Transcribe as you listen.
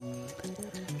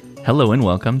Hello and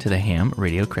welcome to the Ham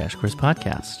Radio Crash Course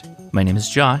Podcast. My name is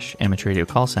Josh, amateur radio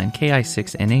call sign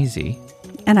KI6NAZ.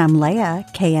 And I'm Leia,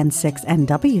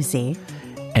 KN6NWZ.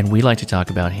 And we like to talk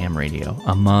about ham radio,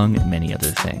 among many other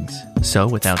things. So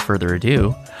without further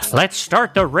ado, let's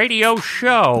start the radio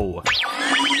show!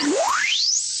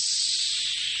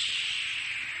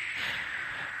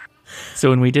 So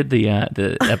when we did the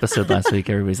episode last week,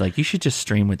 everybody's like, you should just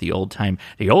stream with the old time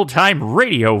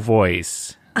radio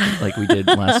voice. Like we did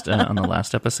on the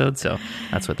last episode, so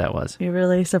that's what that was. You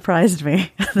really surprised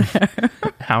me there.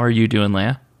 How are you doing,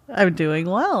 Leia? I'm doing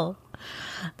well.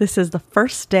 This is the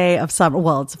first day of summer.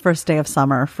 Well, it's the first day of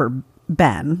summer for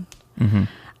Ben. Mm-hmm.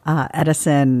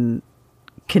 Edison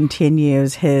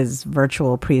continues his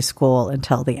virtual preschool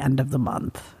until the end of the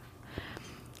month.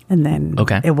 And then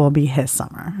It will be his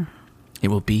summer. It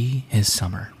will be his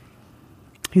summer.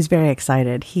 He's very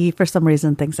excited. He, for some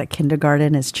reason, thinks that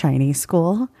kindergarten is Chinese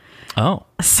school. Oh.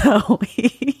 So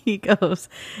he goes,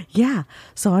 yeah,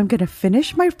 so I'm going to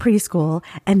finish my preschool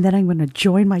and then I'm going to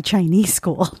join my Chinese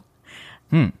school.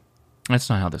 That's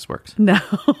not how this works. No.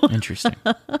 Interesting.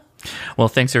 Well,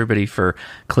 thanks everybody for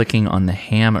clicking on the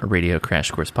Ham Radio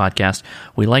Crash Course Podcast.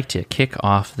 We like to kick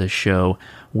off the show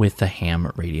with the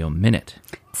Ham Radio Minute.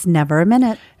 It's never a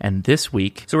minute. And this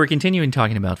week, so we're continuing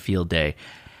talking about Field Day.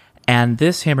 And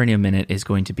this Ham Radio Minute is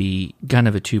going to be kind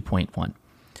of a 2.1.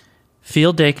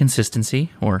 Field Day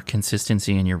consistency, or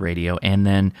consistency in your radio, and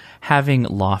then having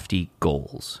lofty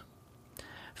goals.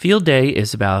 Field Day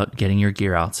is about getting your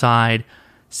gear outside,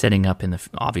 setting up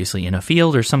obviously in a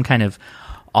field or some kind of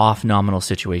off-nominal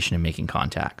situation and making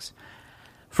contacts.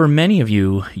 For many of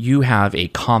you, you have a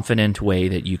confident way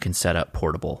that you can set up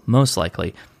portable, most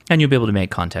likely, and you'll be able to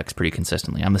make contacts pretty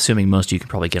consistently. I'm assuming most of you can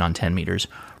probably get on 10 meters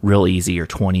real easy or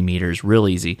 20 meters real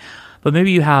easy. But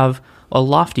maybe you have a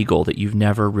lofty goal that you've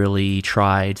never really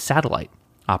tried satellite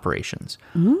operations.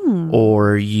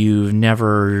 Or you've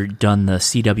never done the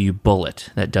CW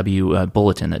bulletin that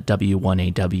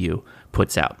W1AW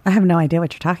puts out. I have no idea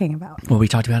what you're talking about. Well, we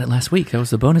talked about it last week. That was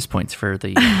the bonus points for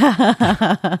the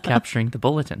capturing the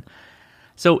bulletin.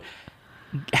 So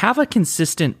have a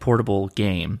consistent portable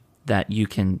game that you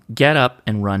can get up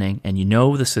and running and you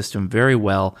know the system very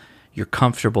well, you're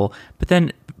comfortable, but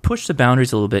then push the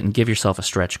boundaries a little bit and give yourself a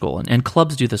stretch goal. And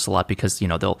clubs do this a lot because,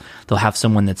 they'll have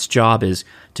someone that's job is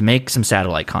to make some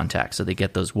satellite contacts, so they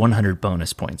get those 100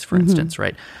 bonus points, for instance,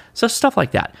 right? So stuff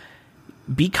like that.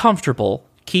 Be comfortable,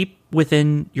 keep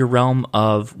within your realm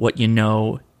of what you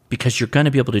know, because you're going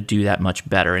to be able to do that much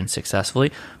better and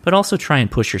successfully, but also try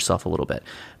and push yourself a little bit.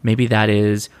 Maybe that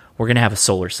is, we're going to have a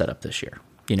solar setup this year.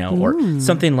 Or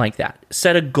something like that.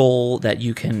 Set a goal that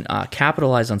you can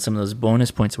capitalize on some of those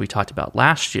bonus points that we talked about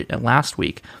last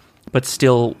week, but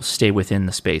still stay within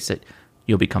the space that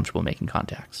you'll be comfortable making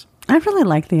contacts. I really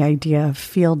like the idea of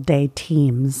field day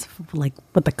teams, like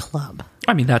with the club.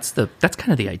 I mean, that's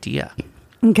kind of the idea.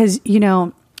 Because,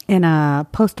 in a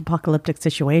post-apocalyptic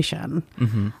situation,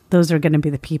 those are going to be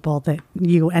the people that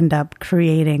you end up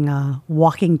creating a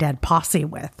Walking Dead posse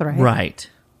with, right? Right.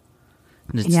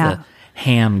 It's the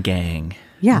ham gang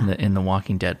in the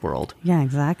Walking Dead world. Yeah,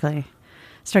 exactly.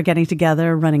 Start getting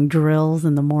together, running drills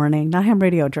in the morning. Not ham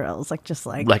radio drills,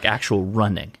 like actual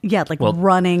running. Yeah,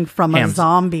 running from a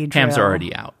zombie drill. Hams are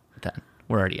already out then.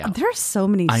 We're already out. There are so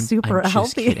many super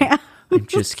healthy kidding. hams. I'm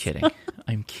just kidding.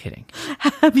 I'm kidding.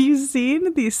 Have you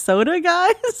seen these soda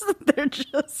guys? They're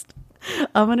just,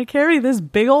 I'm going to carry this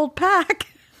big old pack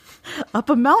up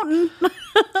a mountain.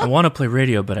 I want to play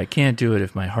radio, but I can't do it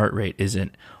if my heart rate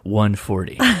isn't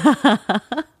 140.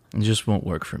 It just won't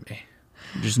work for me.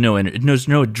 There's no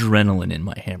adrenaline in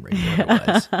my ham radio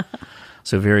otherwise.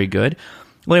 So very good.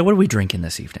 Leia, what are we drinking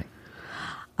this evening?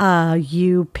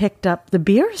 You picked up the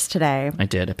beers today. I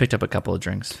did. I picked up a couple of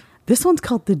drinks. This one's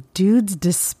called the Dude's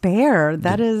Despair.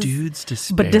 Dude's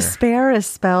Despair. But despair is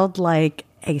spelled like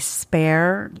a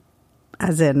spare,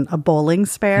 as in a bowling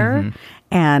spare.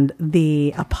 And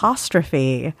the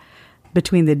apostrophe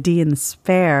between the D and the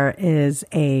spare is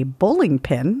a bowling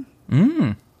pin.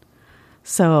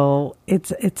 So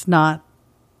it's not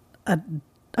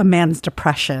a man's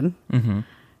depression.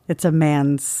 It's a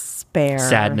man's spare.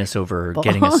 Sadness over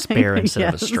getting a spare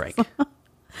instead of a strike.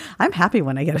 I'm happy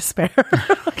when I get a spare.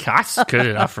 That's good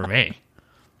enough for me.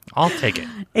 I'll take it.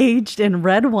 Aged in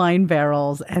red wine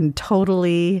barrels and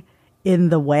totally in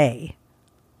the way.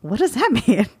 What does that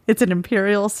mean? It's an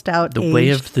imperial stout. The way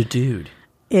of the dude.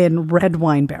 In red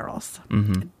wine barrels.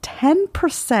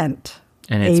 10%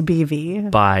 and it's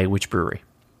ABV. By which brewery?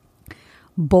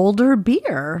 Boulder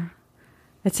Beer.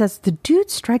 It says, The Dude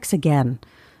Strikes Again,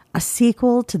 a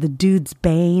sequel to The Dude's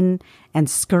Bane and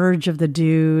Scourge of the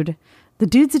Dude. The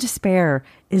Dudes of Despair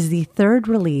is the third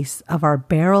release of our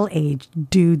barrel-aged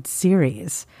Dude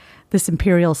series. This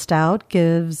Imperial Stout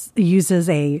uses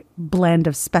a blend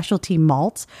of specialty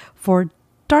malts for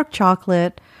dark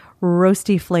chocolate,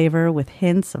 roasty flavor with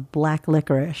hints of black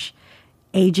licorice.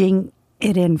 Aging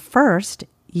it in first,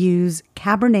 use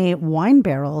Cabernet wine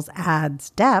barrels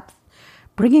adds depth,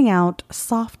 bringing out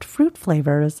soft fruit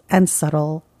flavors and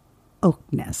subtle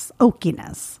oakiness.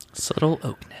 Subtle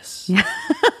oakness.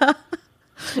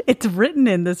 It's written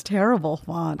in this terrible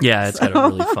font. Yeah, it's got a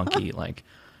really funky, like,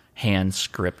 hand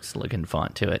script looking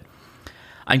font to it.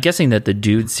 I'm guessing that the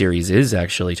Dude series is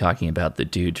actually talking about the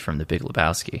dude from The Big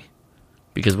Lebowski.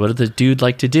 Because what does the dude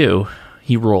like to do?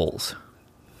 He rolls.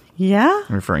 Yeah?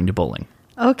 Referring to bowling.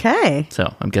 Okay.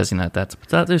 So I'm guessing that's what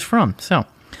that is from. So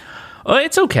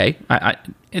it's okay.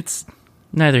 It's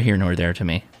neither here nor there to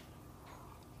me.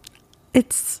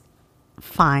 It's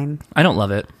fine. I don't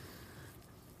love it.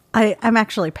 I'm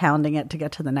actually pounding it to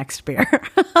get to the next beer.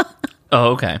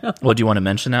 Oh, okay. Well, do you want to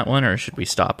mention that one, or should we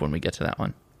stop when we get to that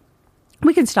one?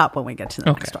 We can stop when we get to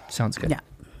the next one. Sounds good. Yeah.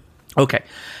 Okay.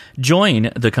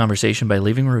 Join the conversation by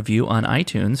leaving a review on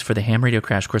iTunes for the Ham Radio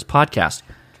Crash Course podcast.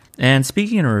 And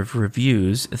speaking of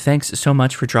reviews, thanks so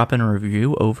much for dropping a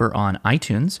review over on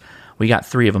iTunes. We got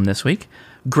 3 of them this week.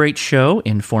 Great show,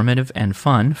 informative and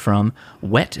fun, from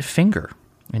Wet Finger.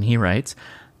 And he writes,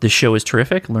 "The show is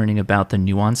terrific. Learning about the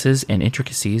nuances and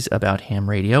intricacies about ham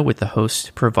radio with the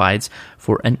host provides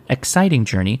for an exciting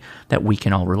journey that we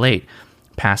can all relate.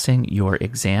 Passing your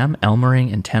exam,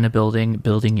 Elmering, antenna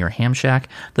building your ham shack,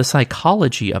 the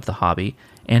psychology of the hobby,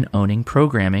 and owning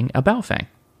programming about Fang."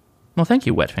 Well, thank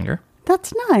you, Wetfinger.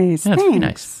 That's nice. Yeah, Thanks. it's really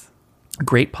nice.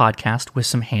 Great podcast with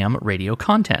some ham radio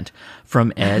content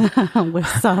from Ed. With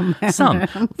some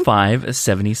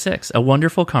 576. A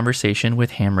wonderful conversation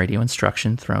with ham radio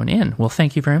instruction thrown in. Well,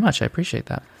 thank you very much. I appreciate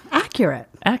that. Accurate.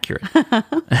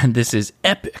 And this is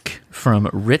Epic from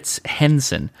Ritz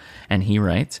Henson. And he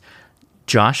writes,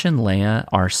 "Josh and Leia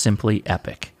are simply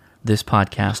epic. This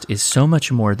podcast is so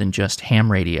much more than just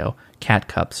ham radio, cat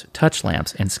cups, touch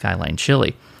lamps, and Skyline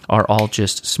Chili are all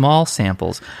just small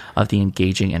samples of the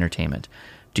engaging entertainment.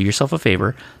 Do yourself a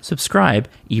favor, subscribe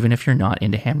even if you're not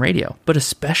into ham radio, but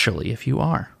especially if you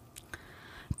are."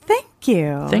 Thank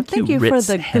you. Thank you, for Ritz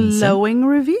the Henson. glowing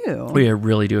review. We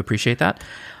really do appreciate that.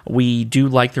 We do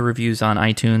like the reviews on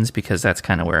iTunes because that's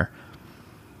kind of where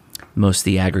most of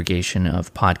the aggregation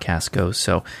of podcasts goes.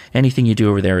 So anything you do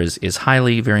over there is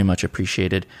highly, very much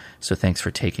appreciated. So thanks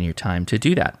for taking your time to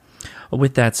do that.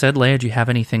 With that said, Leia, do you have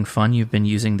anything fun you've been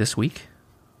using this week?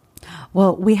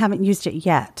 Well, we haven't used it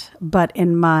yet, but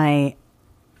in my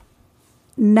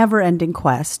never-ending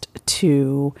quest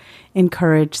to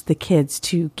encourage the kids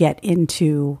to get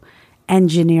into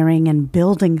engineering and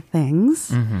building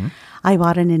things, I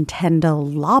bought a Nintendo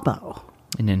Labo.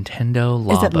 A Nintendo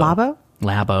Labo. Is it Labo?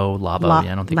 Labo.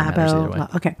 Yeah, I don't think it matters either way.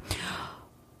 Okay.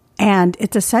 And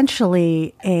it's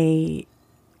essentially a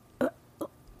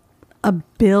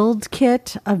build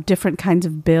kit of different kinds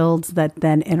of builds that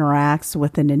then interacts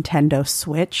with the Nintendo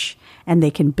Switch, and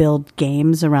they can build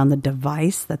games around the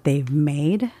device that they've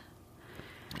made.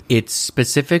 It's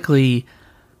specifically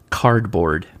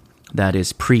cardboard that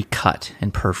is pre-cut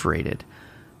and perforated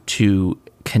to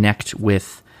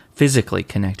physically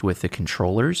connect with the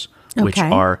controllers, which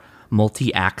are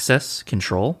multi-access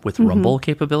control with rumble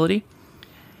capability,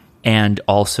 and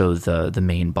also the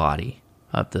main body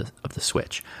of the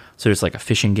Switch. So there's like a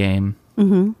fishing game,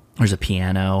 there's a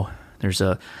piano, there's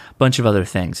a bunch of other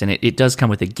things. And it does come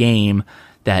with a game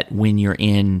that when you're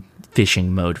in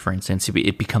fishing mode, for instance,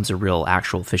 it becomes a real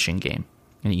actual fishing game.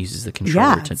 And it uses the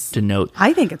controller to denote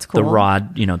I think it's cool. the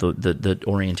rod, the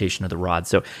orientation of the rod.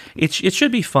 So it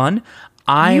should be fun.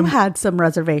 You had some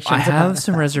reservations. I have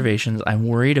some reservations. I'm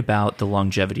worried about the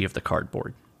longevity of the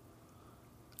cardboard.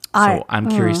 So I'm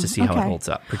curious to see how it holds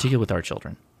up, particularly with our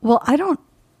children. Well, I don't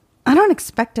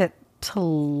expect it to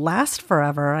last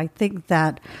forever. I think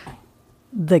that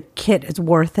the kit is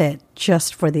worth it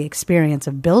just for the experience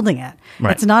of building it.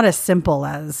 Right. It's not as simple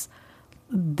as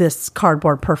this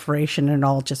cardboard perforation and it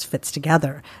all just fits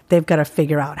together. They've got to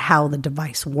figure out how the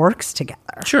device works together.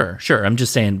 Sure. I'm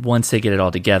just saying once they get it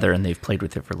all together and they've played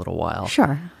with it for a little while.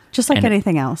 Sure. Just like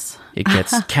anything else. It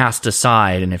gets cast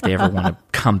aside, and if they ever want to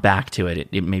come back to it,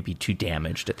 it may be too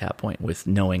damaged at that point with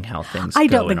knowing how things go. I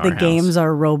don't think in the our games house.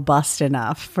 are robust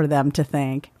enough for them to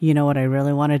think, you know what I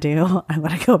really want to do? I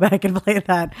want to go back and play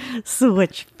that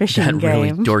Switch fishing That game.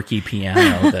 really dorky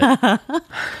piano that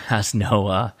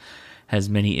has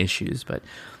many issues. But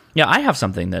yeah, I have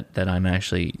something that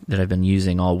I've been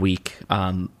using all week.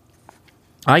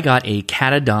 I got a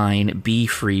Katadyn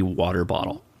Bee-Free water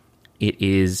bottle. It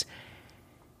is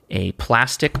a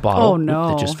plastic bottle. Oh no,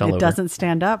 that just fell it over. doesn't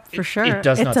stand up for sure. It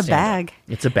does not It's a stand bag. up.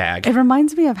 It's a bag. It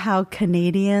reminds me of how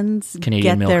Canadians Canadian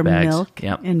get milk their bags. milk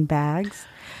Yep. in bags.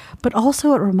 But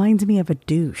also it reminds me of a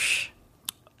douche.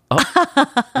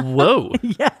 Whoa.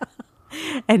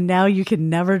 And now you can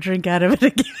never drink out of it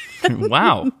again.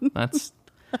 Wow.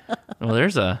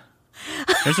 There's a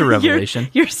revelation.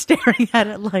 You're staring at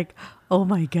it like, oh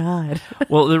my God.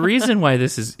 Well, the reason why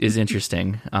this is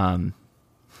interesting,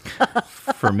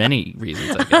 for many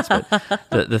reasons, I guess,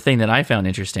 but the thing that I found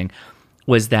interesting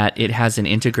was that it has an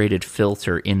integrated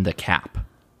filter in the cap.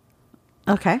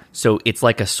 Okay. So it's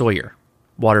like a Sawyer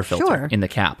water filter Sure. in the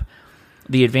cap.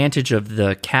 The advantage of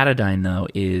the Katadyn, though,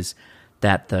 is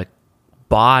that the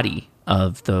body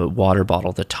of the water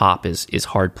bottle, the top is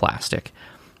hard plastic,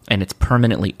 and it's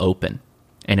permanently open,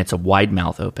 and it's a wide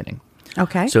mouth opening.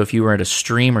 Okay. So if you were at a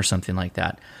stream or something like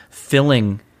that,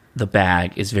 filling the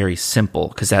bag is very simple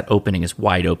because that opening is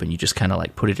wide open. You just kind of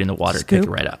like put it in the water and pick it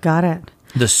right up. Got it.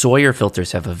 The Sawyer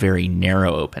filters have a very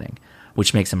narrow opening,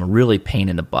 which makes them a really pain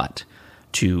in the butt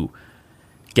to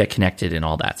get connected and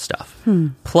all that stuff.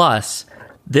 Plus,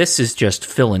 this is just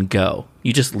fill and go.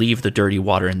 You just leave the dirty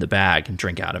water in the bag and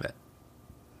drink out of it.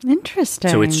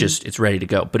 Interesting. So it's ready to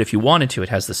go. But if you wanted to, it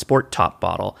has the sport top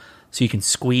bottle, so you can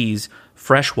squeeze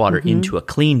fresh water into a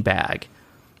clean bag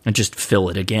and just fill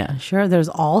it again. Sure. There's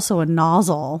also a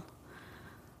nozzle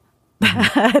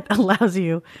that allows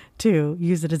you to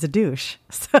use it as a douche.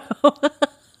 So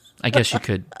I guess you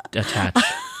could attach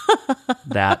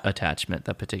that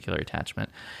particular attachment,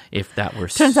 if that were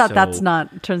turns out that's not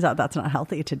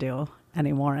healthy to do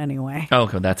anymore anyway. Oh,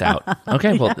 okay, that's out.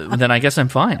 Okay, well, then I guess I'm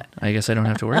fine. I guess I don't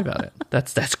have to worry about it.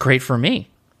 That's great for me.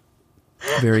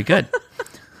 Very good.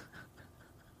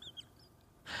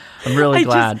 I'm really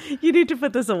glad. You need to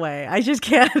put this away. I just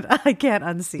can't. I can't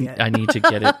unsee it. I need to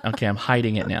get it. Okay, I'm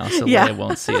hiding it now, so Yeah. Leia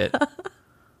won't see it.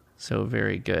 So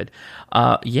very good.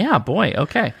 Yeah, boy.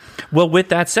 Okay. Well, with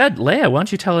that said, Leia, why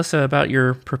don't you tell us about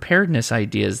your preparedness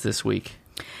ideas this week?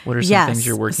 What are some things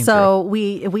you're working so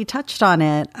through? we touched on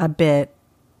it a bit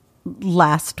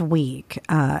last week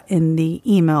in the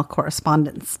email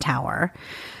correspondence tower,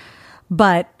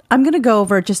 but I'm going to go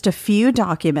over just a few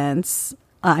documents.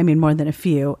 More than a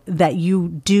few that you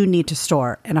do need to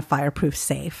store in a fireproof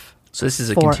safe. So this is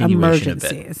a for continuation of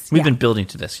it. emergencies. We've Yeah. been building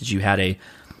to this because you had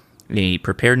a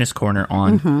preparedness corner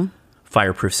on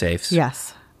fireproof safes.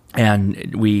 Yes.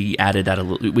 And we added that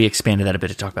we expanded that a bit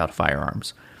to talk about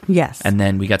firearms. Yes. And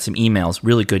then we got some emails,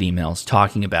 really good emails,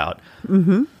 talking about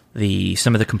some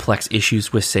of the complex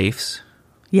issues with safes.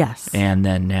 Yes. And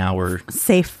then now we're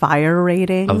Safe fire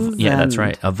ratings. that's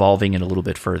right, evolving it a little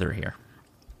bit further here.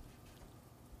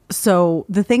 So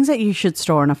the things that you should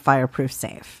store in a fireproof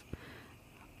safe.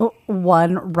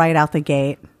 One, right out the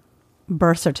gate,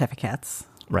 birth certificates,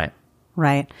 Right.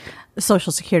 right?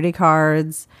 Social security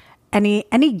cards, any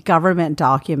government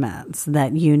documents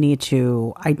that you need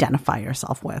to identify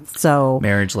yourself with. So,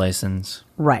 Marriage license.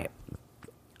 right.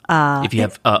 If you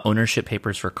have ownership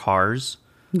papers for cars,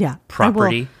 Yeah.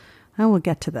 property. I will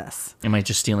get to this. Am I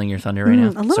just stealing your thunder right now?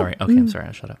 a little. Sorry. Okay, I'm sorry.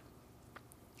 I'll shut up.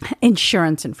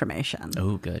 Insurance information.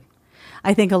 Oh, good.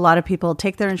 I think a lot of people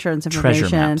take their insurance Treasure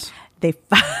information. maps. They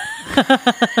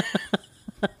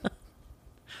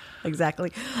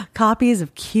exactly copies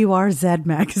of QRZ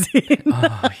magazine.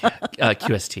 Oh, yeah.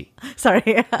 QST. Sorry,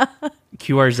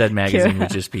 QRZ magazine would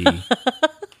just be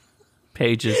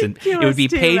pages, and it would be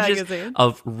QST pages magazine.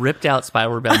 of ripped out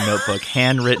spiral bound notebook,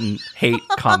 handwritten hate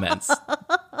comments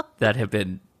that have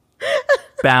been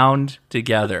bound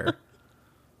together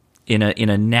in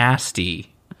a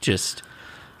nasty just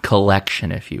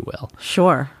collection, if you will,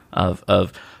 sure.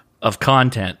 of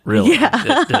content, really, Yeah.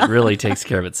 that really takes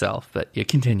care of itself. But you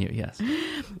continue, yes.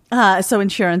 So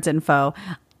insurance info.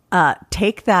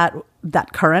 Take that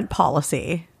current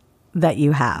policy that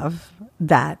you have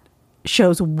that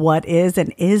shows what is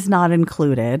and is not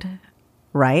included,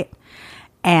 right?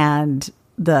 And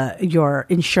your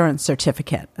insurance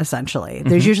certificate, essentially.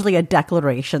 There's usually a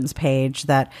declarations page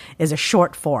that is a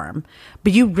short form,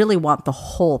 but you really want the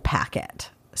whole packet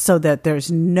so that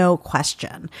there's no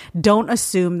question. Don't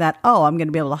assume that, I'm going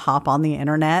to be able to hop on the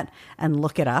internet and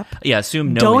look it up. Yeah,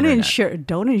 assume no internet.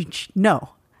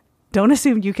 Don't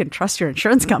assume you can trust your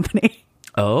insurance company.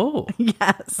 Oh,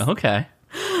 Yes. okay.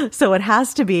 So it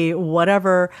has to be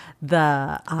whatever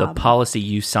the policy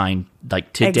you signed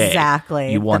like today.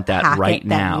 exactly You want the that packet right that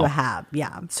now. you have.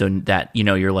 Yeah. So that,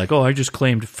 you're like, I just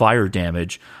claimed fire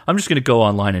damage. I'm just going to go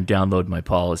online and download my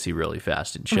policy really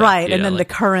fast and check. Right. You And know, then like,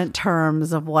 the current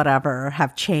terms of whatever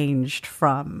have changed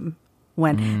from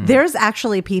When there's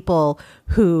actually people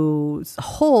whose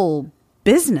whole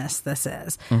business this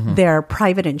is, they're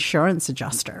private insurance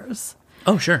adjusters.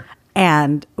 Oh, sure.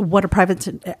 And what a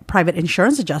private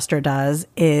insurance adjuster does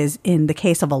is, in the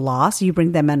case of a loss, you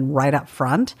bring them in right up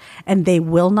front, and they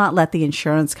will not let the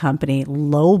insurance company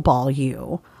lowball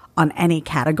you on any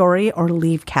category or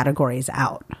leave categories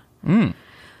out.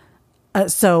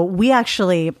 So we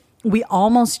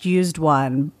almost used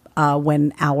one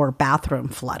when our bathroom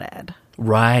flooded.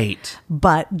 Right.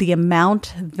 But the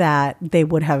amount that they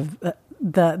would have,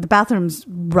 the bathroom's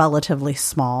relatively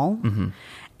small,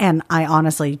 and I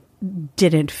honestly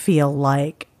didn't feel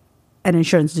like an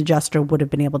insurance adjuster would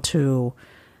have been able to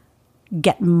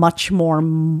get much more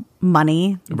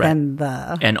money than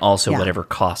the... And also whatever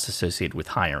costs associated with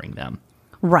hiring them.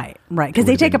 Right. Because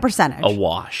they take a percentage. A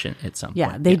wash at some point.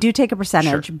 Yeah, they do take a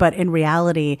percentage, Sure. but in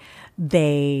reality,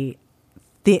 and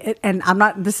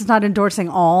this is not endorsing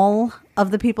all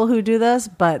of the people who do this,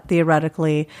 but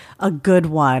theoretically, a good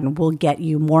one will get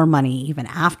you more money even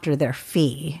after their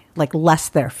fee, like less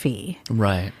their fee,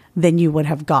 Right. than you would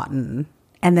have gotten,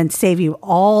 and then save you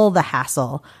all the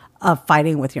hassle of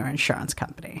fighting with your insurance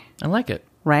company. I like it.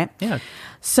 Right? Yeah.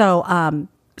 So,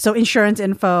 so insurance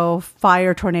info,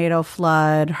 fire, tornado,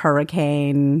 flood,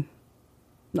 hurricane,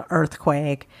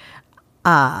 earthquake,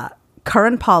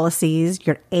 current policies,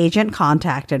 your agent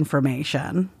contact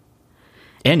information.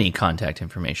 Any contact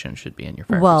information should be in your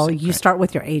fire Well, precinct, you right? start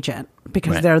with your agent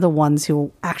because Right. they're the ones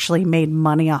who actually made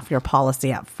money off your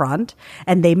policy up front,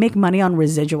 and they make money on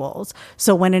residuals.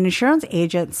 So when an insurance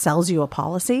agent sells you a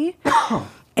policy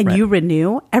and Right. you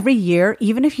renew every year,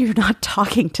 even if you're not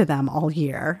talking to them all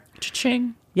year,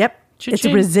 Cha-ching. yep, Cha-ching. it's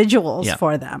residuals Yeah.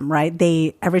 for them, right?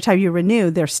 Every time you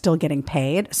renew, they're still getting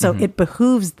paid. So it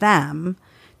behooves them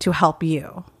to help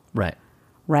you, Right.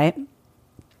 right?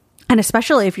 And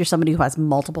especially if you're somebody who has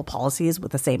multiple policies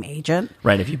with the same agent,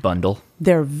 Right. If you bundle,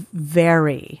 they're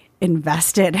very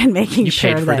invested in making you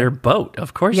sure paid for that their boat.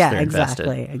 Of course yeah, they're invested.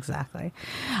 exactly.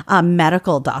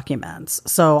 Medical documents.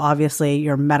 So obviously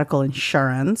your medical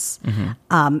insurance,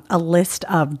 a list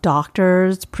of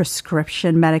doctors,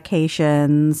 prescription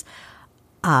medications,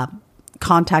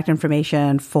 contact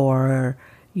information for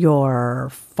your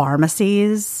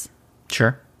pharmacies,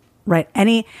 Sure. right?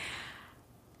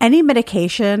 Any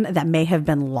medication that may have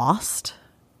been lost,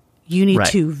 you need Right.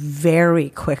 to very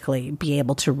quickly be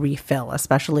able to refill,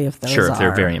 especially if those Sure. are If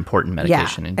they're very important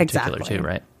medication Yeah, in particular exactly. too,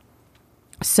 right?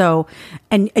 So,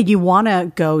 and you want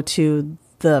to go to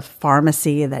the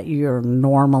pharmacy that you're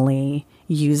normally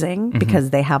using because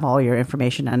they have all your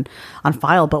information on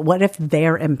file. But what if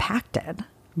they're impacted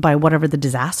by whatever the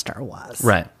disaster was?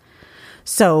 Right.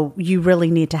 So you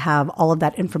really need to have all of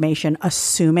that information,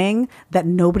 assuming that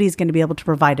nobody's going to be able to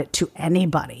provide it to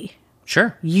anybody.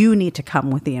 Sure. You need to come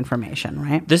with the information,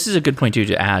 right? This is a good point too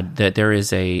to add that there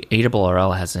is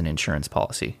ARRL has an insurance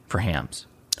policy for hams.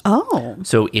 Oh,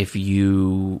 So if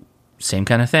you, same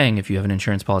kind of thing, if you have an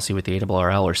insurance policy with the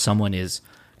ARRL or someone is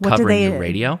covering your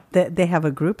radio. They have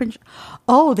a group. They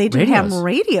do have Radios.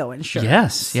 radio insurance.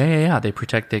 Yes. Yeah.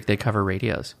 They cover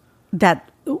radios.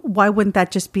 Why wouldn't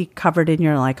that just be covered in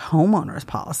your like homeowner's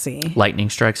policy? Lightning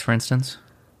strikes, for instance.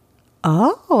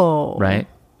 Oh, Right.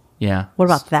 Yeah. What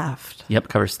about theft? Yep,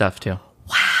 covers theft too.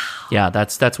 Wow. Yeah,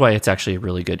 that's why it's actually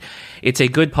really good. It's a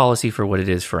good policy for what it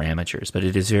is for amateurs, but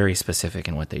it is very specific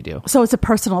in what they do. So it's a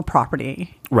personal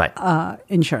property Right.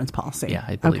 insurance policy. Yeah,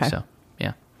 I believe so.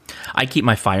 Yeah. I keep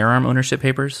my firearm ownership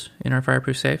papers in our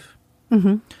fireproof safe.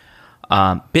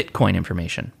 Bitcoin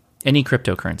information, any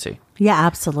cryptocurrency. Yeah,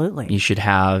 absolutely. You should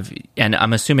have, and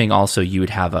I'm assuming also you would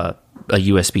have a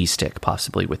USB stick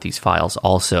possibly with these files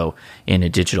also in a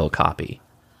digital copy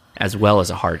as well as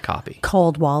a hard copy.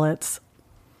 Cold wallets.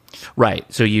 Right.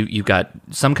 So you've got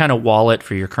some kind of wallet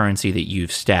for your currency that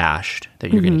you've stashed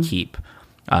that you're going to keep.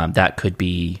 That could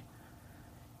be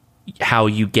how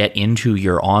you get into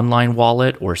your online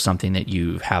wallet or something that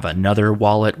you have another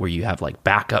wallet where you have like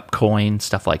backup coin,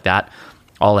 stuff like that.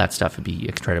 All that stuff would be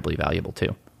incredibly valuable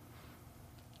too.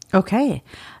 Okay.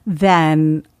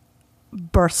 Then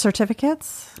birth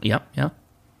certificates. Yep. Yeah.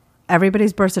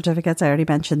 Everybody's birth certificates. I already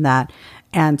mentioned that.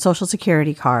 And social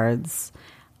security cards.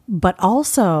 But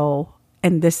also,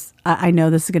 and this, I know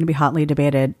this is going to be hotly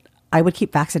debated, I would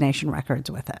keep vaccination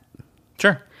records with it.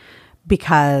 Sure.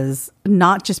 Because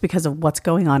not just because of what's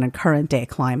going on in current day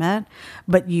climate,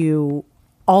 but you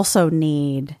also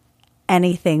need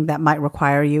anything that might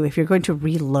require you if you're going to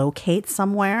relocate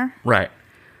somewhere, Right.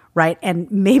 right?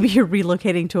 And maybe you're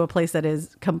relocating to a place that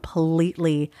is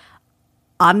completely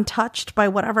untouched by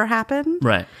whatever happened,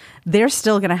 Right. they're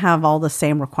still going to have all the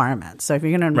same requirements. So if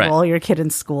you're going to enroll your kid in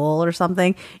school or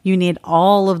something, you need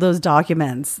all of those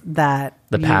documents that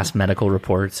The past medical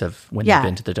reports of when you've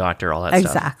been to the doctor, all that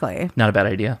stuff. Exactly. Not a bad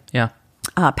idea. Yeah.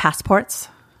 Passports.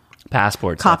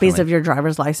 Passports. Copies definitely. of your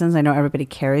driver's license. I know everybody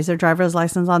carries their driver's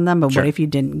license on them, but Sure. what if you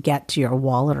didn't get to your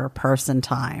wallet or purse in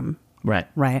time? Right.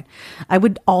 Right. I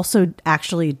would also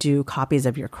actually do copies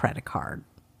of your credit card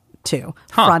too,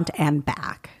 front and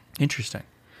back, Interesting.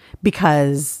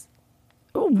 because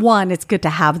one, it's good to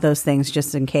have those things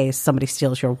just in case somebody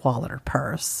steals your wallet or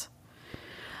purse,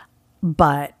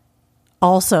 but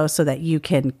also so that you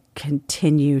can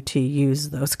continue to use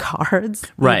those cards.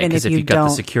 Right. even Because if you've got the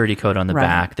don't- security code on the Right.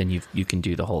 back, then you can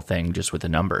do the whole thing just with the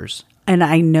numbers. And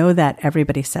I know that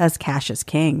everybody says cash is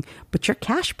king, but your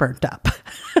cash burnt up.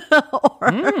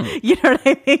 Or, you know what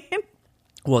I mean?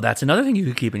 Well, that's another thing you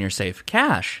could keep in your safe.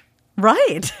 Cash.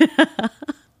 Right.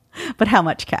 But how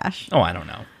much cash? Oh, I don't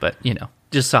know. But,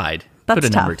 decide. That's Put a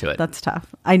tough. number to it. That's tough.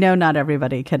 I know not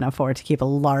everybody can afford to keep a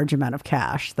large amount of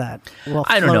cash that will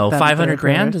I don't float know. them 500 through.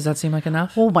 grand? Does that seem like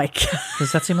enough? Oh my God.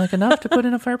 Does that seem like enough to put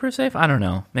in a fireproof safe? I don't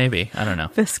know. Maybe. I don't know. I'm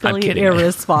Fiscally kidding.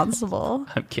 irresponsible.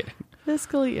 I'm kidding.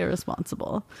 Fiscally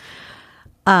irresponsible.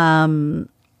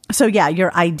 So yeah,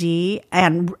 your ID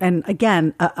and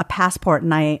again a passport.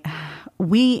 And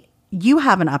you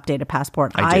have an updated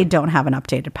passport. I do. don't have an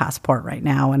updated passport right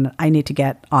now, and I need to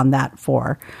get on that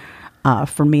for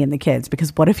me and the kids,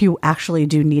 because what if you actually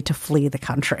do need to flee the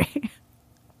country?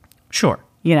 Sure.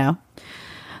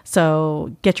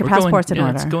 So get your We're going- passports in yeah,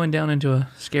 order. It's going down into a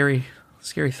scary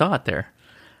thought there.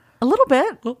 A little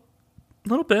bit. A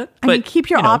little bit. I But mean, keep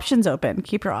your you know, options open.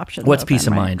 Keep your options What's open, peace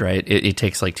of right? mind, right? It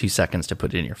takes like 2 seconds to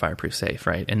put it in your fireproof safe,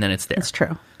 right? And then it's there. It's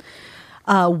true.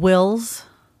 Wills.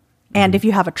 And if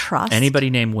you have a trust. Anybody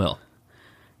named Will.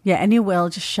 Yeah, any will,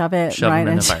 just shove it Shove right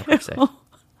them in the into- fireproof safe.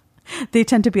 They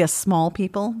tend to be a small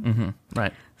people.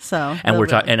 Right. So And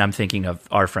they'll and I'm thinking of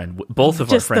our friend, both of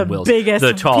just our friend the Wills, biggest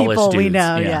the tallest people dudes. we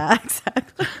know. Yeah,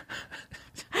 exactly.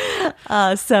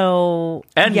 So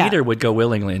And yeah. neither would go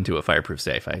willingly into a fireproof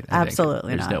safe. I think.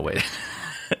 Absolutely There's not. no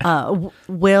way.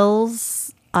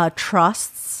 wills,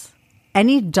 trusts,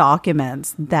 any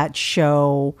documents that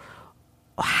show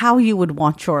how you would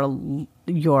want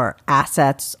your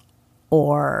assets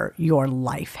or your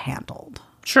life handled.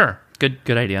 Sure. Good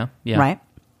idea. Yeah. Right?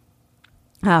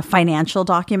 Financial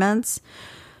documents.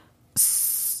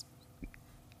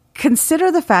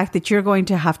 Consider the fact that you're going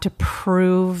to have to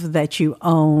prove that you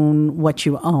own what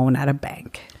you own at a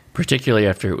bank. Particularly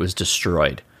after it was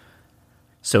destroyed.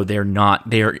 So they're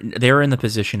in the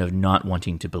position of not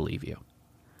wanting to believe you.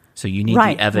 So you need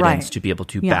Right, the evidence right. to be able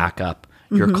to Yeah. back up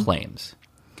your claims.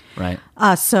 Right.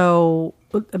 So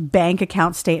bank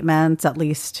account statements, at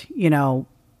least,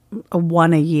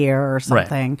 one a year or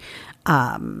something.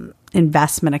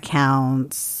 Investment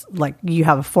accounts, like you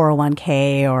have a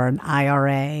 401k or an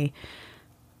IRA,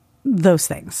 those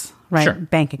things, right? Sure.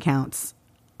 Bank accounts.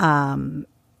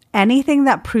 Anything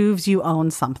that proves you own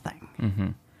something. Mm-hmm.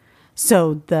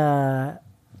 So the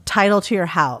title to your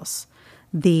house,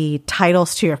 the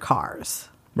titles to your cars,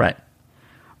 Right.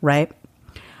 right?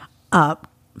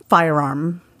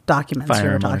 Firearm documents you were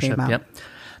Firearm talking ownership. about. Yep.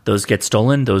 Those get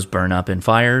stolen. Those burn up in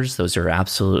fires. Those are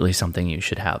absolutely something you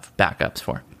should have backups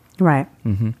for. Right.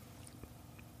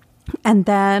 And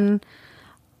then,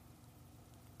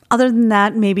 other than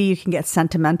that, maybe you can get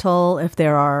sentimental if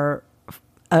there are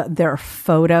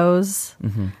photos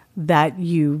that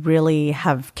you really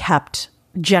have kept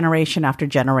generation after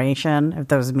generation. If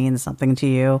those mean something to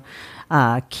you,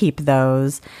 keep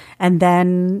those. And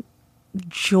then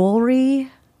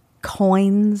jewelry,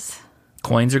 coins.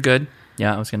 Coins are good.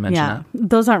 Yeah, I was going to mention Yeah, that.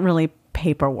 those aren't really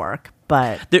paperwork,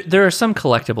 but There are some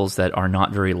collectibles that are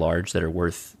not very large that are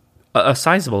worth a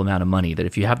sizable amount of money that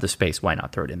if you have the space, why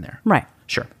not throw it in there? right.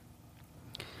 Sure.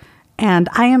 And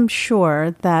I am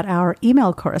sure that our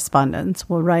email correspondents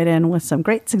will write in with some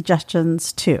great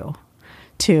suggestions too,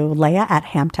 to Leah at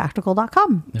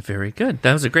hamtactical.com. Very good.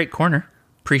 That was a great corner.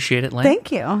 Appreciate it, Leia.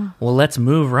 Thank you. Well, let's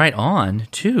move right on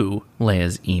to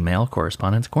Leia's email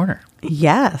correspondence corner.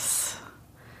 Yes.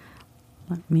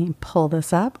 Let me pull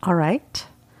this up. All right.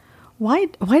 Why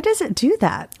does it do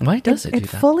that? Why does it do It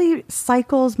that? fully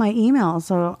cycles my email,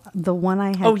 so the one I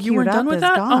had Oh, you weren't queued done up with is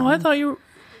that? gone. Oh, I thought you were.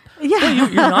 Yeah, You're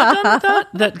not done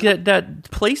with that? That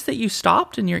place that you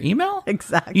stopped in your email?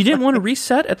 Exactly. You didn't want to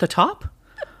reset at the top?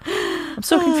 I'm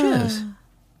so confused.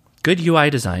 Good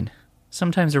UI design.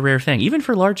 Sometimes a rare thing, even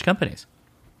for large companies.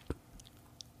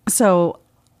 So,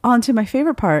 on to my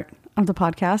favorite part of the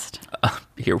podcast.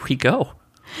 Here we go.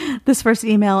 This first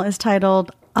email is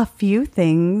titled, a few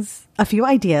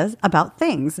ideas about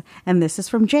things. And this is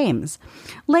from James.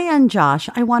 Leia and Josh,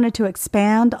 I wanted to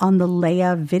expand on the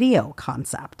Leia video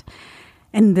concept.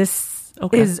 And this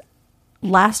is,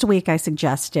 last week I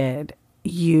suggested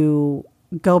you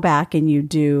go back and you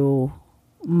do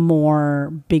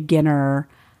more beginner,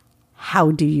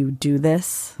 how do you do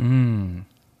this?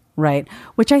 Right?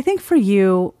 Which I think for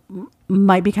you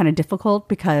might be kind of difficult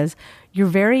because you're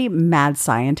very mad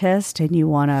scientist and you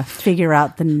want to figure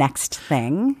out the next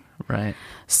thing. Right.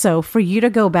 So for you to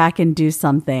go back and do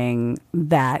something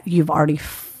that you've already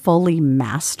fully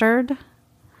mastered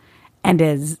and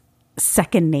is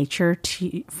second nature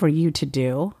for you to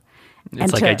do.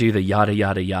 It's like I do the yada,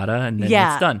 yada, yada, and then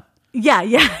it's done. Yeah,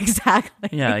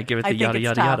 exactly. Yeah, I give it the yada,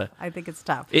 yada, yada. I think it's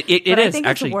tough. It is. I think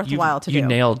Actually, it's worthwhile to do. You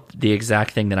nailed the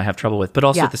exact thing that I have trouble with. But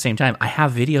also at the same time, I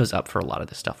have videos up for a lot of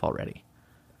this stuff already.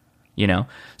 You know?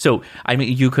 So, I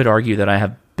mean, you could argue that I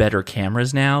have better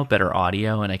cameras now, better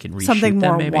audio, and I can reshoot something them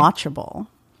more maybe. watchable.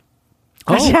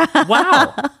 Oh,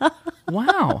 wow.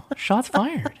 Wow. Shots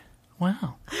fired.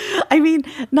 Wow. I mean,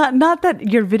 not that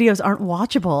your videos aren't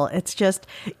watchable. It's just,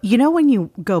 you know, when you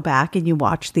go back and you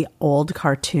watch the old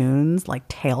cartoons like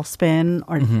Tailspin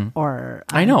or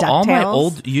I know. All my DuckTales.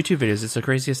 old YouTube videos, it's the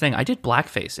craziest thing. I did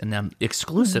blackface in them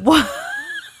exclusively.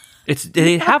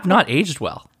 They have not aged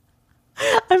well.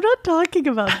 I'm not talking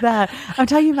about that. I'm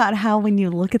talking about how when you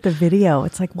look at the video,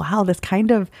 it's like, wow,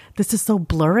 this is so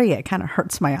blurry. It kind of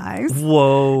hurts my eyes.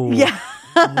 Whoa. Yeah.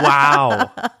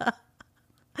 Wow.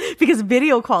 Because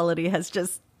video quality has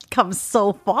just come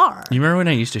so far. You remember when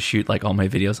I used to shoot like all my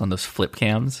videos on those flip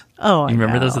cams? Oh, you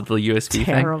remember I know. those with the USB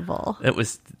Terrible. thing? It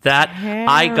was that.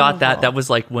 I got that. Terrible. That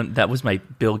was like when that was my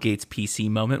Bill Gates PC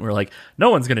moment. Where like, no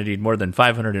one's going to need more than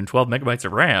 512 megabytes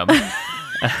of RAM.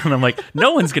 And I'm like,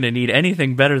 no one's going to need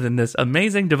anything better than this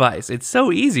amazing device. It's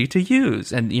so easy to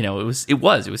use, and you know, it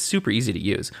was super easy to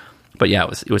use. But yeah,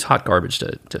 it was hot garbage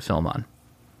to film on.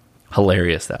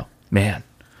 Hilarious though, man.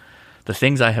 The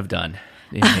things I have done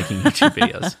in making YouTube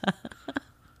videos.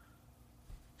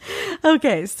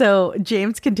 Okay, so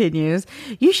James continues,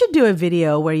 you should do a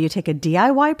video where you take a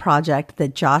DIY project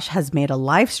that Josh has made a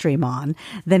live stream on,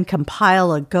 then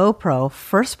compile a GoPro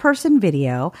first-person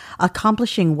video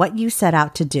accomplishing what you set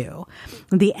out to do.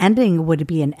 The ending would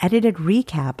be an edited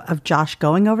recap of Josh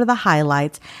going over the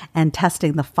highlights and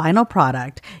testing the final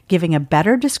product, giving a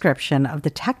better description of the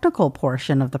technical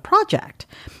portion of the project.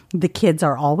 The kids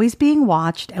are always being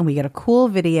watched, and we get a cool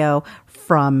video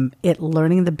from it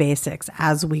learning the basics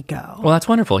as we go. Well, that's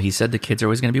wonderful. He said the kids are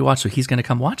always going to be watched, so he's going to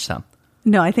come watch them.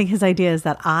 No, I think his idea is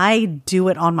that I do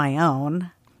it on my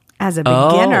own as a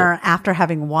beginner after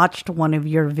having watched one of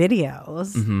your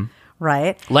videos,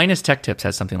 right? Linus Tech Tips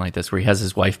has something like this where he has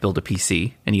his wife build a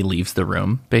PC and he leaves the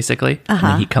room, basically. And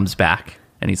then he comes back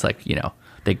and he's like, you know,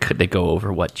 they go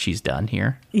over what she's done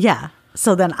here. Yeah.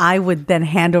 So then I would then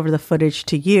hand over the footage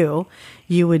to you.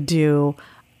 You would do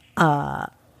a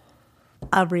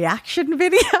reaction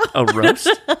video. A roast?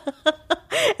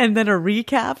 And then a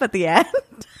recap at the end.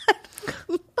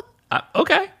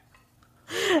 Okay.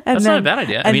 And That's then, not a bad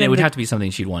idea. I and mean, it then would have to be something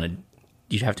she'd wanted.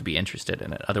 You'd have to be interested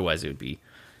in it. Otherwise, it would be...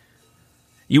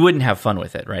 You wouldn't have fun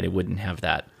with it, right? It wouldn't have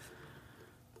that,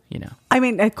 you know. I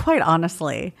mean, quite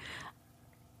honestly,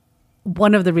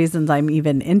 one of the reasons I'm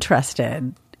even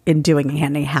interested in doing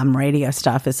ham radio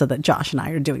stuff is so that Josh and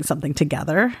I are doing something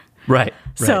together. Right.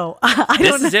 So I This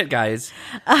don't know. is it, guys.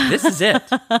 This is it.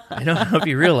 I don't know if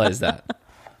you realize that.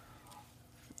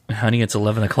 Honey, it's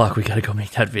 11 o'clock. We got to go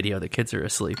make that video. The kids are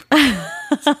asleep.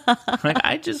 Like,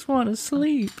 I just want to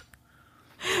sleep.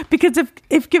 Because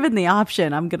if given the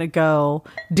option, I'm going to go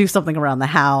do something around the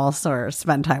house or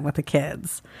spend time with the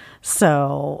kids.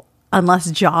 So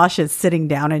unless Josh is sitting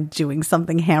down and doing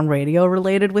something ham radio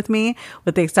related with me,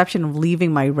 with the exception of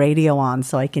leaving my radio on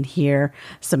so I can hear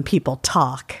some people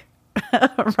talk,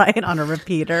 right, on a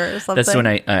repeater or something. That's when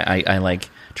I like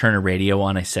turn a radio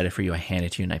on, I set it for you, I hand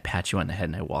it to you, and I pat you on the head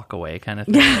and I walk away kind of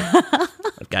thing. Like,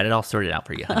 I've got it all sorted out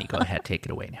for you, honey. Go ahead, take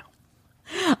it away now.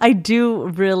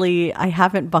 I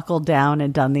haven't buckled down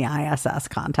and done the ISS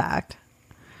contact.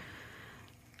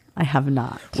 I have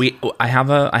not. I have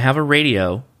a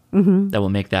radio that will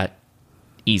make that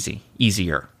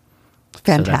easier.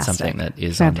 Fantastic. So that's something that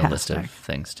is on the list of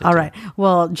things to do. All right.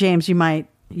 Well, James, you might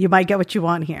get what you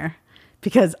want here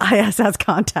because ISS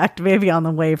contact may be on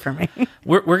the way for me.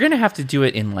 We're going to have to do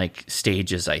it in like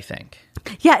stages, I think.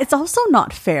 Yeah, it's also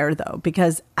not fair though,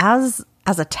 because as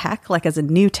a tech, like as a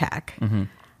new tech,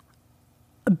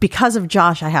 because of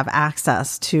Josh, I have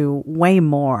access to way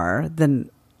more than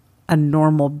a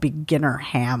normal beginner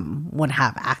ham would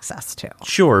have access to.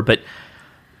 Sure, but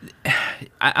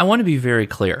I want to be very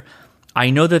clear. I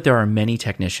know that there are many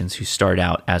technicians who start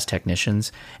out as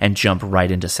technicians and jump right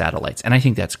into satellites, and I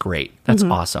think that's great. That's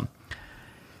awesome.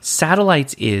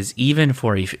 Satellites is, even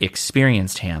for an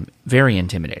experienced ham, very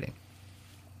intimidating.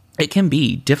 It can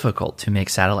be difficult to make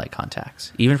satellite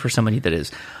contacts, even for somebody that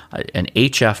is an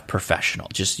HF professional,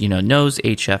 just, knows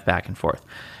HF back and forth.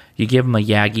 You give them a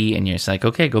Yagi and you're just like,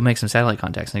 okay, go make some satellite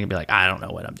contacts. And they're going to be like, I don't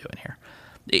know what I'm doing here.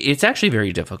 It's actually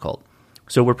very difficult.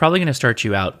 So we're probably going to start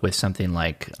you out with something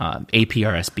like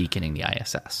APRS beaconing the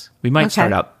ISS. We might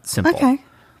start out simple,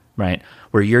 right?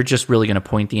 Where you're just really going to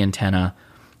point the antenna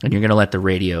and you're going to let the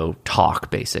radio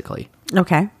talk, basically,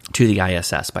 to the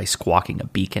ISS by squawking a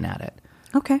beacon at it.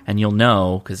 Okay. And you'll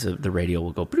know, because the radio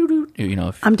will go,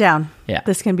 if, I'm down. Yeah.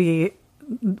 This can be,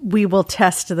 we will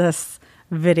test this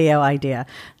video idea.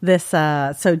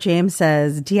 So James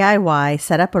says, DIY,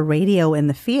 set up a radio in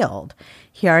the field.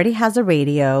 He already has a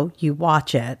radio. You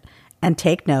watch it and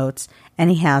take notes, and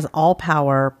he has all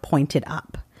power pointed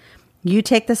up. You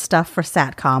take the stuff for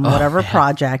SATCOM, whatever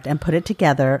project, and put it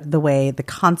together the way the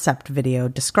concept video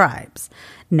describes.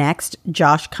 Next,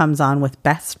 Josh comes on with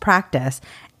best practice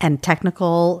and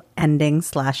technical ending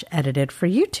 / edited for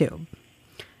YouTube.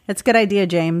 It's a good idea,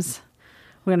 James.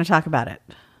 We're going to talk about it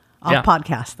off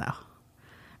podcast, though,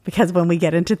 because when we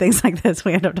get into things like this,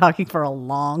 we end up talking for a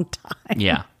long time.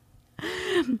 Yeah.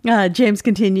 James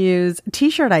continues,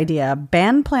 t-shirt idea,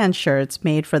 band plan shirts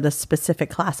made for the specific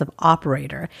class of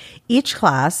operator. Each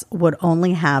class would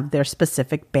only have their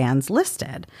specific bands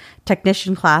listed.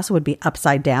 Technician class would be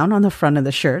upside down on the front of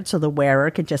the shirt, so the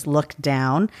wearer could just look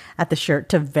down at the shirt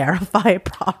to verify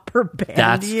proper band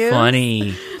That's use.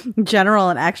 funny. General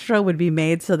and extra would be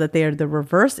made so that they are the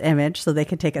reverse image, so they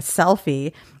can take a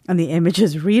selfie and the image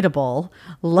is readable.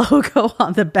 Logo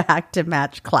on the back to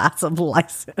match class of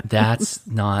license. That's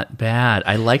not bad.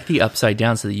 I like the upside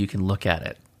down so that you can look at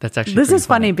it. That's actually This pretty is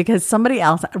funny because somebody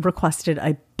else requested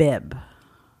a bib.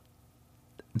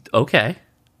 Okay.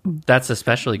 That's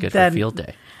especially good for field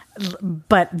day.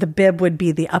 But the bib would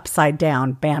be the upside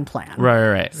down band plan.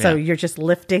 Right. So you're just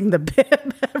lifting the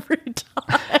bib every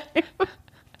time.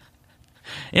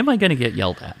 Am I going to get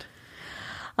yelled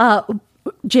at?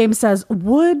 James says,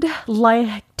 would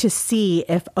like to see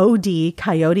if OD,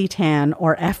 Coyote Tan,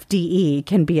 or FDE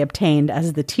can be obtained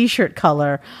as the t-shirt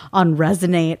color on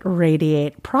Resonate,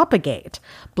 Radiate, Propagate.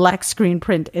 Black screen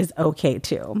print is okay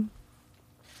too.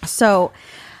 So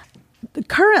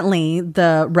currently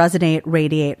the Resonate,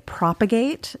 Radiate,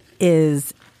 Propagate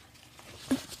it's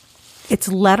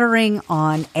lettering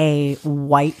on a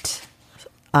white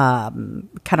kind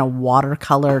of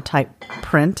watercolor type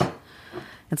print.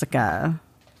 It's like a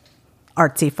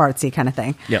artsy fartsy kind of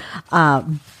thing. Yep.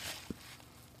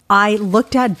 I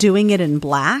looked at doing it in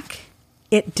black.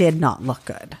 It did not look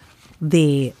good.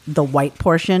 The white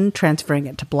portion, transferring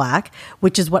it to black,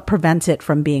 which is what prevents it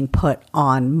from being put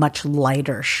on much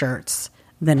lighter shirts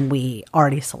than we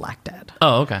already selected.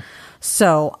 Oh, okay.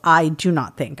 So I do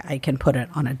not think I can put it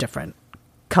on a different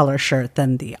color shirt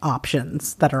than the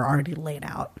options that are already laid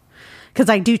out. Because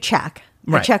I do check.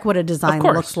 Right. I check what a design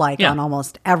looks like Yeah. on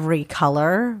almost every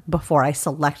color before I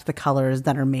select the colors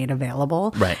that are made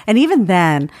available. Right. And even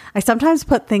then, I sometimes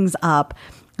put things up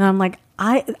and I'm like,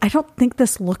 I don't think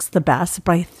this looks the best,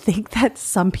 but I think that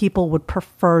some people would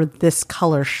prefer this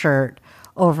color shirt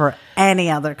over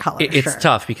any other color shirt. It's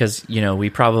tough because,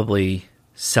 we probably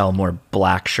sell more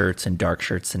black shirts and dark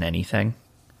shirts than anything.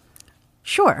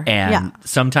 Sure. And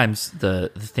sometimes the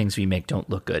things we make don't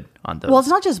look good on those. Well, it's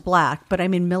not just black, but I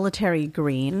mean, military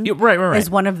green right.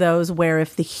 is one of those where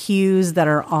if the hues that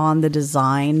are on the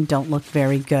design don't look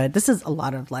very good. This is a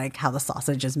lot of like how the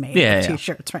sausage is made with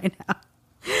t-shirts right now.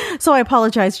 So I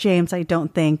apologize, James. I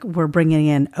don't think we're bringing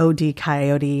in OD,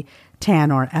 Coyote,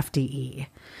 Tan, or FDE.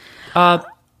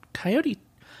 Coyote,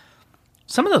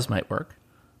 some of those might work.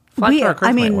 Flat Dark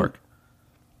Earth might work.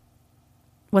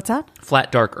 What's that?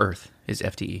 Flat Dark Earth is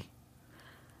FDE.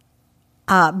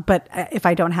 But if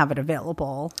I don't have it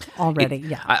available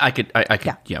already, I could.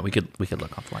 We could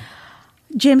look offline.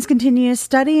 James continues,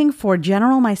 studying for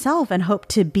general myself and hope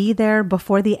to be there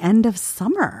before the end of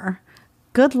summer.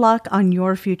 Good luck on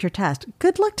your future test.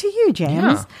 Good luck to you, James.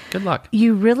 Yeah, good luck.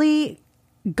 You really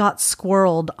got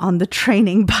squirreled on the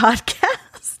training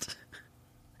podcast.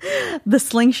 The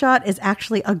slingshot is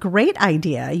actually a great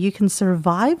idea. You can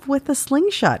survive with a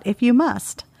slingshot if you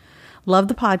must. Love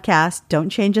the podcast. Don't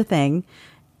change a thing.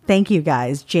 Thank you,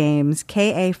 guys. James,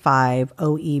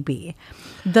 KA5OEB.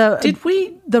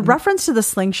 The reference to the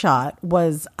slingshot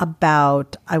was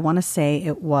about, I want to say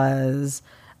it was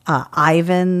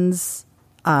Ivan's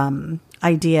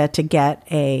idea to get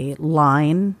a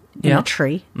line in a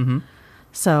tree. Mm-hmm.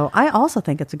 So I also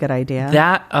think it's a good idea.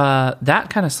 That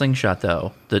kind of slingshot,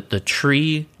 though, the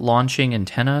tree launching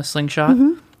antenna slingshot,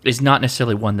 is not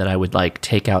necessarily one that I would like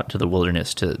take out to the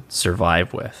wilderness to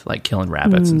survive with, like killing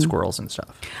rabbits and squirrels and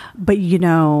stuff. But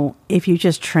if you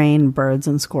just train birds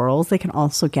and squirrels, they can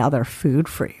also gather food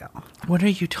for you. What are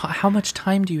you? How much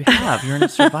time do you have? You're in a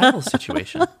survival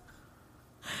situation.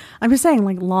 I'm just saying,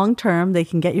 like, long term, they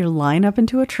can get your line up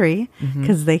into a tree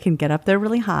because they can get up there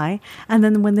really high. And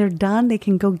then when they're done, they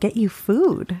can go get you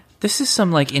food. This is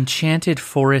some like enchanted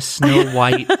forest, Snow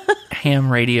White,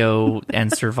 ham radio,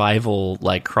 and survival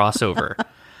like crossover.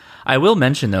 I will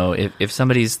mention, though, if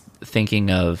somebody's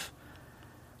thinking of,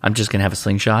 I'm just going to have a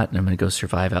slingshot and I'm going to go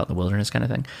survive out in the wilderness kind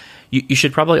of thing, you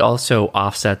should probably also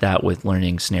offset that with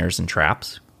learning snares and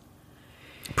traps.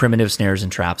 Primitive snares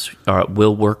and traps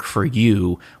will work for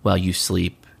you while you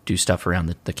sleep, do stuff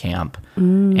around the camp,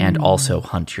 and also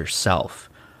hunt yourself.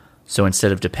 So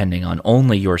instead of depending on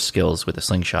only your skills with a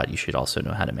slingshot, you should also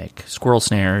know how to make squirrel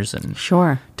snares and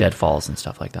deadfalls and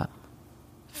stuff like that.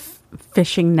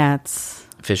 Fishing nets.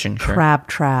 Fishing, crab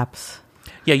traps.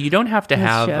 Yeah, you don't have to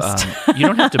you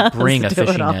don't have to bring a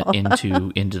fishing net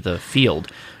into the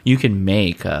field. You can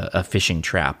make a fishing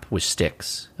trap with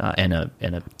sticks and a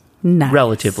nice.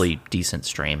 Relatively decent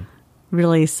stream.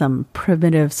 Really some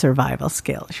primitive survival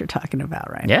skills you're talking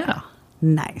about right now.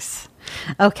 Nice.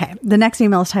 Okay. The next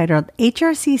email is titled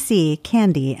HRCC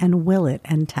Candy and Willet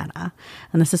Antenna.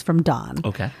 And this is from Dawn.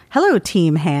 Okay. Hello,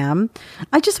 Team Ham.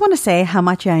 I just want to say how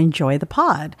much I enjoy the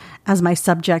pod. As my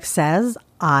subject says,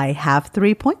 I have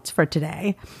 3 points for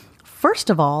today. First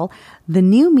of all, the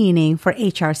new meaning for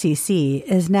HRCC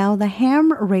is now the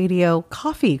Ham Radio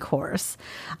Coffee Course.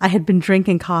 I had been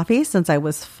drinking coffee since I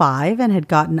was 5 and had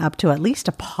gotten up to at least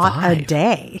a pot a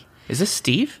day. Is this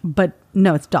Steve? But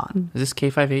no, it's Dawn. Is this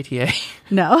K5ATA?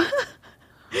 No.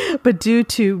 But due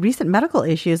to recent medical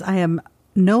issues, I am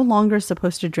no longer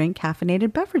supposed to drink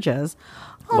caffeinated beverages.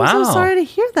 Oh, wow. I'm so sorry to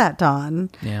hear that, Dawn.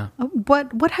 Yeah.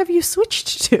 What have you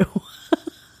switched to?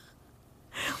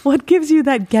 What gives you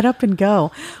that get up and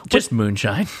go? Just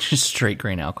moonshine, just straight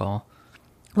grain alcohol.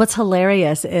 What's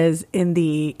hilarious is in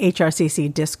the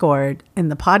HRCC Discord, in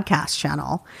the podcast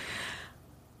channel,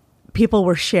 people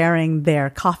were sharing their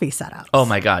coffee setups. Oh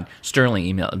my God. Sterling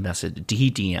emailed a message.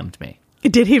 He DM'd me.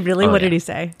 Did he really? What did he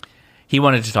say? He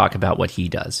wanted to talk about what he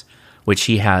does, which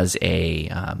he has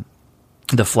the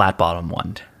flat bottom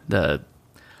one, the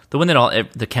one that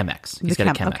the Chemex. He's got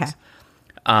a Chemex.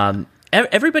 Okay.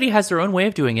 Everybody has their own way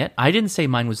of doing it. I didn't say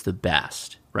mine was the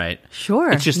best, right? Sure.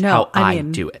 It's just how I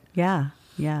do it. Yeah.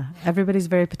 Yeah. Everybody's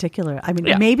very particular. I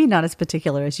mean, maybe not as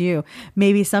particular as you.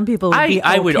 Maybe some people would be okay.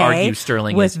 I would argue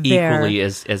Sterling is equally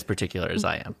as particular as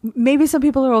I am. Maybe some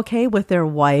people are okay with their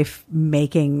wife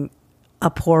making a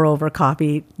pour over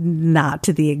coffee, not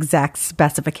to the exact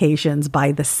specifications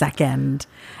by the second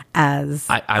as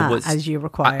you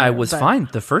require. I was fine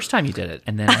the first time you did it,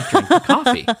 and then I drank the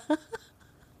coffee.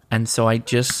 And so I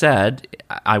just said,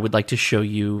 I would like to show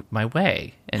you my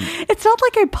way. And it's not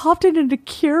like I popped it into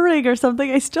Keurig or something.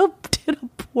 I still did a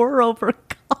pour over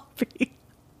coffee.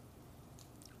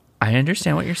 I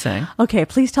understand what you're saying. Okay,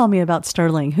 please tell me about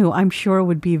Sterling, who I'm sure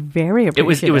would be very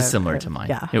appreciative. It was similar to mine.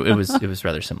 Yeah. it was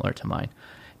rather similar to mine.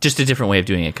 Just a different way of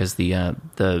doing it because the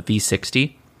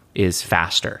V60 is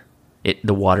faster.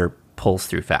 The water pulls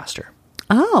through faster.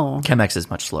 Oh. Chemex is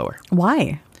much slower.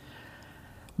 Why?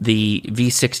 The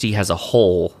V60 has a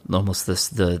hole, almost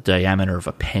the diameter of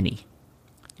a penny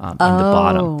in the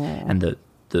bottom, and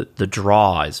the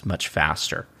draw is much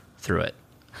faster through it.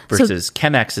 Versus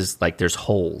Chemex is like there's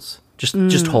holes,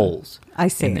 just holes. I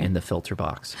see in the filter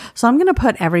box. So I'm going to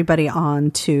put everybody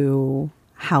on to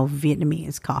how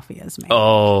Vietnamese coffee is made.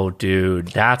 Oh, dude,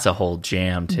 that's a whole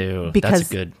jam too. Because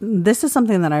that's good. This is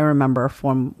something that I remember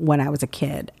from when I was a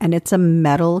kid, and it's a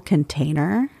metal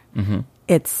container. Mm-hmm.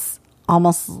 It's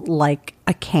almost like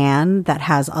a can that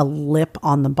has a lip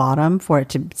on the bottom for it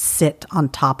to sit on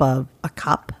top of a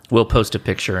cup. We'll post a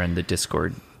picture in the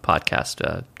Discord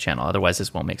podcast channel. Otherwise,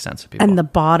 this won't make sense to people. And the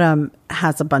bottom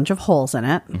has a bunch of holes in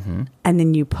it. Mm-hmm. And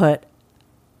then you put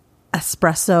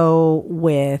espresso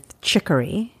with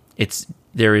chicory. It's an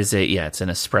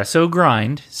espresso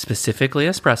grind, specifically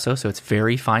espresso. So it's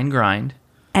very fine grind.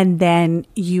 And then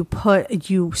you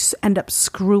end up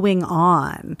screwing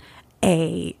on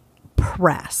a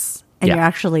press, and you're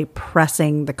actually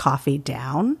pressing the coffee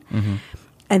down. Mm-hmm.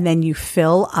 And then you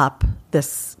fill up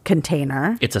this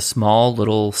container. It's a small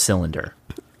little cylinder.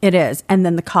 It is. And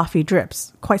then the coffee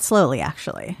drips quite slowly,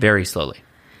 actually. Very slowly.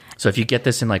 So if you get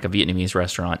this in like a Vietnamese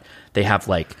restaurant, they have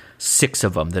like 6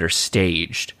 of them that are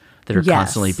staged, that are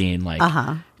constantly being like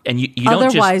And you don't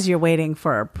Otherwise, you're waiting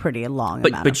for a pretty long amount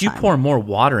of time. But you pour more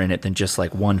water in it than just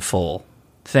like one full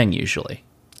thing usually,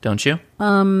 don't you?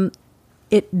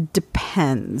 It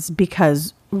depends,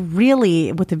 because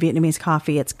really with the Vietnamese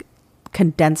coffee, it's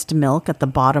condensed milk at the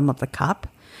bottom of the cup.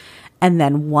 And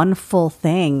then one full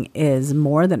thing is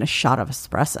more than a shot of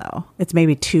espresso. It's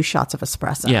maybe 2 shots of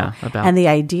espresso. Yeah, about. And the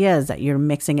idea is that you're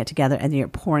mixing it together and you're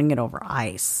pouring it over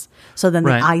ice. So then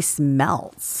the ice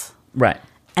melts. Right.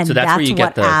 And so that's where you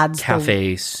get the adds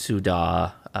cafe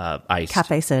soda iced.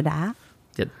 Cafe soda.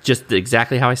 Yeah, just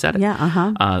exactly how I said it.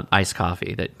 Yeah, iced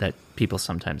coffee that people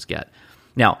sometimes get.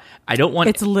 Now, I don't want...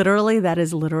 That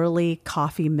is literally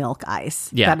coffee milk ice.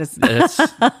 Yeah, that is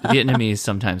Vietnamese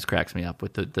sometimes cracks me up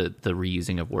with the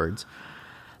reusing of words.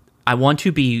 I want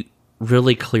to be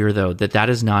really clear, though, that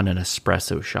is not an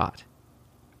espresso shot.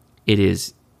 It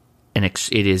is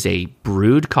a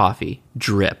brewed coffee,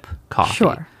 drip coffee,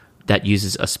 Sure, that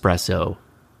uses espresso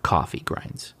coffee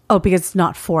grinds. Oh, because it's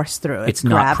not forced through. It's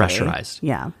not pressurized.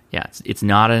 Yeah. Yeah, it's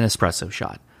not an espresso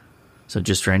shot. So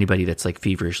just for anybody that's like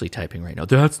feverishly typing right now,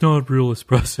 that's not real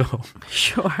espresso.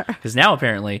 Sure. Because now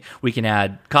apparently we can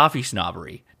add coffee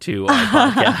snobbery to our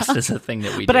podcast as a thing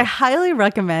that we do. But I highly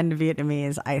recommend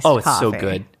Vietnamese iced coffee. Oh, it's so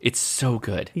good. It's so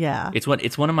good. Yeah.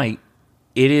 One of my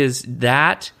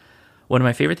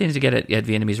favorite things to get at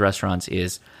Vietnamese restaurants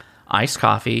is iced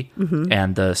coffee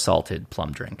and the salted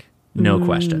plum drink. No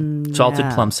question. Salted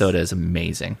plum soda is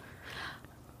amazing.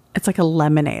 It's like a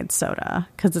lemonade soda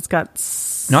because it's got...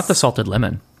 Not the salted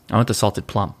lemon. I want the salted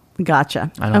plum.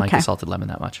 Gotcha. I don't like the salted lemon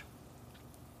that much.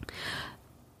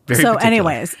 Very so particular.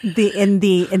 anyways, in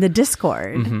the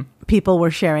Discord, people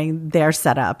were sharing their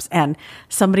setups, and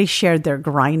somebody shared their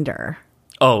grinder.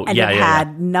 Oh, and it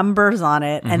had numbers on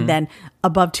it, and then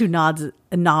above 2 knobs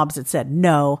it said,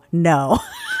 no.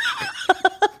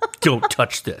 Don't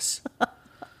touch this.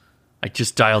 I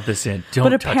just dialed this in. Don't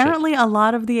touch it. But apparently a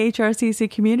lot of the HRCC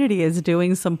community is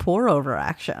doing some pour over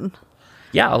action.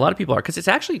 Yeah, a lot of people are, because it's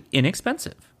actually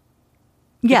inexpensive.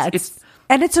 Yeah,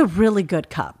 and it's a really good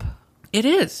cup. It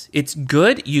is. It's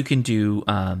good. You can do,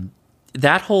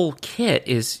 that whole kit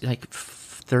is like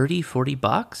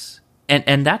 $30-$40.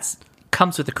 And that's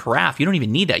comes with a carafe. You don't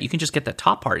even need that. You can just get the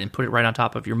top part and put it right on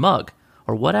top of your mug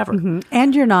or whatever.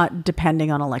 And you're not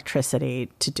depending on electricity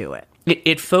to do it.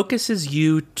 It focuses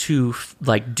you to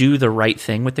like do the right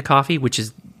thing with the coffee, which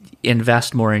is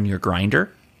invest more in your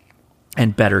grinder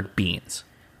and better beans.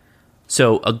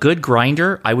 So a good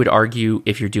grinder, I would argue,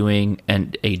 if you're doing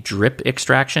a drip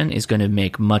extraction, is going to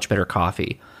make much better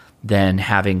coffee than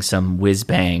having some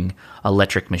whiz-bang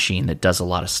electric machine that does a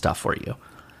lot of stuff for you.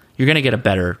 You're going to get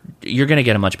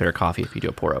a much better coffee if you do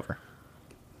a pour over.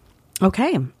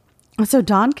 Okay. So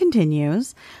Don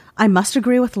continues, I must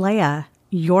agree with Leia.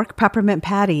 York peppermint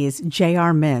patties,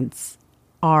 JR mints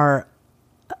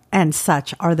and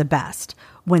such are the best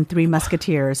when Three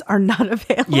Musketeers are not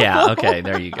available. Yeah, okay,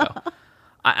 there you go.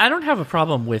 I don't have a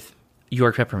problem with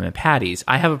York peppermint patties.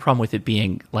 I have a problem with it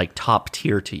being like top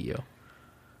tier to you.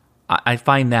 I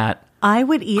find that I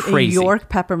would eat crazy. A York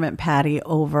peppermint patty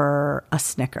over a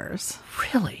Snickers.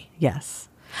 Really? Yes.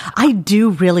 I do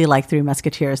really like Three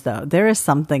Musketeers, though. There is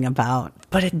something about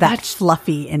that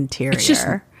fluffy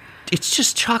interior. It's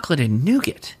just chocolate and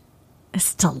nougat.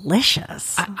 It's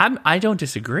delicious. I don't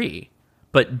disagree,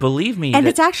 but believe me, and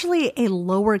it's actually a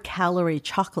lower calorie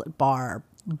chocolate bar.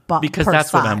 Because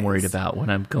that's what I'm worried about when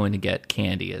I'm going to get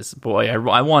candy. Is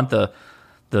I want the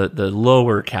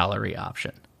lower calorie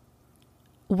option.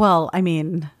 Well, I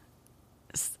mean,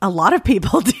 a lot of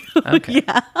people do. Okay.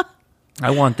 Yeah. I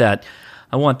want that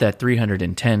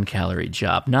 310 calorie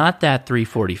job, not that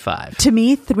 345. To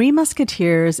me, Three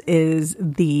Musketeers is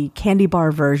the candy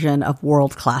bar version of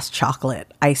world-class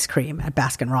chocolate ice cream at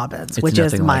Baskin-Robbins, which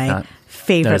is my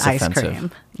favorite ice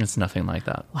cream. It's nothing like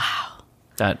that. Wow.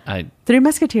 Three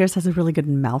Musketeers has a really good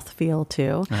mouthfeel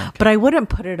too, but I wouldn't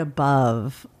put it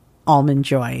above Almond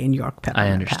Joy and York peppermint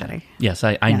I understand. patty. Yes,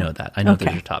 I know that. I know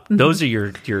those are top. Those are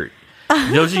your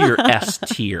those are your S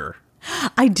tier.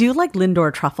 I do like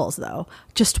Lindor truffles though.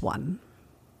 Just one.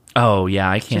 Oh yeah,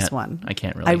 I can't. Just one. I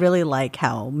can't really. I really like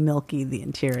how milky the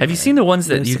interior. Have you seen the ones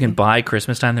that Lucy. you can buy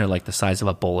Christmas time? They're like the size of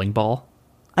a bowling ball.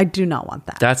 I do not want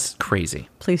that. That's crazy.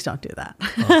 Please don't do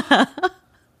that.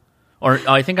 Or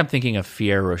I think I'm thinking of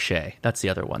Fier Rocher. That's the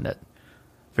other one that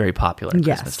very popular at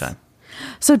Christmas time.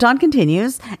 So Don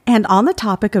continues, and on the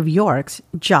topic of Yorks,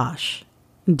 Josh,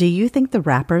 do you think the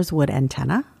wrappers would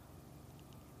antenna?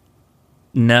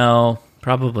 No,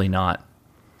 probably not.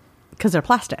 Because they're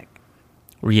plastic.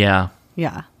 Yeah,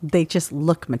 Yeah. They just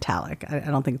look metallic. I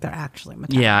don't think they're actually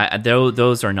metallic. Yeah,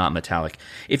 those are not metallic.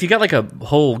 If you got like a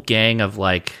whole gang of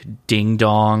like ding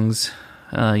dongs,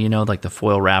 like the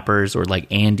foil wrappers or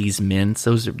like Andes mints,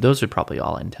 those are probably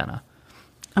all antenna.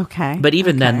 Okay. But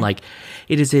even then, like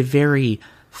it is a very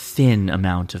thin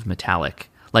amount of metallic,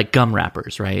 like gum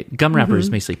wrappers, right? Gum wrappers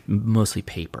is mostly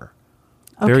paper.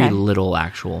 Very little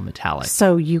actual metallic.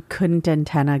 So you couldn't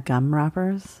antenna gum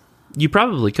wrappers? You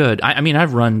probably could. I mean,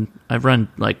 I've run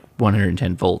like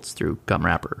 110 volts through gum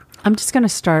wrapper. I'm just going to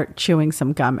start chewing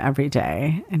some gum every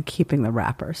day and keeping the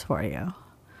wrappers for you.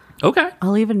 Okay.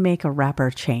 I'll even make a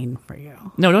wrapper chain for you.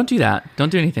 No, don't do that.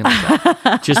 Don't do anything like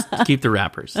that. Just keep the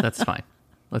wrappers. That's fine.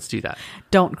 Let's do that.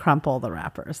 Don't crumple the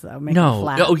wrappers, though. Make them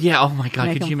flat. Oh, yeah. Oh, my God.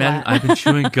 Make Could them you imagine? flat. I've been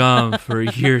chewing gum for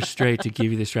a year straight to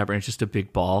give you this wrapper, and it's just a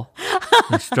big ball.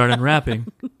 I start unwrapping.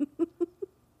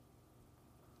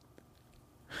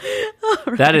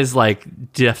 Right. That is like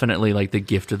definitely like the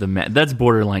gift of the that's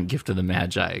borderline gift of the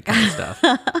magi kind of stuff.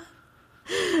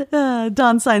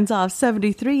 Don signs off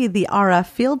 73, the RF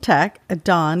Field Tech,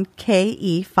 Don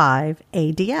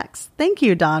KE5ADX. Thank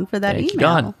you, Don, for that Thank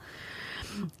email. you, Don.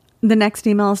 The next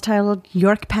email is titled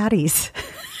York Patties.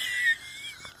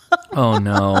 Oh,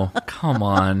 no. Come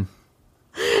on.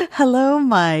 Hello,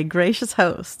 my gracious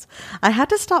host. I had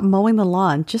to stop mowing the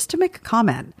lawn just to make a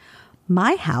comment.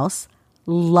 My house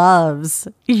loves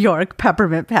York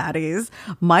peppermint patties.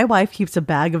 My wife keeps a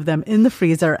bag of them in the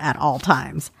freezer at all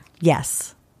times.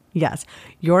 Yes.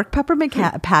 York peppermint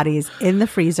patties in the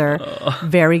freezer,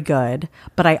 very good.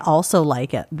 But I also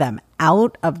like them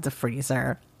out of the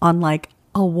freezer on like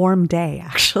a warm day,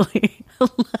 actually.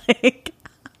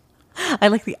 I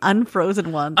like the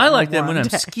unfrozen ones. I like them when I'm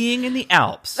skiing in the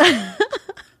Alps.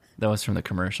 That was from the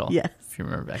commercial. Yes. If you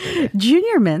remember back in the day.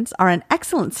 Junior mints are an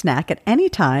excellent snack at any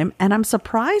time, and I'm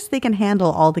surprised they can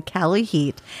handle all the calorie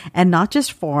heat and not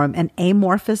just form an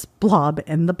amorphous blob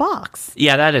in the box.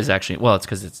 Yeah, that is actually, well, it's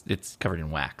because it's covered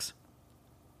in wax.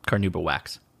 Carnauba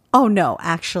wax. Oh, no,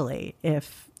 actually,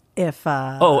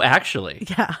 actually.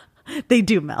 yeah. They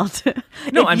do melt.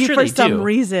 No, If I'm you, sure for they some do.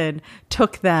 reason,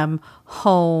 took them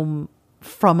home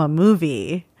from a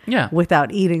movie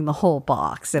without eating the whole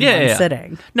box in one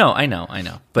sitting. No, I know.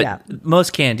 But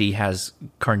most candy has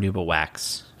carnauba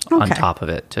wax on top of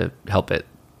it to help it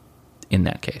in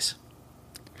that case.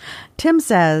 Tim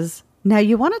says, now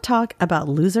you want to talk about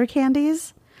loser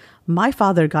candies? My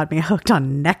father got me hooked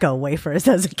on Necco wafers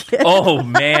as a kid. Oh,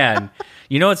 man.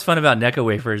 You know what's fun about Necco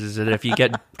wafers is that if you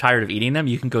get tired of eating them,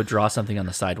 you can go draw something on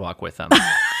the sidewalk with them.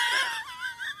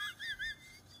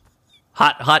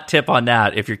 Hot tip on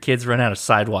that. If your kids run out of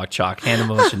sidewalk chalk, hand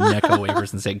them a bunch of Necco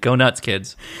wafers and say, go nuts,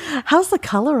 kids. How's the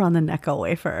color on the Necco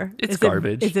wafer? It's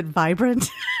garbage. Is it vibrant?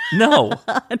 No.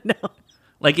 No.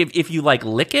 Like if you like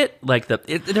lick it, like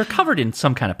they're covered in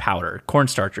some kind of powder,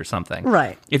 cornstarch or something.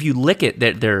 Right. If you lick it,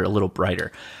 they're a little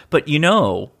brighter. But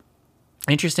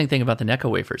interesting thing about the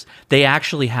Necco wafers, they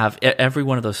actually have every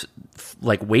one of those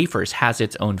like wafers has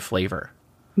its own flavor.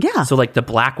 Yeah. So like the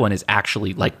black one is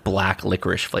actually like black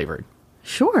licorice flavored.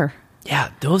 Sure.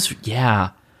 Yeah, those. Yeah.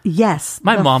 Yes.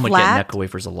 My mom would get Necco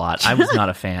wafers a lot. I was not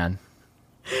a fan.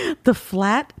 The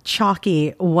flat,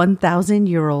 chalky,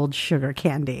 1,000-year-old sugar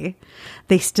candy.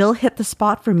 They still hit the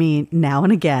spot for me now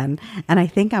and again, and I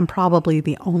think I'm probably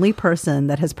the only person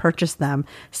that has purchased them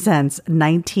since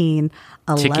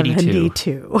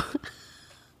 1972.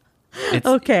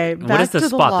 Okay, back what is the to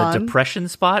spot? lawn. The depression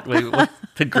spot? Wait, what,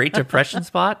 the Great Depression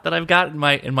spot that I've got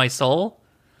in my soul?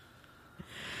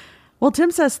 Well,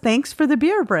 Tim says, thanks for the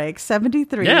beer break.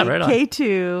 73 Yeah, right on.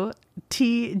 K2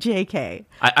 TJK.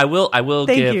 I will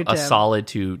Thank give you, a Tim. solid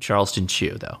to Charleston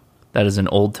Chew, though. That is an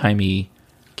old-timey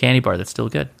candy bar that's still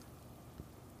good.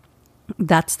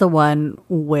 That's the one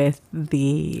with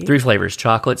the... 3 flavors: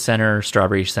 chocolate center,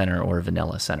 strawberry center, or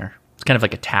vanilla center. It's kind of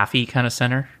like a taffy kind of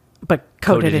center. But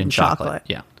coated in chocolate.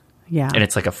 Yeah. Yeah. And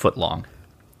it's like a foot long.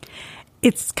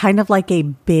 It's kind of like a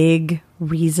big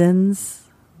Reasons,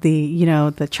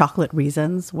 the chocolate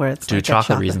Reasons, where it's Dude, like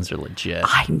chocolate Reasons are legit.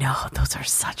 I know, those are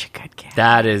such a good candy.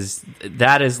 That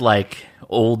is like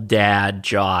old dad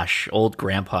Josh, old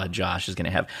grandpa Josh is going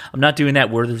to have. I'm not doing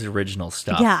that Werther's Original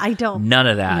stuff. Yeah, I don't. None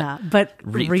of that. Yeah, but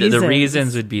the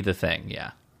Reasons would be the thing.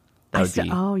 Yeah. That would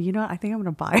be. Oh, you know what? I think I'm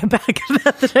going to buy a bag of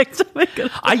that the next time I go.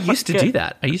 I used to do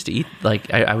that. I used to eat,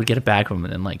 like, I would get a bag of them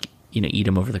and then, like, eat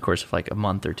them over the course of, like, a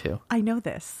month or two. I know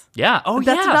this. Yeah. Oh,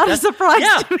 That's yeah. not a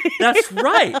surprise to me. That's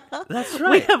right. That's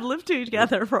right. We have lived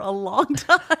together for a long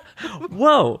time.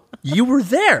 Whoa. You were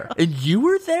there. And you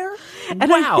were there? And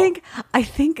wow. I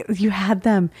think you had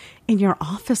them in your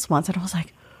office once, and I was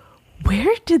like,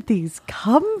 where did these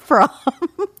come from?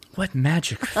 What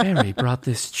magic fairy brought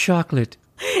this chocolate?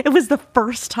 It was the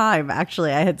first time,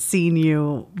 actually, I had seen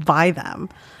you buy them.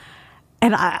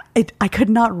 And I could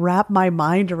not wrap my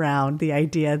mind around the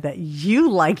idea that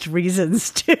you liked Reasons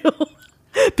too.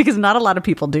 Because not a lot of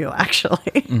people do, actually.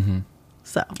 Mm-hmm.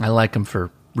 So I like them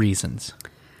for reasons.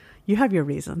 You have your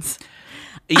reasons.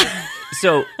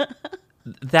 So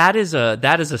that is a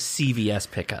CVS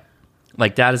pickup.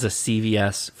 Like, that is a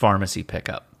CVS pharmacy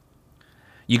pickup.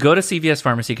 You go to CVS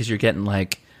pharmacy because you're getting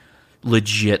like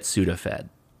legit Sudafed,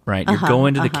 right? You're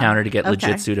going to the counter to get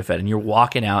legit Sudafed, and you're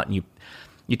walking out, and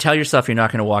you tell yourself you're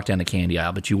not going to walk down the candy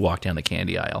aisle, but you walk down the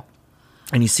candy aisle,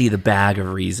 and you see the bag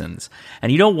of Reasons, and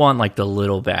you don't want like the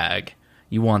little bag.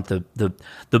 You want the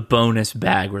bonus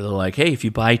bag where they're like, hey, if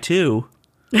you buy two,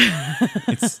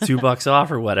 it's $2 off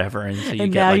or whatever, and so you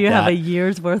and get now like you that. have a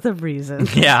year's worth of Reasons.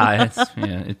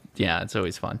 It's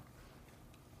always fun.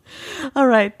 All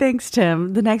right. Thanks,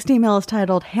 Tim. The next email is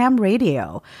titled Ham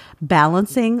Radio,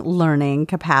 Balancing Learning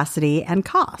Capacity and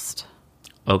Cost.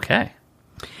 Okay.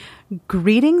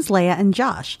 Greetings, Leah and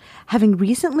Josh. Having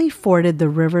recently forded the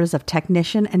rivers of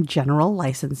technician and general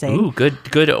licensing. Ooh,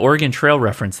 good Oregon Trail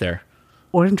reference there.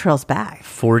 Oregon Trail's back.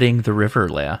 Fording the river,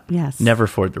 Leah. Yes. Never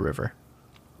ford the river.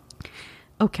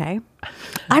 Okay.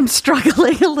 I'm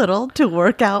struggling a little to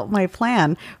work out my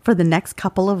plan for the next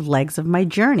couple of legs of my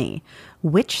journey.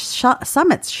 Which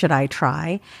summits should I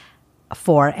try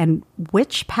for, and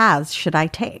which paths should I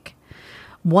take?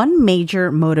 One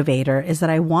major motivator is that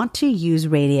I want to use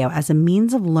radio as a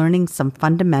means of learning some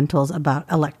fundamentals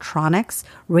about electronics,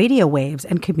 radio waves,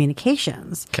 and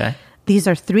communications. Okay. These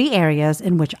are three areas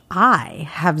in which I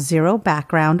have zero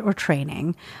background or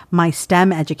training. My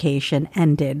STEM education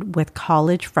ended with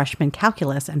college freshman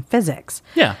calculus and physics.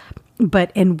 Yeah.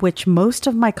 But in which most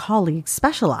of my colleagues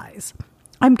specialize.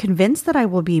 I'm convinced that I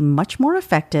will be much more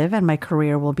effective and my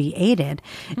career will be aided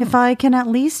if I can at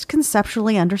least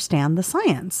conceptually understand the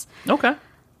science. Okay.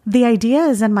 The idea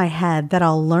is in my head that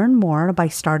I'll learn more by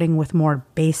starting with more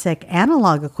basic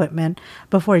analog equipment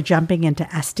before jumping into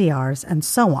SDRs and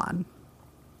so on.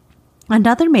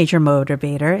 Another major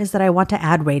motivator is that I want to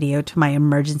add radio to my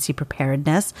emergency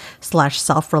preparedness /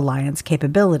 self-reliance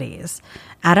capabilities.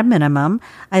 At a minimum,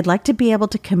 I'd like to be able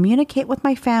to communicate with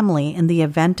my family in the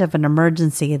event of an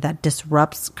emergency that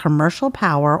disrupts commercial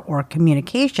power or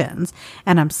communications,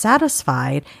 and I'm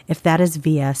satisfied if that is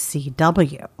via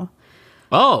CW.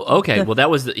 Oh, okay. Well, that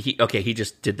was he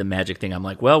just did the magic thing. I'm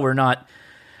like, well, we're not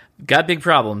got big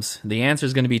problems. The answer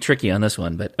is going to be tricky on this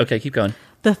one, but okay, keep going.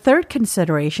 The third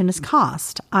consideration is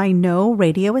cost. I know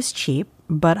radio is cheap,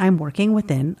 but I'm working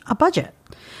within a budget.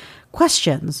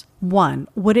 Questions. 1.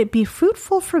 Would it be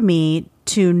fruitful for me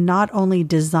to not only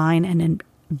design and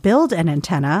build an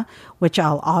antenna, which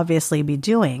I'll obviously be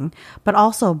doing, but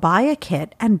also buy a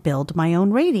kit and build my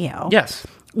own radio? Yes.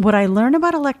 Would I learn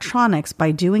about electronics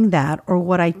by doing that, or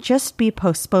would I just be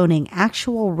postponing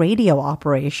actual radio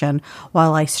operation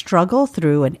while I struggle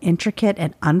through an intricate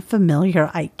and unfamiliar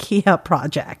IKEA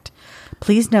project?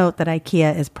 Please note that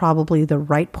IKEA is probably the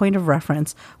right point of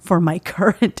reference for my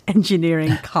current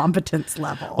engineering competence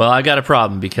level. Well, I got a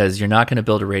problem because you're not going to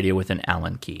build a radio with an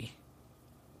Allen key.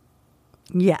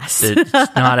 Yes. It's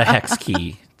not a hex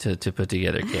key to put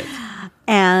together kits.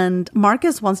 And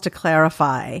Marcus wants to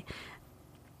clarify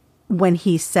when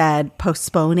he said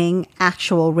postponing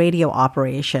actual radio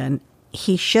operation,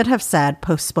 he should have said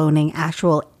postponing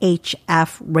actual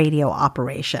HF radio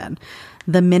operation.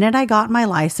 The minute I got my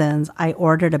license, I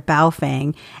ordered a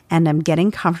Baofeng and am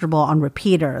getting comfortable on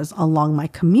repeaters along my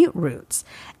commute routes.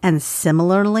 And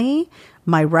similarly,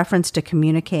 my reference to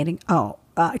communicating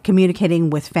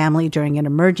with family during an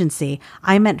emergency,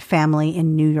 I meant family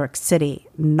in New York City,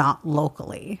 not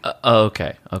locally.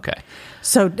 Okay.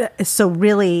 So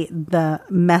really, the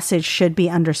message should be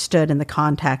understood in the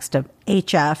context of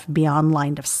HF beyond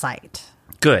line of sight.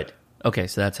 Good. Okay,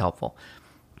 so that's helpful.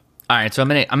 All right, so I'm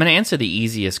gonna answer the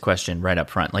easiest question right up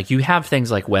front. Like, you have things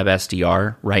like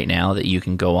WebSDR right now that you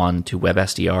can go on to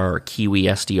WebSDR or Kiwi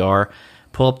SDR,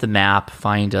 pull up the map,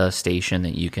 find a station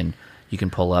that you can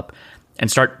pull up,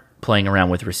 and start playing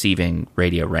around with receiving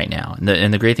radio right now.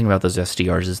 And the great thing about those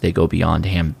SDRs is they go beyond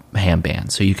ham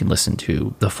bands, so you can listen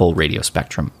to the full radio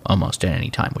spectrum almost at any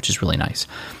time, which is really nice.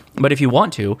 But if you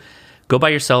want to, go buy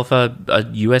yourself a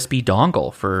USB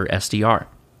dongle for SDR.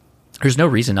 There's no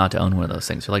reason not to own one of those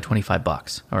things. They're like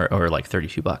 $25 or like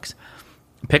 $32.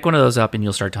 Pick one of those up and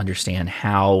you'll start to understand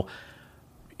how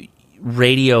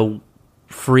radio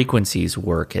frequencies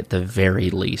work at the very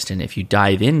least. And if you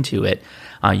dive into it,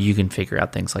 you can figure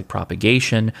out things like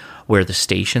propagation, where the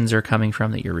stations are coming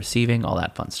from that you're receiving, all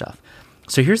that fun stuff.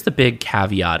 So here's the big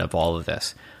caveat of all of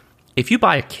this. if you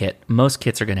buy a kit, most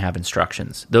kits are going to have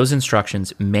instructions. Those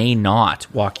instructions may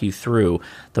not walk you through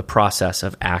the process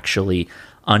of actually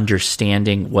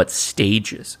understanding what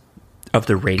stages of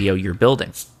the radio you're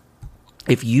building.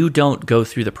 If you don't go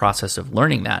through the process of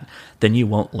learning that, then you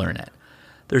won't learn it.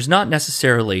 There's not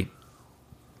necessarily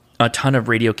a ton of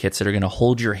radio kits that are going to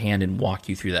hold your hand and walk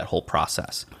you through that whole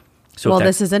process. So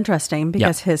this is interesting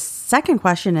because his second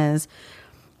question is,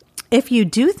 if you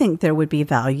do think there would be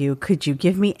value, could you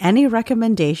give me any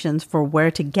recommendations for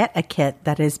where to get a kit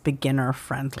that is beginner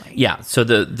friendly? Yeah. So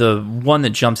the one that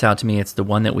jumps out to me, it's the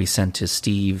one that we sent to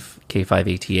Steve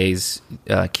K5ATA's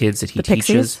kids that he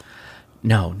teaches.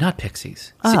 No, not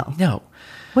Pixies. Oh. No.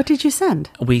 What did you send?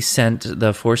 We sent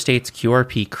the 4 States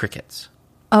QRP Crickets.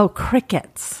 Oh,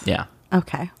 Crickets. Yeah.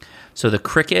 Okay. So the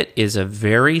Cricket is a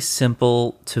very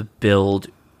simple to build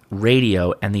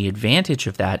radio, and the advantage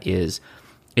of that is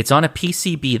it's on a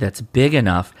PCB that's big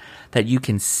enough that you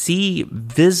can see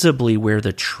visibly where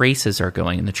the traces are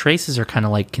going. And the traces are kind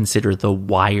of like consider the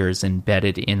wires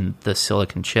embedded in the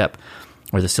silicon chip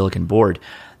or the silicon board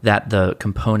that the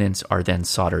components are then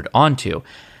soldered onto.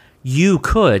 You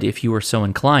could, if you were so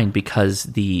inclined, because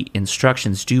the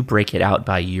instructions do break it out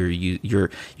by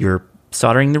you're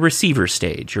soldering the receiver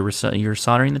stage, you're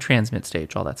soldering the transmit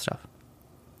stage, all that stuff.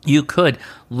 You could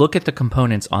look at the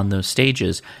components on those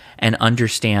stages and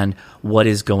understand what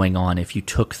is going on if you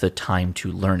took the time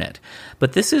to learn it.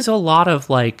 But this is a lot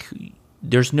of like,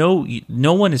 there's no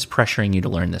one is pressuring you to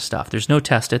learn this stuff. There's no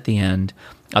test at the end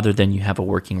other than you have a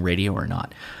working radio or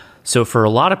not. So for a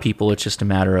lot of people, it's just a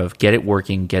matter of get it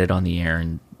working, get it on the air,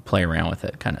 and play around with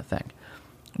it kind of thing.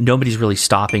 Nobody's really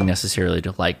stopping necessarily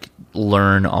to like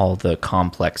learn all the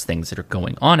complex things that are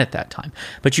going on at that time.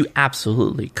 But you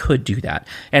absolutely could do that.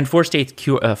 And 4-state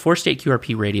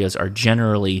QRP radios are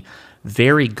generally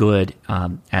very good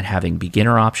at having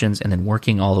beginner options and then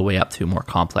working all the way up to more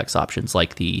complex options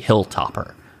like the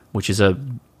Hilltopper, which is a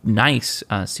nice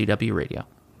CW radio.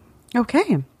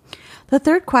 Okay. The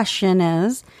third question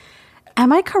is,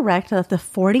 am I correct that the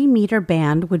 40-meter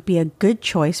band would be a good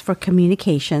choice for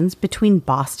communications between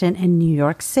Boston and New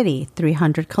York City,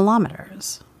 300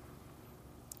 kilometers?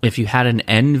 If you had an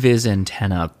NVIS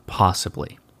antenna,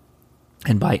 possibly.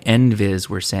 And by NVIS,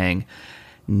 we're saying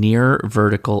Near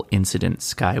Vertical Incident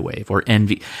Skywave, or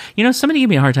NV. You know, somebody gave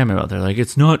me a hard time about that. Like,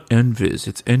 it's not NVIS,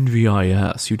 it's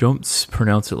NVIS. You don't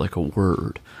pronounce it like a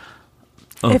word.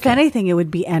 Okay. If anything, it would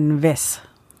be NVIS.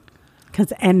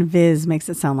 Because NVIS makes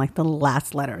it sound like the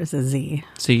last letter is a Z.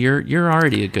 So you're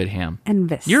already a good ham.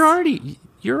 NVIS. You're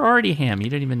already ham. You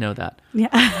didn't even know that. Yeah.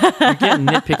 You're getting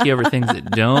nitpicky over things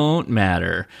that don't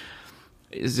matter.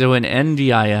 So an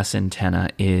NVIS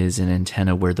antenna is an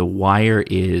antenna where the wire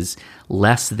is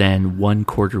less than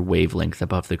 1/4 wavelength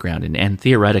above the ground. And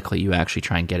theoretically, you actually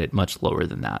try and get it much lower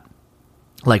than that.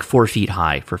 Like 4 feet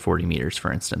high for 40 meters,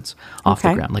 for instance, off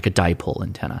the ground, like a dipole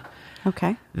antenna.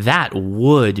 Okay. That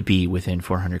would be within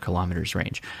 400 kilometers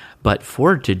range. But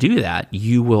to do that,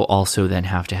 you will also then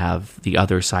have to have the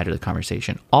other side of the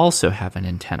conversation also have an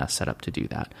antenna set up to do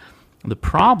that. The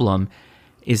problem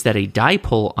is that a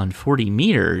dipole on 40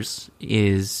 meters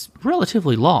is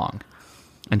relatively long.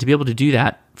 And to be able to do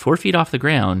that 4 feet off the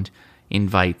ground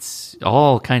invites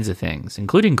all kinds of things,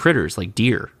 including critters like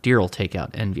deer. Deer will take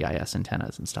out NVIS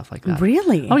antennas and stuff like that.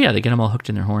 Really? Oh, yeah. They get them all hooked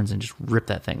in their horns and just rip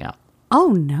that thing out.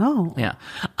 Oh, no. Yeah.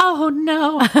 Oh,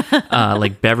 no.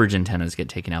 Like beverage antennas get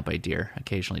taken out by deer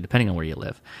occasionally, depending on where you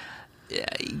live.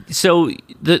 So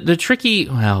the tricky,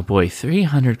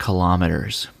 300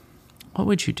 kilometers. What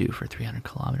would you do for 300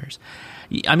 kilometers?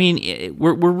 I mean,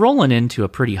 we're rolling into a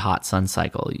pretty hot sun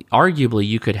cycle. Arguably,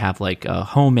 you could have like a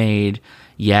homemade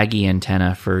Yagi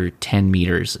antenna for 10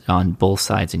 meters on both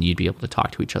sides, and you'd be able to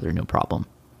talk to each other no problem.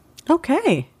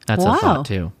 Okay. That's a thought,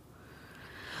 too.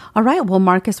 All right. Well,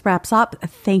 Marcus wraps up.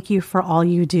 Thank you for all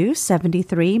you do.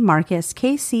 73 Marcus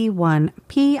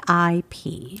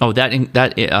KC1PIP. Oh,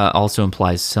 that also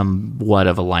implies somewhat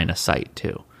of a line of sight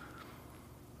too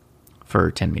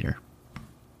for 10 meter.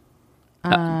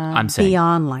 I'm saying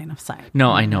beyond line of sight.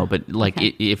 No, I know, but like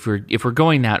if we're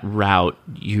going that route,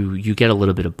 you get a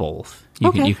little bit of both.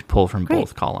 You could pull from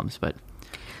both columns, but.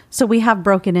 So we have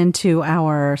broken into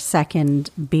our second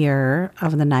beer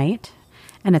of the night.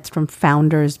 And it's from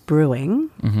Founders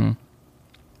Brewing. Mm-hmm.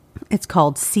 It's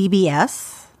called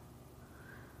CBS.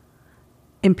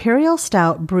 Imperial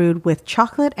Stout brewed with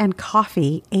chocolate and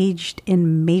coffee aged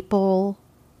in maple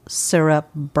syrup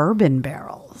bourbon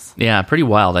barrels. Yeah, pretty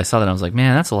wild. I saw that and I was like,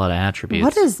 man, that's a lot of attributes.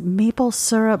 What is maple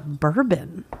syrup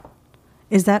bourbon?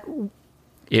 Is that...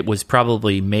 It was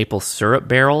probably maple syrup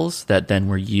barrels that then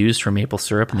were used for maple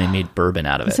syrup and they made bourbon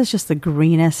out of it. This is just the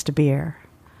greenest beer.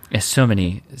 It's so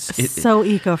many. So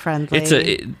eco-friendly.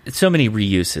 It's so many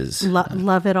reuses.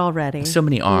 Love it already. So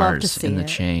many R's in the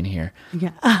chain here.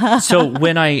 Yeah. So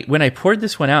when I poured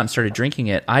this one out and started drinking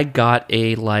it, I got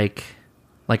a like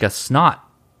a snot,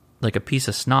 like a piece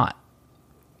of snot,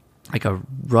 like a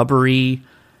rubbery,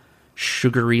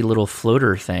 sugary little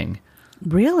floater thing.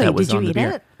 Really? Did you eat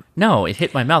it? No, it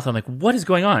hit my mouth. I'm like, what is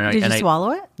going on? Did you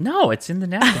swallow it? No, it's in the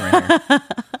napkin right here.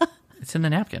 It's in the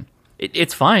napkin.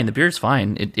 It's fine. The beer's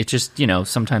fine. It just,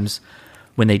 sometimes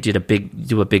when they do a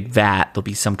big vat, there'll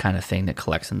be some kind of thing that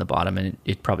collects in the bottom, and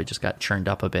it probably just got churned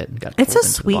up a bit and got. It's a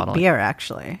sweet beer,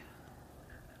 actually.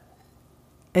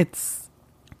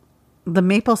 The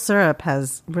maple syrup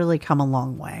has really come a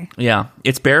long way. Yeah,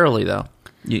 it's barrely though.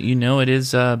 It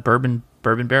is bourbon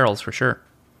barrels for sure.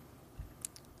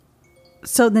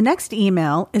 So the next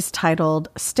email is titled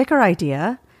Sticker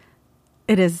Idea.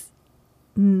 It is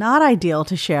not ideal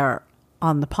to share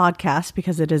on the podcast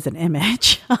because it is an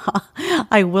image.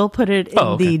 I will put it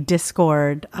in the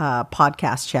Discord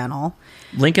podcast channel.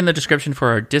 Link in the description for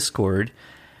our Discord.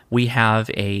 We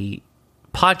have a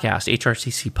podcast,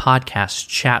 HRCC podcast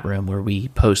chat room where we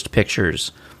post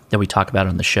pictures that we talk about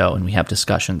on the show, and we have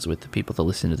discussions with the people that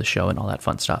listen to the show and all that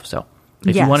fun stuff. So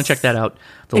if you want to check that out,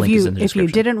 the link is in the description.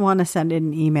 If you didn't want to send in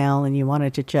an email and you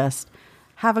wanted to just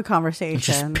have a conversation,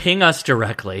 just ping us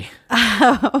directly.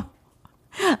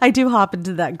 I do hop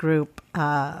into that group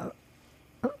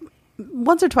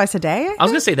once or twice a day. I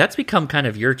was going to say, that's become kind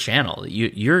of your channel.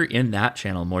 You're in that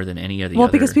channel more than any of the other. Well,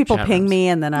 because people ping me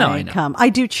and then I come. I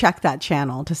do check that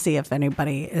channel to see if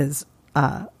anybody is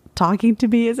talking to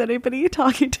me. Is anybody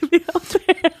talking to me out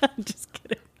there? I'm just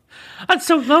kidding. I'm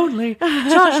so lonely.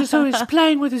 Josh is always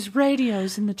playing with his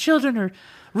radios and the children are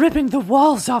ripping the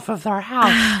walls off of their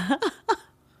house.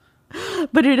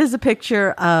 But it is a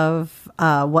picture of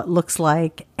what looks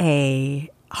like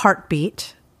a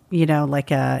heartbeat,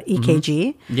 like a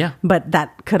EKG. Mm-hmm. Yeah. But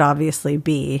that could obviously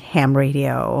be ham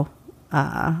radio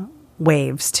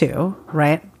waves too,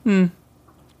 right?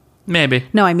 Maybe.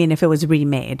 No, I mean if it was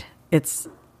remade. It's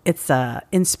a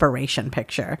inspiration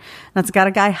picture. And it's got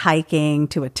a guy hiking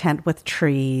to a tent with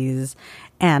trees,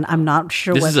 and I'm not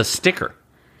sure This is a sticker.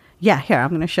 Yeah, here, I'm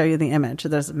going to show you the image.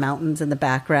 There's mountains in the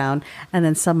background, and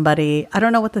then somebody, I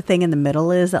don't know what the thing in the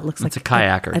middle is that looks like a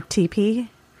kayaker. A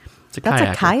teepee. It's a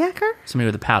That's kayaker. A kayaker? Somebody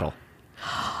with a paddle.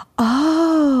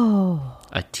 Oh.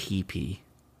 A teepee.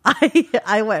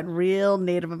 I went real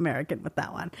Native American with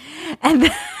that one.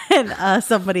 And then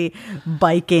somebody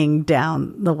biking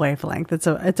down the wavelength. It's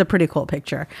a pretty cool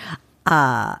picture.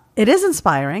 It is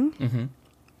inspiring. Mm-hmm.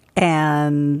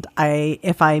 And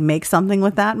if I make something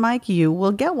with that, Mike, you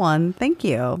will get one. Thank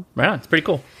you. Right on. It's pretty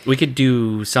cool. We could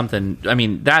do something. I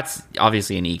mean, that's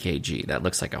obviously an EKG. That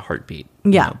looks like a heartbeat.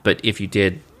 Yeah. But if you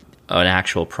did an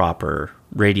actual proper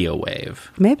radio wave,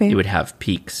 maybe it would have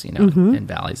peaks, mm-hmm. and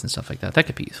valleys and stuff like that. That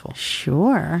could be useful.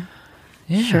 Sure.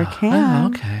 Yeah. Sure can. Oh,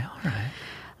 okay. All right.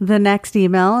 The next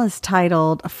email is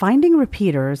titled Finding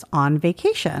Repeaters on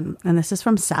Vacation. And this is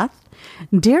from Seth.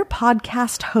 Dear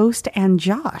podcast host and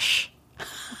Josh.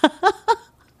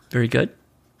 Very good.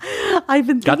 I've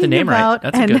been got the name right.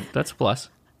 That's a plus.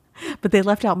 But they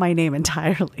left out my name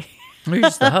entirely. You're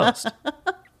just the host.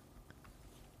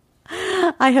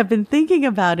 I have been thinking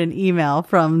about an email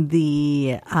from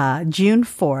the June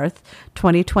 4th,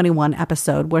 2021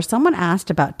 episode where someone asked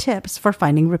about tips for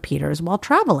finding repeaters while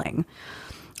traveling.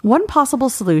 One possible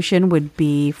solution would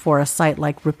be for a site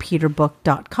like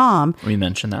repeaterbook.com. We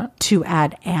mentioned that. To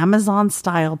add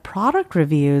Amazon-style product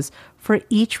reviews for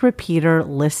each repeater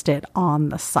listed on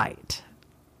the site.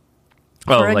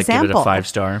 Oh, for example, give it a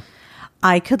 5-star.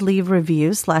 I could leave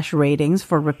reviews/ratings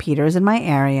for repeaters in my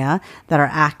area that are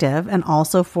active and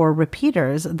also for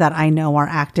repeaters that I know are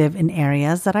active in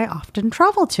areas that I often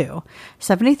travel to.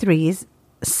 73's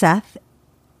Seth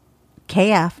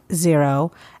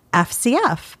KF0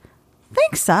 FCF.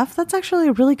 Thanks, Seth. That's actually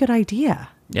a really good idea.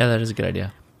 Yeah, that is a good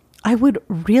idea. I would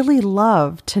really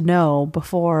love to know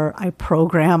before I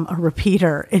program a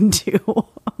repeater into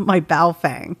my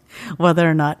Baofeng whether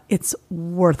or not it's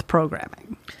worth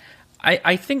programming.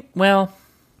 I think, well,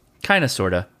 kind of,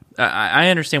 sort of. I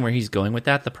understand where he's going with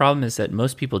that. The problem is that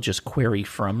most people just query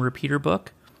from Repeater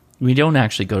Book. We don't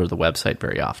actually go to the website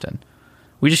very often.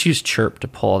 We just use Chirp to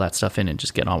pull all that stuff in and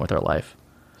just get on with our life.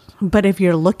 But if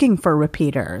you're looking for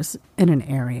repeaters in an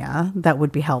area, that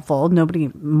would be helpful.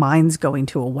 Nobody minds going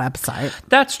to a website.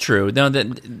 That's true. No,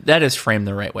 that is framed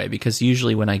the right way, because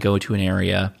usually when I go to an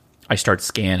area, I start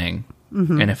scanning.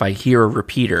 Mm-hmm. And if I hear a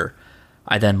repeater,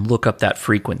 I then look up that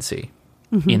frequency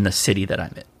in the city that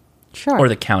I'm in. Sure. Or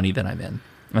the county that I'm in.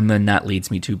 And then that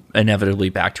leads me to inevitably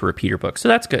back to repeater books. So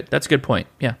that's good. That's a good point.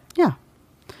 Yeah. Yeah.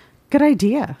 Good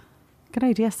idea. Good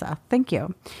idea, Seth. Thank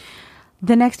you.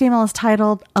 The next email is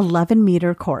titled 11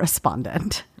 Meter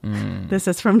Correspondent. This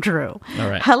is from Drew. All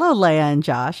right. Hello, Leia and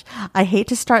Josh. I hate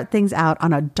to start things out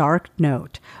on a dark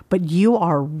note, but you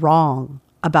are wrong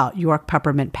about York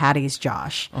peppermint patties,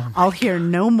 Josh. I'll hear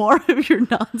no more of your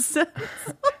nonsense.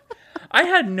 I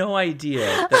had no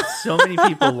idea that so many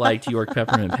people liked York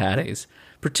peppermint patties,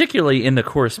 particularly in the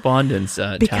correspondence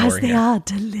Because tower they here. are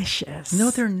delicious. No,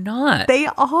 they're not. They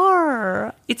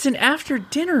are. It's an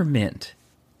after-dinner mint.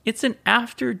 It's an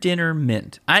after-dinner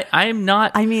mint. I'm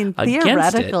not I mean, against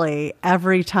theoretically,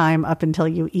 every time up until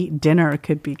you eat dinner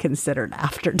could be considered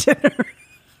after dinner.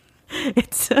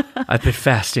 It's I've been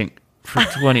fasting for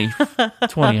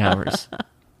 20 hours.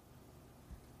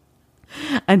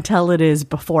 until it is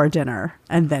before dinner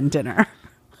and then dinner.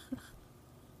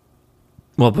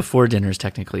 Well, before dinner is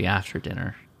technically after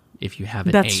dinner if you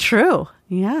haven't That's ate. true.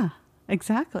 Yeah,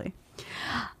 exactly.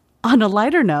 On a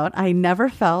lighter note, I never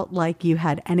felt like you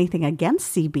had anything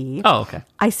against CB. Oh, okay.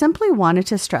 I simply wanted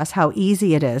to stress how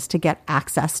easy it is to get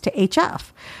access to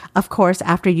HF. Of course,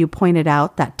 after you pointed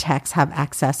out that techs have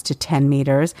access to 10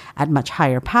 meters at much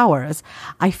higher powers,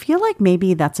 I feel like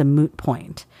maybe that's a moot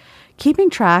point.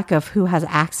 Keeping track of who has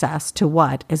access to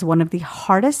what is one of the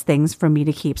hardest things for me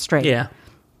to keep straight. Yeah.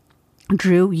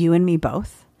 Drew, you and me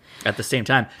both. At the same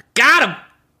time. Got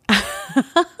him!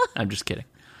 I'm just kidding.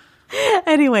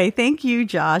 Anyway, thank you,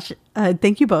 Josh.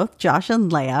 Thank you both, Josh and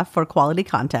Leia, for quality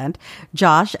content.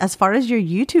 Josh, as far as your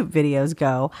YouTube videos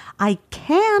go, I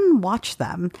can watch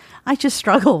them. I just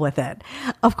struggle with it.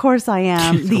 Of course, I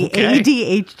am the Okay.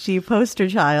 ADHD poster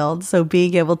child, so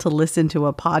being able to listen to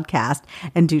a podcast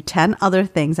and do 10 other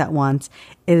things at once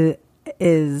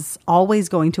is always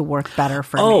going to work better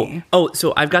for me. Oh,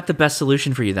 so I've got the best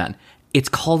solution for you then. It's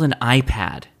called an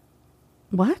iPad.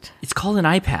 What? It's called an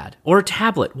iPad or a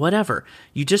tablet, whatever.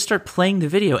 You just start playing the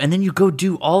video and then you go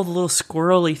do all the little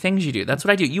squirrely things you do. That's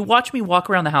what I do. You watch me walk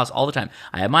around the house all the time.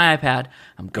 I have my iPad.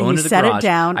 I'm going to the set it garage.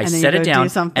 down, I and then set you it go down do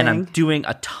something. and I'm doing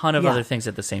a ton of Yeah. other things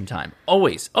at the same time.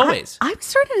 Always. Always. I'm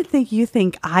starting to think you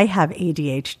think I have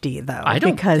ADHD, though. I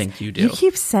don't because think you do. You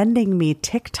keep sending me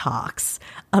TikToks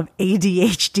of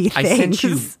ADHD things. I sent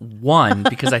you one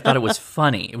because I thought it was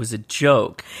funny. It was a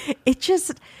joke. It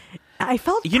just, I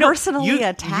felt You know, personally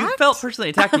attacked. You felt personally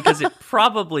attacked because it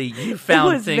probably you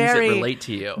found was things very- that relate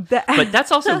to you. But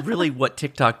that's also really what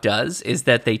TikTok does, is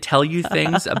that they tell you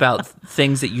things about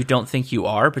things that you don't think you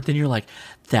are, but then you're like,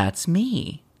 that's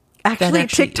me. That Actually,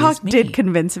 actually TikTok is me. did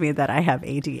convince me that I have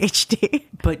ADHD.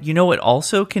 But you know what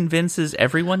also convinces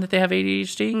everyone that they have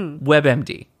ADHD?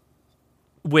 WebMD.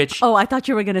 Which Oh, I thought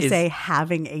you were going to Is- say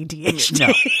having ADHD.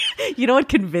 No. You know what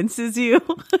convinces you?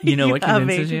 You know what have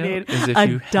convinces you? ADHD? Is if a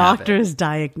you have it. doctor's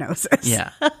diagnosis.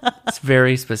 Yeah, it's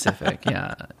very specific.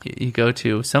 Yeah, you go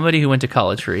to somebody who went to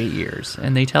college for 8 years,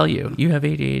 and they tell you you have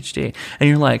ADHD, and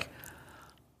you're like,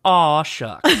 "Aw,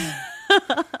 shucks."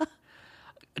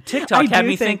 TikTok I had do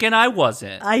me think- thinking I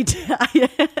wasn't. I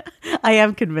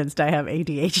am convinced I have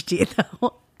ADHD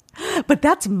though. But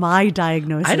that's my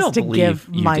diagnosis I don't to believe give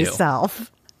you do.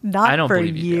 myself, I not don't for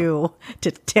believe you you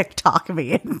to TikTok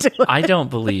me into it. I don't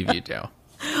believe you do.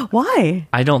 Why?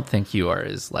 I don't think you are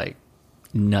as like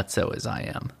nutso as I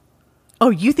am. Oh,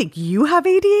 you think you have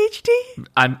ADHD?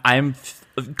 I'm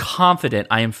confident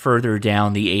I am further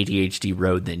down the ADHD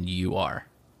road than you are.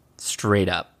 Straight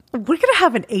up. We're gonna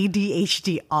have an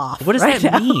ADHD off. What does right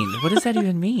that now. mean? What does that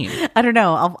even mean? I don't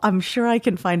know. I'm sure I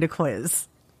can find a quiz.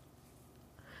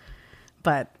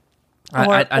 But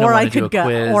I don't wanna do a could go,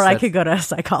 quiz. or I That's- could go to a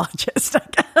psychologist. I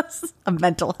guess a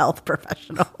mental health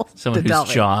professional. Someone to tell whose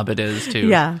me. job it is to.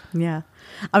 Yeah.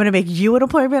 I'm going to make you an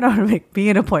appointment. I'm going to make me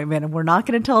an appointment, and we're not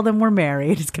going to tell them we're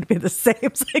married. It's going to be the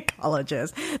same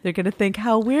psychologist. They're going to think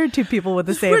how weird two people with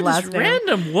the same Where last this name.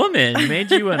 random woman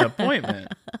made you an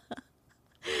appointment.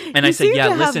 And I You said, seem yeah, to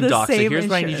have listen, the doc, so same here's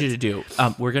what I need you to do.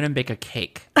 We're going to bake a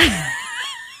cake.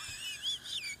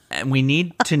 And we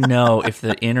need to know if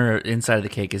the inside of the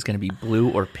cake is going to be blue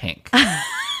or pink.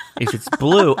 If it's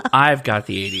blue, I've got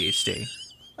the ADHD.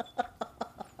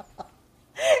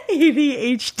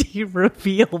 ADHD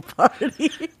reveal party.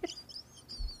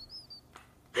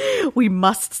 We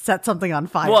must set something on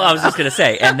fire. Well, I was just going to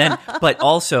say, and then, but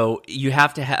also you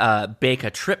have to bake a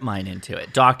trip mine into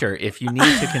it. Doctor, if you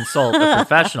need to consult a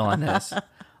professional on this,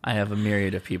 I have a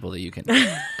myriad of people that you can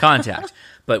contact.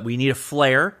 But we need a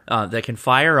flare that can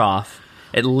fire off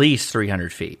at least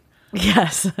 300 feet.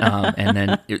 Yes. And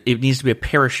then it needs to be a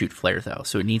parachute flare, though.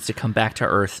 So it needs to come back to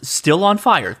Earth, still on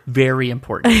fire. Very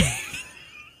important.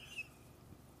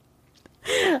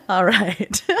 All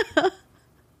right.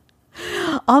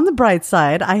 On the bright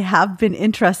side, I have been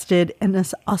interested in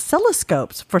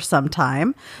oscilloscopes for some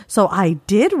time. So I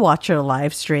did watch your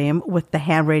live stream with the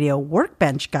ham radio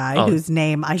workbench guy whose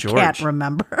name I can't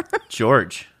remember.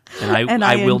 George. And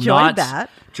I will enjoyed not. that.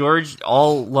 George,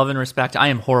 all love and respect. I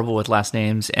am horrible with last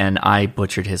names, and I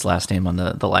butchered his last name on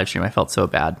the live stream. I felt so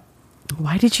bad.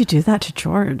 Why did you do that to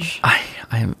George?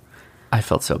 I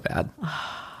felt so bad.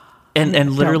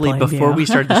 And literally before we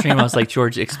started the stream, I was like,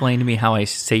 George, explain to me how I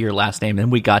say your last name.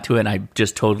 And we got to it, and I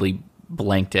just totally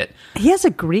blanked it. He has a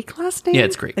Greek last name? Yeah,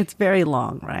 it's Greek. It's very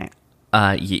long, right?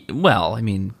 Well, I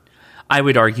mean, I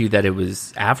would argue that it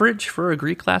was average for a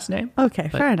Greek last name. Okay,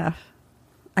 fair enough.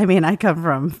 I mean, I come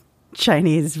from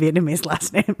Chinese, Vietnamese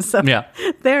last names, so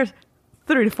they're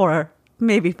 3 to 4,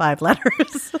 maybe 5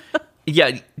 letters.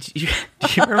 Yeah. Do you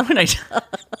remember when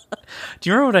do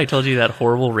you remember when I told you that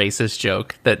horrible racist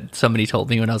joke that somebody told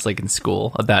me when I was like in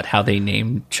school about how they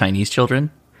named Chinese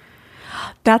children?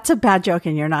 That's a bad joke,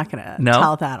 and you're not going to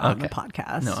tell that on the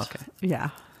podcast. No, okay.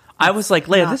 Yeah. I was like,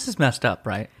 Leia, this is messed up,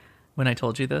 right? When I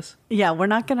told you this? Yeah, we're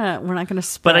not gonna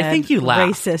spread but I think you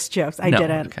laughed. Racist jokes. I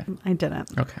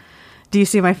didn't. Okay. Do you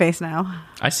see my face now?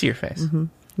 I see your face.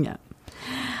 Mm-hmm. Yeah.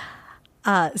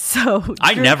 So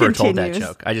I Drew never continues. told that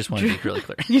joke. I just want to be really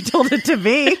clear. You told it to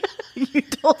me. You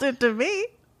told it to me.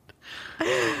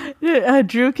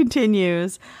 Drew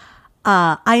continues.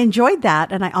 I enjoyed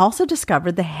that, and I also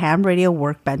discovered the Ham Radio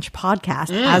Workbench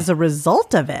podcast as a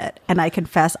result of it. And I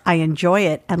confess I enjoy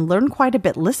it and learn quite a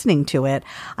bit listening to it.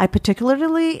 I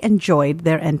particularly enjoyed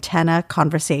their antenna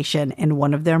conversation in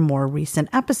one of their more recent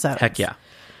episodes. Heck yeah.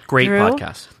 Great Drew,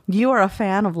 podcast. You are a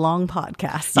fan of long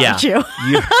podcasts, aren't you?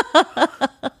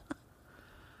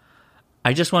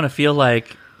 I just want to feel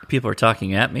like people are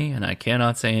talking at me and I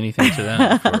cannot say anything to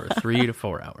them for 3 to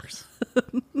 4 hours.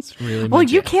 It's really well,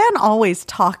 you can always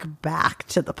talk back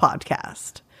to the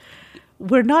podcast.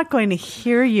 We're not going to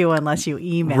hear you unless you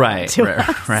email it to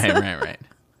us. Right.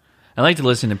 I like to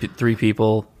listen to 3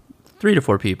 to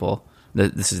 4 people.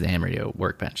 This is the Ham Radio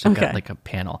Workbench. They've got like a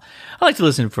panel. I like to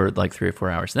listen for like 3 or 4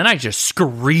 hours. Then I just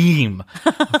scream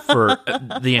for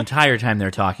the entire time they're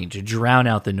talking to drown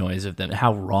out the noise of them,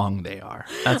 how wrong they are.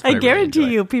 That's what I guarantee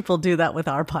really you people do that with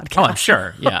our podcast. Oh, I'm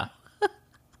sure. Yeah.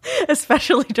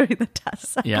 Especially during the test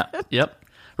segment. Yeah. Yep.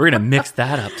 We're going to mix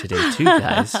that up today too,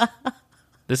 guys.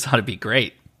 This ought to be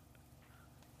great.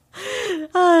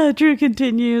 Drew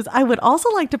continues, I would also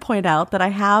like to point out that I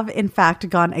have, in fact,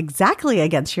 gone exactly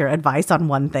against your advice on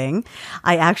one thing.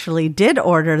 I actually did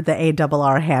order the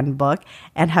ARR handbook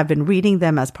and have been reading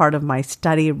them as part of my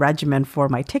study regimen for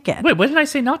my ticket. Wait, when did I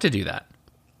say not to do that?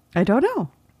 I don't know.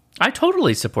 I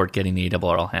totally support getting the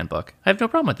ARR handbook. I have no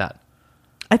problem with that.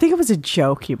 I think it was a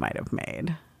joke you might have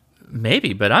made.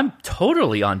 Maybe, but I'm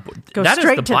totally on board. Go that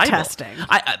straight is the to Bible. testing.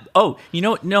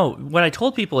 No. What I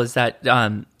told people is that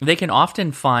they can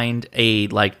often find a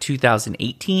like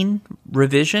 2018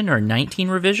 revision or 19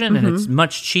 revision, and it's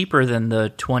much cheaper than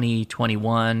the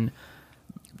 2021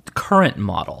 current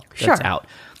model that's out.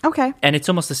 Okay. And it's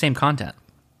almost the same content.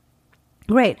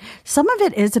 Great. Some of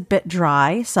it is a bit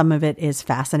dry. Some of it is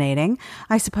fascinating.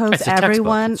 I suppose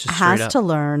everyone has to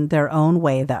learn their own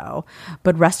way, though.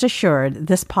 But rest assured,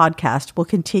 this podcast will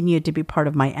continue to be part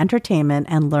of my entertainment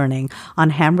and learning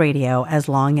on ham radio as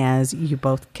long as you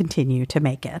both continue to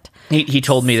make it. He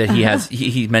told me that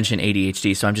he mentioned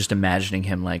ADHD, so I'm just imagining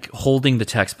him like holding the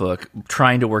textbook,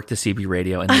 trying to work the CB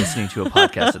radio and listening to a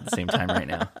podcast at the same time right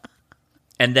now.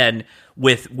 And then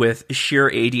with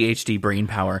sheer ADHD brain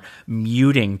power,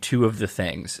 muting 2 of the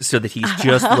things so that he's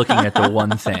just looking at the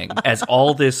one thing as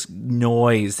all this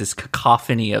noise, this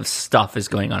cacophony of stuff is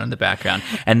going on in the background,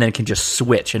 and then can just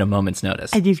switch at a moment's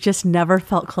notice. And you've just never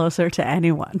felt closer to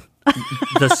anyone.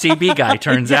 The CB guy,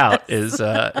 turns out, is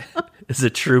a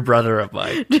true brother of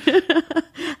mine.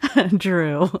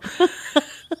 Drew.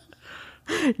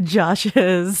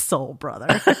 Josh's soul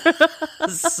brother.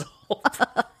 Soul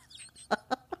brother.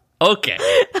 Okay.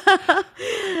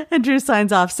 And Drew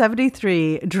signs off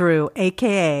 73 Drew,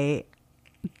 aka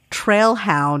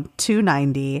Trailhound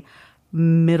 290,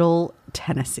 Middle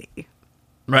Tennessee.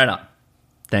 Right on.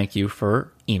 Thank you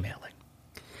for emailing.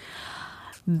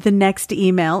 The next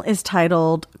email is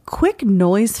titled Quick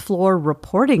Noise Floor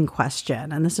Reporting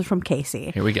Question. And this is from Casey.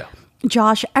 Here we go.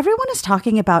 Josh, everyone is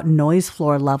talking about noise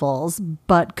floor levels,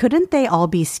 but couldn't they all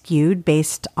be skewed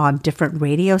based on different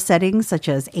radio settings such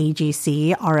as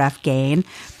AGC, RF gain,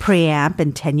 preamp,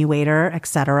 attenuator,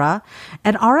 etc.?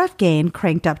 An RF gain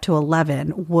cranked up to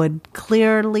 11 would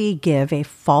clearly give a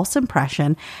false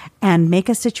impression and make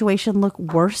a situation look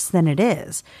worse than it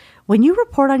is. When you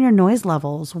report on your noise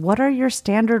levels, what are your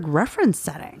standard reference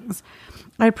settings?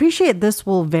 I appreciate this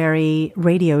will vary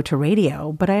radio to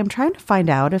radio, but I am trying to find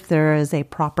out if there is a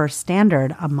proper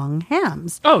standard among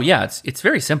hams. Oh yeah, it's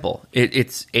very simple.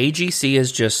 It's AGC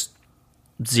is just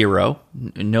 0.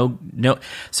 No.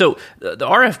 So the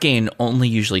RF gain only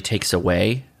usually takes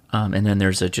away, and then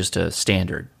there's just a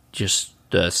standard, just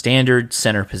the standard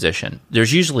center position.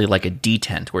 There's usually like a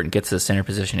detent where it gets to the center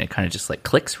position. It kind of just like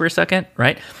clicks for a second,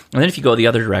 right? And then if you go the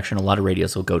other direction, a lot of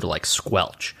radios will go to like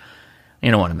squelch.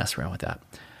 You don't want to mess around with that.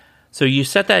 So you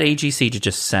set that AGC to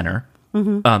just center.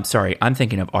 Sorry, I'm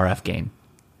thinking of RF gain.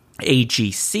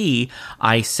 AGC,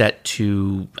 I set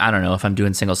to, I don't know, if I'm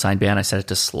doing single sideband, I set it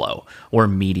to slow or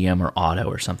medium or auto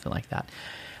or something like that.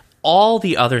 All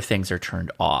the other things are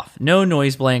turned off. No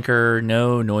noise blanker,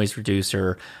 no noise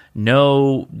reducer,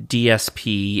 no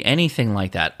DSP, anything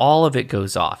like that. All of it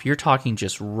goes off. You're talking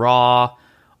just raw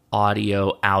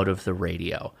audio out of the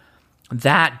radio.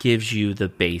 That gives you the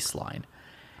baseline.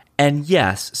 And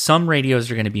yes, some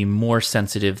radios are going to be more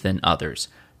sensitive than others.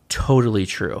 Totally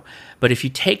true. But if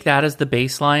you take that as the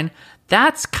baseline,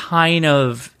 that's kind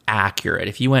of accurate.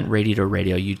 If you went radio to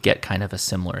radio, you'd get kind of a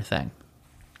similar thing.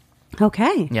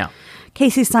 Okay. Yeah.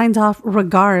 Casey signs off.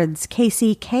 Regards,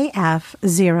 Casey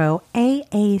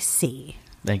KF0AAC.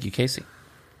 Thank you, Casey.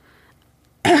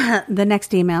 The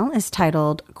next email is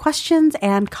titled Questions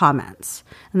and Comments.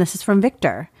 And this is from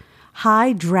Victor.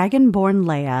 Hi, Dragonborn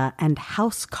Leia and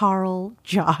House Carl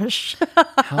Josh.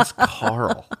 House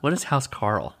Carl. What is House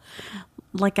Carl?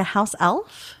 Like a house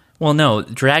elf? Well, no.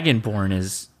 Dragonborn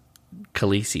is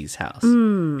Khaleesi's house.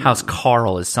 House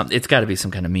Carl is something. It's got to be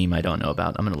some kind of meme I don't know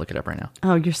about. I'm going to look it up right now.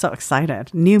 Oh, you're so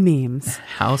excited. New memes.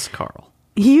 House Carl.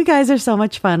 You guys are so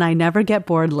much fun. I never get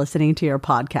bored listening to your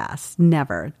podcast.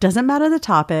 Never. Doesn't matter the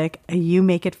topic. You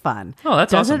make it fun. Oh,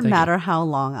 that's awesome. Doesn't matter how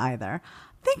long either.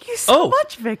 Thank you so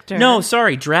much, Victor. No,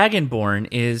 sorry. Dragonborn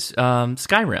is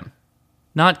Skyrim,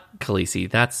 not Khaleesi.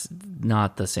 That's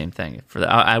not the same thing.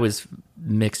 I was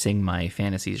mixing my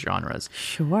fantasy genres.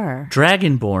 Sure.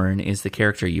 Dragonborn is the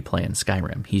character you play in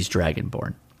Skyrim. He's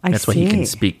Dragonborn. That's why he can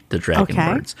speak the dragon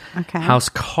words. Okay. House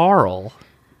Carl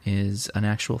is an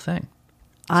actual thing.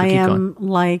 So I am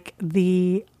like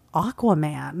the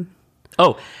Aquaman.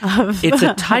 Oh, it's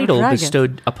a title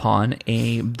bestowed upon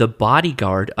the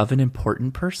bodyguard of an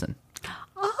important person.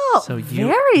 Oh, so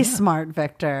very smart,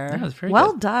 Victor. Yeah, that's very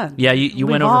well good. done. Yeah, you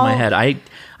went over my head.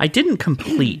 I didn't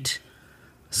complete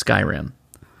Skyrim.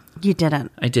 You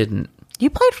didn't. I didn't. You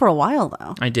played for a while,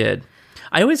 though. I did.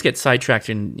 I always get sidetracked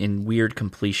in weird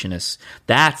completionists.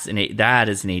 That is an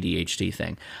ADHD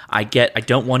thing. I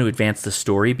don't want to advance the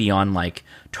story beyond like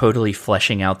totally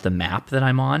fleshing out the map that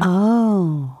I'm on.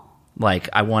 Oh. Like,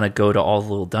 I want to go to all the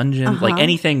little dungeons. Like,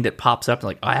 anything that pops up,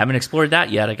 like, oh, I haven't explored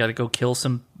that yet. I got to go kill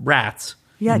some rats.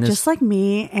 Yeah, just like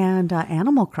me and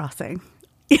Animal Crossing.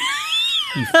 You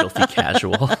filthy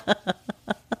casual.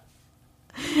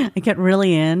 I get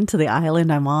really into the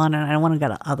island I'm on, and I don't want to go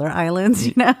to other islands,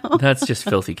 you know? That's just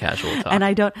filthy casual talk. And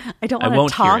I don't want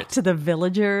to talk to the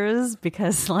villagers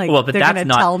because, like, they're going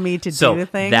to tell me to do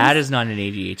things. That is not an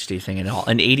ADHD thing at all.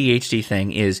 An ADHD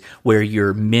thing is where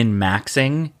you're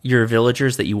min-maxing your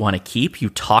villagers that you want to keep. You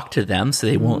talk to them so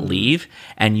they won't leave,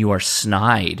 and you are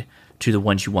snide to the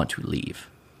ones you want to leave.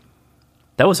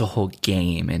 That was a whole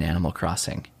game in Animal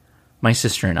Crossing. My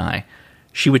sister and I,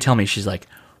 she would tell me, she's like,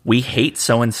 we hate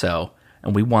so-and-so,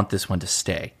 and we want this one to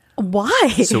stay. Why?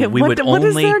 So what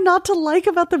is there not to like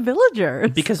about the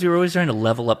villagers? Because we were always trying to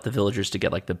level up the villagers to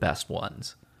get, like, the best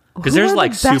ones. Because there's,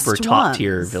 like, super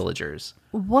top-tier villagers.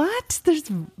 What? There's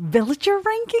villager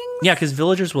rankings? Yeah, because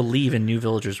villagers will leave and new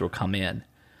villagers will come in.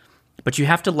 But you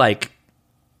have to, like...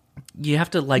 You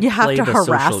have to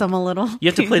harass them a little. You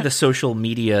have to play the social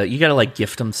media. You got to, like,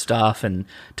 gift them stuff and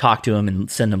talk to them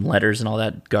and send them letters and all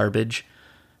that garbage.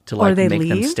 To like make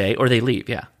them stay, or they leave.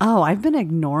 Yeah. Oh, I've been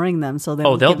ignoring them, so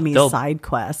they'll give me side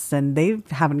quests, and they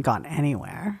haven't gone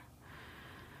anywhere.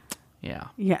 Yeah.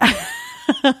 Yeah.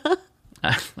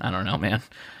 I don't know, man.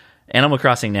 Animal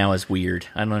Crossing now is weird.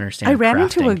 I don't understand. I ran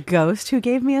into a ghost who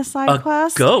gave me a side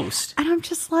quest. Ghost, and I'm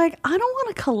just like, I don't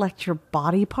want to collect your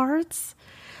body parts.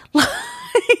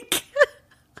 Like,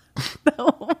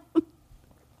 no.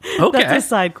 Okay, that's a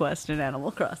side quest in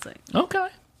Animal Crossing. Okay.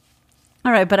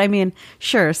 All right, but I mean,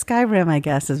 sure, Skyrim, I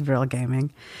guess, is real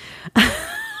gaming.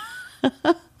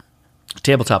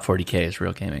 Tabletop 40K is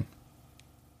real gaming.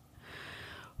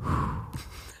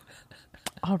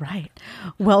 All right.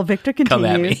 Well, Victor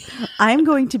continues. I'm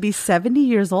going to be 70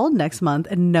 years old next month,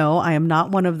 and no, I am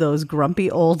not one of those grumpy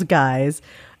old guys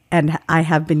and I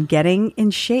have been getting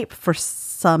in shape for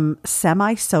some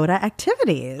semi-soda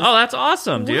activities. Oh, that's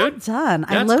awesome, dude. Well done.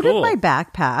 I That's loaded cool. my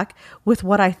backpack with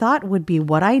what I thought would be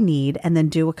what I need and then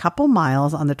do a couple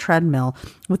miles on the treadmill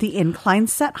with the incline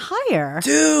set higher.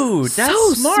 Dude, that's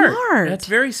So smart. smart. That's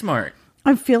very smart.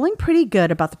 I'm feeling pretty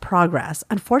good about the progress.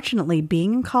 Unfortunately,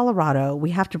 being in Colorado, we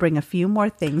have to bring a few more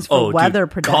things for weather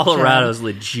production. Colorado's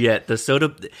legit. The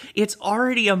soda, it's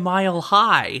already a mile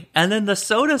high, and then the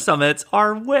soda summits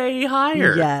are way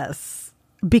higher. Yes.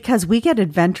 Because we get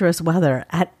adventurous weather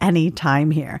at any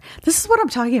time here. This is what I'm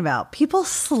talking about. People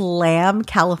slam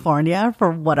California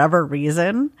for whatever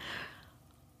reason,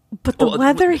 but the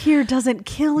weather here doesn't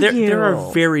kill you. There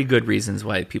are very good reasons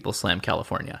why people slam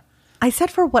California. I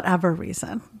said for whatever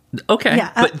reason. Okay,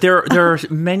 Yeah, but there are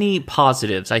many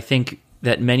positives. I think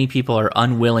that many people are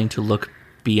unwilling to look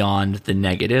beyond the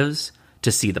negatives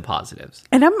to see the positives.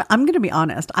 And I'm going to be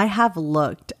honest. I have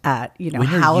looked at, When are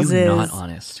houses you not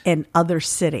honest? in other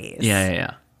cities.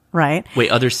 Yeah. Right? Wait,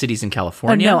 other cities in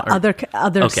California? No, or- other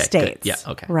Okay, states. good. Yeah,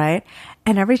 okay. Right?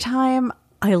 And every time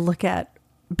I look at,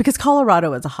 because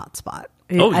Colorado is a hot spot.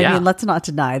 Oh, yeah. I mean, let's not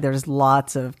deny there's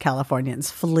lots of Californians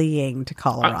fleeing to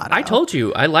Colorado. I told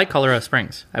you, I like Colorado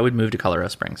Springs. I would move to Colorado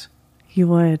Springs. You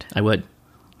would I would.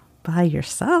 by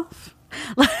yourself.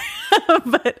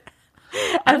 But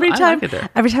every I time like it there.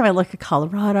 every time I look at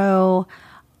Colorado,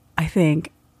 I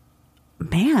think,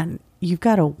 man, you've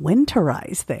got to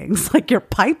winterize things. Like your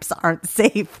pipes aren't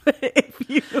safe if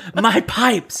you My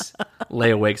pipes.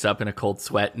 Leia wakes up in a cold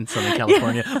sweat in Southern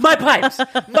California. My pipes.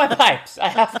 My pipes. I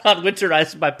have not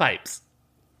winterized my pipes.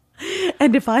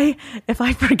 And if I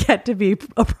forget to be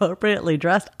appropriately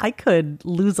dressed, I could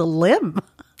lose a limb,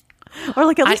 or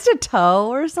like at least a toe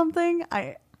or something.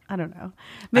 I don't know.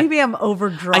 Maybe I'm over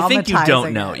dramatizing. I think you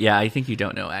don't know. it. Yeah, I think you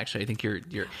don't know. Actually, I think you're.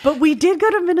 But we did go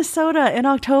to Minnesota in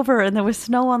October, and there was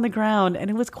snow on the ground, and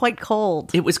it was quite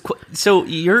cold. It was so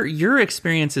your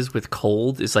experiences with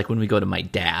cold is like when we go to my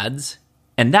dad's,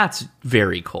 and that's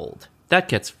very cold. That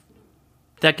gets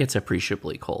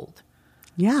appreciably cold.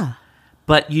 Yeah.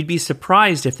 But you'd be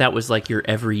surprised if that was like your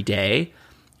everyday.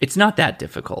 It's not that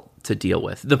difficult to deal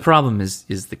with. The problem is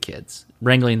the kids.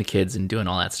 Wrangling the kids and doing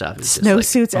all that stuff. Is just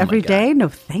Snowsuits like, oh my every God. day? No,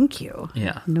 thank you.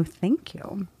 Yeah. No, thank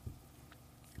you.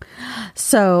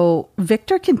 So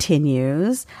Victor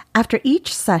continues, after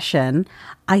each session,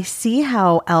 I see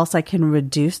how else I can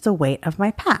reduce the weight of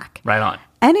my pack. Right on.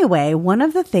 Anyway, one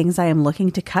of the things I am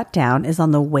looking to cut down is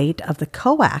on the weight of the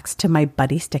coax to my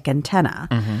buddy stick antenna.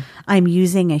 I'm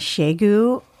using a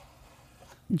Xiegu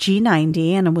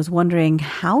G90 and I was wondering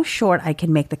how short I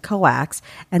can make the coax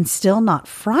and still not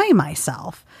fry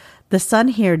myself. The sun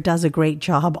here does a great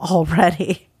job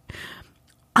already.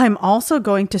 I'm also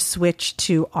going to switch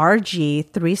to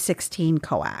RG316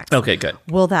 coax. Okay, good.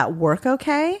 Will that work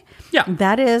okay? Yeah.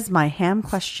 That is my ham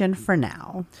question for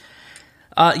now.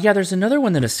 Yeah, there's another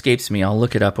one that escapes me. I'll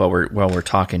look it up while we're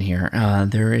talking here.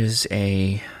 There is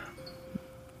a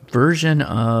version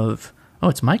of. Oh,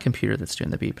 it's my computer that's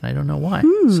doing the beep, and I don't know why.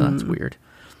 So that's weird.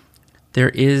 There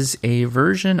is a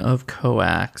version of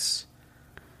coax.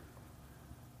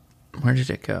 Where did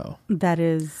it go? That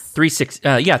is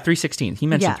 316. He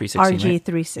mentioned 316. right?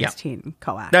 RG316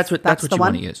 coax. That's what the you one?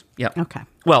 want to use. Yep. Okay.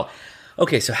 Well,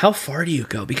 okay, so how far do you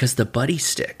go? Because the buddy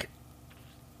stick.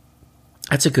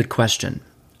 That's a good question.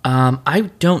 I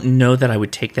don't know that I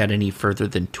would take that any further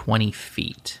than 20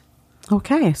 feet.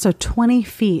 Okay, so 20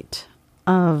 feet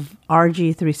of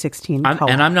RG316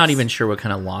 coax. And I'm not even sure what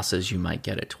kind of losses you might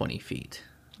get at 20 feet.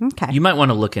 Okay. You might want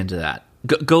to look into that.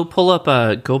 Go pull up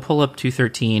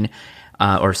 213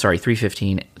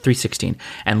 316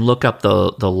 and look up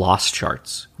the loss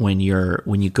charts when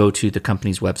you go to the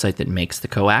company's website that makes the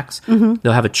coax.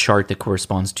 They'll have a chart that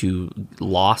corresponds to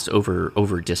loss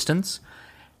over distance.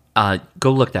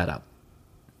 Go look that up.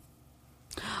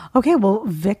 Okay, well,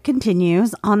 Vic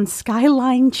continues on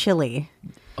Skyline Chili.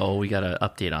 Oh, we got an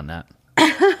update on that.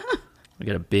 We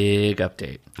got a big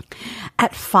update.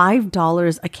 At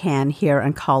 $5 a can here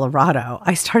in Colorado,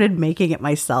 I started making it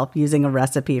myself using a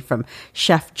recipe from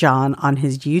Chef John on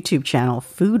his YouTube channel,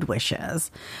 Food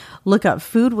Wishes. Look up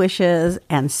Food Wishes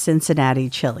and Cincinnati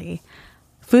Chili.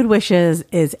 Food Wishes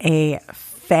is a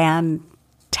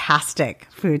fantastic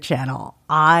food channel.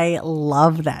 I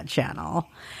love that channel.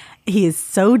 He is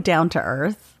so down to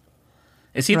earth.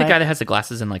 Is he the Right. guy that has the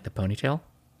glasses and like the ponytail?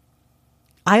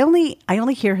 I only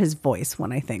hear his voice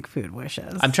when I think Food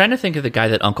Wishes. I'm trying to think of the guy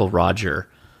that Uncle Roger,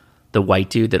 the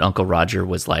white dude that Uncle Roger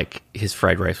was like, his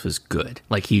fried rice was good.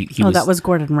 Like he was. that was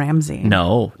Gordon Ramsay.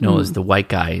 No, it was the white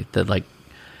guy, the like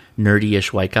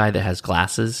nerdy-ish white guy that has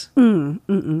glasses.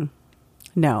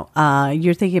 No,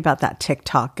 you're thinking about that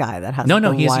TikTok guy that has No,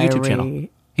 the he has a YouTube channel.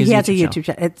 He has a YouTube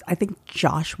channel. It's, I think,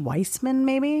 Josh Weissman,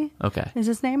 maybe. Okay. Is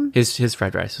his name? His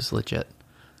fried rice was legit.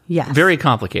 Yes. Very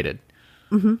complicated.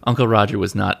 Uncle Roger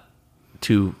was not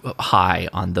too high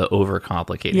on the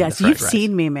overcomplicated. Yes, the fried you've rice.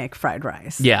 seen me make fried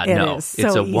rice. Yeah, It no. is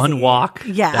It's so a one easy. walk.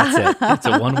 Yeah. That's it. It's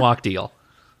a one walk deal.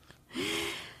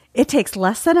 It takes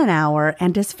less than an hour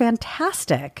and is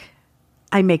fantastic.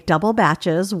 I make double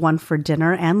batches, one for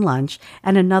dinner and lunch,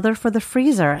 and another for the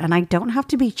freezer, and I don't have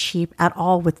to be cheap at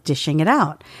all with dishing it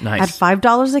out. Nice. At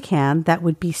 $5 a can, that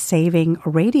would be saving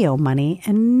radio money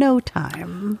in no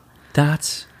time.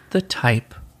 That's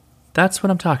what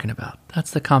I'm talking about.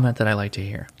 That's the comment that I like to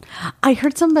hear. I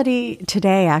heard somebody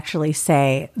today actually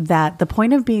say that the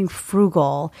point of being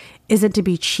frugal isn't to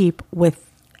be cheap with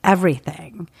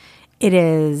everything. It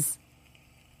is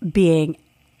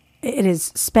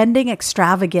spending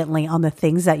extravagantly on the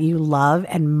things that you love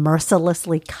and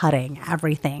mercilessly cutting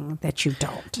everything that you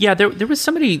don't. Yeah, there was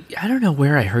somebody, I don't know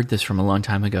where I heard this from a long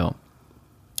time ago,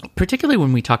 particularly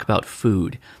when we talk about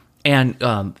food. And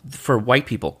for white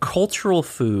people, cultural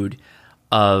food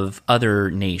of other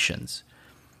nations.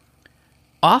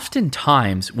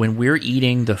 Oftentimes, when we're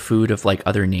eating the food of like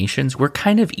other nations, we're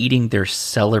kind of eating their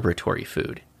celebratory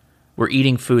food. We're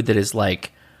eating food that is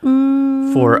like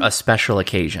for a special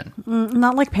occasion.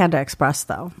 Not like Panda Express,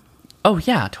 though. Oh,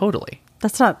 yeah, totally.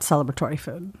 That's not celebratory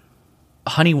food.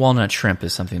 Honey walnut shrimp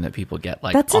is something that people get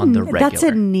like That's on the regular. That's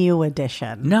a new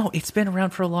addition. No, it's been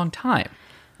around for a long time.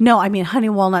 No, I mean honey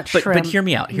walnut But shrimp. hear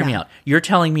me out. Hear me Yeah. out. You're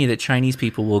telling me that Chinese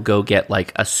people will go get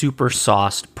like a super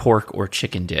sauced pork or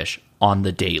chicken dish on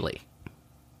the daily.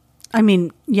 I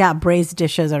mean, yeah, braised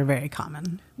dishes are very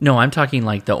common. No, I'm talking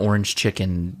like the orange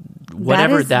chicken,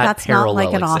 whatever that's not parallel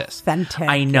like an exists. authentic,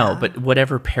 I know, yeah. but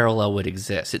whatever parallel would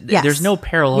exist. Yes. There's no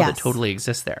parallel that Yes. totally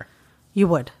exists there. You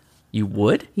would. You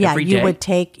would? Yeah, Every you day? would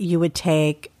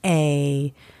take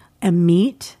a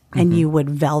meat and you would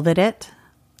velvet it,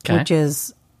 Okay. which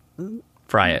is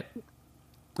Fry it.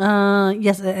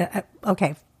 yes,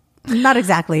 okay. Not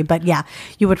exactly, but yeah,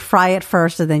 you would fry it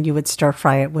first, and then you would stir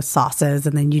fry it with sauces,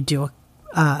 and then you do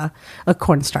a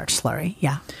cornstarch slurry.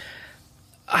 Yeah,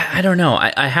 I don't know.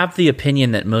 I have the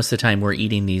opinion that most of the time we're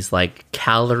eating these like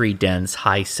calorie dense,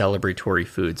 high celebratory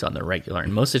foods on the regular,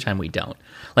 and most of the time we don't.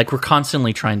 Like we're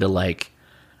constantly trying to like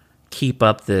keep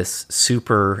up this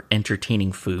super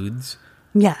entertaining foods,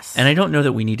 yes. and I don't know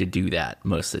that we need to do that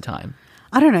most of the time.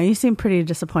 I don't know. You seem pretty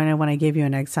disappointed when I gave you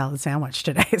an egg salad sandwich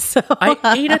today. So I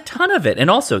ate a ton of it, and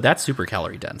also that's super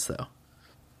calorie dense though.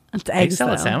 it's Egg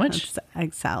salad though. sandwich? It's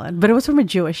egg salad, but it was from a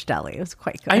Jewish deli. It was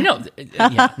quite good. I know.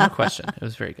 Yeah, no question. It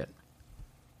was very good.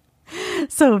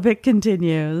 So Vic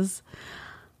continues.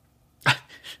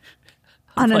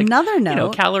 On Like, another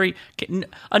note,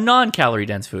 a non-calorie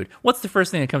dense food. What's the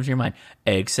first thing that comes to your mind?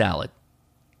 Egg salad.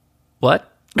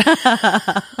 What?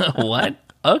 What?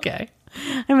 Okay.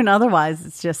 I mean, otherwise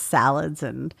it's just salads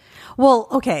and, well,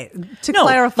 okay, to No,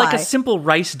 clarify. like a simple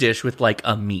rice dish with like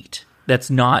a meat that's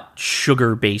not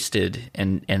sugar basted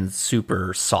and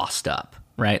super sauced up,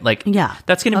 right? Like, Yeah,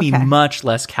 that's going to be okay. much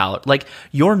less calorie. Like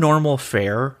your normal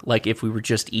fare, like if we were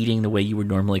just eating the way you would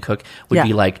normally cook, would Yeah.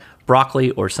 be like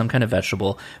broccoli or some kind of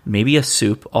vegetable, maybe a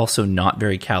soup, also not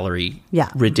very calorie, Yeah.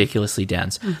 Mm-hmm. ridiculously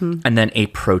dense, and then a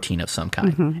protein of some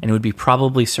kind. And it would be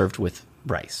probably served with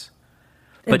rice.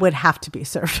 it would have to be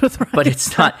served with rice. But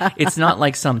it's not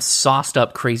like some sauced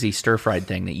up crazy stir fried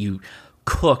thing that you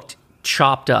cooked,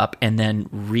 chopped up, and then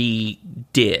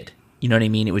redid. You know what I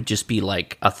mean? It would just be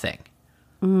like a thing.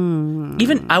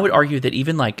 Even I would argue that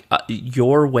even like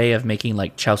your way of making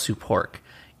like chow su pork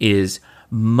is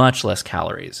much less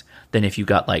calories than if you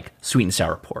got like sweet and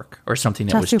sour pork or something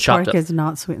that was Chashu chopped pork up. is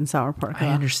not sweet and sour pork. I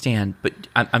though. understand, but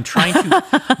I'm trying to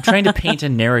I'm trying to paint a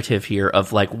narrative here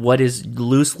of like what is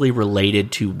loosely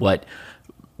related to what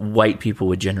white people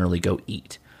would generally go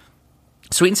eat.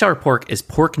 Sweet and sour pork is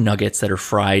pork nuggets that are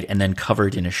fried and then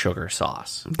covered in a sugar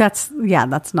sauce. That's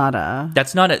not a.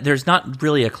 There's not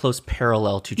really a close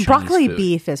parallel to Chinese Broccoli food.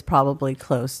 beef is probably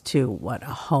close to what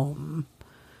a home,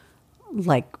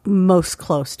 like most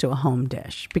close to a home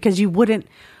dish, because you wouldn't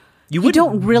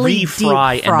don't really deep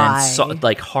refry and fry. then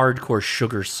like hardcore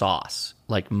sugar sauce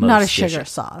like most not a dishes. sugar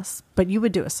sauce, but you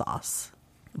would do a sauce.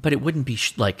 But it wouldn't be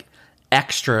like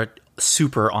extra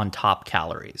super on top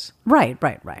calories. Right.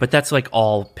 But that's like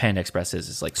all Panda Express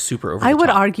is like super over I the would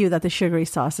top. argue that the sugary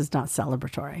sauce is not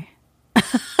celebratory.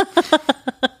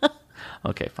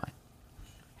 Okay, fine.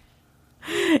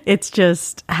 It's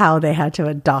just how they had to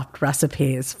adopt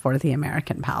recipes for the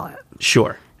American palate.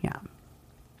 Sure. Yeah.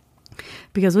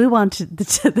 because we want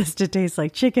this to taste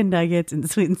like chicken nuggets and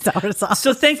sweet and sour sauce.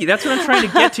 So thank you. That's what I'm trying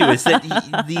to get to, is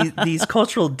that these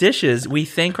cultural dishes we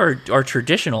think are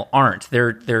traditional aren't.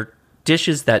 They're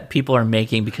dishes that people are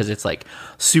making because it's like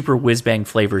super whiz-bang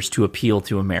flavors to appeal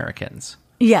to Americans.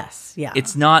 Yes, yeah.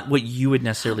 It's not what you would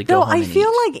necessarily go No, home I and feel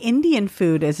eat. like Indian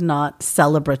food is not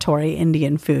celebratory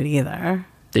Indian food either.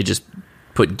 They just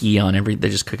put ghee on they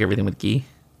just cook everything with ghee.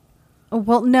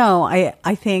 Well, no,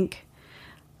 I think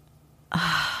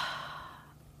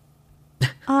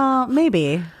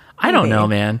maybe. I don't know,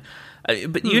 man.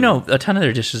 But you know, a ton of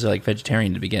their dishes are like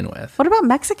vegetarian to begin with. What about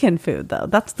Mexican food though?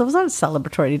 Those aren't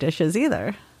celebratory dishes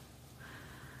either.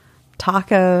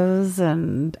 Tacos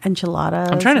and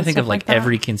enchiladas. I'm trying to and think stuff of like that.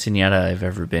 every quinceañera I've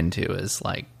ever been to is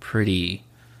like pretty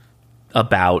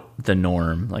about the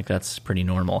norm. Like that's pretty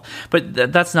normal.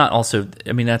 But that's not also,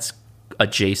 I mean, that's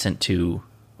adjacent to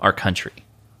our country.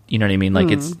 You know what I mean? Like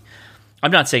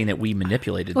I'm not saying that we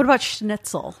manipulated. What about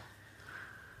schnitzel?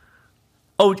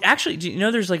 Oh, actually, do you know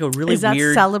there's like a really Is that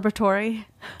weird. celebratory?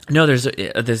 No, there's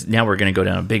now we're going to go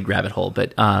down a big rabbit hole,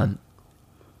 but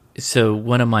so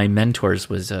one of my mentors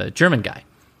was a German guy,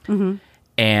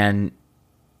 and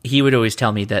he would always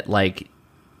tell me that like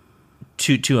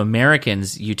to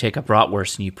Americans, you take a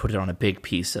bratwurst and you put it on a big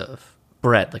piece of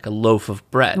bread, like a loaf of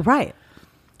bread. Right.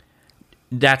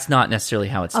 That's not necessarily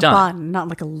how it's A done. bun, not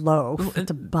like a loaf. It's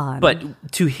a bun. But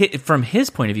from his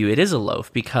point of view, it is a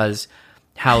loaf because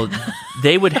how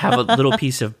they would have a little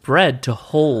piece of bread to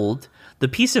hold. The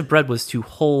piece of bread was to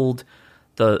hold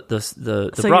the so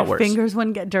bratwurst. your fingers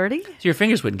wouldn't get dirty? So your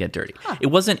fingers wouldn't get dirty. It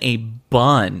wasn't a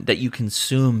bun that you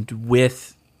consumed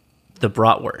with the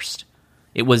bratwurst.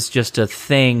 It was just a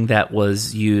thing that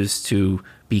was used to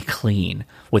be clean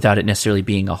without it necessarily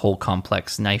being a whole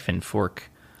complex knife and fork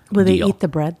Would they deal. eat the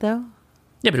bread though?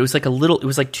 Yeah, but it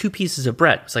was like two pieces of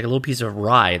bread. It was like a little piece of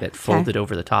rye that folded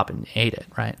over the top and ate it,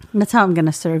 right? That's how I'm going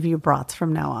to serve you brats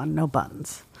from now on. No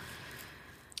buns.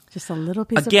 Just a little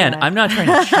piece Again, of bread. I'm not trying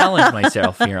to challenge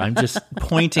myself here. I'm just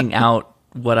pointing out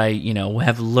what I,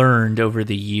 have learned over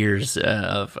the years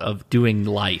of doing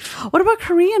life. What about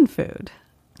Korean food?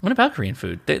 What about Korean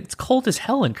food? It's cold as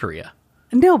hell in Korea.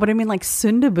 No, but I mean like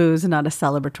sundubu is not a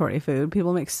celebratory food.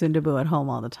 People make sundubu at home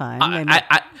all the time.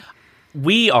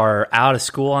 We are out of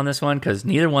school on this one because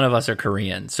neither one of us are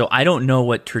Korean. So I don't know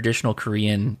what traditional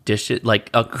Korean dish, like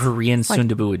a Korean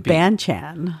sundubu would be.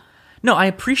 Banchan. No, I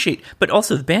appreciate, but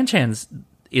also the banchan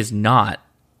is not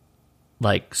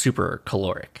like super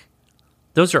caloric.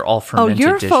 Those are all fermented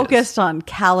you're dishes. focused on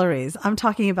calories. I'm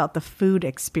talking about the food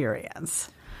experience.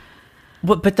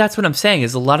 But that's what I'm saying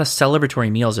is a lot of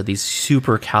celebratory meals are these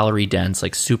super calorie dense,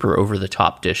 like super over the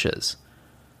top dishes.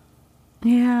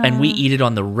 Yeah. And we eat it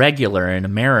on the regular in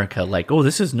America like, oh,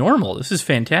 this is normal. This is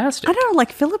fantastic. I don't know,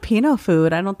 like Filipino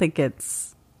food, I don't think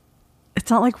it's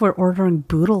not like we're ordering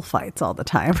boodle fights all the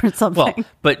time or something. Well,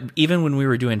 but even when we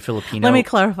were doing Filipino... Let me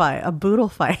clarify. A boodle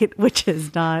fight, which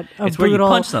is not a It's where you boodle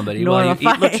punch somebody nor while you a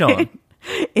eat fight. lechon.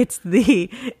 It's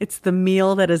the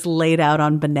meal that is laid out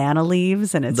on banana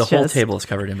leaves, and it's The whole just, table is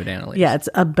covered in banana leaves. Yeah, it's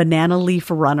a banana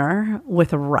leaf runner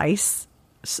with rice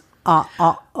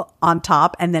on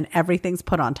top, and then everything's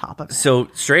put on top of it. So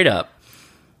straight up,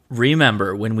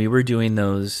 remember when we were doing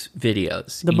those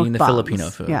videos, eating the mukbangs. Filipino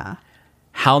food, Yeah.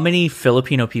 how many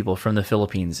Filipino people from the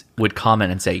Philippines would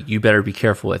comment and say, you better be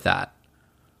careful with that?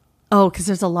 Oh, because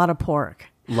there's a lot of pork.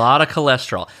 A lot of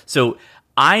cholesterol. So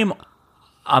I'm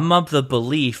of the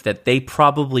belief that they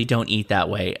probably don't eat that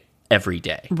way every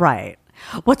day. Right.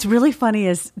 What's really funny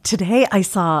is today I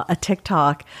saw a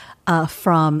TikTok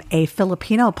from a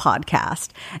Filipino podcast,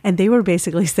 and they were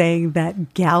basically saying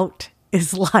that gout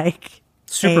is like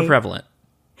Super prevalent.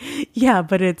 Yeah,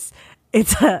 but it's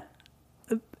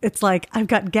like, I've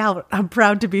got gout. I'm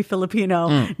proud to be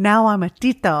Filipino. Now I'm a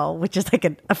tito, which is like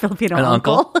a Filipino An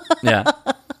uncle. Yeah.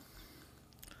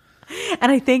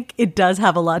 And I think it does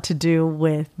have a lot to do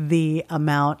with the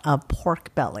amount of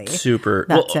pork belly. Super.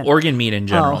 That's Well, it. organ meat in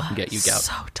general can get you gout.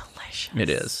 So delicious. It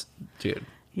is, dude.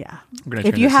 Yeah. We're going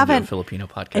to turn this into a Filipino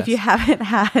podcast. If you haven't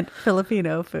had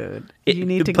Filipino food, you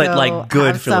need to but go like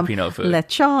good have some Filipino food.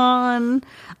 Lechon.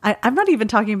 I'm not even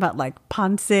talking about like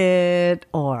pancit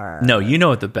or... No, you know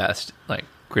what the best, like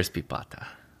crispy pata.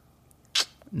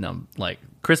 No, like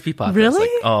crispy pata. Really?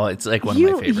 It's like one of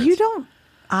my favorites.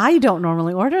 I don't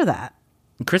normally order that.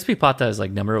 Crispy pata is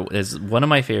like is one of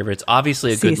my favorites.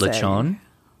 Obviously, a good Sisig. lechon.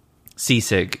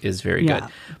 Sisig is very Yeah. good,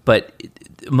 but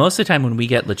most of the time when we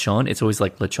get lechon, it's always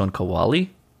like lechon kawali,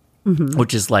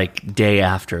 which is like day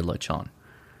after lechon.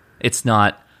 It's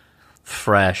not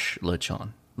fresh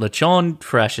lechon. Lechon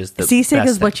fresh is the Sisig best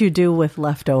is what thing. you do with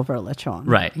leftover lechon.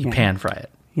 Right. You Yeah. pan fry it.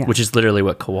 Yeah. which is literally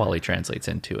what kawali translates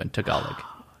into in Tagalog.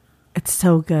 It's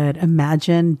so good.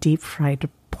 Imagine deep fried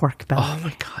pork belly. Oh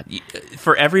my God.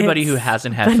 For everybody who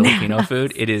hasn't had Filipino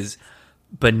food, it is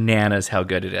bananas how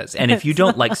good it is. And if you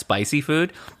don't like spicy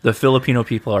food, the Filipino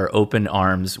people are open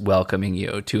arms welcoming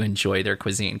you to enjoy their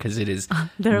cuisine because it is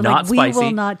They're not like, spicy. we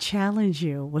will not challenge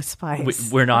you with spice.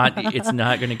 We're not, it's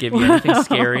not going to give you anything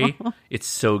scary. It's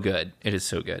so good. It is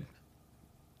so good.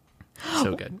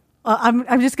 So good.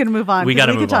 I'm just going to move on. We got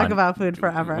to We move could talk on. about food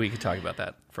forever. We could talk about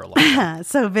that for a long time.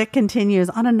 So Vic continues,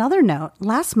 on another note,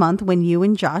 last month when you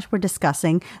and Josh were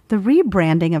discussing the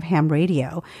rebranding of ham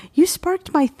radio, you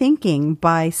sparked my thinking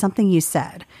by something you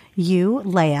said. You,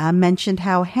 Leia, mentioned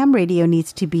how ham radio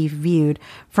needs to be viewed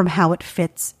from how it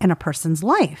fits in a person's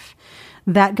life.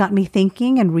 That got me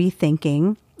thinking and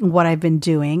rethinking what I've been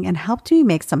doing and helped me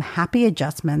make some happy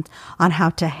adjustments on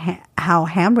how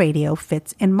ham radio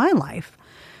fits in my life.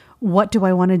 What do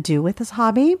I want to do with this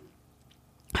hobby?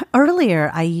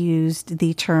 Earlier, I used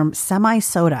the term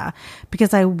semi-soda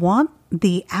because I want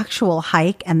the actual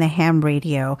hike and the ham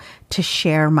radio to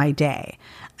share my day.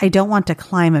 I don't want to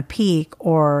climb a peak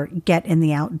or get in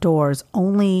the outdoors at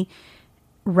only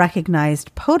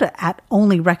recognized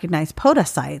POTA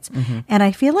sites. Mm-hmm. And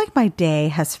I feel like my day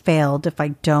has failed if I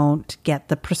don't get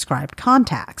the prescribed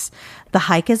contacts. The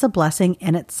hike is a blessing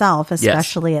in itself,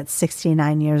 especially at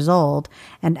 69 years old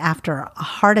and after a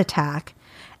heart attack.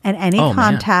 And any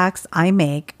contacts I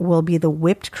make will be the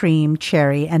whipped cream,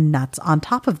 cherry, and nuts on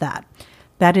top of that.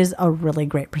 That is a really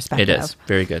great perspective. It is.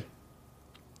 Very good.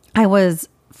 I was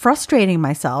frustrating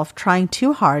myself, trying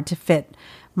too hard to fit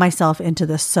myself into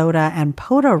the soda and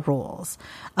POTA rules.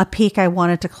 A peak I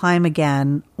wanted to climb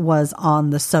again was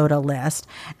on the soda list,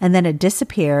 and then it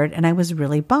disappeared, and I was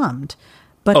really bummed.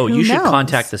 But you should knows?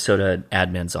 contact the soda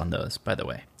admins on those, by the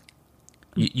way.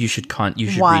 You should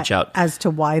Why, reach out as to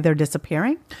why they're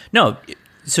disappearing. No,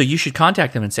 so you should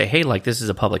contact them and say, hey, like this is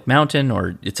a public mountain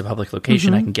or it's a public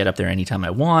location. Mm-hmm. I can get up there anytime I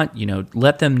want.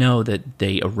 Let them know that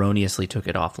they erroneously took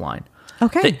it offline.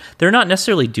 Okay. They're not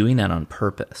necessarily doing that on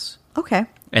purpose. Okay.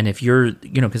 And if you're,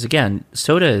 because again,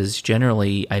 soda is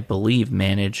generally, I believe,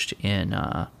 managed in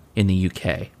the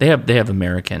UK. They have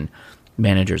American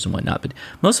managers and whatnot, but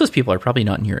most of those people are probably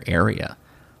not in your area.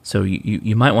 So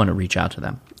you might want to reach out to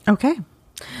them. Okay.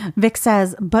 Vic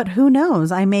says, but who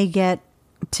knows? I may get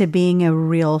to being a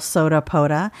real soda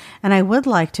POTA, and I would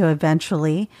like to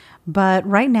eventually, but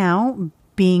right now,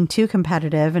 being too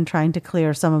competitive and trying to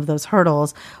clear some of those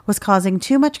hurdles was causing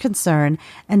too much concern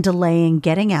and delaying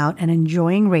getting out and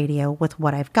enjoying radio with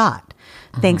what I've got.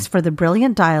 Mm-hmm. Thanks for the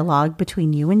brilliant dialogue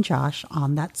between you and Josh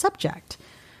on that subject.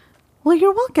 Well,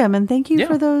 you're welcome, and thank you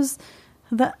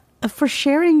for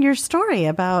sharing your story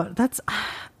about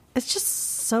it's just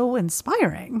so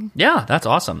inspiring. Yeah, that's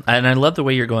awesome. And I love the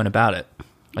way you're going about it.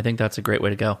 I think that's a great way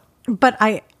to go. But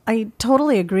I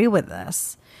totally agree with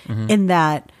this in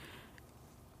that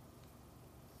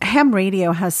ham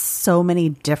radio has so many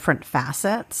different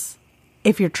facets.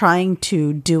 If you're trying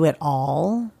to do it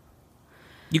all,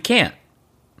 you can't.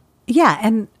 Yeah.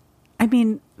 And I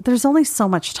mean, there's only so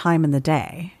much time in the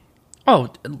day.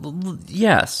 Oh,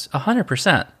 yes,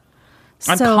 100%.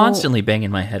 I'm constantly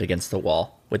banging my head against the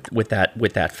wall with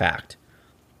that fact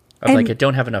of I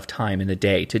don't have enough time in the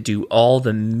day to do all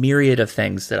the myriad of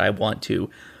things that I want to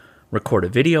record a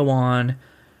video on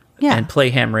and play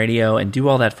ham radio and do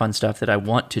all that fun stuff that I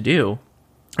want to do.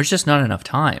 There's just not enough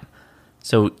time.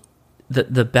 So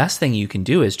the best thing you can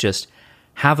do is just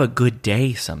have a good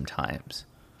day sometimes.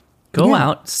 Go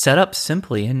out, set up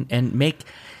simply and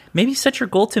maybe set your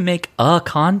goal to make a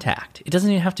contact. It doesn't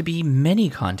even have to be many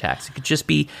contacts. It could just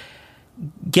be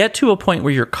get to a point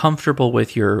where you're comfortable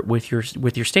with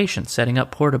your station, setting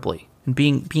up portably and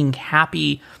being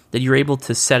happy that you're able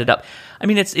to set it up. I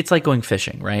mean, it's like going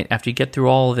fishing, right? After you get through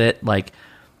all of it, like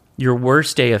your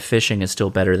worst day of fishing is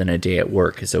still better than a day at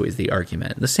work is always the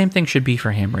argument. The same thing should be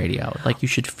for ham radio. Like you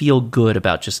should feel good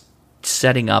about just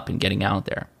setting up and getting out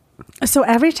there. So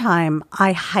every time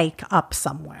I hike up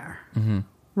somewhere,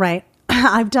 right?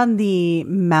 I've done the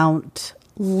Mount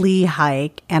Lee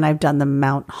hike and I've done the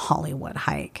Mount Hollywood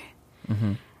hike.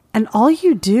 Mm-hmm. And all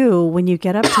you do when you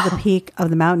get up to the peak of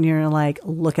the mountain, you're like,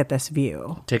 look at this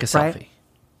view. Take a selfie.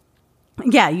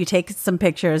 Yeah, you take some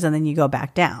pictures and then you go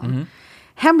back down. Mm-hmm.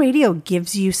 Ham radio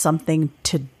gives you something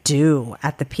to do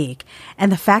at the peak.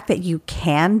 And the fact that you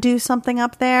can do something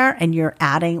up there and you're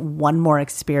adding one more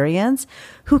experience,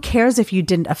 who cares if you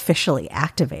didn't officially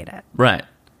activate it? Right.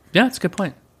 Yeah, that's a good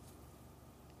point.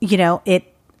 You know,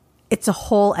 it's a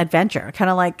whole adventure, kind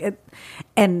of like it.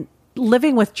 And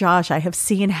living with Josh, I have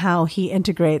seen how he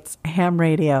integrates ham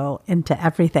radio into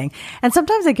everything. And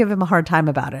sometimes I give him a hard time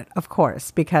about it, of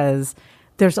course, because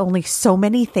there's only so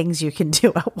many things you can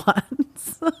do at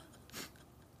once.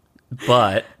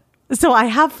 But so I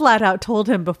have flat out told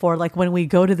him before, like when we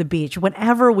go to the beach,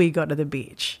 whenever we go to the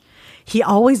beach, he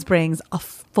always brings a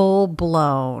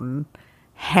full-blown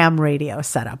ham radio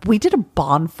setup. We did a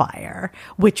bonfire,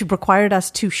 which required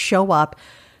us to show up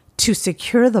to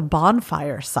secure the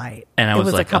bonfire site. And I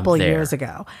was like, a couple I'm of there. years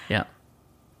ago. Yeah.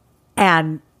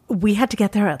 And we had to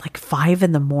get there at like 5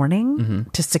 a.m.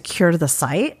 to secure the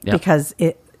site Yep. because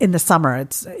in the summer,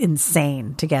 it's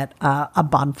insane to get a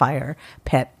bonfire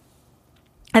pit.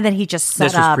 And then he just set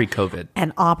This was up pre-COVID.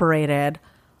 and operated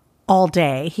all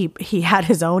day. He had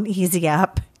his own Easy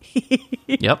Up.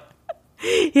 Yep.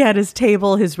 He had his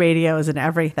table, his radios, and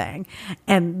everything.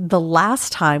 And the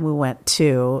last time we went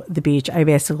to the beach, I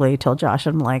basically told Josh,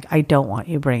 I'm like, I don't want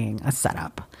you bringing a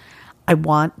setup. I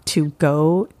want to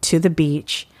go to the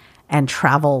beach and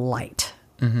travel light,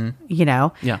 you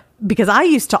know? Yeah. Because I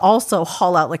used to also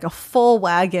haul out like a full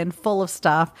wagon full of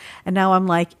stuff. And now I'm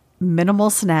like, minimal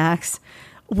snacks.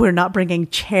 We're not bringing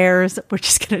chairs. We're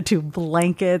just going to do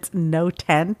blankets, no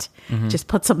tent. Just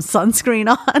put some sunscreen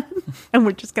on and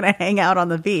we're just going to hang out on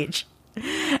the beach.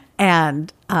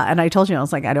 And I told you, I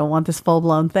was like, I don't want this full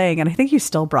blown thing. And I think you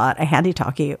still brought a handy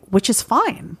talkie, which is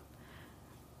fine.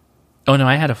 Oh, no,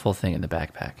 I had a full thing in the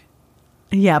backpack.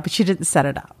 Yeah, but you didn't set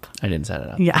it up. I didn't set it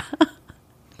up. Yeah.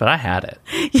 But I had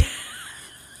it.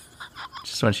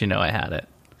 Just want you to know I had it.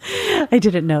 I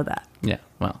didn't know that. Yeah,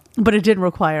 well. But it didn't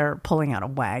require pulling out a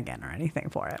wagon or anything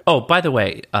for it. Oh, by the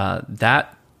way,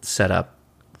 that setup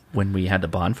when we had the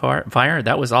bonfire,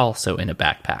 that was also in a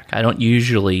backpack. I don't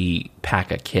usually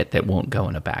pack a kit that won't go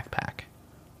in a backpack.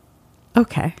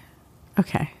 Okay.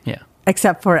 Yeah.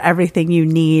 Except for everything you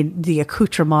need, the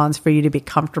accoutrements for you to be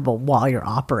comfortable while you're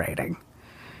operating.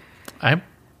 I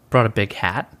brought a big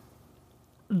hat.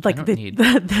 Like don't the need- the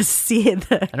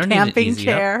I don't need an camping Easy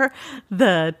chair,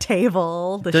 the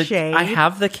table, the shade. I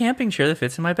have the camping chair that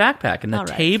fits in my backpack, and the All right,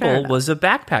 fair table enough. was a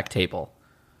backpack table.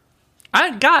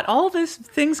 I got all these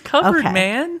things covered, Okay.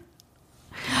 man.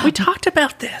 We talked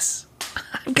about this.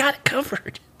 I've got it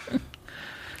covered.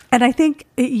 And I think,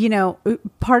 you know,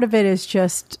 part of it is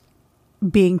just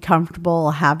being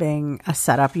comfortable having a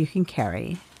setup you can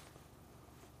carry.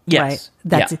 Yes.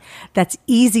 Right? That's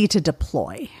easy to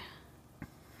deploy.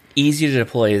 Easy to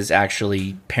deploy is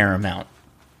actually paramount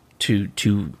to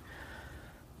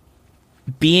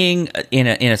being in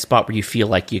a spot where you feel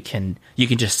like you can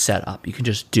just set up, you can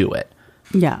just do it,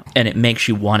 Yeah. and it makes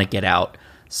you want to get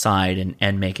outside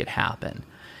and make it happen.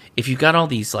 If you've got all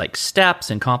these like steps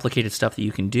and complicated stuff that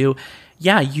you can do,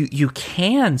 yeah, you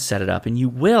can set it up and you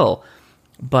will,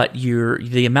 but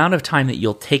the amount of time that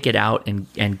you'll take it out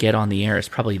and get on the air is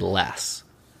probably less,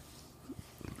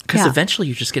 because Yeah. eventually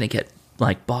you're just going to get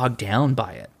like bogged down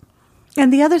by it.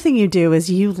 And the other thing you do is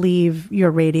you leave your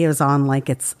radios on like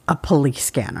it's a police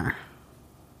scanner.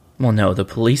 Well, no, the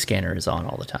police scanner is on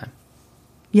all the time.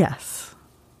 Yes.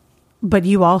 But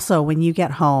you also, when you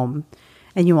get home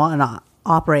and you want to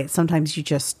operate, sometimes you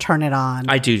just turn it on.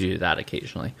 I do that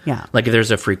occasionally. Yeah. Like if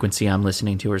there's a frequency I'm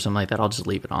listening to or something like that, I'll just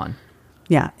leave it on.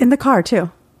 Yeah. In the car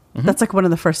too. That's like one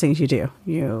of the first things you do.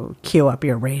 You cue up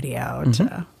your radio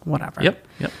to whatever. Yep.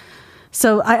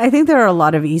 So I think there are a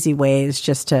lot of easy ways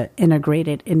just to integrate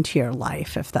it into your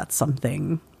life if that's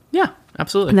something Yeah,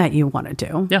 absolutely. that you want to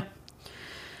do.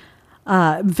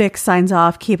 Yeah. Vic signs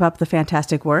off. Keep up the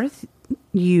fantastic work.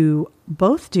 You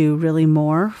both do really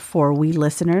more for we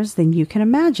listeners than you can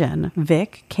imagine.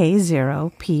 Vic,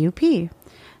 K0PUP.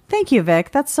 Thank you,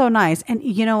 Vic. That's so nice. And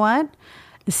you know what?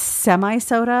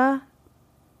 Semi-soda,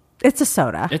 it's a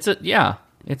soda. It's fine.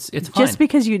 Just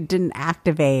because you didn't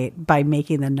activate by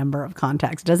making the number of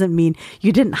contacts doesn't mean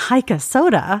you didn't hike a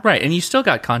soda. Right, and you still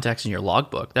got contacts in your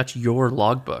logbook. That's your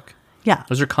logbook. Yeah.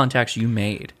 Those are contacts you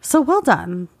made. So well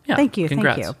done. Yeah, Thank you.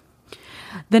 congrats. Thank you.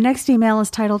 The next email is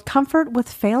titled Comfort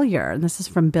with Failure, and this is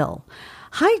from Bill.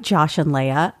 Hi, Josh and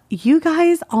Leia. You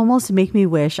guys almost make me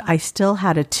wish I still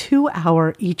had a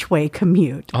 2-hour each way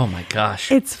commute. Oh my gosh.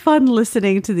 It's fun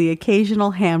listening to the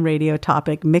occasional ham radio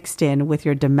topic mixed in with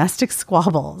your domestic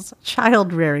squabbles,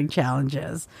 child rearing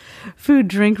challenges, food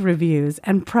drink reviews,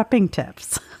 and prepping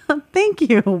tips. Thank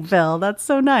you, Bill. That's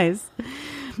so nice.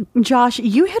 Josh,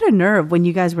 you hit a nerve when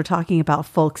you guys were talking about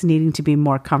folks needing to be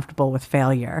more comfortable with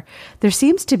failure. There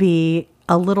seems to be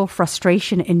a little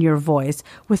frustration in your voice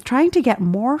with trying to get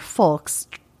more folks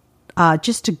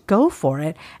just to go for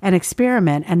it and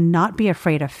experiment and not be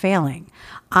afraid of failing.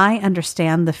 I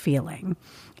understand the feeling.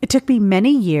 It took me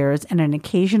many years and an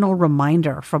occasional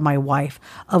reminder from my wife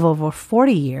of over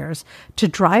 40 years to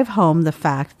drive home the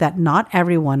fact that not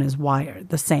everyone is wired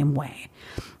the same way,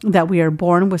 that we are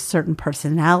born with certain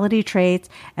personality traits,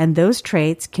 and those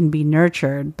traits can be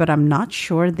nurtured, but I'm not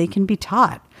sure they can be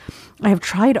taught. I have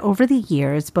tried over the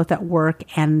years, both at work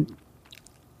and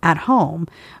at home,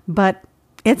 but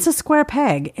it's a square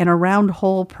peg in a round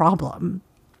hole problem.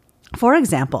 For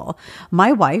example,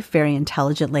 my wife, very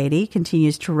intelligent lady,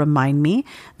 continues to remind me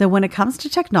that when it comes to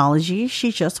technology,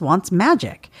 she just wants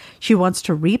magic. She wants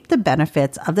to reap the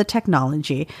benefits of the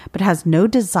technology, but has no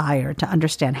desire to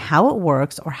understand how it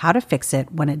works or how to fix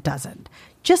it when it doesn't.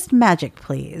 Just magic,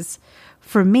 please.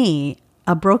 For me,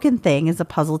 a broken thing is a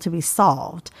puzzle to be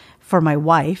solved. For my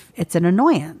wife, it's an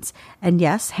annoyance. And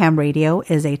yes, ham radio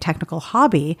is a technical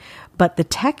hobby, but the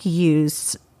tech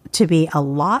used to be a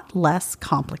lot less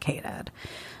complicated.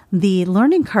 The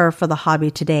learning curve for the hobby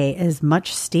today is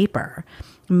much steeper.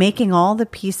 Making all the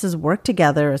pieces work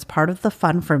together is part of the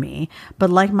fun for me, but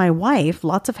like my wife,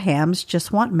 lots of hams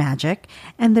just want magic,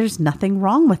 and there's nothing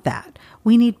wrong with that.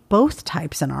 We need both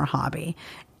types in our hobby,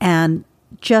 and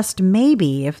just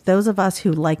maybe if those of us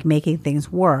who like making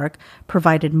things work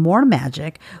provided more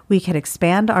magic, we could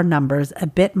expand our numbers a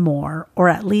bit more, or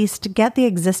at least get the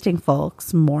existing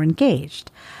folks more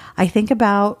engaged. I think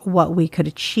about what we could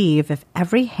achieve if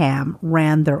every ham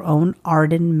ran their own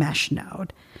Arden mesh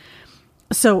node.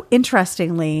 So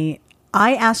interestingly,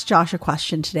 I asked Josh a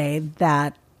question today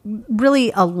that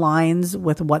really aligns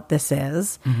with what this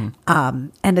is.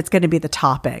 And it's going to be the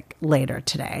topic later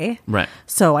today. Right.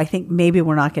 So I think maybe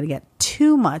we're not going to get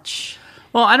too much.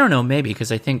 Well, I don't know, maybe,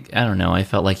 because I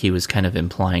felt like he was kind of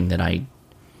implying that I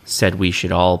said we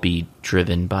should all be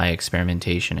driven by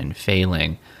experimentation and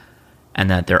failing, and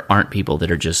that there aren't people that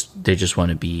they just want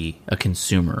to be a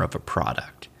consumer of a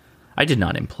product. I did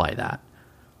not imply that.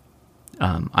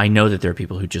 I know that there are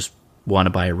people who just want to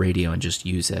buy a radio and just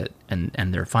use it,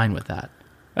 and they're fine with that.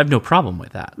 I have no problem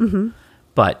with that.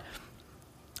 But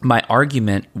my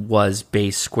argument was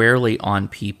based squarely on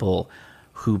people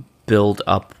who build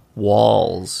up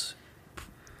walls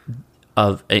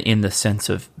in the sense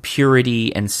of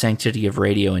purity and sanctity of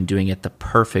radio and doing it the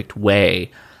perfect way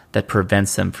that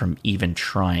prevents them from even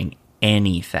trying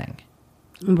anything.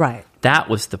 Right. That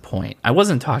was the point. I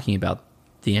wasn't talking about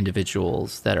the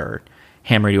individuals that are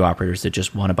ham radio operators that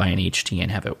just want to buy an HT and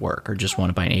have it work, or just want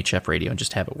to buy an HF radio and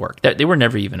just have it work. They were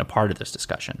never even a part of this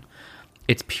discussion.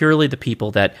 It's purely the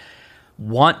people that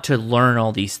want to learn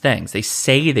all these things. They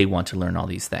say they want to learn all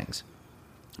these things,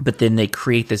 but then they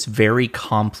create this very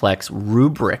complex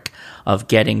rubric of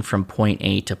getting from point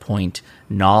A to point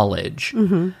knowledge,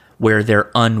 where they're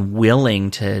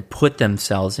unwilling to put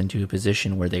themselves into a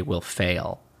position where they will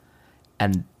fail.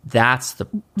 And that's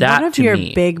one of your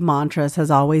big mantras has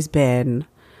always been,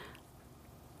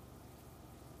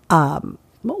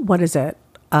 what is it?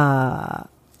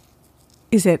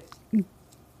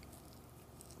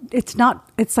 It's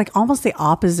like almost the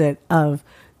opposite of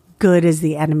good is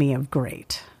the enemy of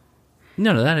great.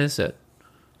 No, that is it.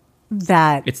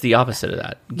 It's the opposite of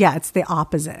that. Yeah, it's the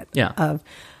opposite. Yeah. Of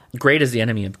great is the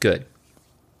enemy of good.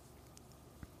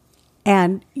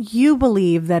 And you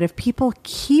believe that if people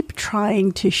keep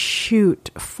trying to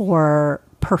shoot for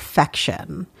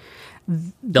perfection,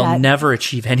 they'll never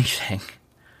achieve anything.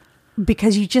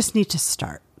 Because you just need to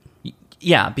start.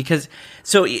 Yeah, because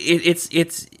so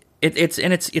it's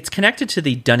connected to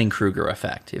the Dunning-Kruger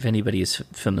effect, if anybody is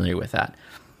familiar with that.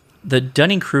 The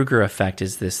Dunning-Kruger effect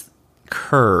is this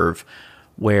curve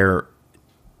where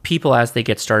people, as they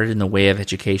get started in the way of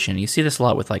education, you see this a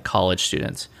lot with like college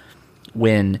students,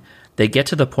 when they get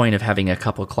to the point of having a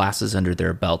couple classes under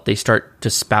their belt, they start to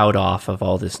spout off of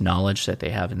all this knowledge that they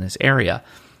have in this area.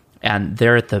 And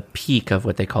they're at the peak of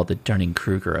what they call the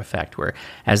Dunning-Kruger effect, where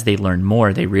as they learn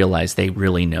more, they realize they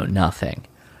really know nothing,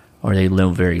 or they know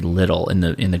very little in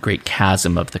the great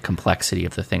chasm of the complexity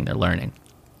of the thing they're learning.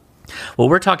 Well,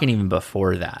 we're talking even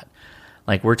before that.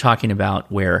 Like, we're talking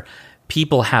about where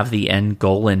people have the end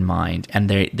goal in mind, and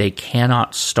they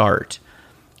cannot start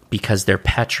because they're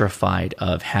petrified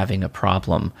of having a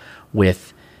problem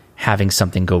with having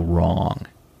something go wrong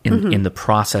in the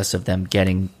process of them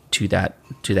getting to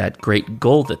that great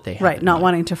goal that they have. Right, not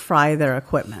wanting to fry their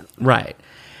equipment. Right.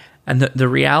 And the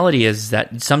reality is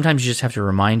that sometimes you just have to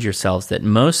remind yourselves that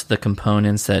most of the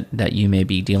components that you may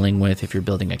be dealing with, if you're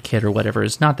building a kit or whatever,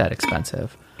 is not that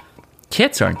expensive.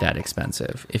 Kits aren't that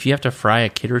expensive. If you have to fry a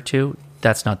kit or two,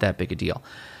 that's not that big a deal.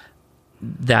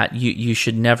 That you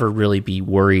should never really be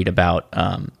worried about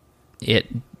it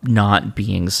not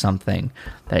being something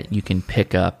that you can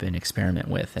pick up and experiment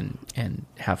with and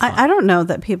have fun. I don't know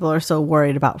that people are so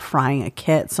worried about frying a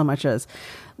kit so much as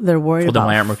they're worried Well, then about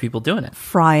why aren't more people doing it?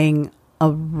 frying a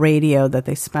radio that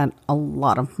they spent a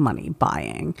lot of money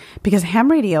buying, because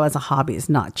ham radio as a hobby is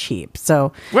not cheap.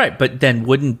 So Right, but then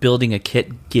wouldn't building a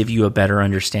kit give you a better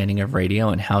understanding of radio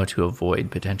and how to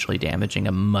avoid potentially damaging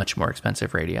a much more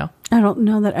expensive radio? I don't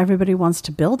know that everybody wants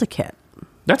to build a kit.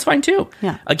 That's fine too.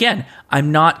 Yeah. Again,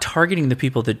 I'm not targeting the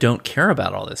people that don't care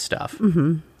about all this stuff.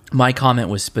 Mm-hmm. My comment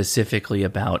was specifically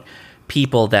about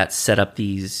people that set up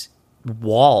these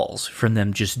walls from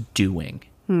them just doing.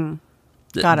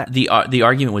 Got it. The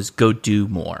argument was go do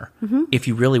more. Mm-hmm. If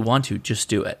you really want to, just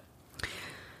do it.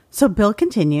 So Bill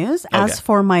continues, as Okay.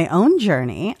 for my own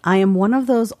journey, I am one of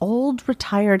those old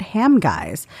retired ham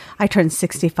guys. I turned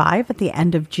 65 at the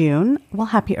end of June. Well,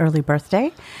 happy early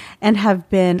birthday. And have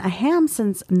been a ham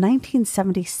since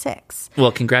 1976.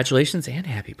 Well, congratulations and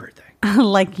happy birthday.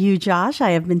 Like you, Josh,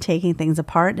 I have been taking things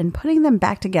apart and putting them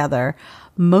back together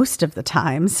most of the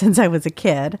time since I was a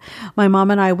kid. My mom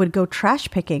and I would go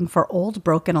trash picking for old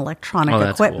broken electronic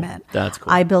That's cool. equipment. That's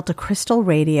cool. I built a crystal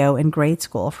radio in grade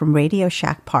school from Radio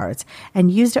Shack parts and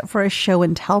used it for a show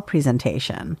and tell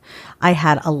presentation. I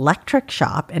had electric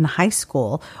shop in high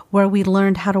school where we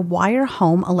learned how to wire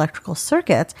home electrical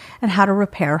circuits and how to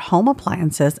repair home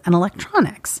appliances and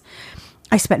electronics.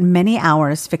 I spent many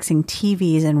hours fixing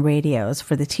TVs and radios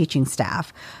for the teaching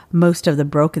staff. Most of the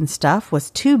broken stuff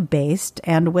was tube-based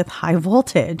and with high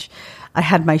voltage. I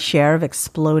had my share of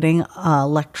exploding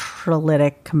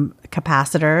electrolytic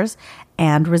capacitors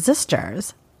and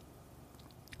resistors.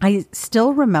 I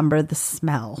still remember the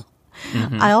smell.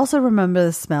 Mm-hmm. I also remember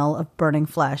the smell of burning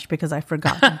flesh because I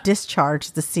forgot to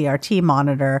discharge the CRT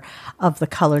monitor of the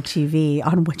color TV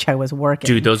on which I was working.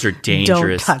 Dude, those are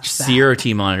dangerous. Don't touch that.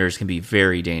 CRT monitors can be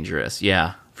very dangerous.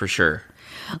 Yeah, for sure.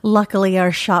 Luckily,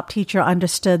 our shop teacher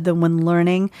understood that when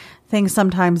learning, things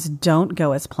sometimes don't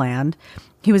go as planned.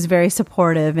 He was very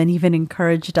supportive and even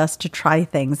encouraged us to try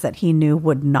things that he knew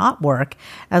would not work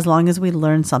as long as we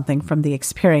learned something from the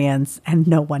experience and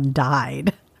no one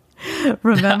died.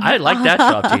 Remember, I like that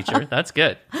shop teacher. That's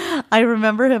good. I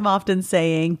remember him often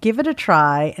saying, give it a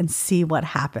try and see what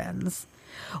happens.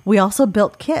 We also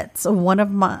built kits. One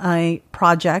of my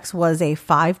projects was a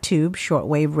 5-tube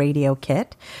shortwave radio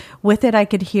kit. With it, I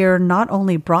could hear not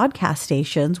only broadcast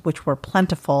stations, which were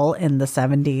plentiful in the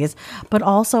 70s, but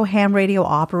also ham radio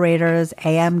operators,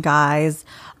 AM guys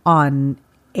on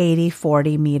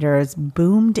 80-40 meters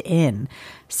boomed in.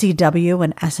 CW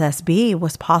and SSB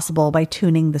was possible by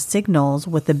tuning the signals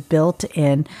with the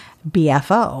built-in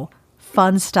BFO.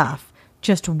 Fun stuff.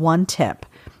 Just one tip.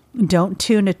 Don't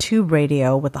tune a tube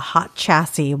radio with a hot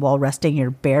chassis while resting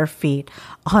your bare feet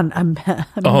on a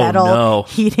metal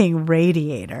heating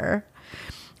radiator.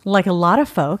 Like a lot of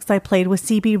folks, I played with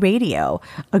CB radio.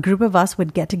 A group of us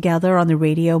would get together on the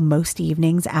radio most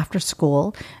evenings after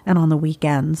school and on the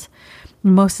weekends.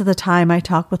 Most of the time I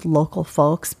talked with local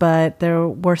folks, but there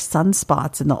were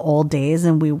sunspots in the old days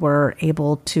and we were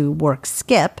able to work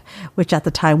skip, which at the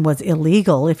time was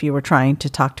illegal if you were trying to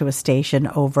talk to a station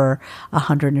over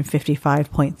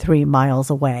 155.3 miles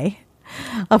away.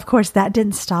 Of course, that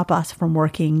didn't stop us from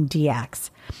working DX.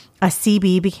 As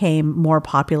CB became more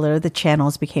popular, the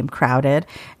channels became crowded,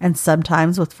 and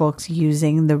sometimes with folks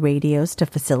using the radios to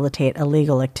facilitate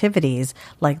illegal activities,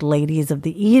 like ladies of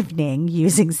the evening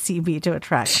using CB to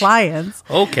attract clients.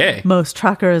 Okay. Most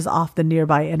truckers off the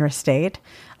nearby interstate.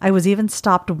 I was even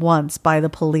stopped once by the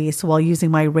police while using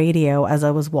my radio as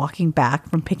I was walking back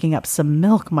from picking up some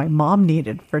milk my mom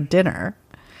needed for dinner.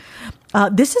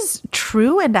 This is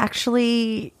true and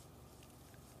actually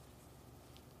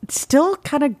still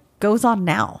kind of goes on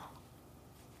now.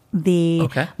 The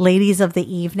ladies of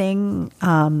the evening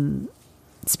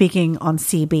speaking on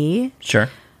CB. Sure.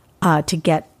 To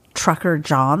get trucker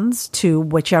Johns to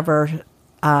whichever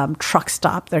truck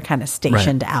stop they're kind of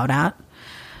stationed out at.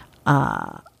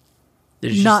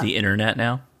 There's just the internet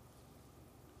now?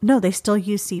 No, they still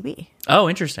use CB. Oh,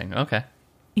 interesting. Okay.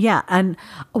 Yeah, and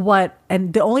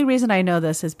the only reason I know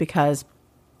this is because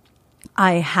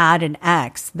I had an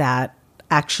ex that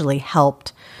actually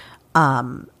helped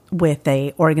with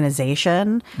a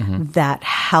organization that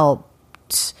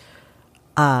helped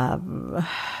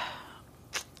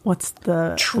what's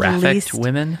the trafficked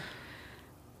women?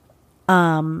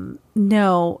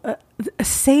 No,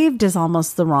 saved is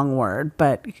almost the wrong word,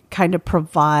 but kind of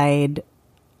provide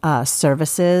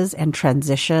services and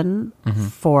transition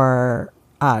for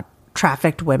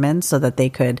trafficked women so that they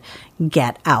could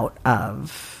get out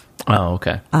of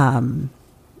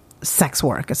sex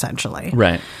work, essentially.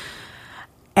 Right.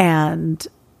 And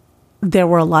there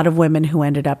were a lot of women who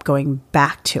ended up going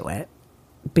back to it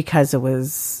because it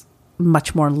was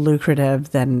much more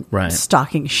lucrative than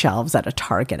stocking shelves at a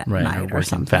Target at night or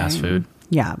something. Fast food.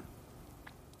 Yeah.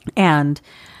 And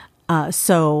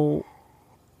so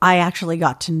I actually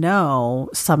got to know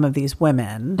some of these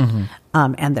women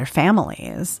and their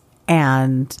families.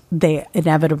 And they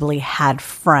inevitably had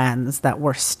friends that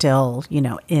were still,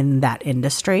 in that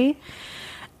industry.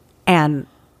 And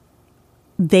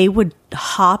they would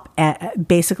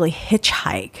basically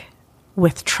hitchhike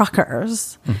with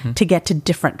truckers to get to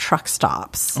different truck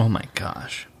stops. Oh my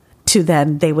gosh.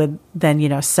 They would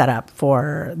set up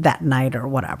for that night or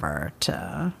whatever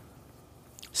to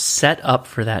set up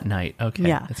for that night. Okay.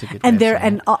 Yeah. That's a good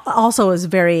and also it was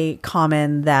very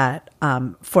common that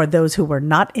for those who were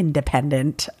not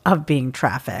independent of being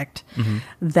trafficked,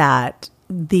 that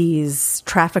these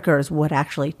traffickers would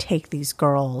actually take these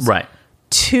girls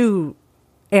to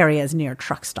areas near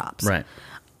truck stops. Right.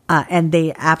 And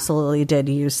they absolutely did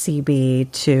use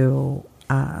CB to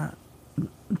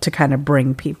kind of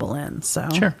bring people in. So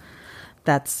sure.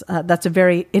 That's a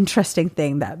very interesting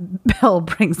thing that Bill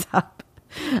brings up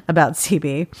about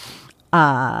CB.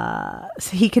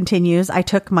 So he continues, I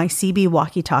took my CB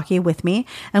walkie-talkie with me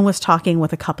and was talking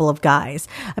with a couple of guys.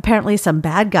 Apparently some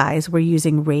bad guys were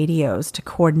using radios to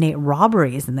coordinate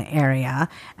robberies in the area,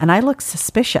 and I looked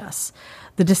suspicious.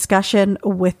 The discussion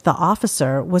with the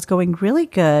officer was going really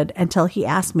good until he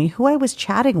asked me who I was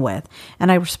chatting with,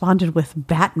 and I responded with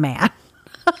Batman.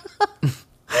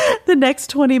 The next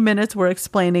 20 minutes were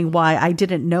explaining why I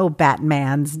didn't know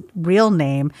Batman's real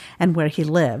name and where he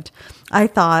lived. I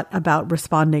thought about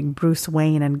responding Bruce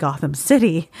Wayne in Gotham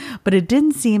City, but it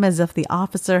didn't seem as if the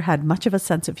officer had much of a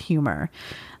sense of humor.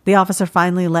 The officer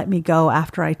finally let me go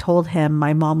after I told him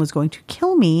my mom was going to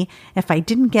kill me if I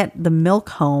didn't get the milk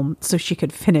home so she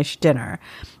could finish dinner.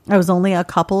 I was only a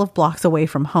couple of blocks away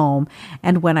from home,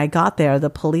 and when I got there, the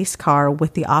police car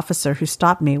with the officer who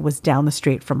stopped me was down the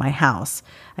street from my house.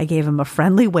 I gave him a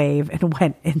friendly wave and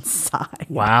went inside.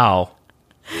 Wow.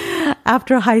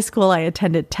 After high school, I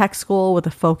attended tech school with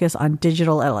a focus on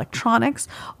digital electronics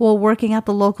while working at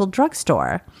the local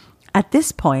drugstore. At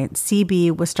this point,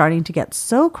 CB was starting to get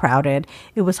so crowded,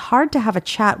 it was hard to have a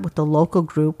chat with the local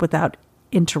group without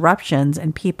interruptions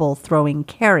and people throwing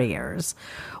carriers.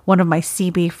 One of my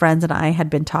CB friends and I had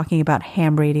been talking about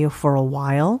ham radio for a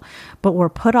while, but were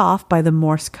put off by the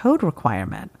Morse code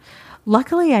requirement.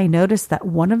 Luckily, I noticed that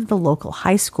one of the local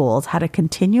high schools had a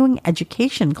continuing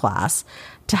education class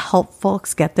to help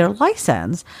folks get their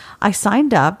license. I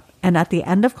signed up, and at the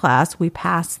end of class, we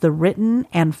passed the written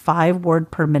and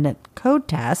 5-word per minute code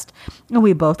test, and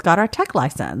we both got our tech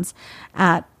license.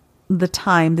 At the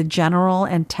time, the general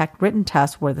and tech written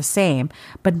tests were the same,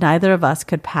 but neither of us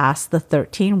could pass the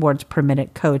 13 words per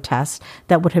minute code test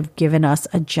that would have given us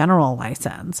a general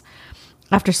license.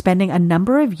 After spending a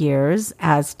number of years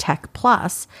as Tech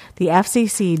Plus, the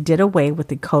FCC did away with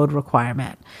the code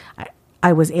requirement.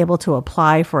 I was able to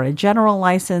apply for a general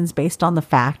license based on the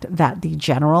fact that the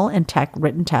general and tech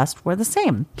written tests were the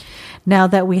same. Now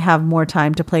that we have more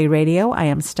time to play radio, I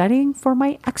am studying for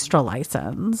my extra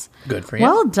license. Good for you.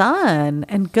 Well done,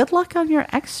 and good luck on your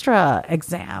extra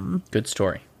exam. Good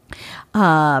story.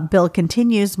 Bill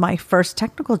continues, my first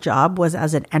technical job was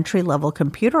as an entry-level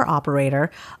computer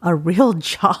operator, a real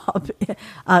job in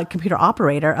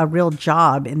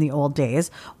the old days.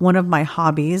 One of my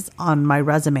hobbies on my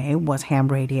resume was ham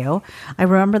radio. I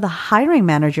remember the hiring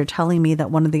manager telling me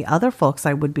that one of the other folks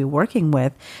I would be working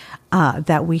with,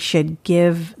 that we should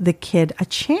give the kid a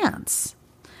chance.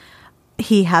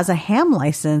 He has a ham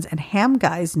license, and ham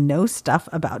guys know stuff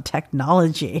about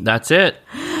technology. That's it.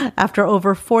 After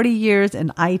over 40 years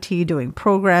in IT doing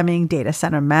programming, data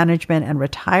center management, and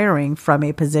retiring from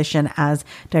a position as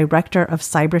director of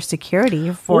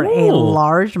cybersecurity for a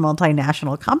large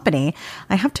multinational company,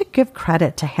 I have to give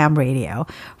credit to ham radio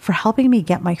for helping me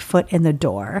get my foot in the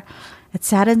door. It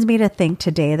saddens me to think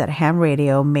today that ham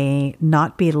radio may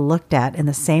not be looked at in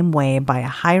the same way by a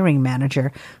hiring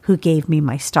manager who gave me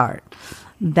my start.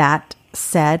 That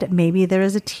said, maybe there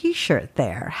is a t-shirt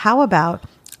there. How about,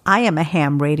 I am a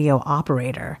ham radio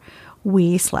operator.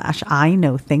 I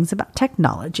know things about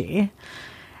technology.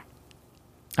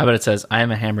 How about it says, I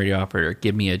am a ham radio operator.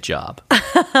 Give me a job.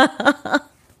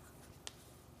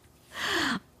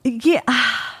 Yeah.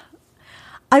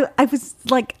 I was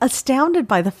like astounded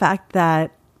by the fact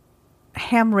that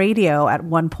ham radio at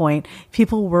one point,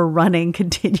 people were running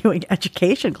continuing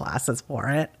education classes for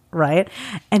it, right?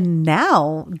 And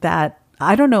now that,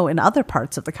 I don't know in other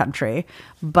parts of the country,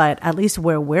 but at least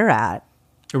where we're at,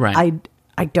 right.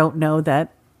 I don't know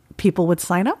that people would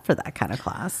sign up for that kind of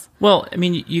class. Well, I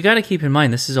mean, you got to keep in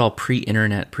mind, this is all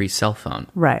pre-internet, pre-cell phone.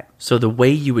 Right. So the way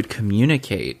you would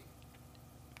communicate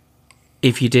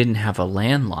if you didn't have a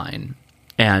landline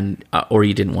and or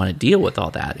you didn't want to deal with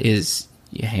all that is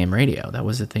ham radio. That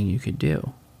was the thing you could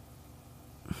do.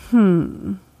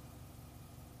 I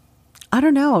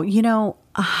don't know.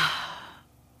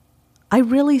 I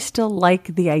really still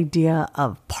like the idea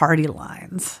of party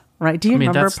lines, right? Do you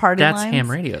remember party lines? That's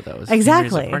ham radio, though.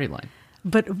 Exactly. Party line.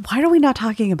 But why are we not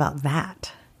talking about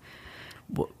that?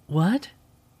 What?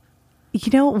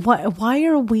 Why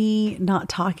are we not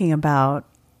talking about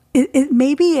it?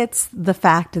 Maybe it's the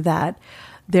fact that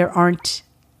there aren't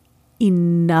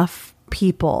enough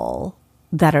people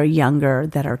that are younger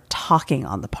that are talking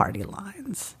on the party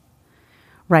lines,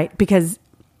 right? Because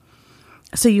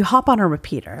so you hop on a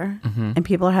repeater and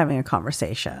people are having a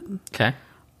conversation. Okay.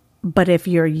 But if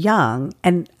you're young,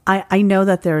 and I know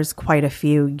that there's quite a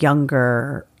few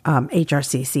younger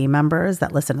HRCC members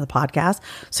that listen to the podcast.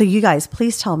 So you guys,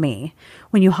 please tell me,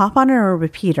 when you hop on a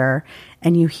repeater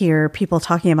and you hear people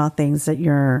talking about things that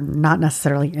you're not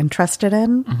necessarily interested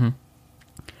in,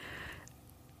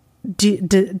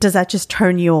 does that just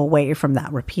turn you away from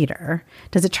that repeater?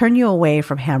 Does it turn you away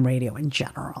from ham radio in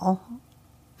general?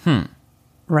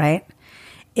 Right?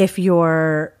 If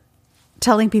you're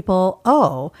telling people,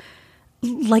 oh,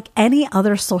 like any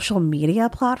other social media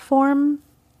platform,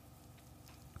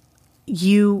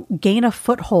 you gain a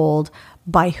foothold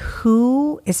by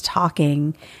who is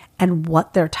talking and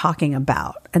what they're talking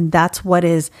about. And that's what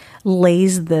not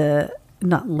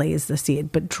lays the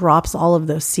seed, but drops all of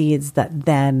those seeds that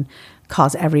then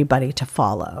cause everybody to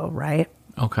follow, right?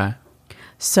 Okay.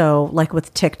 So like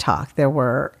with TikTok, there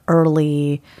were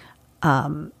early,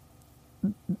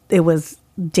 it was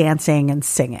dancing and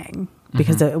singing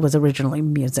because it was originally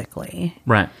Musical.ly.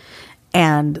 Right.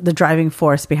 And the driving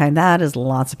force behind that is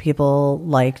lots of people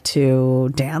like to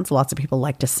dance, lots of people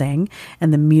like to sing,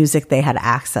 and the music they had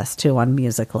access to on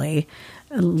Musical.ly,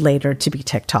 later to be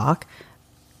TikTok,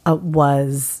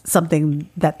 was something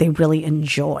that they really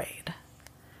enjoyed.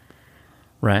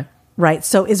 Right. Right.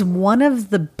 So is one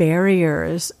of the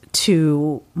barriers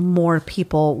to more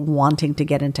people wanting to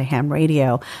get into ham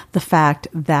radio the fact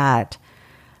that,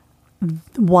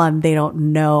 one, they don't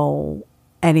know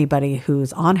anybody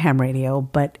who's on ham radio,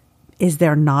 but is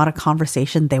there not a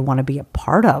conversation they want to be a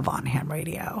part of on ham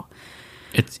radio?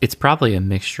 It's probably a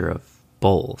mixture of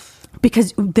both.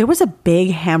 Because there was a big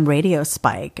ham radio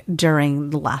spike during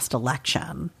the last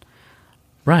election.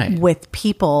 Right. With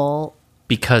people...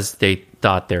 Because they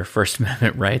thought their First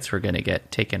Amendment rights were going to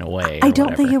get taken away. I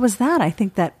don't think it was that. I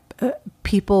think that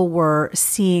people were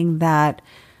seeing that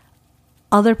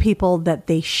other people that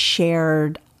they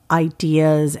shared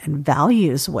ideas and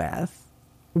values with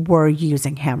were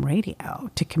using ham radio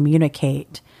to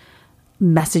communicate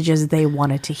messages they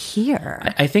wanted to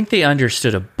hear. I think they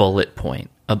understood a bullet point,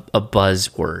 a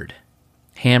buzzword.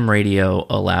 Ham radio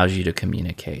allows you to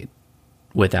communicate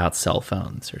without cell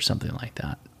phones or something like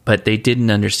that. But they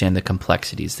didn't understand the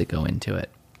complexities that go into it.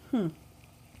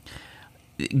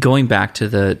 Going back to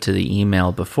the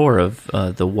email before of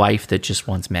the wife that just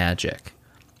wants magic.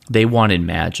 They wanted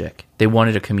magic. They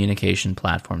wanted a communication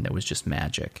platform that was just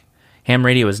magic. Ham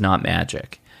radio is not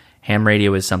magic. Ham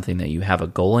radio is something that you have a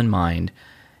goal in mind,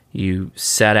 you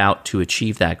set out to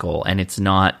achieve that goal, and it's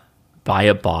not buy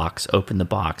a box, open the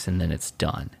box, and then it's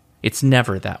done. It's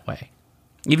never that way.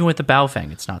 Even with the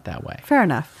Baofeng, it's not that way. Fair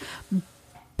enough.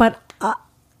 But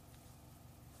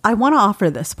I want to offer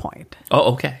this point.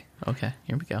 Oh, okay. Okay,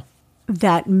 here we go.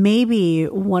 That maybe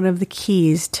one of the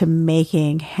keys to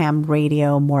making ham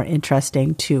radio more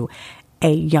interesting to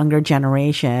a younger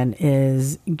generation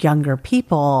is younger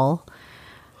people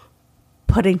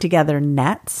putting together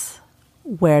nets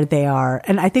where they are,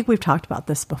 and I think we've talked about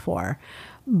this before,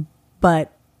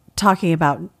 but talking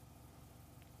about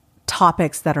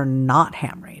topics that are not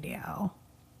ham radio.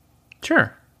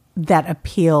 Sure. That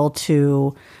appeal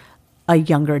to a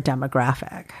younger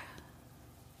demographic.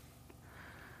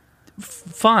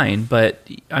 Fine, but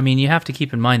I mean, you have to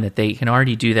keep in mind that they can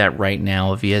already do that right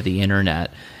now via the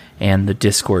internet and the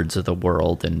Discords of the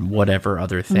world and whatever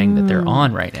other thing that they're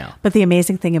on right now. But the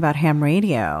amazing thing about ham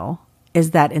radio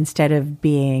is that instead of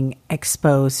being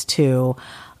exposed to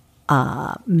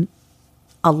a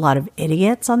lot of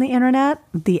idiots on the internet,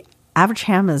 the average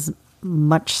ham is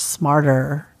much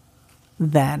smarter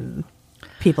than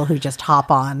people who just hop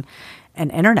on an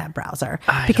internet browser,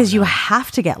 because you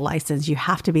have to get licensed. You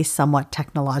have to be somewhat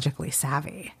technologically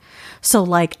savvy. So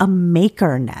like a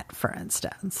MakerNet, for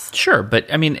instance. Sure,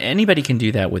 but I mean, anybody can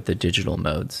do that with the digital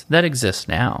modes that exist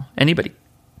now. Anybody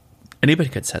Anybody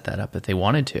could set that up if they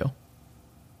wanted to.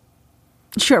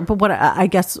 Sure, but I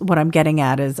guess what I'm getting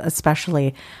at is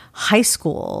especially high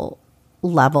school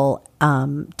level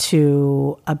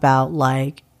to about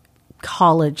like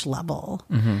college level.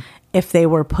 If they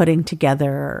were putting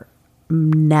together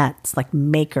nets, like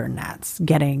maker nets,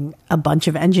 getting a bunch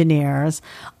of engineers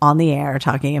on the air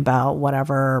talking about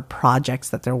whatever projects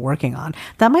that they're working on,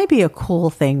 that might be a cool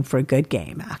thing for a good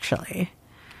game, actually.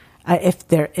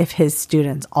 If his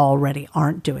students already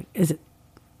aren't doing, is it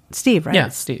Steve, right? Yeah,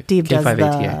 Steve. Steve does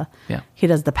K5ATA. Yeah. He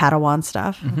does the Padawan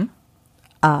stuff.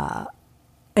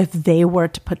 If they were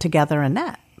to put together a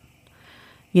net,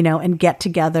 and get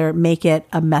together, make it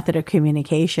a method of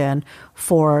communication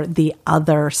for the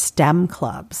other STEM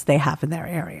clubs they have in their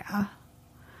area.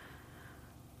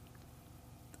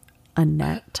 A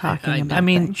net talking about. I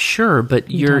mean, things. sure,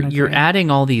 but You don't you're agree? adding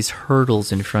all these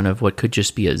hurdles in front of what could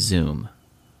just be a Zoom.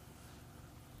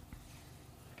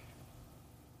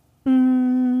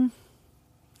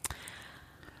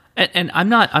 And I'm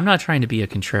not trying to be a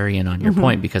contrarian on your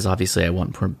point, because obviously I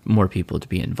want more people to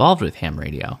be involved with ham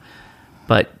radio.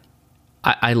 But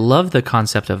I love the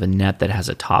concept of a net that has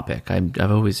a topic.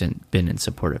 I've always been in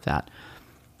support of that.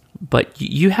 But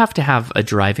you have to have a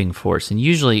driving force. And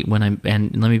usually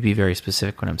and let me be very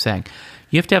specific when I'm saying,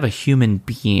 you have to have a human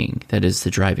being that is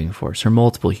the driving force, or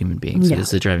multiple human beings that is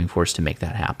the driving force to make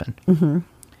that happen.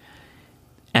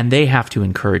 And they have to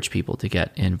encourage people to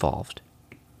get involved.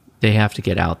 They have to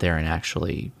get out there and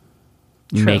actually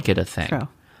make it a thing. True.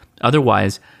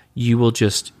 Otherwise, you will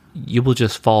just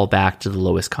fall back to the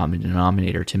lowest common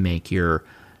denominator to make your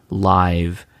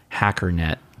live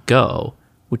HackerNet go,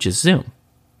 which is Zoom.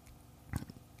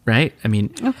 Right? I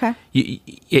mean, Okay.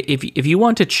 If you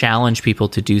want to challenge people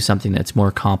to do something that's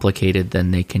more complicated than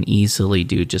they can easily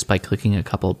do just by clicking a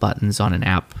couple of buttons on an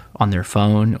app on their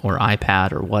phone or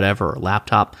iPad or whatever, or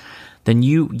laptop, then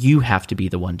you have to be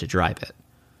the one to drive it.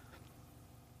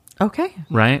 Okay.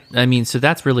 Right? I mean, so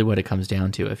that's really what it comes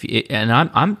down to. And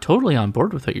I'm totally on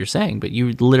board with what you're saying, but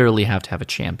you literally have to have a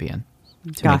champion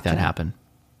to make that happen.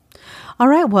 All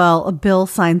right. Well, Bill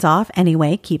signs off.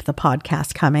 Anyway, keep the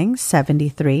podcast coming.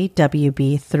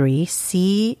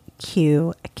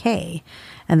 73WB3CQK.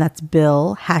 And that's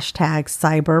Bill,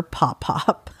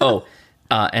 #CyberPopPop. Oh,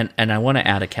 and I want to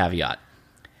add a caveat.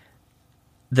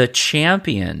 The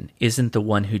champion isn't the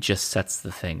one who just sets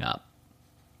the thing up.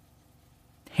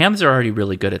 Hams are already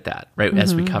really good at that, right?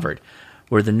 As we covered,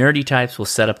 where the nerdy types will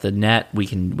set up the net. We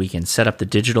can set up the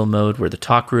digital mode where the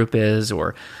talk group is,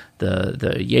 or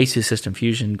the Yaesu System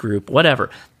Fusion group, whatever.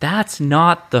 That's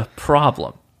not the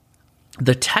problem.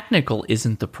 The technical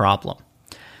isn't the problem.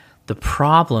 The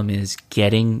problem is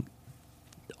getting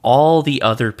all the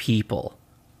other people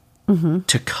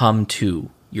to come to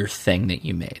your thing that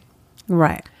you made.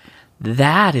 Right.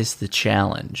 That is the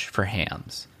challenge for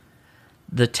hams.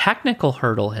 The technical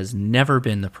hurdle has never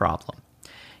been the problem.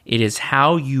 It is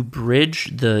how you bridge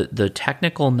the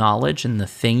technical knowledge and the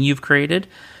thing you've created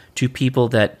to people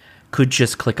that could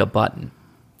just click a button.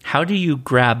 How do you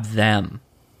grab them?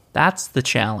 That's the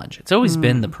challenge. It's always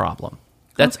been the problem.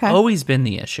 That's always been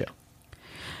the issue.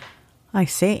 I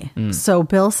see. So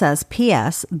Bill says,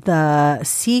 P.S. The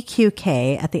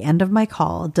CQK at the end of my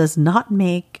call does not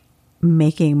make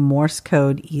using Morse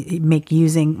code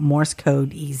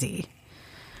easy.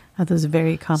 That was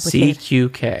very complicated.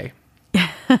 CQK.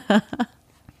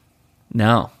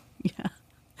 No. Yeah.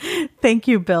 Thank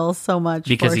you, Bill, so much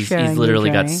Because for he's sharing literally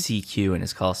your got journey. CQ in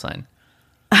his call sign.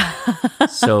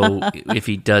 So if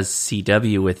he does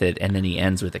CW with it and then he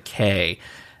ends with a K,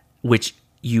 which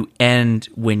you end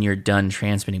when you're done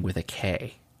transmitting with a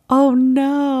K. Oh,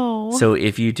 no. So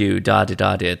if you do da da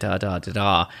da da da da da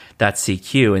da, that's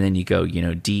CQ, and then you go,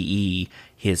 DE,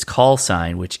 his call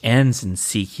sign, which ends in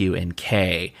CQ and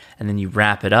K, and then you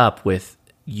wrap it up with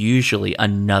usually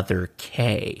another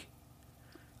K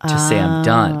to say I'm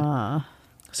done.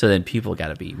 So then people got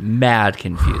to be mad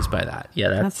confused by that. Yeah,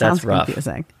 That sounds that's rough.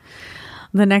 confusing.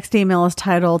 The next email is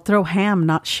titled "Throw Ham,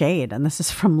 Not Shade," and this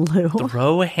is from Lou.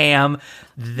 Throw ham.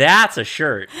 That's a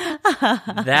shirt.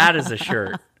 That is a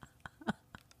shirt.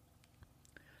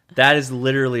 That is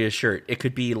literally a shirt. It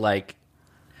could be like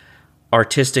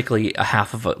artistically a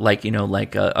half of a, like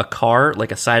a car,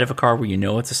 like a side of a car where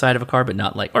it's a side of a car, but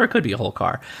not like, or it could be a whole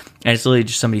car. And it's literally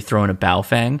just somebody throwing a bow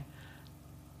fang.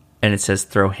 And it says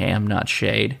 "Throw ham, not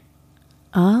shade."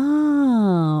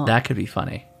 Oh. That could be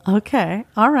funny. Okay.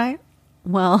 All right.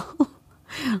 Well,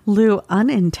 Lou,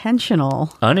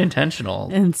 unintentional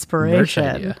Unintentional inspiration.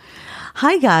 merch idea.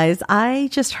 Hi, guys. I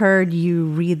just heard you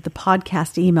read the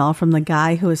podcast email from the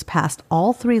guy who has passed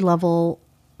all 3 levels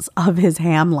of his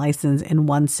ham license in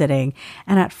one sitting.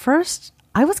 And at first,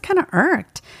 I was kind of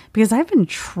irked because I've been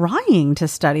trying to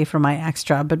study for my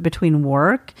extra, but between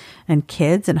work and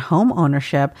kids and home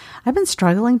ownership, I've been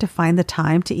struggling to find the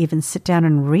time to even sit down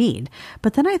and read.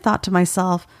 But then I thought to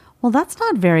myself, well, that's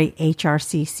not very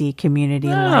HRCC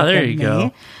community-like there of you me.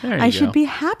 go. There you I should go. be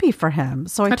happy for him.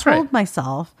 So I That's told right.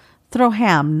 myself, throw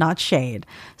ham, not shade.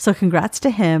 So congrats to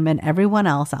him and everyone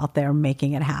else out there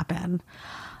making it happen.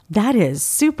 That is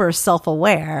super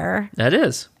self-aware That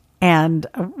is. and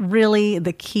really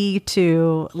the key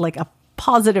to like a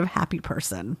positive, happy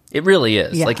person. It really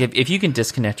is. Yeah. Like if you can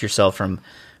disconnect yourself from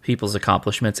people's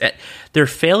accomplishments, their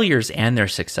failures and their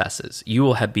successes, you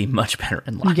will be much better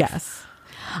in life. Yes.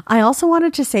 I also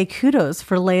wanted to say kudos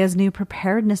for Leia's new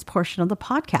preparedness portion of the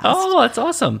podcast. Oh, that's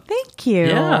awesome. Thank you.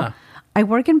 Yeah. I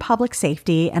work in public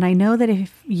safety, and I know that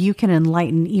if you can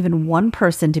enlighten even one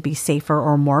person to be safer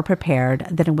or more prepared,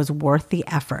 then it was worth the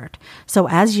effort. So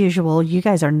as usual, you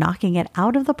guys are knocking it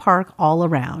out of the park all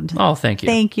around. Oh, thank you.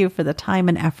 Thank you for the time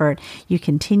and effort you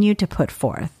continue to put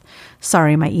forth.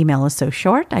 Sorry, my email is so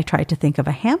short. I tried to think of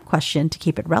a ham question to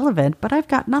keep it relevant, but I've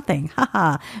got nothing.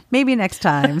 Haha. Maybe next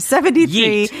time.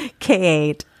 73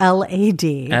 K8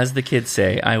 LAD. As the kids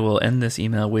say, I will end this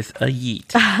email with a yeet.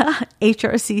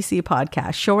 HRCC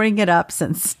podcast, shoring it up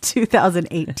since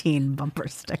 2018 bumper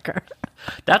sticker.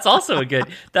 That's also a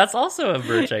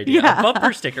merch idea. Yeah. A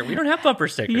bumper sticker. We don't have bumper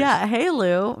stickers. Yeah, hey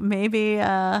Lou, maybe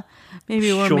we're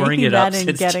Shoring making it up that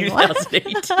and since getting one.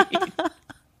 2018.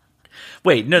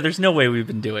 Wait, no, there's no way we've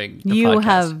been doing a You podcast.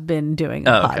 have been doing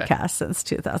a okay. podcast since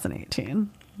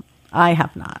 2018. I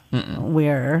have not.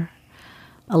 We're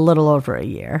a little over a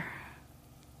year.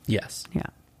 Yes. Yeah.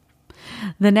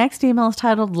 The next email is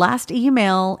titled "Last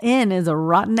Email In is a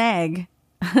Rotten Egg."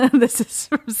 This is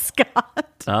from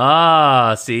Scott.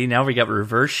 Ah, see, now we got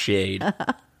reverse shade.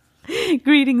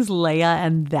 Greetings, Leia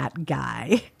and that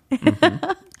guy.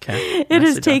 Okay. It has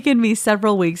Nicely done. taken me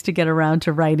several weeks to get around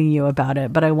to writing you about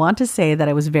it, but I want to say that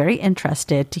I was very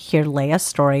interested to hear Leia's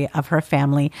story of her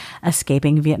family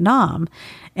escaping Vietnam.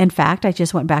 In fact, I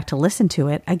just went back to listen to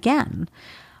it again.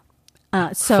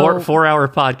 So 4-hour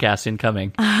podcast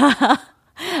incoming.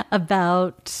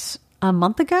 about a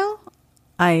month ago,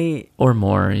 Or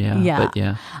more, yeah. But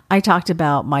yeah. I talked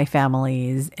about my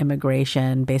family's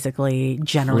immigration, basically Fleeing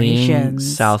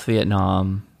generations. South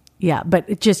Vietnam. Yeah, but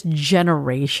it just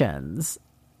generations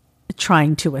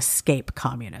trying to escape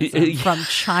communism from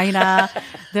China.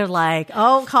 They're like,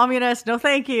 oh, communists, no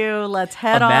thank you. Let's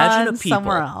head on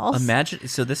somewhere else. Imagine.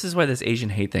 So this is why this Asian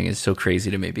hate thing is so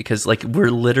crazy to me, because like we're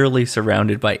literally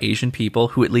surrounded by Asian people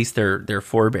who, at least their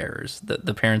forebears,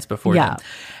 the parents before Yeah. them,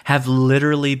 have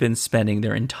literally been spending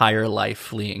their entire life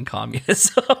fleeing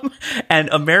communism. And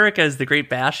America is the great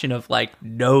bastion of like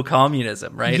no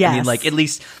communism, right? I mean, Yes. like at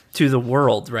least to the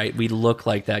world, right? We look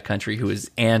like that country who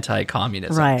is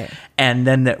anti-communism. Right. And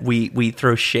then that we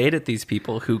throw shade at these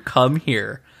people who come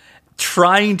here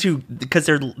trying to, because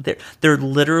they're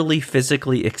literally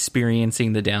physically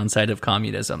experiencing the downside of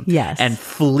communism. Yes. And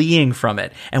fleeing from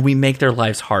it. And we make their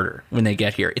lives harder when they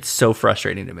get here. It's so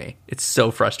frustrating to me. It's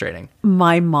so frustrating.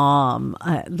 My mom,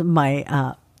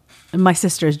 my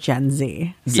sister's Gen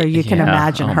Z. So you can Yeah.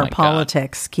 imagine Oh her my God.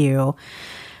 politics skew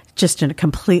just in a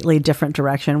completely different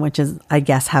direction, which is, I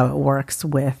guess, how it works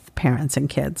with parents and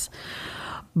kids.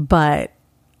 But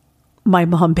my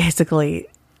mom basically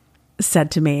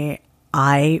said to me,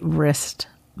 I risked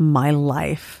my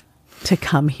life to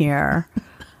come here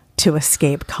to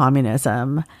escape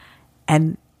communism.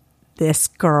 And this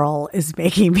girl is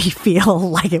making me feel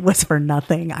like it was for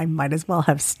nothing. I might as well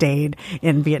have stayed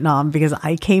in Vietnam because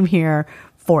I came here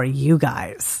for you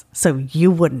guys, so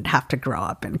you wouldn't have to grow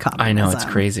up in communism. I know, it's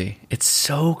crazy. It's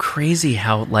so crazy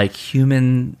how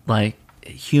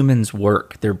humans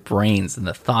work, their brains and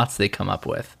the thoughts they come up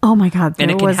with. Oh my God.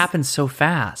 And it can happen so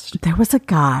fast. There was a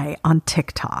guy on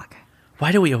TikTok.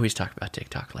 Why do we always talk about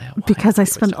TikTok, Leia? Why Because do we I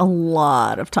always spend talk- a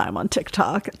lot of time on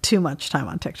TikTok, too much time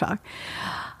on TikTok.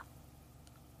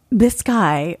 This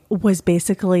guy was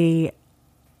basically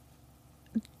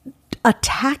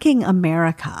attacking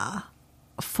America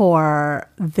for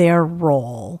their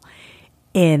role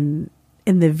in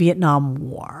the Vietnam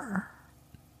War,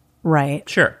 right?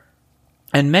 Sure.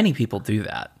 And many people do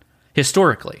that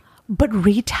historically. But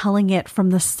retelling it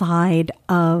from the side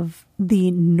of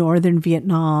the Northern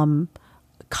Vietnam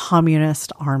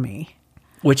Communist Army.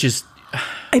 Which is,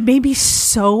 It made me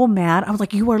so mad. I was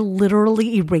like, you are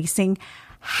literally erasing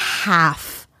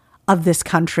half of this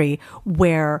country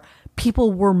where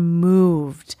people were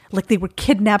moved, like they were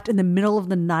kidnapped in the middle of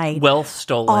the night. wealth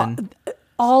stolen.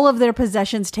 all of their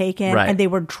possessions taken, Right. and they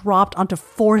were dropped onto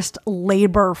forced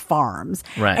labor farms.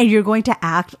 Right. And you're going to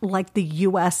act like the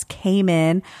U.S. came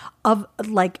in of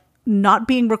like not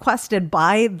being requested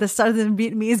by the Southern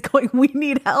Vietnamese going, we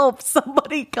need help.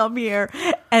 Somebody come here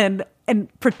and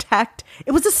protect.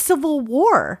 It was a civil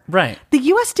war. Right. The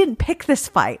U.S. didn't pick this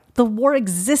fight. The war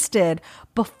existed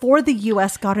before the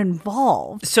U.S. got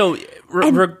involved. So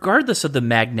regardless of the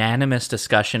magnanimous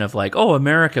discussion of like, oh,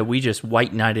 America, we just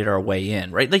white knighted our way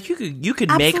in, right? Like you could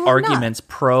make Absolutely arguments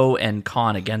pro and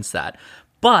con against that.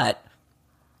 But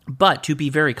to be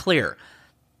very clear,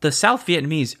 the South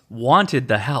Vietnamese wanted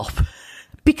the help.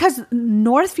 Because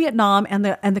North Vietnam and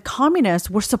the communists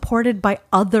were supported by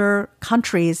other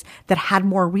countries that had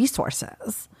more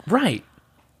resources. Right.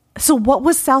 So what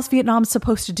was South Vietnam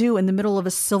supposed to do in the middle of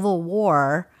a civil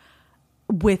war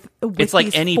with It's like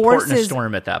these any port in a forces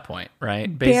storm at that point, right?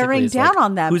 bearing it's down like,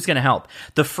 on them? Who's going to help?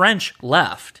 The French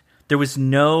left. There was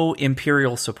no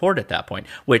imperial support at that point,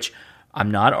 which I'm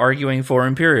not arguing for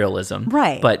imperialism.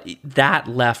 Right. But that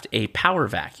left a power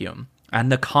vacuum.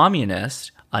 And the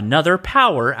communists, another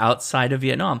power outside of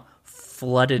Vietnam,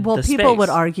 flooded the space. Well, people would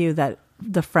argue that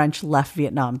the French left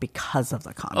Vietnam because of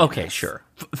the communists. Okay, sure.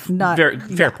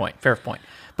 Fair point.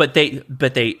 But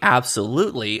they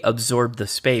absolutely absorbed the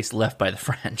space left by the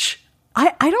French.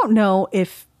 I don't know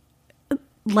if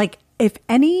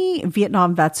any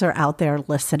Vietnam vets are out there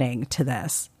listening to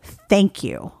this, thank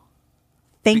you.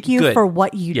 Thank you Good. for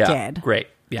what you Yeah, did. great.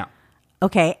 Yeah.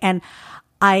 Okay. And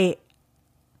I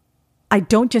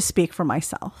don't just speak for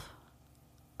myself.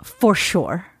 For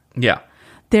sure. Yeah.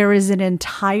 There is an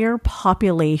entire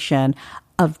population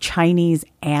of Chinese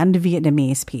and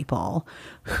Vietnamese people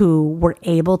who were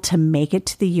able to make it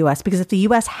to the U.S. because if the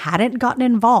U.S. hadn't gotten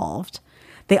involved,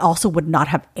 they also would not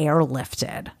have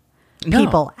airlifted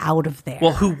people out of there.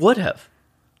 Well, who would have?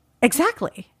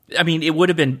 Exactly. I mean, it would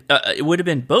have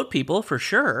been boat people for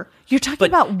sure. You're talking but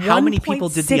about how many people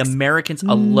did the 1.6 Americans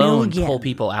alone million. pull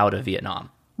people out of Vietnam?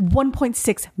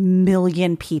 1.6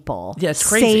 million people it's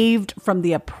crazy. saved from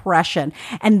the oppression.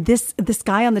 And this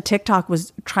guy on the TikTok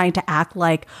was trying to act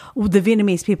like the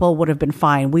Vietnamese people would have been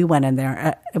fine. We went in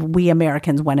there. We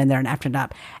Americans went in there and effed it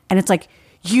up. And it's like,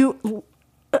 who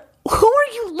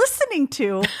are you listening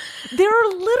to? There are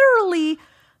literally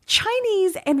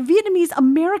Chinese and Vietnamese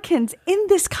Americans in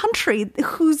this country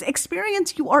whose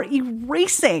experience you are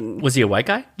erasing. Was he a white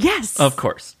guy? Yes. Of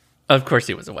course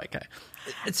he was a white guy.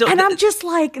 So And I'm just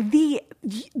like the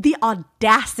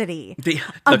audacity, the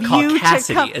of you caucasity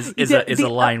to come, is a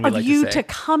line we of like you to say. to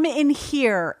come in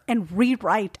here and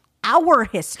rewrite our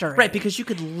history, Right, because you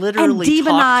could and literally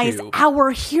demonize talk to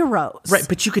our heroes, right,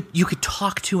 but you could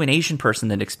talk to an Asian person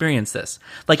that experienced this.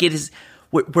 Like it is,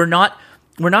 we're not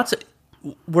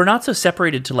so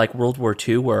separated to like World War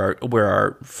II where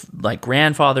our like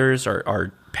grandfathers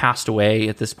are passed away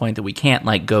at this point that we can't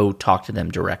like go talk to them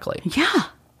directly. Yeah,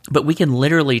 But we can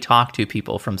literally talk to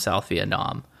people from South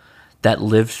Vietnam that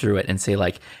lived through it and say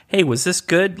like, hey, was this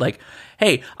good? Like,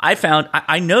 hey,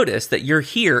 I noticed that you're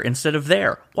here instead of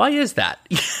there. Why is that?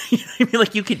 You know what I mean?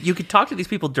 Like you could talk to these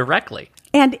people directly.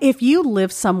 and if you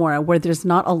live somewhere where there's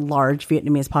not a large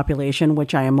Vietnamese population,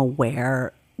 which I am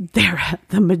aware,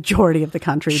 the majority of the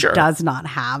country Sure. does not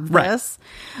have Right. this.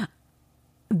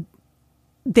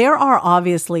 There are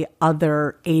obviously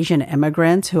other Asian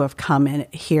immigrants who have come in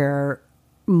here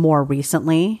more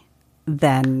recently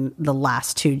than the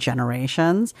last two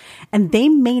generations, and they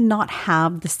may not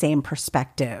have the same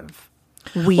perspective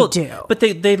we do. But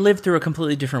they live through a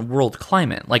completely different world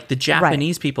climate. Like the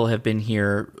Japanese people have been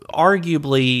here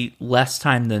arguably less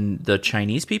time than the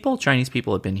Chinese people. Chinese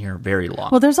people have been here very long.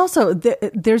 Well, there's also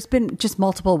there's been just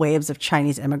multiple waves of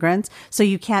Chinese immigrants, so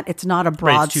you can't. It's not a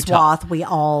broad too swath. We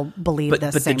all believe But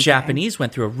this. the same thing. Japanese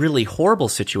went through a really horrible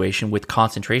situation with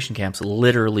concentration camps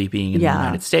literally being in Yeah. the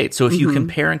United States. So if you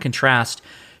compare and contrast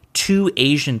two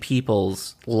Asian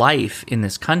people's life in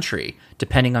this country,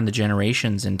 depending on the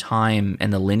generations and time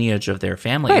and the lineage of their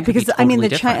family, Right, it could be because I mean, totally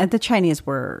different. the Chinese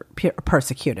were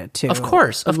persecuted too. Of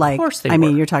course they I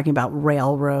mean, were. you're talking about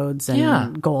railroads and Yeah.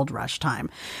 gold rush time,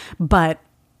 but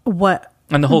what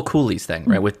And the whole coolies thing,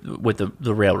 right, with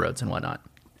the railroads and whatnot.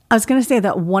 I was going to say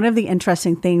that one of the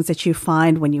interesting things that you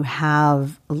find when you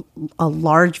have a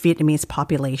large Vietnamese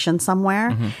population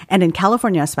somewhere, and in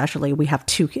California especially, we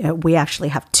actually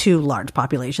have two large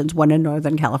populations, one in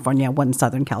Northern California, one in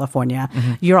Southern California.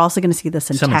 You're also going to see this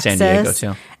in Some in Texas. San Diego,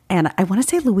 too. And I want to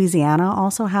say Louisiana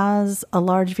also has a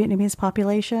large Vietnamese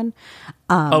population.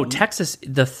 Texas,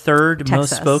 the third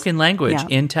most Texas. spoken language Yeah.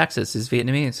 in Texas is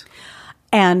Vietnamese.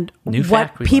 And New what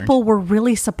fact we people were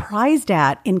really surprised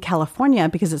at in California,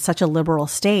 because it's such a liberal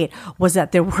state, was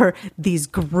that there were these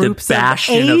groups The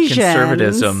bastion of of Asians.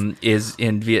 conservatism is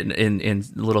in in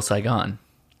Little Saigon.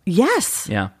 Yes.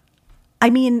 Yeah. I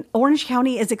mean, Orange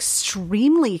County is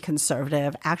extremely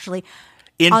conservative, actually,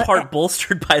 In part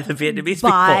bolstered by the Vietnamese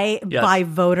people. Yes. by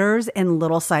voters in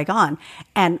Little Saigon.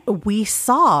 And we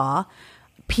saw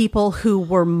people who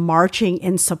were marching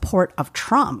in support of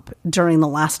Trump during the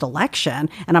last election.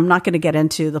 And I'm not going to get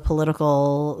into the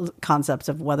political concepts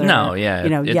of whether, yes,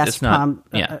 it's not, Trump,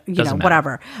 doesn't matter.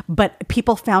 whatever. But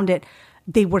people found it,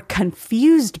 they were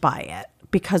confused by it.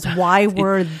 Because why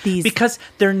were these... Because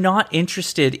they're not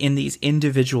interested in these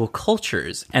individual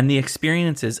cultures and the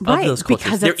experiences of those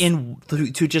cultures. They're in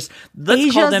to just...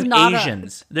 Let's call them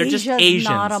Asians. They're just Asians.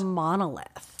 Not a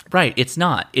monolith. Right, it's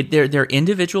not. They're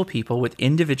individual people with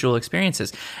individual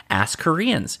experiences. Ask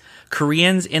Koreans.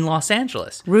 Koreans in Los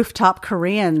Angeles. Rooftop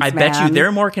Koreans, I bet you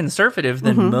they're more conservative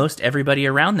than most everybody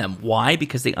around them. Why?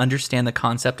 Because they understand the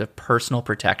concept of personal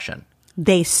protection.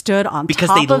 They stood on because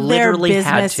top they of their literally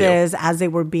had businesses as they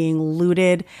were being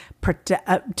looted,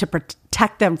 to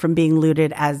protect them from being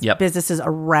looted as businesses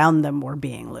around them were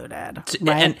being looted.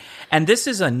 Right? And this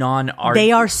is a non-art.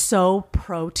 They are so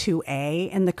pro 2A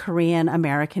in the Korean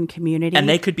American community. And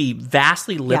they could be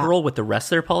vastly liberal with the rest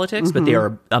of their politics, but they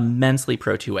are immensely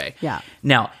pro 2A. Yeah.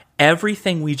 Now,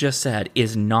 everything we just said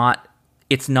it's not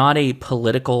a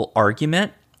political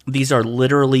argument. These are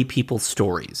literally people's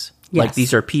stories. Yes. Like,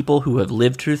 these are people who have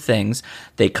lived through things.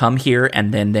 They come here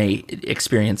and then they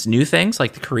experience new things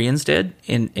like the Koreans did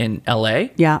in LA.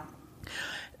 Yeah.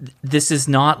 This is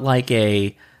not like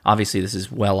obviously this is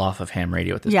well off of ham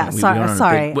radio at this point.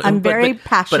 Sorry. I'm very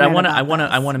passionate. But I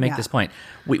want to make this point.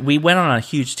 We went on a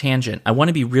huge tangent. I want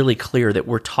to be really clear that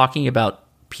we're talking about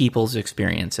people's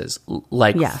experiences,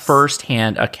 like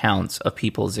firsthand accounts of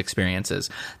people's experiences,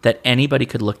 that anybody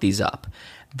could look these up.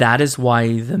 That is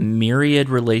why the myriad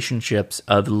relationships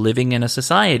of living in a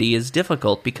society is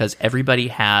difficult, because everybody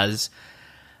has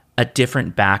a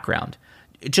different background.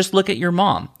 Just look at your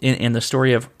mom in the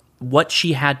story of what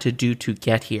she had to do to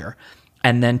get here,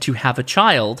 and then to have a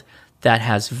child that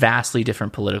has vastly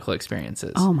different political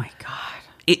experiences. Oh my God.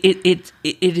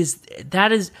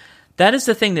 That is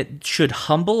the thing that should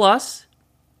humble us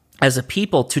as a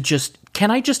people, to just, can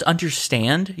I just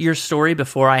understand your story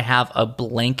before I have a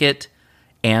blanket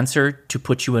answer to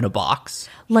put you in a box?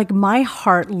 Like, my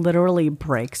heart literally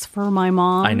breaks for my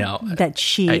mom. I know that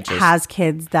she has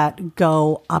kids that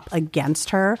go up against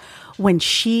her, when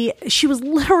she was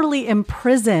literally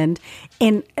imprisoned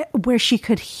in where she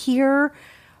could hear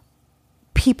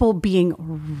people being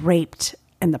raped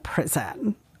in the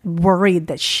prison, worried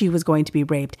that she was going to be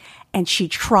raped, and she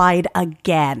tried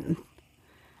again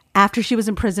after she was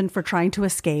in prison for trying to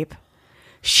escape.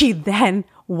 She then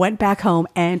went back home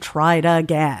and tried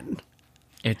again.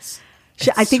 I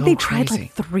think they tried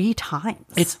like 3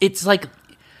 times. It's like,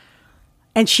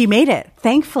 and she made it,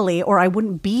 thankfully, or I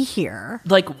wouldn't be here.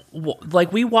 Like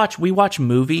we watch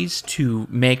movies to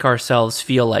make ourselves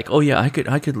feel like, oh yeah, I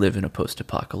could live in a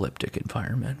post-apocalyptic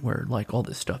environment where like all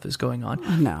this stuff is going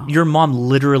on. No, your mom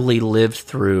literally lived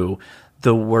through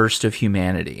the worst of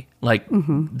humanity, like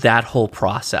that whole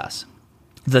process.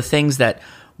 The things that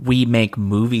we make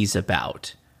movies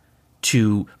about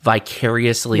to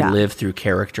vicariously live through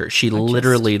characters. She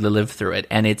literally lived through it.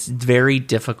 And it's very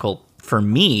difficult for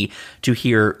me to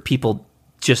hear people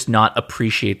just not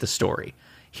appreciate the story.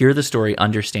 Hear the story,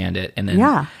 understand it, and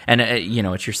then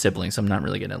it's your siblings. So I'm not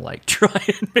really going to like try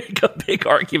and make a big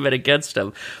argument against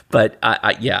them. But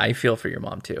I feel for your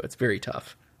mom too. It's very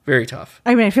tough. Very tough.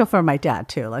 I mean, I feel for my dad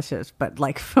too. But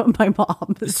like for my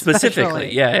mom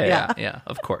specifically. Yeah.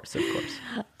 Of course.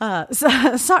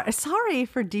 Sorry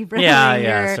for derailing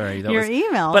your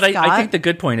email. But I think the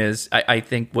good point is, I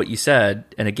think what you said,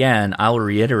 and again, I'll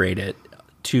reiterate it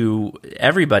to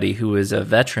everybody who is a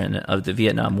veteran of the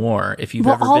Vietnam War. If you've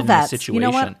ever been in a situation, you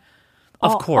know what?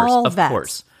 Of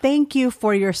course. Thank you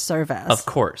for your service. Of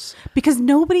course, because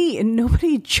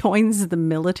nobody joins the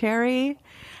military.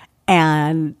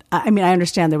 And I mean, I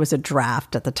understand there was a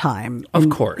draft at the time,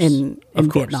 in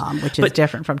Vietnam, which is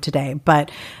different from today.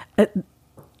 But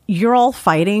you're all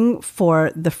fighting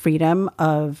for the freedom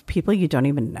of people you don't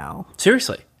even know.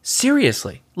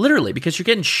 Seriously, literally, because you're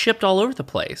getting shipped all over the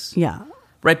place. Yeah,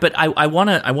 right. But I want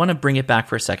to bring it back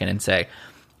for a second and say,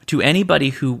 to anybody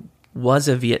who was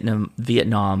a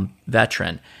Vietnam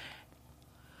veteran,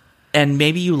 and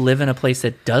maybe you live in a place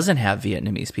that doesn't have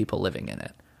Vietnamese people living in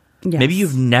it. Yes. Maybe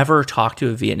you've never talked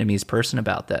to a Vietnamese person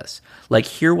about this. Like,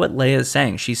 hear what Leia is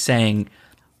saying. She's saying,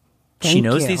 She Thank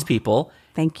knows you. these people.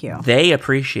 Thank you. They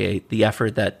appreciate the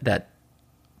effort that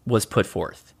was put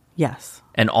forth Yes.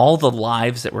 and all the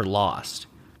lives that were lost.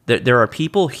 There are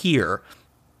people here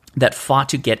that fought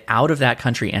to get out of that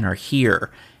country and are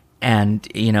here, and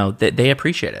they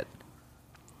appreciate it.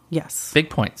 Yes. Big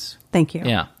points. Thank you.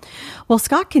 Yeah. Well,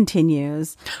 Scott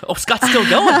continues. Oh, Scott's still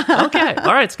going. Okay.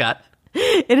 All right, Scott.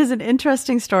 It is an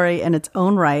interesting story in its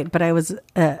own right, but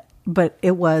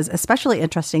it was especially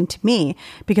interesting to me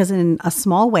because in a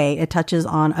small way, it touches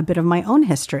on a bit of my own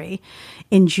history.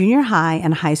 In junior high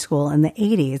and high school in the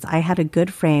 80s, I had a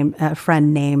good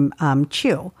friend named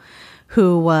Chu,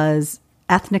 who was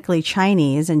ethnically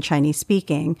Chinese and Chinese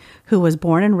speaking, who was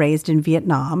born and raised in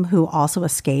Vietnam, who also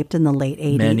escaped in the late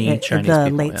 80s, Many Chinese people,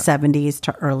 late yeah. 70s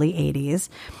to early 80s.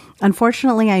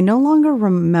 Unfortunately, I no longer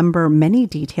remember many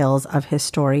details of his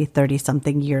story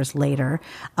 30-something years later,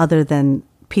 other than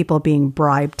people being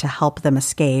bribed to help them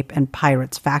escape and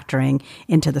pirates factoring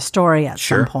into the story at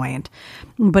Sure. some point.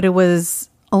 But it was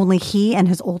only he and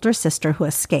his older sister who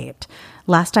escaped.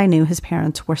 Last I knew, his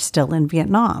parents were still in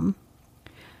Vietnam.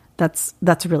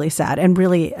 That's really sad. And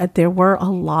really, there were a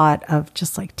lot of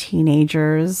just like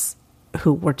teenagers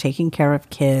who were taking care of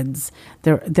kids.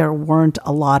 There weren't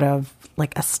a lot of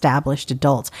like established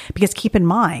adults, because keep in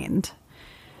mind,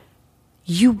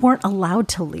 you weren't allowed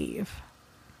to leave.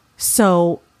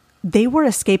 So they were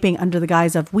escaping under the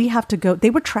guise of, we have to go. They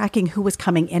were tracking who was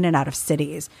coming in and out of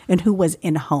cities and who was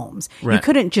in homes. Right. You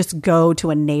couldn't just go to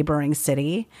a neighboring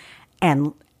city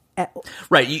and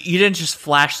Right. You didn't just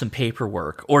flash some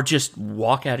paperwork or just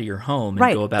walk out of your home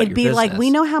and go about It'd your be business. like,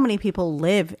 we know how many people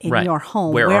live in Right. your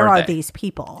home. Where Where are are they? these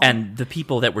people? And the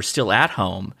people that were still at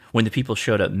home, when the people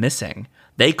showed up missing,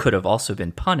 they could have also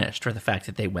been punished for the fact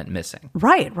that they went missing.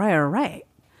 Right.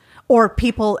 Or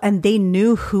people, and they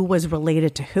knew who was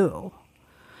related to who.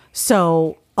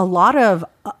 So a lot of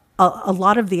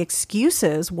the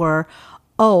excuses were,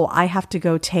 oh, I have to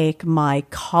go take my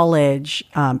college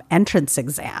entrance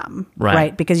exam,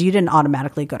 Right. Because you didn't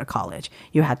automatically go to college.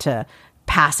 You had to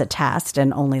pass a test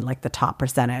and only like the top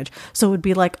percentage. So it would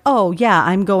be like, oh, yeah,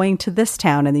 I'm going to this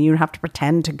town. And then you'd have to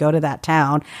pretend to go to that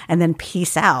town and then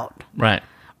peace out. Right.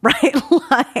 Right.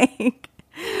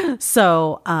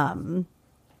 So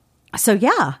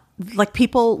yeah, like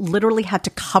people literally had to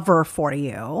cover for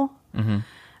you. Mm-hmm.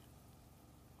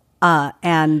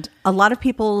 And a lot of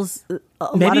people's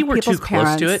Maybe we're too parents,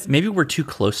 close to it. Maybe we're too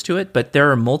close to it, but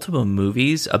there are multiple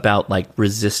movies about like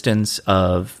resistance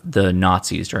of the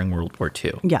Nazis during World War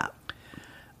II. Yeah.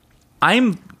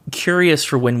 I'm curious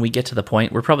for when we get to the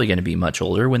point, we're probably going to be much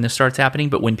older when this starts happening,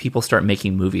 but when people start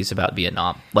making movies about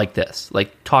Vietnam like this,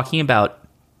 like talking about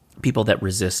people that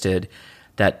resisted,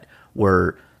 that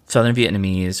were Southern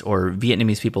Vietnamese or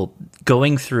Vietnamese people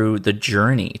going through the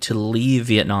journey to leave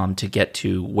Vietnam to get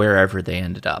to wherever they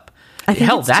ended up. I think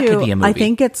Hell, it's that could be a movie. I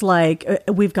think it's like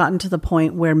we've gotten to the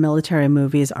point where military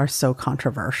movies are so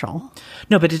controversial.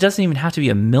 No, but it doesn't even have to be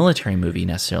a military movie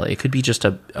necessarily. It could be just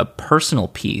a personal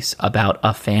piece about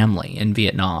a family in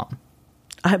Vietnam.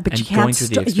 But And you going can't through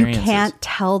the you experiences. can't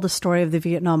tell the story of the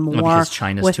Vietnam War Because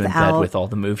China's too in bed without with all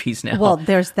the movies now. Well,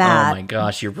 there's that. Oh my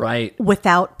gosh, you're right.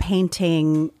 without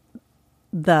painting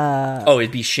the Oh,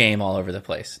 it'd be shame all over the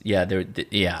place. Yeah,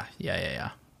 yeah.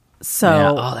 so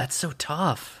Yeah. Oh, that's so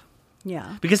tough.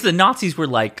 yeah. Because the Nazis were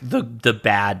like the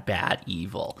bad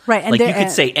evil. Right, and like you they're-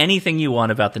 could say anything you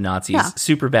want about the Nazis, Yeah.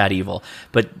 super bad evil.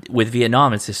 But with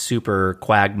Vietnam, it's this super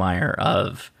quagmire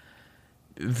of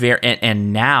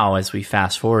and now as we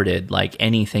fast forwarded, like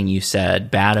anything you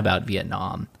said bad about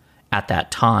Vietnam at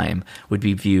that time would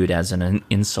be viewed as an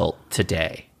insult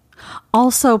today.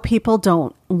 Also, people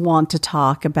don't want to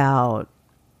talk about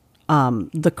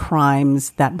the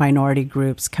crimes that minority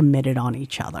groups committed on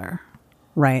each other,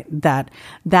 right? That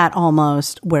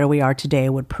almost where we are today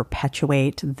would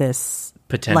perpetuate this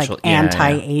Potential- like yeah,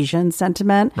 anti-Asian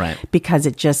sentiment, Right. Because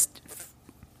it just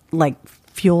like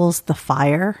fuels the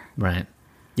fire. Right.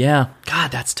 Yeah.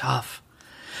 God, that's tough.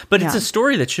 But it's Yeah. a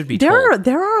story that should be told.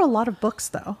 There are a lot of books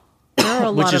though. There are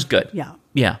a which lot is of, good. Yeah.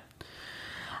 Yeah.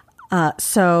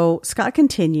 So Scott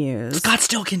continues. Scott's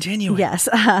still continuing. Yes.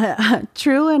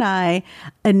 True and I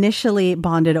initially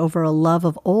bonded over a love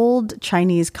of old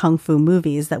Chinese kung fu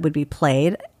movies that would be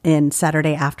played in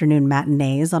Saturday afternoon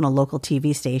matinees on a local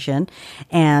TV station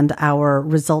and our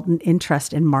resultant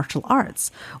interest in martial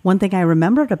arts. One thing I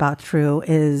remembered about True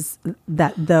is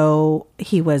that though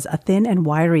he was a thin and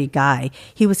wiry guy,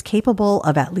 he was capable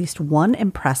of at least one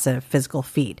impressive physical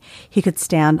feat. He could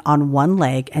stand on one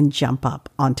leg and jump up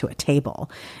onto a table.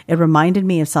 It reminded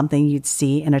me of something you'd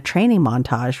see in a training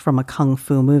montage from a kung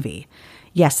fu movie.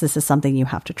 Yes, this is something you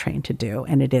have to train to do,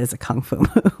 and it is a kung fu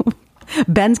move.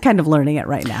 Ben's kind of learning it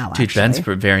right now. Dude, actually. Ben's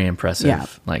very impressive. Yeah.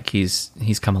 Like he's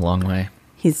come a long way.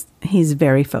 He's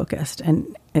very focused,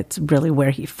 and it's really where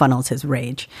he funnels his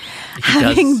rage.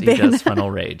 He does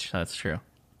funnel rage. That's true.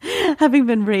 Having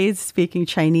been raised speaking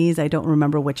Chinese, I don't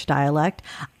remember which dialect.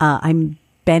 I'm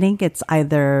betting it's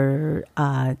either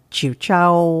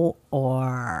Jiujiao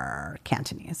or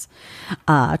Cantonese.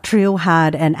 Trio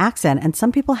had an accent, and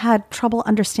some people had trouble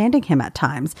understanding him at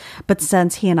times. But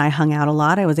since he and I hung out a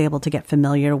lot, I was able to get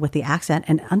familiar with the accent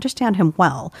and understand him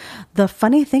well. The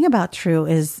funny thing about Trio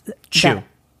is Chew.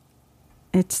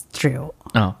 It's true.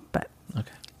 Oh, But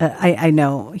okay. I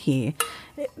know he...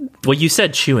 Well, you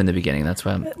said Chew in the beginning. That's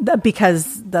why I'm...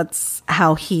 Because that's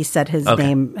how he said his Okay.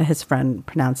 name, his friend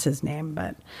pronounced his name.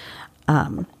 But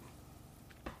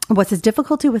what's his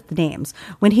difficulty with the names?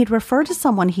 When he'd refer to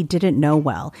someone he didn't know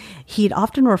well, he'd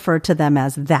often refer to them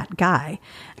as that guy.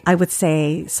 I would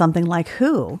say something like,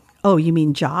 who? Oh, you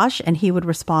mean Josh? And he would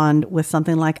respond with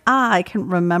something like, I can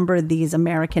remember these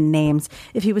American names.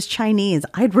 If he was Chinese,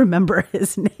 I'd remember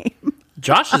his name.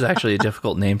 Josh is actually a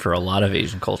difficult name for a lot of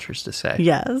Asian cultures to say.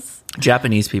 Yes.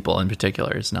 Japanese people in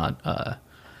particular is not...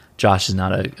 Josh is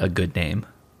not a good name.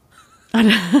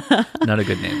 Not a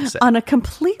good name to say. On a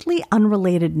completely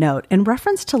unrelated note, in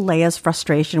reference to Leia's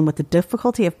frustration with the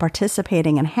difficulty of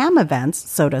participating in ham events,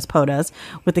 sodas, podas,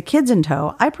 with the kids in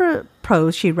tow, I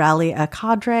propose she rally a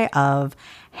cadre of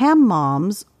ham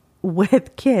moms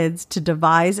with kids to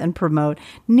devise and promote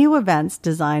new events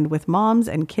designed with moms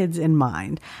and kids in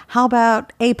mind. How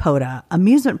about a PODA,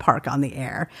 amusement park on the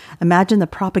air? Imagine the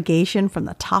propagation from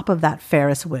the top of that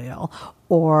Ferris wheel.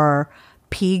 Or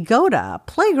P-GODA,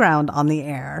 playground on the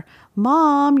air.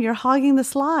 Mom, you're hogging the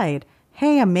slide.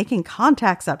 Hey, I'm making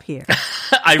contacts up here.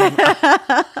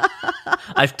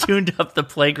 I've tuned up the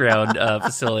playground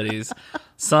facilities.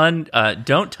 Son,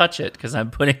 don't touch it because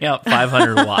I'm putting out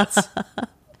 500 watts.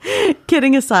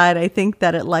 Kidding aside, I think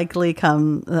that it likely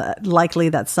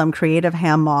that some creative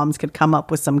ham moms could come up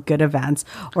with some good events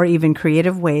or even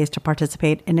creative ways to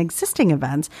participate in existing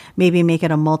events. Maybe make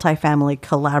it a multifamily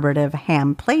collaborative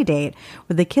ham play date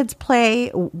where the kids play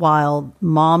while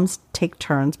moms take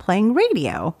turns playing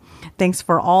radio. Thanks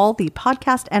for all the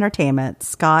podcast entertainment,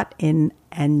 Scott in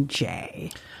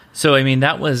NJ. So, I mean,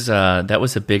 that was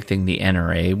a big thing the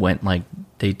NRA went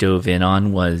they dove in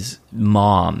on was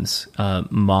moms, a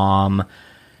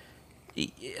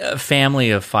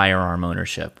family of firearm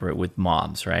ownership with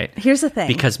moms, right? Here's the thing.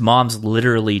 Because moms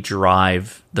literally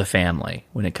drive the family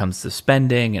when it comes to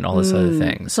spending and all this other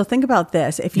things. So think about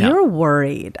this. If you're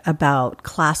worried about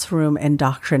classroom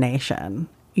indoctrination,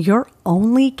 your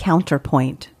only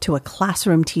counterpoint to a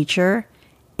classroom teacher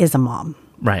is a mom.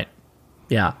 Right.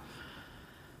 Yeah.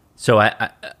 So I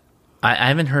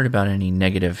haven't heard about any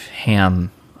negative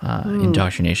ham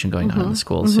indoctrination going on in the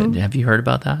schools. Have you heard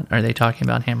about that? Are they talking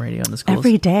about ham radio in the schools?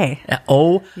 Every day.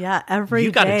 Oh, Yeah, every day.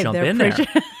 you got to jump in there.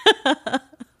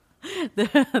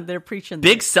 They're preaching.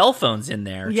 Big cell phones in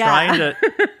there, Yeah.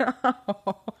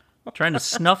 trying to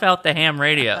snuff out the ham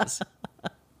radios.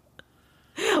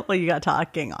 Well, you got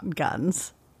talking on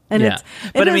guns. And Yeah,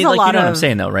 but I mean, a like, you lot know what I'm of-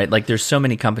 saying, though, right? Like, there's so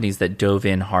many companies that dove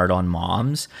in hard on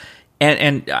moms,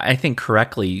 and I think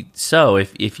correctly so.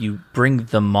 If you bring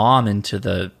the mom into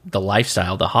the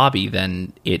lifestyle, the hobby,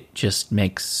 then it just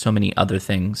makes so many other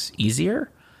things easier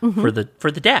for the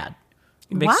dad.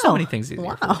 It makes so Wow. many things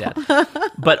easier for the dad.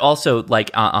 But also,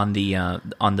 like on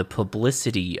the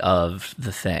publicity of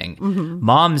the thing,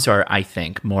 moms are, I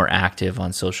think, more active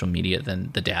on social media than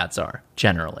the dads are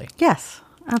generally. Yes,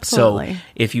 absolutely. So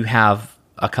if you have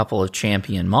a couple of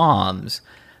champion moms,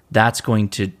 that's going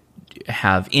to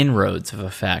have inroads of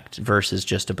effect versus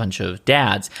just a bunch of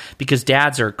dads, because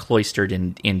dads are cloistered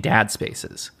in dad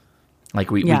spaces. Like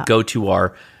we go to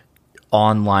our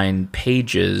online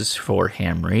pages for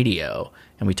ham radio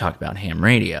and we talk about ham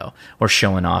radio or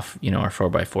showing off, our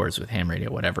 4x4s with ham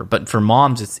radio, whatever. But for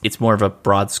moms, it's more of a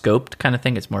broad scoped kind of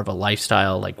thing. It's more of a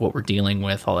lifestyle, like what we're dealing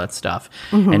with, all that stuff.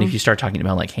 And if you start talking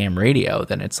about like ham radio,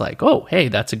 then it's like, oh, hey,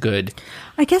 that's a good...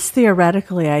 I guess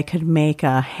theoretically I could make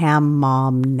a ham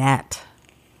mom net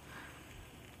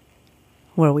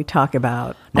where we talk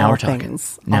about Now all we're talking.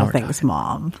 things, Now all we're things talking.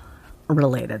 mom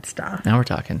related stuff. Now we're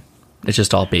talking. It's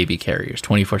just all baby carriers,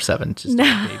 24/7. Just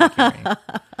all baby carrying.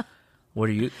 What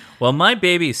are you? Well, my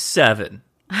baby's 7.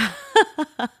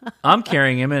 I'm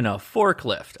carrying him in a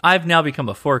forklift. I've now become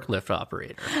a forklift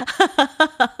operator.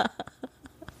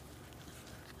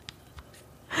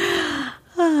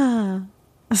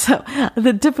 So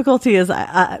the difficulty is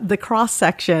the cross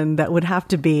section that would have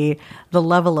to be the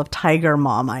level of tiger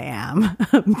mom I am.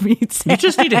 Meets You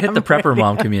just need to hit ham the prepper radio.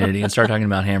 mom community and start talking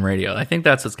about ham radio. I think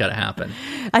that's what's got to happen.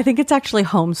 I think it's actually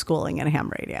homeschooling and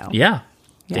ham radio. Yeah.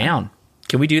 Down.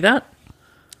 Can we do that?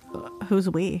 Who's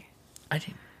we? I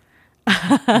think.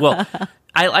 Well,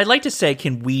 I'd like to say,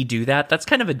 can we do that? That's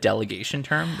kind of a delegation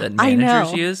term that I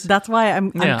managers know. use. That's why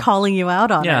I'm calling you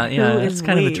out on Yeah, it. yeah. Who It's is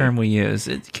kind of we? a term we use.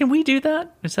 Can we do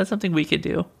that? Is that something we could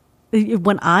do?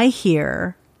 When I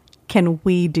hear, can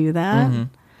we do that? Mm-hmm.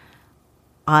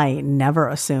 I never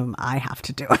assume I have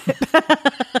to do it.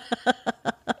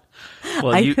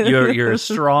 Well, you're a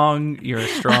strong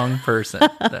person.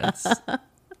 That's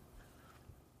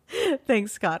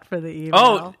Thanks, Scott, for the email.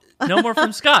 Oh, no more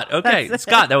from Scott. Okay, That's it.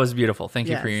 Scott, that was beautiful. Thank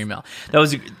you for Yes. your email. That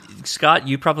was Scott.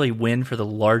 You probably win for the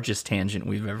largest tangent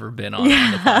we've ever been on the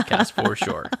podcast for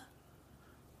sure.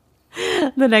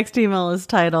 The next email is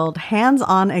titled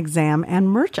Hands-on Exam and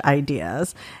Merch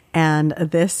Ideas. And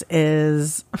this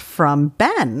is from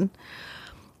Ben.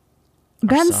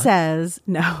 Ben son? says,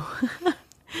 no.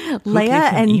 gave Leia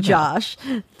him and email? Josh,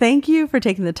 thank you for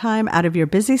taking the time out of your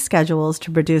busy schedules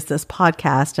to produce this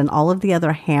podcast and all of the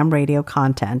other ham radio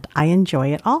content. I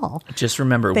enjoy it all. Just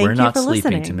remember, Thank we're you not for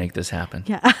sleeping listening. to make this happen.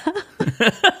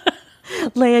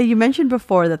 Leia, you mentioned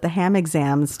before that the ham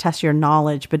exams test your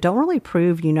knowledge, but don't really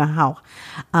prove you know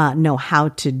how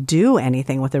to do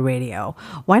anything with a radio.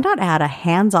 Why not add a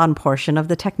hands-on portion of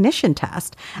the technician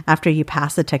test? After you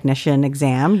pass the technician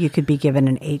exam, you could be given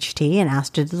an HT and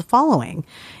asked to do the following: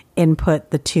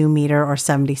 input the 2 meter or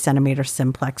 70 centimeter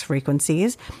simplex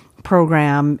frequencies,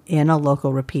 program in a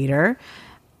local repeater,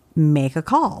 make a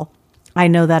call. I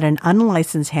know that an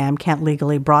unlicensed ham can't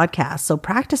legally broadcast, so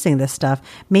practicing this stuff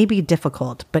may be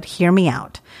difficult, but hear me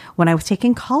out. When I was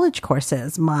taking college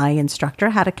courses, my instructor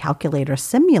had a calculator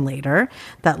simulator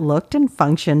that looked and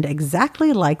functioned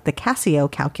exactly like the Casio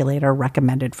calculator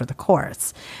recommended for the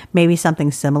course. Maybe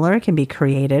something similar can be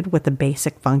created with the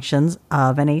basic functions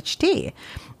of an HT.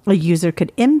 A user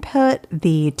could input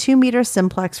the 2 meter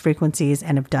simplex frequencies,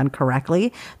 and if done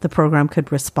correctly, the program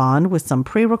could respond with some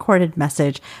pre-recorded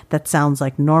message that sounds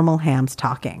like normal hams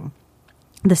talking.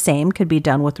 The same could be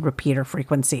done with repeater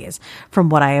frequencies. From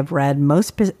what I have read,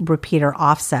 most repeater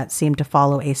offsets seem to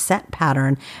follow a set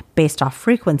pattern based off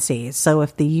frequencies. So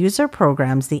if the user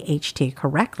programs the HT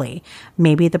correctly,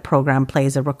 maybe the program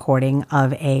plays a recording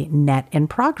of a net in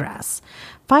progress.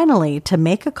 Finally, to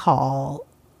make a call,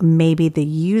 maybe the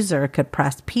user could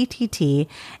press PTT,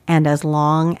 and as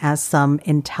long as some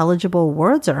intelligible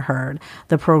words are heard,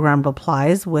 the program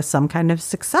replies with some kind of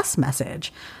success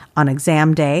message. On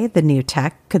exam day, the new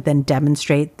tech could then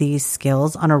demonstrate these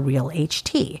skills on a real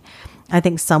HT. I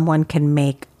think someone can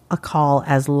make a call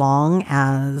as long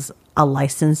as a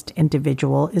licensed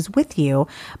individual is with you,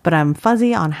 but I'm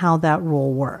fuzzy on how that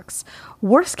rule works.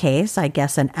 Worst case, I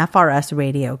guess an FRS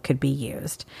radio could be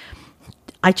used.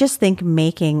 I just think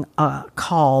making a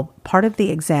call part of the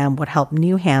exam would help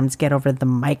new hams get over the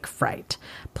mic fright.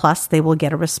 Plus, they will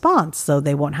get a response, so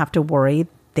they won't have to worry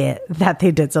that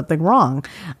they did something wrong,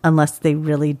 unless they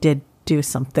really did do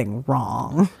something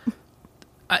wrong.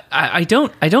 I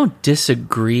don't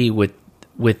disagree with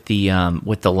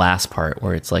the last part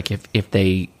where it's like if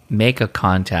they make a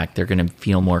contact, they're going to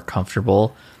feel more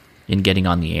comfortable in getting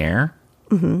on the air.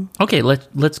 Mm-hmm. Okay,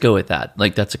 let's go with that.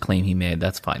 Like, that's a claim he made.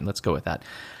 That's fine. Let's go with that.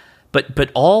 But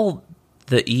all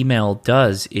the email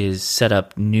does is set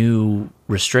up new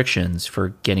restrictions for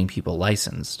getting people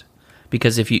licensed.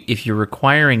 Because if you're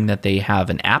requiring that they have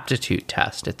an aptitude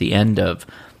test at the end of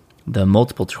the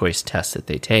multiple choice test that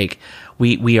they take,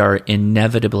 we are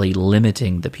inevitably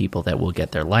limiting the people that will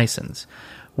get their license,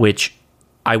 which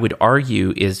I would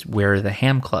argue is where the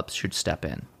ham clubs should step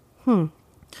in.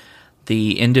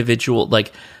 The individual,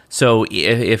 like, so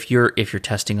if you're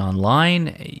testing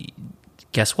online,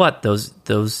 guess what?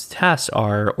 Those tests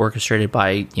are orchestrated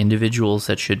by individuals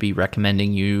that should be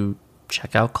recommending you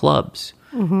check out clubs.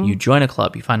 Mm-hmm. You join a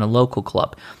club, you find a local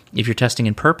club. If you're testing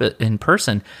in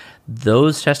person,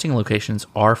 those testing locations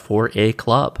are for a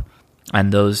club,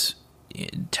 and those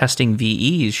testing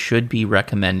VEs should be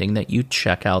recommending that you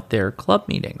check out their club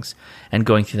meetings and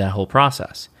going through that whole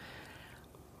process.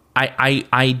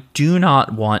 I do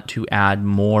not want to add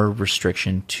more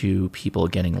restriction to people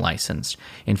getting licensed.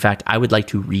 In fact, I would like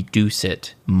to reduce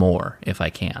it more if I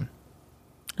can.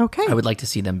 Okay. I would like to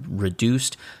see them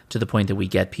reduced to the point that we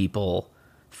get people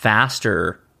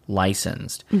faster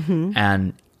licensed. Mm-hmm.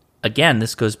 And again,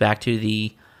 this goes back to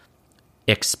the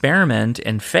experiment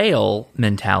and fail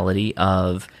mentality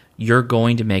of you're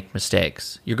going to make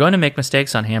mistakes. You're going to make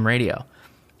mistakes on ham radio.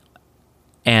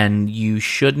 And you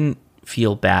shouldn't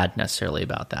feel bad necessarily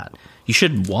about that. You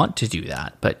shouldn't want to do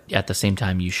that, but at the same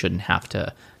time, you shouldn't have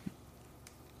to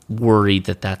worry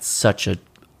that that's such a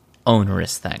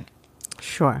onerous thing.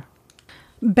 Sure.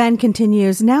 Ben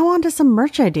continues, now on to some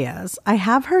merch ideas. I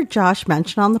have heard Josh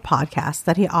mention on the podcast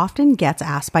that he often gets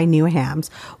asked by new hams,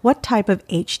 what type of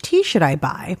HT should I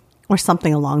buy? Or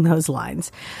something along those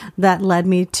lines. That led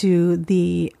me to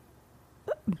the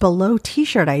below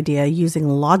t-shirt idea using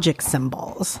logic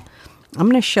symbols. I'm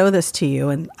going to show this to you,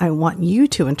 and I want you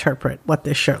to interpret what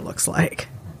this shirt looks like.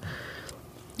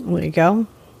 There you go.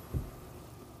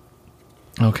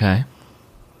 Okay.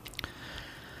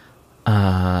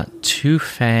 Two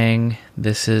Fang,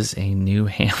 this is a new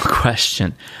ham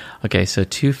question. Okay, so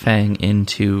Two Fang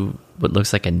into what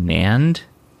looks like a NAND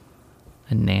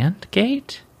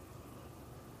gate?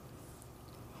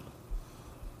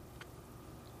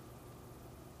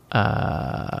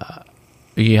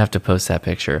 You have to post that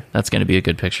picture. That's going to be a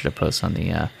good picture to post on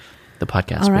the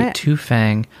podcast. All right. Wait, Two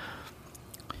Fang.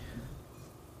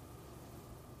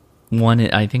 One,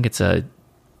 I think it's a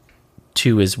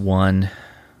 2 is 1,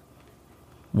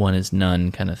 1 is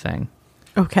none kind of thing.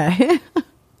 Okay.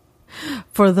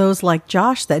 For those like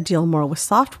Josh that deal more with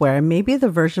software, maybe the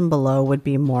version below would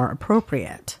be more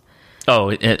appropriate.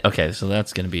 Oh, okay. So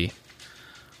that's going to be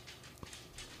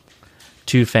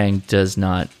Two Fang does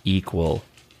not equal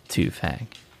Two Fang.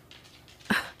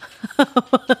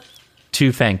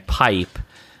 Two Fang pipe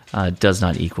does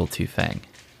not equal Two Fang.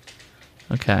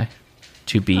 Okay.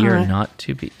 To be or not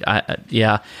to be.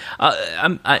 Yeah.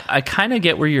 I kind of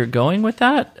get where you're going with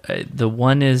that. The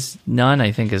 1 is none,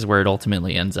 I think, is where it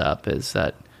ultimately ends up, is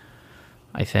that,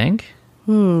 I think.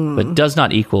 But does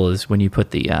not equal is when you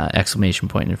put the exclamation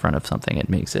point in front of something, it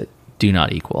makes it do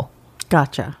not equal.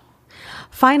 Gotcha.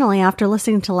 Finally, after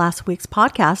listening to last week's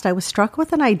podcast, I was struck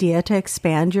with an idea to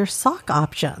expand your sock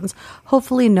options.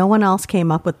 Hopefully no one else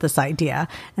came up with this idea,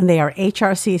 and they are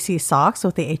HRCC socks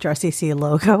with the HRCC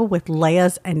logo with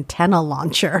Leia's antenna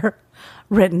launcher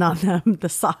written on them. The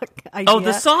sock idea. Oh,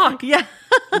 the sock! Yeah.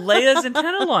 Leia's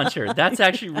antenna launcher. That's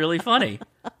actually really funny.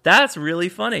 That's really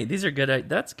funny. These are good.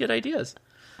 That's good ideas.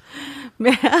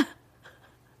 Man.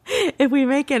 If we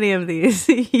make any of these,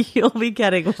 you'll be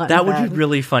getting one. That would be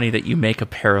really funny that you make a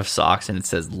pair of socks and it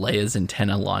says Leia's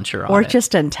antenna launcher on it. Or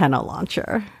just antenna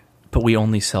launcher. But we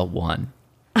only sell one.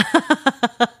 You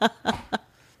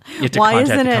have to Why contact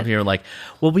isn't the it- company. You're like,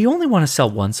 well, we only want to sell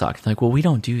one sock. They're like, well, we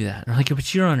don't do that. They're like,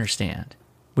 but you don't understand.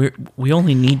 We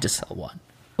only need to sell one.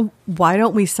 Why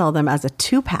don't we sell them as a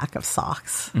 2-pack of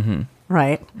socks? Mm-hmm.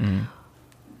 Right? Mm-hmm.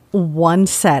 One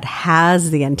set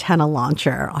has the antenna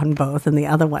launcher on both and the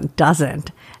other one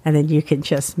doesn't. And then you can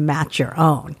just match your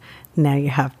own. Now you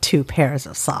have 2 pairs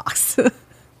of socks.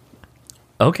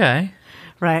 Okay.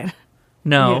 Right?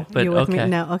 No, but you with okay. me?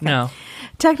 No, okay. No.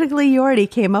 Technically, you already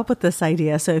came up with this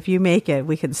idea. So if you make it,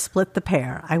 we can split the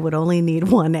pair. I would only need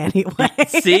one anyway.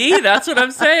 See? That's what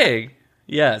I'm saying.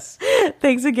 Yes.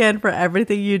 Thanks again for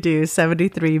everything you do,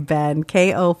 73 Ben,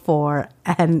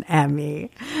 KO4NME.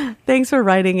 Thanks for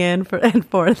writing in and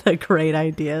for the great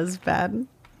ideas, Ben.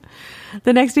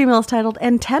 The next email is titled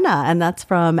Antenna, and that's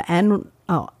from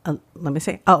this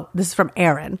is from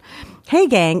Aaron. Hey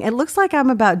gang, it looks like I'm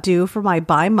about due for my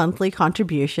bi-monthly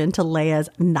contribution to Leia's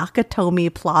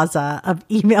Nakatomi Plaza of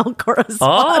email correspondence.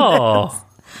 Oh,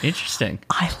 interesting.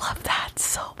 I love that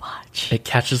so much. It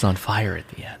catches on fire at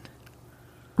the end.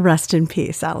 Rest in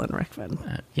peace, Alan Rickman.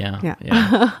 Yeah.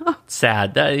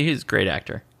 Sad. He's a great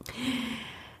actor.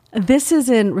 This is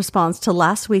in response to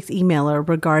last week's emailer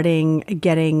regarding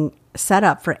getting set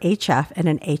up for HF and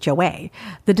an HOA.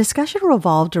 The discussion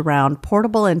revolved around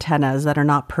portable antennas that are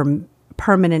not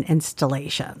permanent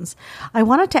installations. I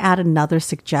wanted to add another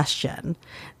suggestion.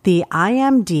 The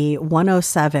IMD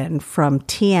 107 from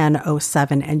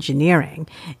TN07 Engineering.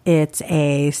 It's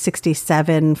a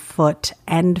 67-foot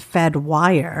end-fed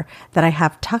wire that I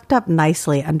have tucked up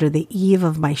nicely under the eave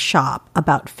of my shop,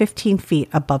 about 15 feet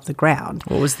above the ground.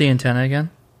 What was the antenna again?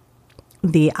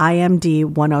 The IMD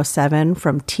 107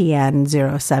 from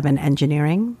TN07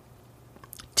 Engineering.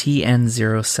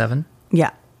 TN07? Yeah.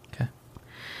 Okay.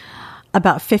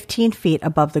 About 15 feet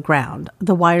above the ground.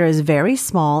 The wire is very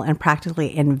small and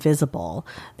practically invisible.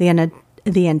 The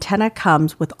antenna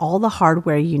comes with all the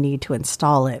hardware you need to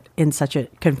install it in such a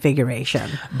configuration.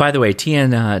 By the way,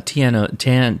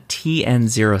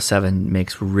 TN07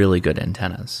 makes really good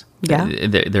antennas. Yeah.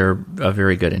 They're a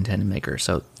very good antenna maker.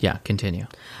 So, yeah, continue.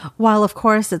 While, of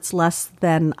course, it's less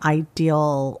than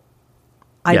ideal,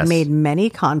 I've Yes. made many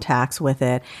contacts with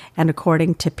it, and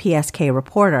according to PSK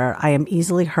Reporter, I am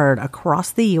easily heard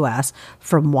across the U.S.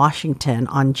 from Washington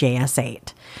on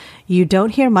JS8. You don't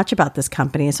hear much about this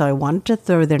company, so I wanted to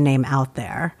throw their name out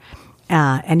there.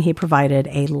 And he provided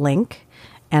a link,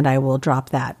 and I will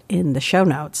drop that in the show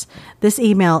notes. This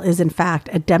email is, in fact,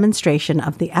 a demonstration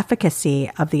of the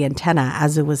efficacy of the antenna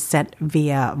as it was sent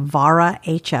via Vara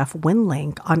HF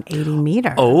WinLink on 80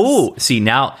 meters. Oh, see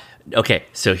now. Okay,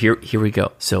 so here we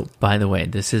go. So, by the way,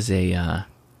 this is a.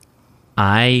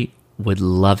 I would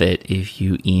love it if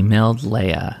you emailed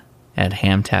Leia at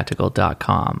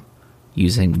hamtactical.com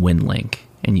using WinLink,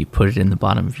 and you put it in the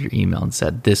bottom of your email and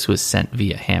said this was sent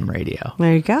via ham radio.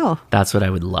 There you go. That's what I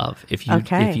would love. If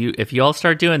you all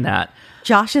start doing that.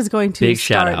 Josh is going to big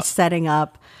shout start out. setting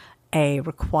up a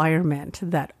requirement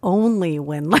that only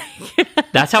WinLink.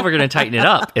 That's how we're going to tighten it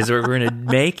up. Is we're going to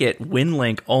make it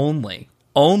WinLink only.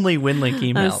 Only WinLink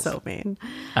emails. That's so mean.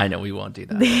 I know we won't do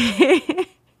that.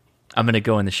 I'm going to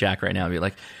go in the shack right now and be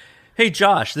like, "Hey,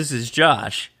 Josh, this is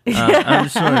Josh. I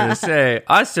just wanted to say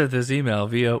I sent this email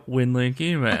via WinLink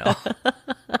email.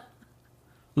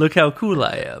 Look how cool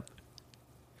I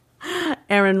am."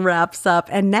 Aaron wraps up,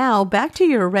 and now back to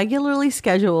your regularly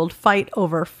scheduled fight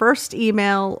over first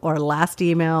email or last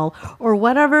email or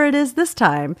whatever it is this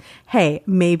time. Hey,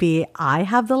 maybe I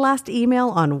have the last email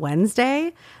on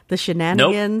Wednesday. The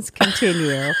shenanigans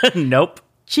continue. Nope.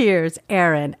 Cheers,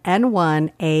 Aaron,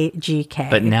 N1AGK.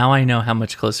 But now I know how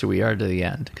much closer we are to the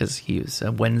end because he was a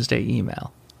Wednesday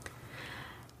email.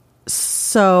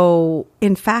 So,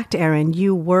 in fact, Aaron,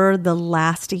 you were the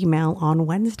last email on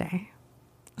Wednesday.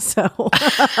 So,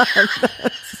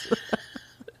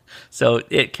 so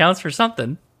it counts for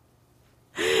something.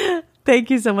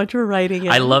 Thank you so much for writing it.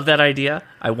 I love that idea.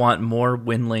 I want more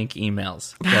WinLink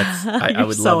emails. I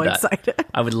would so love that. Excited.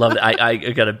 I would love it. I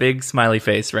got a big smiley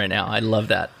face right now. I love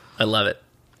that. I love it.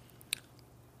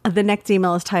 The next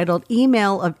email is titled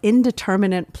Email of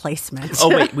Indeterminate Placement. Oh,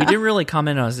 wait. We didn't really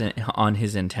comment on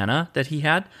his antenna that he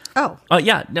had. Oh.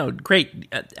 Yeah. No, great.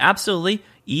 Absolutely.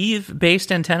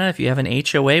 Eve-based antenna. If you have an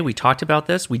HOA, we talked about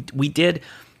this.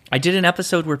 I did an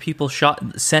episode where people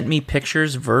sent me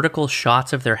pictures, vertical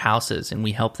shots of their houses, and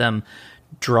we helped them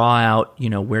draw out,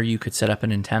 where you could set up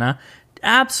an antenna.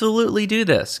 Absolutely do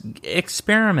this.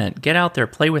 Experiment. Get out there.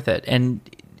 Play with it. And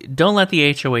don't let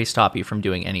the HOA stop you from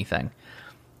doing anything.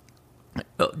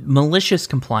 Malicious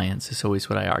compliance is always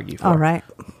what I argue for. All right.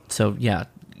 So, yeah,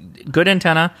 good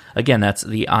antenna. Again, that's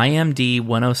the IMD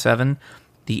 107,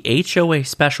 the HOA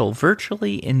special,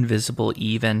 virtually invisible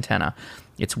Eve antenna.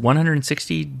 It's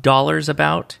 $160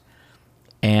 about.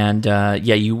 And,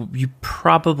 you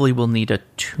probably will need a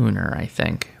tuner, I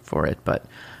think, for it, but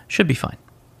should be fine.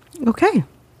 Okay.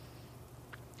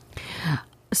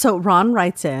 So Ron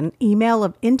writes in, email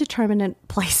of indeterminate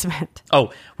placement.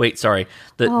 Oh, wait, sorry.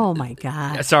 Oh, my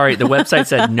God. Sorry, the website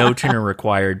said no tuner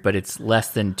required, but it's less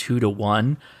than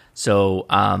 2-to-1. So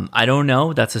I don't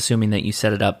know. That's assuming that you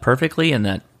set it up perfectly and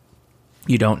that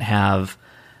you don't have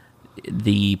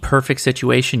the perfect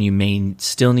situation. You may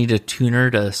still need a tuner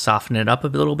to soften it up a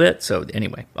little bit. So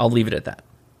anyway, I'll leave it at that.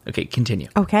 Okay, continue.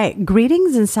 Okay.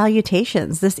 Greetings and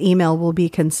salutations. This email will be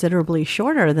considerably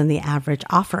shorter than the average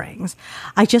offerings.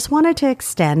 I just wanted to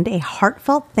extend a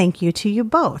heartfelt thank you to you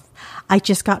both. I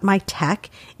just got my tech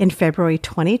in February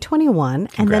 2021,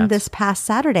 and then this past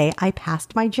Saturday, I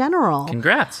passed my general.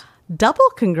 Congrats. Double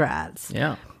congrats.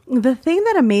 Yeah. The thing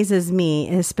that amazes me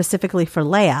is specifically for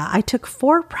Leia, I took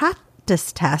 4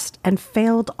 practice tests and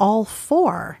failed all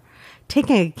 4.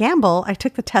 Taking a gamble, I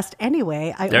took the test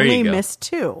anyway. I only missed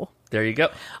 2. There you go.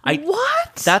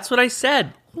 What? That's what I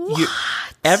said. What?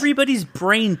 Everybody's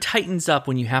brain tightens up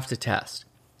when you have to test.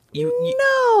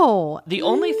 No. The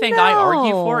only thing I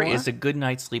argue for is a good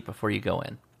night's sleep before you go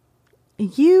in.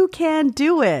 You can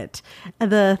do it.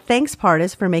 The thanks part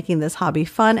is for making this hobby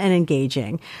fun and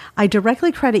engaging. I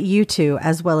directly credit you two,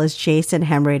 as well as Jason,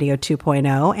 Ham Radio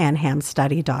 2.0, and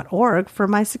hamstudy.org for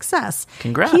my success.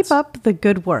 Congrats. Keep up the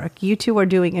good work. You two are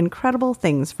doing incredible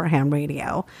things for Ham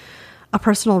Radio. A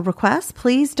personal request,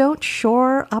 please don't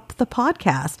shore up the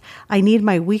podcast. I need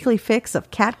my weekly fix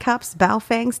of cat cups,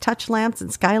 Baofangs, touch lamps,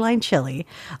 and Skyline chili.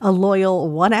 A loyal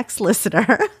 1X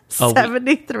listener,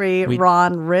 73,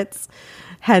 Ron Ritz.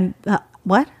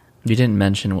 What? You didn't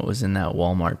mention what was in that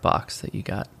Walmart box that you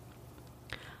got.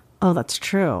 Oh, that's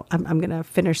true. I'm going to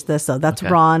finish this, though. That's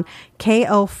okay. Ron,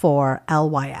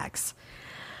 K04LYX.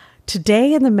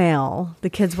 Today in the mail, the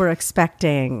kids were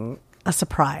expecting a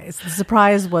surprise. The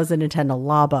surprise was a Nintendo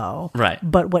Labo. Right.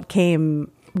 But what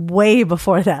came way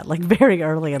before that, like very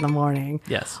early in the morning,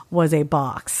 was a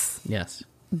box. Yes.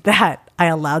 That I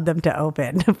allowed them to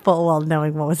open, full well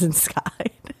knowing what was inside.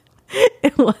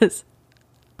 It was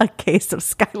a case of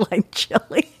Skyline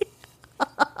chili.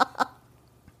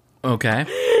 Okay.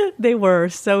 They were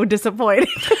so disappointed.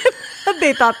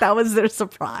 They thought that was their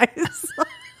surprise.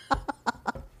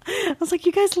 I was like,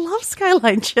 you guys love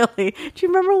Skyline chili. Do you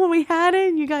remember when we had it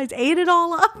and you guys ate it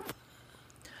all up?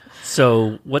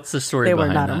 So what's the story They were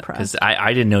behind not that? impressed. Because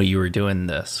I didn't know you were doing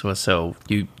this. So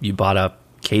you bought a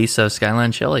case of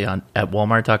Skyline chili at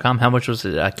Walmart.com. How much was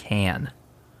it a can?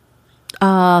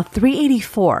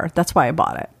 $3.84. That's why I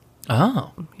bought it.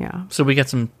 Oh. Yeah. So we got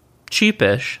some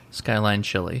cheapish Skyline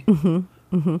chili.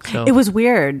 So It was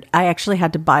weird. I actually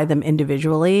had to buy them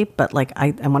individually, but like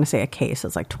I want to say a case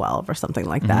is like 12 or something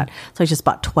like that. So I just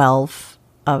bought 12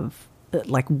 of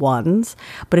like ones.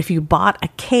 But if you bought a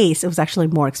case, it was actually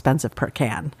more expensive per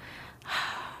can.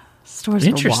 Stores are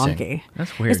Interesting. wonky.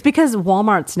 That's weird. It's because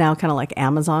Walmart's now kind of like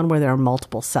Amazon where there are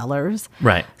multiple sellers.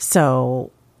 Right.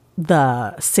 So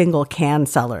the single can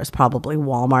seller is probably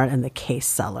Walmart and the case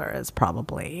seller is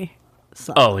probably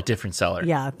a different seller.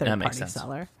 yeah, that third makes party sense.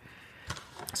 seller.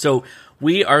 So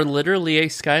we are literally a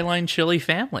Skyline chili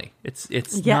family. It's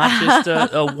Yeah. not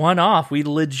just a one-off. We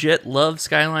legit love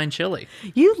Skyline chili.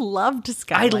 You loved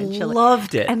Skyline I chili.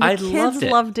 loved it. And the I kids loved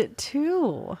it. loved it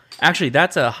too. Actually,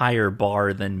 that's a higher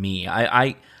bar than me.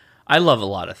 I love a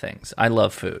lot of things. I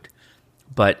love food.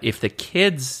 But if the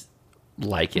kids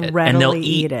like it and they'll Readily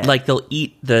eat it. like they'll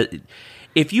eat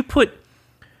if you put,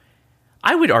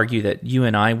 I would argue that you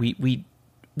and I we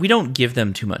don't give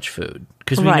them too much food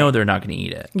because we Right. know they're not going to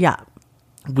eat it. Yeah.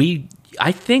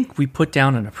 I think we put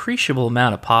down an appreciable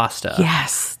amount of pasta.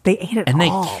 Yes. They ate it And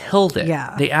all. they killed it.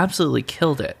 Yeah. They absolutely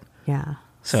killed it. Yeah.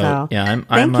 So, yeah, I'm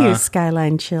thank you,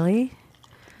 Skyline Chili.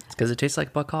 It's because it tastes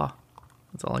like Buckhaw.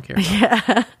 That's all I care about.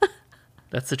 Yeah.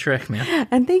 That's the trick, man.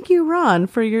 And thank you, Ron,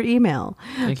 for your email.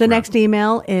 Thank The you, Ron. next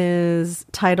email is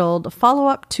titled Follow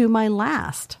Up to My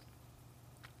Last.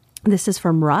 This is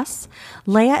from Russ,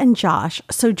 Leah, and Josh.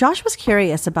 So Josh was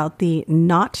curious about the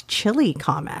not chili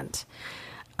comment.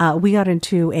 We got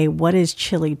into a what is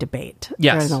chili debate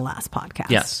Yes. during the last podcast.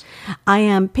 Yes. I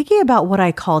am picky about what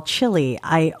I call chili.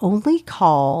 I only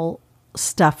call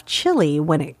stuff chili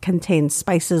when it contains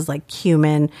spices like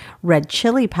cumin, red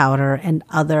chili powder, and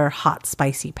other hot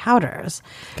spicy powders.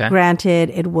 Okay.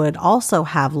 Granted, it would also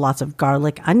have lots of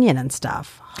garlic, onion, and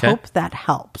stuff. Okay. Hope that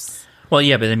helps. Well,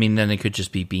 yeah, but I mean, then it could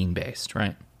just be bean based,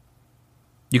 right?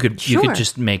 You could Sure.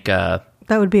 just make a.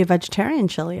 That would be a vegetarian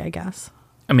chili, I guess.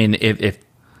 I mean,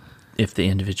 if the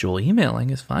individual emailing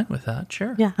is fine with that,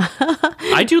 sure. Yeah.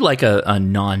 I do like a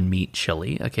non meat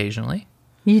chili occasionally.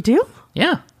 You do?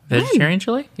 Yeah, vegetarian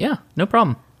chili. Yeah, no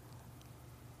problem.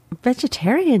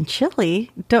 Vegetarian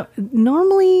chili?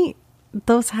 Normally,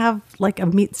 those have like a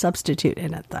meat substitute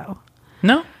in it, though.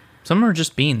 No, some are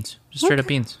just beans, just straight up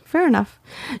Okay, beans. Fair enough.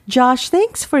 Josh,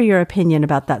 thanks for your opinion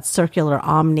about that circular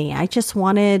Omni. I just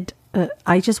want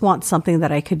something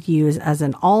that I could use as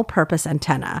an all-purpose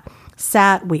antenna.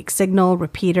 SAT, weak signal,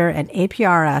 repeater, and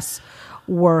APRS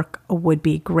work would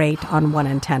be great on one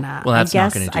antenna. Well, that's I not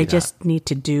guess gonna do I that. just need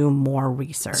to do more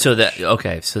research. So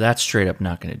that's straight up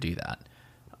not going to do that.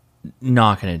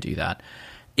 Not going to do that.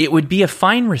 It would be a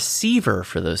fine receiver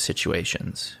for those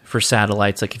situations for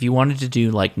satellites. Like if you wanted to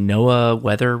do like NOAA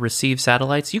weather receive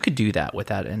satellites, you could do that with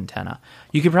that antenna.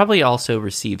 You could probably also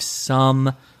receive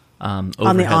some on the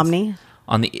overheads-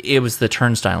 Omni? It was the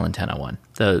turnstile antenna one,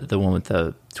 the one with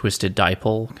the twisted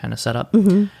dipole kind of setup.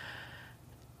 Mm-hmm.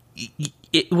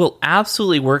 It will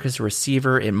absolutely work as a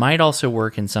receiver. It might also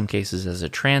work in some cases as a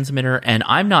transmitter. And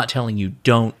I'm not telling you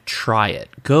don't try it.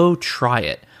 Go try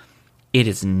it. It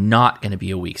is not going to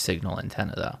be a weak signal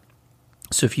antenna, though.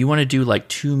 So if you want to do like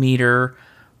 2 meter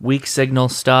weak signal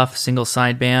stuff, single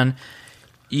sideband,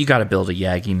 you got to build a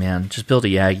Yagi, man. Just build a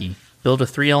Yagi. Build a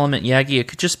 3-element Yagi. It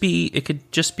could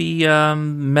just be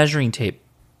measuring tape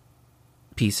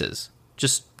pieces.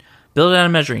 Just build it out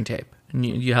of measuring tape, and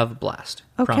you have a blast.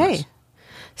 Okay. Promise.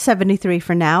 73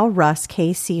 for now, Russ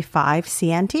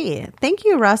KC5CNT. Thank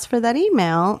you, Russ, for that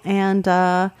email. And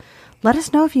let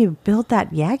us know if you build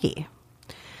that Yagi.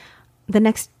 The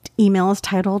next email is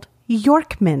titled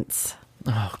York Mints.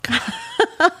 Oh,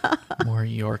 God. More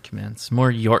York mints.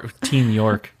 More York. Team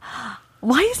York.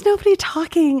 Why is nobody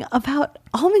talking about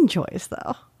Almond Joys,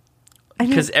 though? I mean,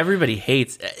 Because everybody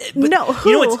hates. But No,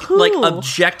 you know what's who? like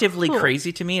objectively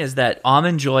crazy to me is that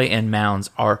Almond Joy and Mounds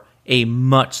are a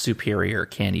much superior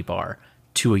candy bar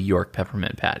to a York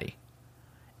peppermint patty.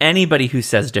 Anybody who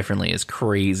says differently is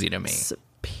crazy to me.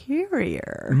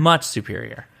 superior. Much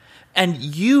superior. And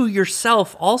you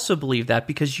yourself also believe that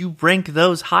because you rank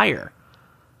those higher.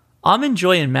 Almond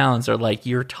Joy and Mounds are like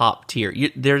your top tier.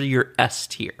 They're your S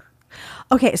tier.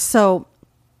 Okay, so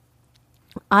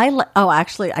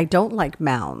actually, I don't like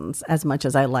Mounds as much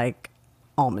as I like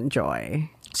Almond Joy.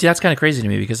 See, that's kind of crazy to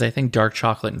me because I think dark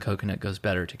chocolate and coconut goes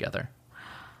better together.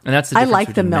 And that's the I difference like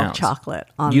the between milk mounds. chocolate.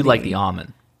 You like the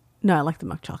almond. No, I like the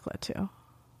milk chocolate too.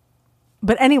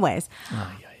 But anyways,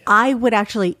 I would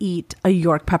actually eat a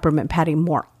York peppermint patty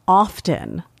more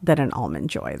often than an almond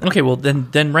joy. Though. Okay, well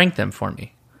then rank them for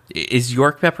me. Is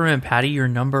York peppermint patty your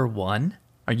number one?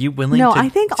 Are you willing I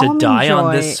think to almond die joy,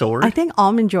 on this sword? I think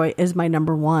almond joy is my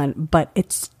number one, but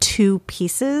it's 2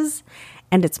 pieces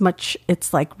and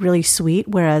it's like really sweet.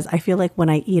 Whereas I feel like when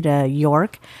I eat a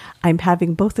York, I'm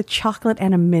having both a chocolate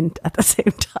and a mint at the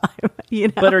same time. You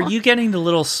know? But are you getting the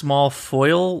little small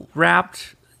foil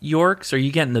wrapped Yorks? Or are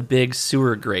you getting the big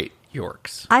sewer grate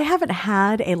Yorks? I haven't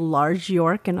had a large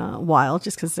York in a while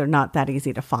just because they're not that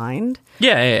easy to find.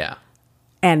 Yeah.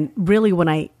 And really, when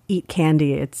I eat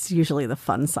candy, it's usually the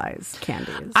fun size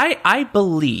candies. I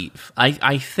believe,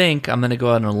 I think I'm going to go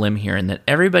out on a limb here, and that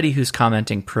everybody who's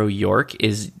commenting pro York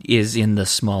is in the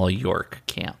small York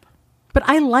camp. But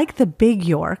I like the big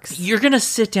Yorks. You're going to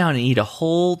sit down and eat a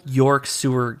whole York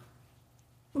sewer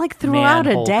like throughout a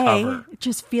manhole day, cover.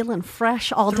 just feeling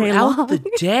fresh all day Throughout long.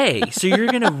 the day. So you're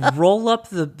going to roll up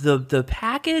the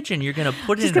package and you're going to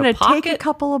put it Just in a going to pocket? take a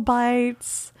couple of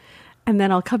bites. And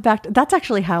then I'll come back. That's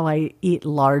actually how I eat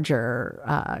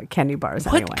larger candy bars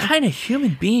What anyway. kind of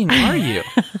human being are you?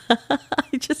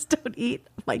 I just don't eat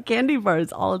my candy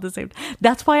bars all at the same time.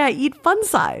 That's why I eat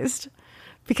fun-sized.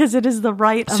 Because it is the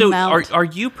right amount. So are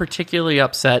you particularly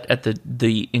upset at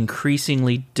the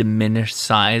increasingly diminished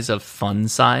size of fun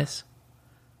size?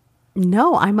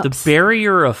 No, I'm The upset.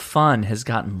 barrier of fun has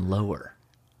gotten lower.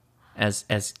 As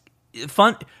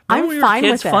fun, I'm when we were fine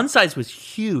kids, with it. fun size was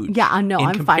huge. Yeah, I know. in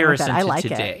I'm fine with it. comparison I to like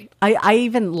today. it. I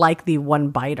even like the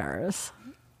 1-biters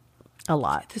a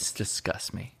lot. This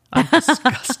disgusts me. I'm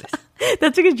disgusted.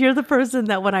 That's because you're the person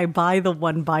that when I buy the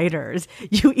 1-biters,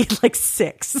 you eat like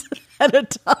 6 at a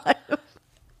time.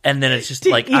 And then it's just To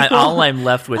like equal. all I'm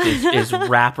left with is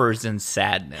wrappers and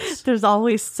sadness. There's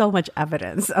always so much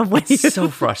evidence of when you. It's so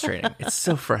frustrating. It's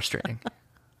so frustrating.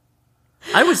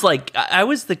 I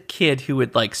was the kid who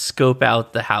would like scope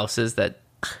out the houses that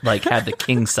like had the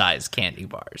king size candy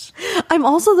bars. I'm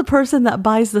also the person that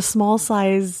buys the small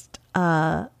sized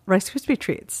Rice Krispie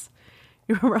treats.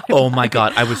 You remember? Oh my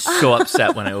God. I was so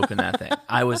upset when I opened that thing.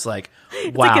 I was like, wow.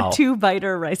 It's like a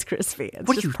 2-biter Rice Krispie. It's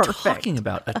What are just you perfect. talking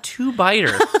about? A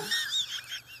 2-biter?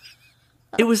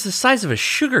 It was the size of a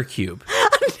sugar cube.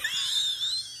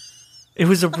 It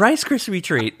was a Rice Krispie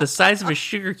treat the size of a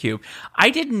sugar cube. I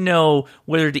didn't know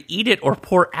whether to eat it or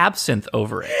pour absinthe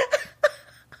over it.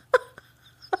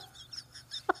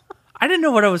 I didn't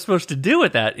know what I was supposed to do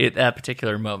with that at that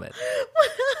particular moment.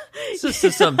 This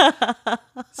is some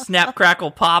snap,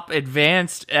 crackle, pop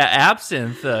advanced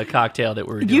absinthe cocktail that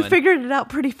we were doing. You figured it out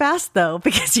pretty fast though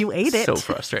because you ate it. So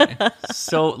frustrating.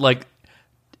 So like,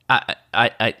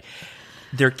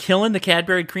 they're killing the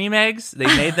Cadbury cream eggs. They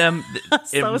made them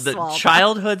So the small.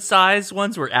 childhood size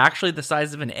ones were actually the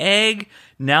size of an egg.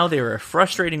 Now they are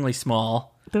frustratingly small.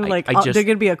 They're like, I just, they're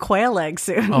going to be a quail egg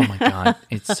soon. oh my God,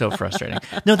 it's so frustrating.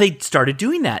 No, they started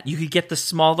doing that. You could get the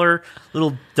smaller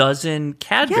little dozen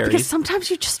Yeah, Cadburys. because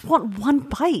sometimes you just want one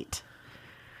bite.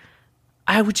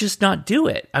 I would just not do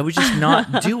it. I would just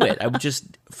not do it. I would just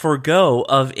forego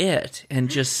of it and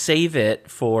just save it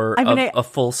for a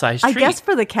full-size treat. I guess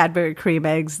for the Cadbury cream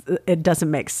eggs, it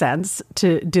doesn't make sense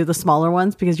to do the smaller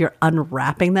ones because you're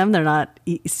unwrapping them. They're not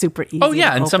super easy. Oh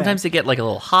yeah, to and open. sometimes they get like a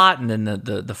little hot, and then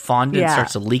the fondant Yeah.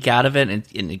 starts to leak out of it, and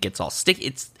it gets all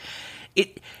sticky.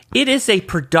 It is a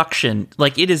production,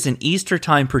 like it is an Easter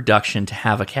time production to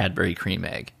have a Cadbury cream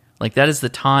egg. Like that is the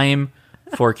time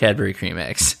for Cadbury cream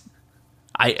eggs.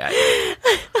 You're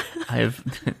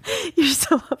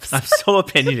so upset. I'm so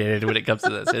opinionated when it comes to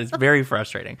this. It's very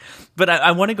frustrating. But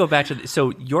I want to go back to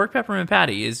so York peppermint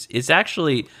patty is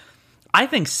actually, I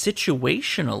think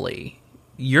situationally,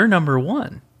 you're number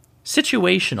one.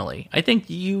 Situationally, I think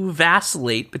you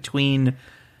vacillate between.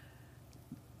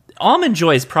 Almond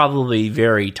Joy is probably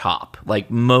very top,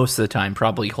 like most of the time,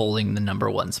 probably holding the number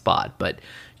one spot. But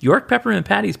York peppermint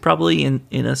patty is probably in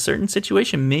a certain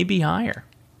situation maybe higher.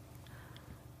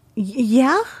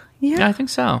 Yeah, Yeah, I think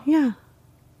so. yeah,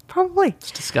 probably.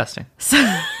 It's disgusting.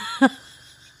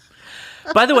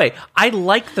 By the way, I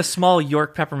like the small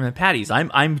York peppermint patties.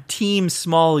 I'm team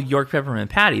small York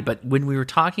peppermint patty. But when we were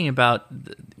talking about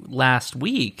last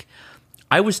week,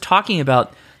 I was talking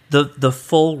about the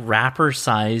full wrapper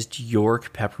sized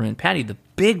York peppermint patty, the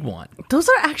big one. Those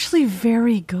are actually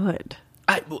very good.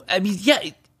 I mean, yeah,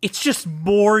 It's just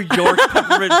more York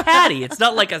peppermint patty. It's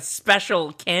not like a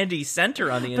special candy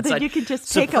center on the inside. But then you can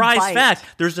just take a Surprise bite. fact,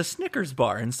 there's a Snickers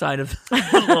bar inside of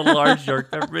the large York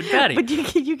peppermint patty. But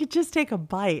you could just take a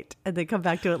bite and then come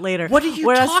back to it later. What are you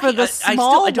Whereas talking- for the I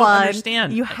small don't one,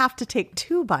 understand. you have to take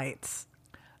 2 bites.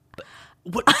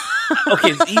 What?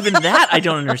 Okay, even that I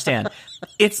don't understand.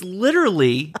 It's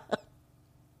literally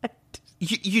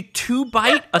you 2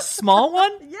 bite a small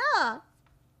one. Yeah.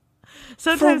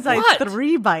 Sometimes I what?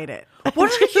 3 bite it.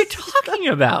 What are you talking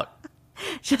about?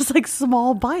 Just like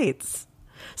small bites.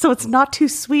 So it's not too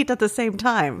sweet at the same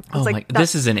time. It's Oh like my!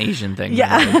 This is an Asian thing.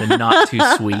 Yeah. The not too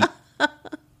sweet.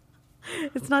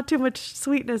 it's not too much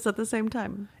sweetness at the same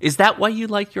time. Is that why you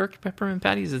like York peppermint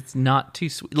patties? It's not too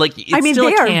sweet. Like it's I mean, still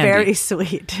they a are candy. very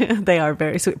sweet. They are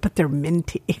very sweet, but they're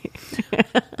minty.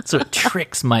 So it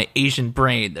tricks my Asian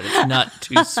brain that it's not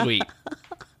too sweet.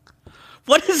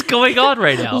 What is going on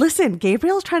right now? Listen,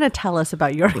 Gabriel's trying to tell us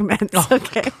about York mints,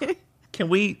 okay? Can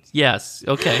we? Yes.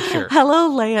 Okay. Sure. Hello,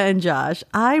 Leia and Josh.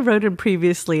 I wrote in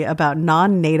previously about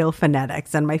non-NATO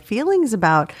phonetics and my feelings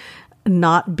about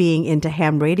not being into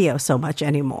ham radio so much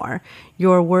anymore.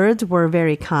 Your words were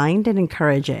very kind and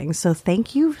encouraging, so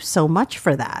thank you so much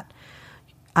for that.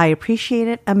 I appreciate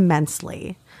it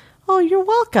immensely. Oh, you're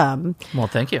welcome. Well,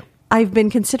 thank you. I've been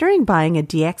considering buying a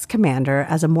DX Commander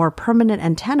as a more permanent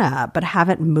antenna, but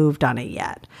haven't moved on it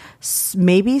yet.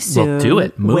 Maybe soon Well, do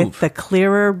it. Move. with the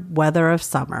clearer weather of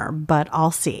summer, but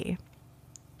I'll see.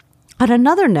 On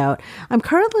another note, I'm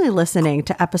currently listening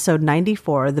to episode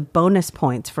 94, the bonus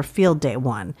points for Field Day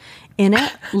 1. In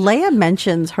it, Leia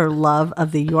mentions her love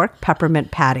of the York peppermint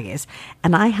patties,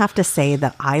 and I have to say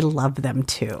that I love them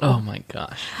too. Oh my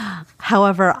gosh.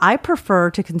 However, I prefer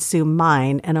to consume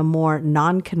mine in a more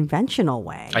non-conventional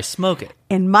way. I smoke it.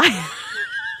 In my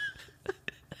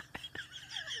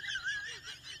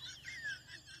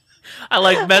I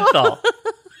like menthol.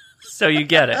 So you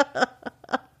get it.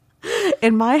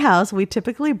 in my house, we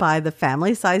typically buy the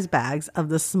family-size bags of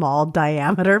the small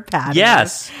diameter patties.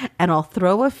 Yes. And I'll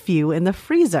throw a few in the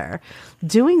freezer.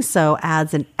 Doing so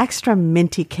adds an extra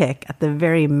minty kick at the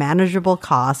very manageable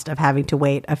cost of having to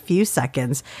wait a few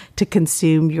seconds to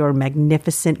consume your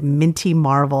magnificent minty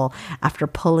marvel after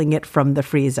pulling it from the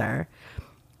freezer.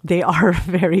 They are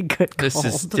very good cold.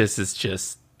 This is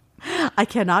just. I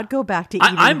cannot go back to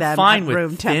eating I'm them fine at with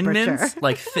room Thin temperature. Mints,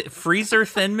 like freezer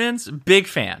Thin Mints. Big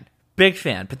fan.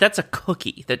 But that's a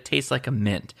cookie that tastes like a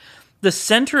mint. The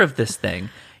center of this thing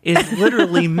is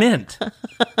literally mint.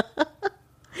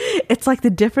 It's like the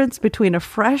difference between a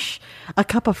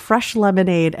cup of fresh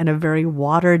lemonade and a very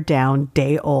watered down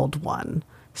day-old one.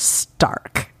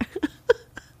 Stark.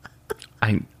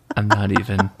 I'm not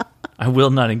even. I will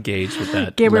not engage with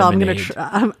that. Gabriel, I'm going lemonade to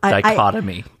try.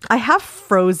 dichotomy. I have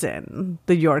frozen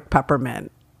the York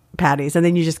peppermint patties, and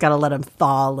then you just got to let them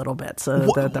thaw a little bit. So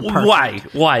they're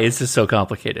perfect. Why is this so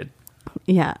complicated?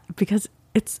 Yeah, because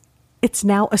it's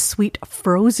now a sweet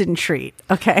frozen treat.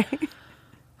 Okay.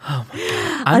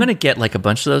 I'm going to get like a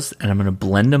bunch of those and I'm going to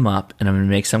blend them up and I'm going to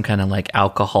make some kind of like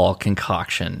alcohol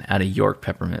concoction out of York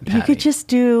peppermint patty. You could just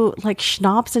do like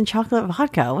schnapps and chocolate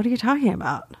vodka. What are you talking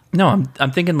about? No,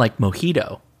 I'm thinking like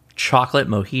mojito. Chocolate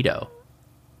mojito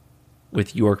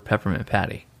with York peppermint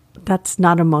patty. That's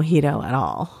not a mojito at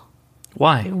all.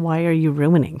 Why? Why are you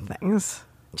ruining things?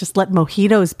 Just let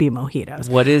mojitos be mojitos.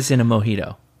 What is in a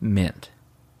mojito? Mint.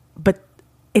 But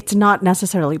it's not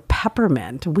necessarily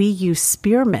peppermint. We use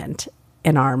spearmint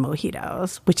in our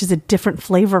mojitos, which is a different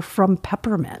flavor from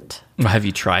peppermint. Have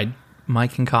you tried my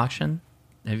concoction?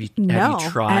 Have you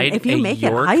tried and if you a make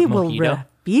York it, I will mojito?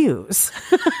 refuse.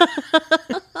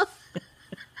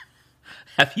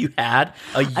 Have you had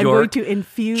a York I'm going to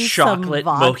infuse chocolate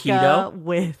some vodka mojito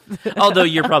with. Although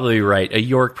you're probably right. A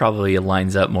York probably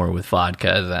lines up more with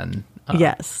vodka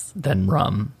than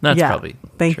rum. That's Yeah. probably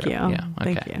Thank true. you. Yeah.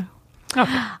 Okay. Thank you.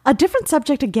 Okay. A different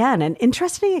subject again, an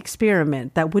interesting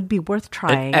experiment that would be worth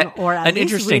trying, or at an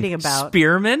least interesting reading about.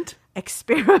 experiment.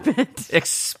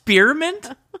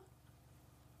 Experiment,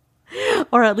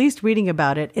 or at least reading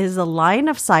about it, is a line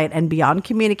of sight and beyond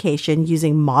communication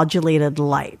using modulated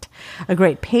light. A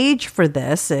great page for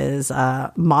this is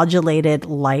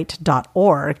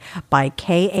modulatedlight.org by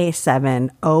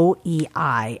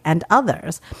KA7OEI and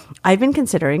others. I've been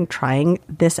considering trying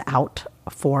this out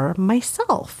for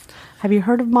myself. Have you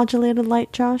heard of modulated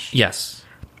light, Josh? Yes,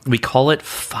 we call it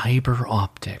fiber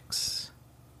optics.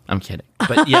 I'm kidding,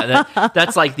 but yeah,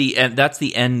 that's like the end. That's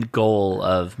the end goal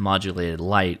of modulated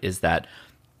light. Is that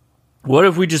what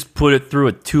if we just put it through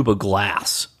a tube of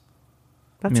glass?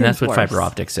 I mean, that's what fiber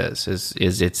optics is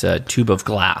it's a tube of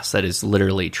glass that is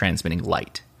literally transmitting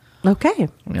light. Okay.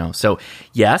 So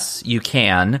yes, you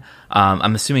can.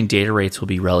 I'm assuming data rates will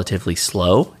be relatively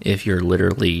slow if you're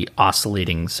literally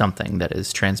oscillating something that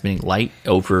is transmitting light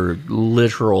over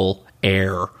literal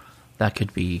air. That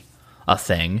could be a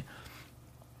thing.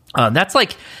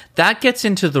 That gets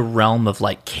into the realm of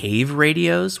like cave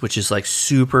radios, which is like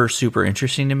super, super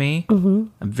interesting to me. Mm-hmm.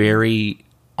 I'm very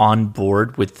on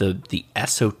board with the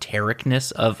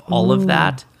esotericness of all of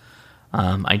that.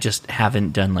 I just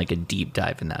haven't done like a deep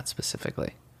dive in that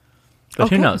specifically. But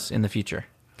who knows in the future?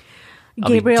 I'll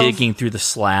be digging through the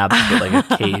slabs to get like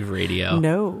a cave radio.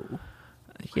 No.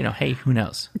 Hey, who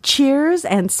knows? Cheers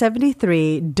and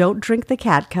 73, don't drink the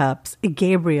cat cups.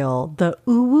 Gabriel, the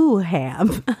ooh-woo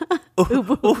ham.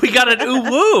 Ooh, we got an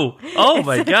ooh-woo. Oh,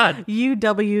 my God.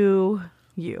 U-W-U.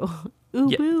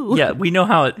 Ooh-woo. Yeah, we know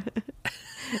how it...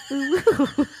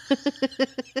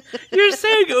 You're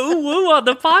saying ooh-woo on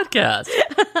the podcast.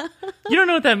 You don't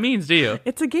know what that means, do you?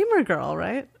 It's a gamer girl,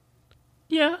 right?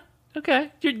 Yeah,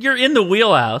 okay. You're in the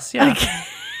wheelhouse, yeah.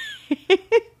 Okay.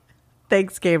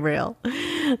 Thanks, Gabriel.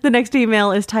 The next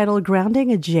email is titled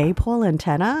Grounding a J-Pole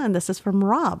Antenna, and this is from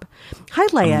Rob. Hi,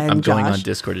 Leia and I'm Josh. going on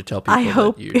Discord to tell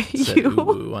people that you said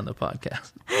ooh-woo on the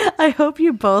podcast. I hope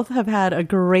you both have had a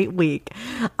great week.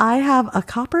 I have a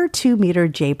copper 2-meter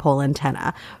J-pole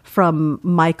antenna from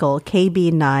Michael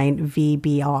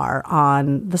KB9VBR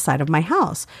on the side of my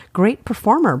house. Great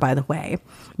performer, by the way.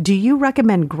 Do you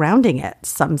recommend grounding it?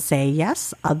 Some say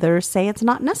yes, others say it's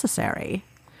not necessary.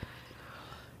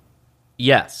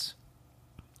 Yes.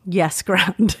 Yes,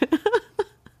 ground.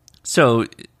 So,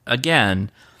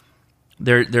 again,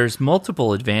 there's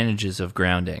multiple advantages of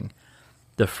grounding.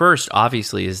 The first,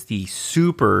 obviously, is the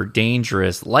super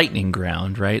dangerous lightning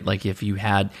ground, right? Like if you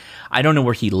had... I don't know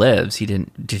where he lives. Did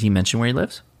he mention where he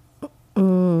lives?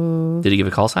 Did he give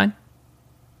a call sign?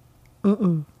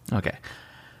 Okay.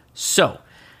 So,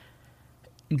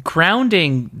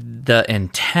 grounding the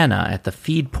antenna at the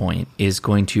feed point is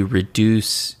going to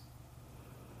reduce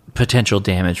potential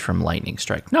damage from lightning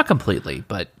strike. Not completely,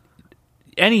 but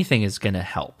anything is going to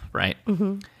help, right?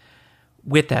 Mm-hmm.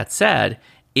 With that said,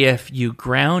 if you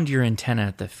ground your antenna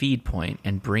at the feed point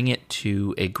and bring it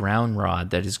to a ground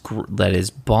rod that is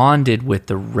bonded with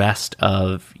the rest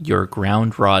of your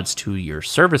ground rods to your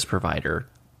service provider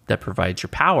that provides your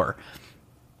power,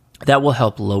 that will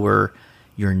help lower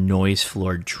your noise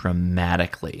floor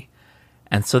dramatically.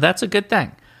 And so that's a good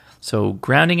thing. So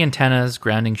grounding antennas,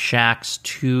 grounding shacks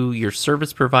to your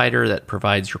service provider that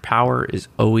provides your power is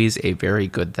always a very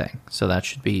good thing. So that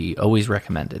should be always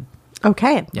recommended.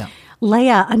 Okay. Yeah.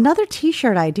 Leia, another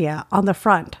t-shirt idea on the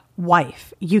front.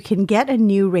 Wife, you can get a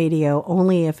new radio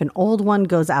only if an old one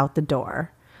goes out the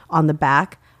door. On the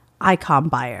back, icon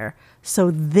buyer. So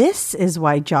this is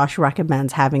why Josh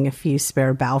recommends having a few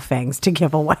spare Baofangs to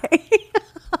give away.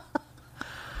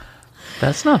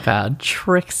 That's not bad.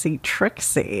 Trixie.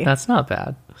 That's not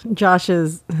bad.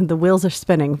 The wheels are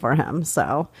spinning for him.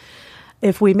 So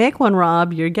if we make one,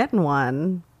 Rob, you're getting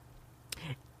one.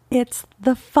 It's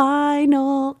the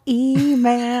final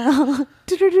email.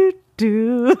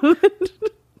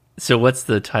 So what's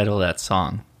the title of that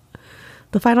song?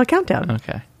 The Final Countdown.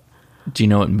 Okay. Do you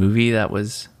know what movie that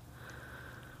was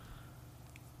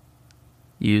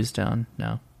used on?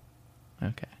 No?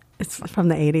 Okay. It's from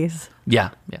the 80s.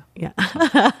 Yeah.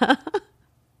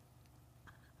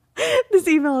 This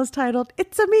email is titled,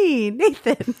 It's a Me,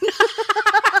 Nathan.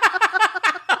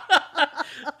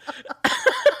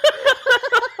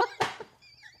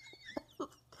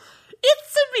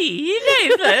 It's a me,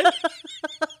 Nathan.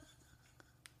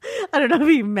 I don't know if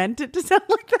he meant it to sound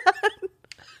like that.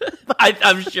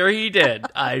 I'm sure he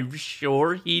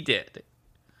did.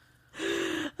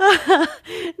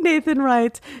 Nathan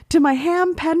writes, to my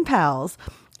ham pen pals,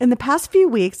 in the past few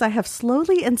weeks, I have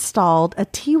slowly installed a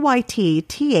TYT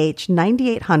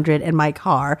TH9800 in my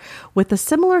car with a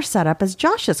similar setup as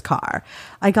Josh's car.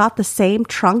 I got the same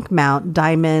trunk mount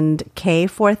Diamond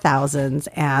K4000s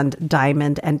and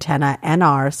Diamond Antenna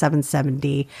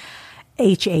NR770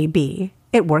 HAB.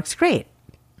 It works great.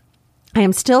 I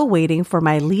am still waiting for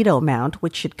my Lido mount,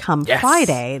 which should come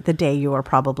Friday, the day you are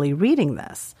probably reading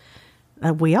this.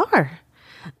 We are.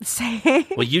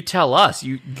 Well, you tell us.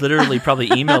 You literally probably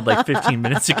emailed like 15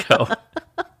 minutes ago.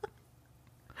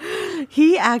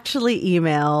 He actually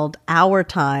emailed our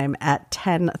time at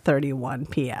 10:31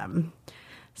 p.m.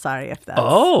 Sorry if that's...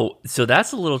 Oh, so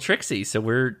that's a little tricksy. So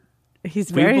we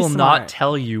will not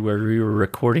tell you where we were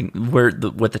recording,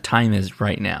 what the time is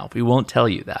right now. We won't tell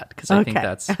you that because I think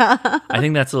that's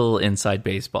a little inside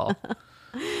baseball.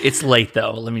 It's late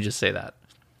though. Let me just say that.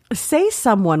 Say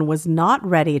someone was not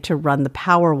ready to run the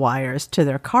power wires to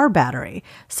their car battery,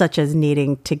 such as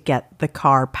needing to get the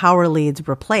car power leads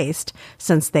replaced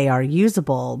since they are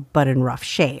usable but in rough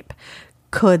shape.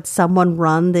 Could someone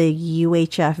run the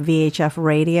UHF VHF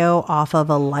radio off of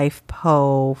a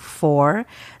LiFePO 4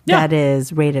 that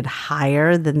is rated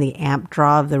higher than the amp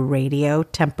draw of the radio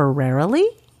temporarily?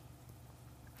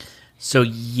 So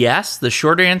yes, the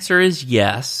short answer is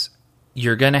yes.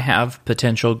 You're going to have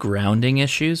potential grounding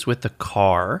issues with the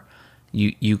car.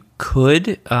 You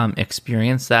could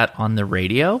experience that on the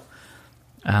radio.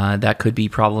 That could be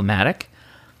problematic.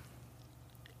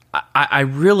 I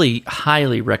really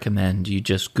highly recommend you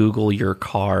just Google your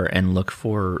car and look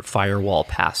for firewall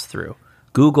pass-through.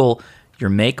 Google your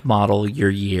make, model, your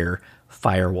year,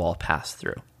 firewall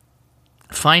pass-through.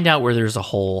 Find out where there's a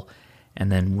hole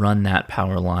and then run that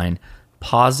power line.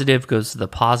 Positive goes to the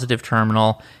positive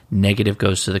terminal, negative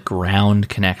goes to the ground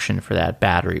connection for that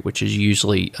battery, which is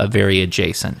usually a very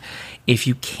adjacent. If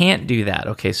you can't do that,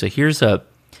 okay, so here's a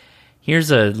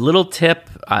little tip.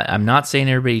 I'm not saying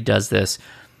everybody does this.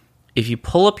 If you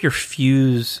pull up your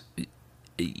fuse,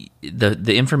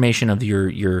 the information of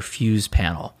your fuse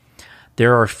panel,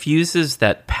 there are fuses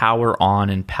that power on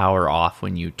and power off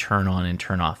when you turn on and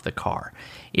turn off the car.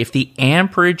 If the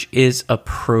amperage is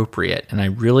appropriate, and I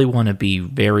really want to be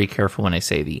very careful when I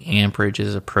say the amperage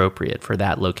is appropriate for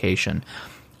that location,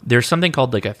 there's something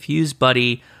called like a fuse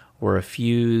buddy or a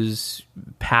fuse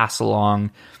pass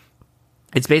along.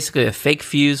 It's basically a fake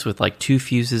fuse with like two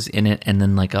fuses in it and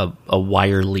then like a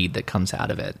wire lead that comes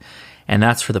out of it. And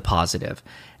that's for the positive.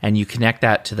 And you connect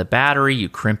that to the battery, you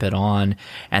crimp it on,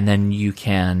 and then you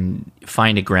can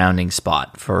find a grounding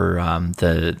spot for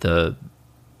the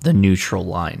neutral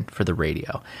line for the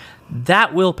radio.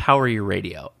 That will power your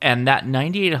radio. And that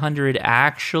 9800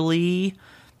 actually,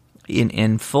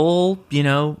 in full,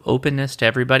 openness to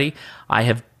everybody, I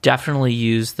have definitely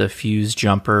used the fuse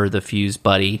jumper, the fuse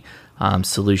buddy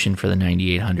solution for the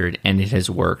 9800, and it has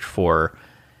worked for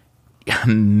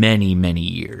many, many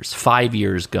years, 5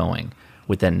 years going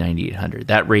with that 9800.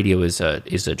 That radio is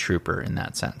a trooper in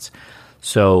that sense.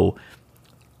 So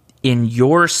in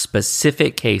your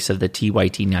specific case of the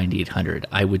TYT 9800,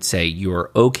 I would say you're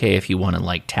okay if you want to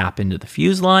like tap into the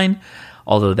fuse line,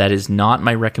 although that is not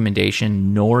my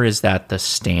recommendation, nor is that the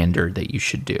standard that you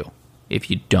should do if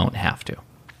you don't have to.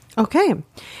 Okay.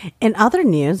 In other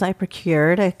news, I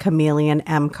procured a Chameleon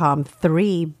MCOM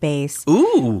 3 base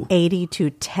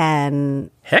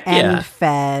 8210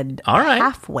 end-fed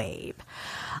half wave.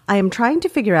 I am trying to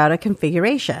figure out a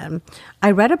configuration.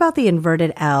 I read about the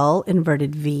inverted L,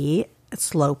 inverted V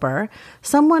sloper.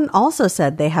 Someone also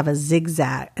said they have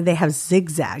zigzagged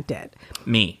it.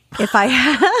 Me. If I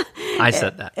I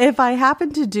said that. If I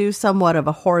happen to do somewhat of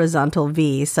a horizontal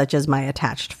V, such as my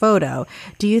attached photo,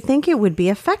 do you think it would be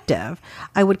effective?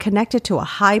 I would connect it to a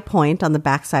high point on the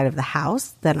backside of the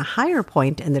house, then a higher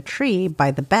point in the tree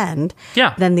by the bend,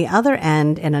 then the other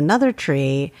end in another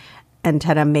tree,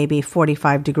 antenna maybe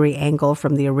 45-degree angle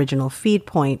from the original feed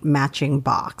point matching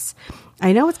box.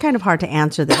 I know it's kind of hard to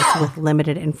answer this with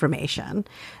limited information.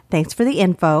 Thanks for the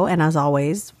info, and as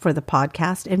always, for the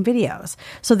podcast and videos.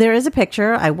 So there is a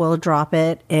picture. I will drop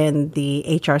it in the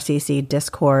HRCC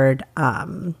Discord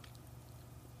podcast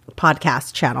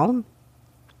channel.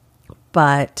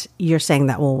 But you're saying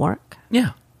that will work?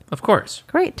 Yeah, of course.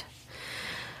 Great.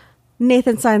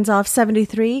 Nathan signs off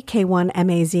 73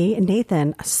 K1MAZ.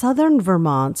 Nathan, Southern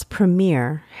Vermont's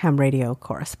premier ham radio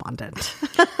correspondent.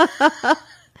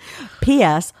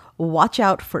 P.S. Watch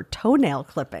out for toenail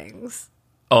clippings.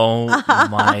 Oh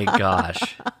my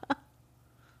gosh.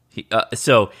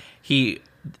 So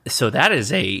that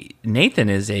is Nathan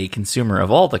is a consumer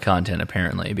of all the content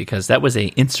apparently, because that was a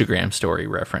Instagram story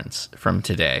reference from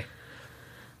today.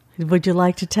 Would you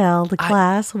like to tell the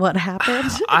class what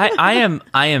happened? I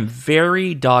am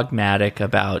very dogmatic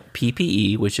about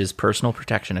PPE, which is personal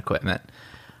protection equipment.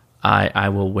 I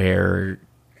will wear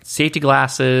safety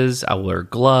glasses, I'll wear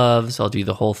gloves, I'll do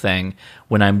the whole thing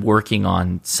when I'm working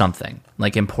on something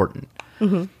like important.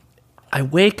 Mm-hmm. I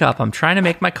wake up, I'm trying to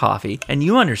make my coffee, and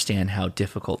you understand how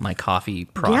difficult my coffee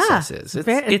process is.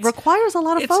 It requires a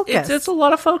lot of focus. It's a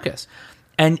lot of focus.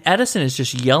 And Edison is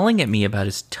just yelling at me about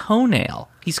his toenail.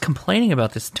 He's complaining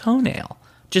about this toenail.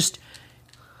 Just,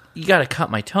 you got to cut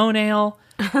my toenail.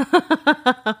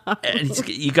 And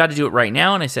you got to do it right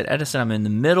now. And I said, Edison, I'm in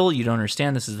the middle. You don't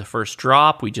understand. This is the first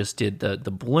drop. We just did the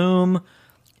bloom.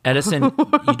 Edison,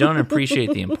 you don't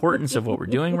appreciate the importance of what we're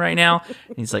doing right now.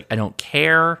 And he's like, I don't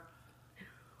care.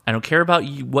 I don't care about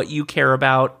what you care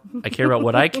about. I care about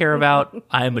what I care about.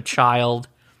 I am a child.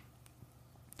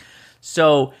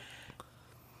 So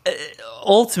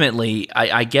ultimately,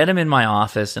 I get him in my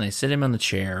office and I sit him on the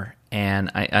chair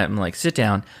and I'm like, sit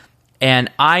down.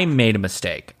 And I made a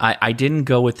mistake. I didn't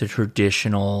go with the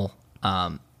traditional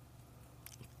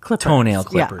toenail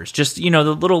clippers. Just, the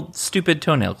little stupid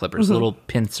toenail clippers, the little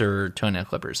pincer toenail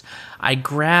clippers. I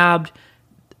grabbed,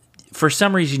 for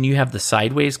some reason, you have the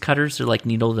sideways cutters. They're like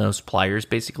needle nose pliers,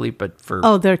 basically, but for...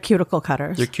 Oh, they're cuticle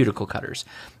cutters. They're cuticle cutters.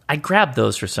 I grabbed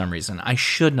those for some reason. I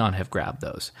should not have grabbed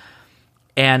those.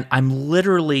 And I'm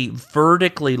literally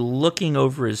vertically looking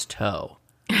over his toe.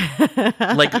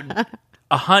 Like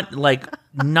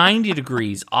 90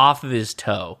 degrees off of his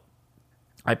toe.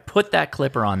 I put that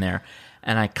clipper on there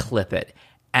and I clip it.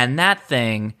 And that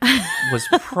thing was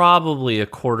probably a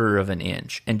quarter of an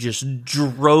inch and just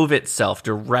drove itself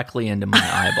directly into my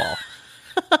eyeball.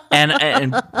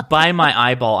 And by my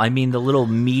eyeball, I mean the little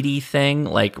meaty thing,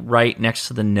 like right next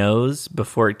to the nose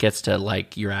before it gets to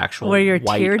like your actual where your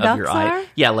white tear of ducts your eye. are?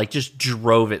 Yeah, like just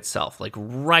drove itself like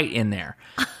right in there.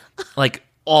 Like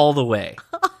all the way.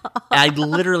 I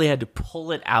literally had to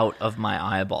pull it out of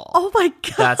my eyeball. Oh my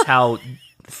God. That's how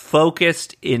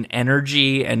focused in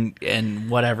energy and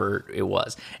whatever it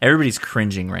was. Everybody's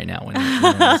cringing right now when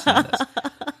they're listening to this.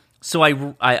 So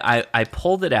I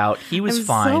pulled it out. He was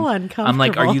fine. So uncomfortable. I'm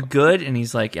like, "Are you good?" And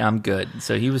he's like, "I'm good."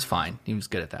 So he was fine. He was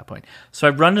good at that point. So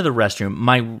I run to the restroom.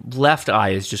 My left eye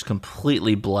is just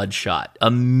completely bloodshot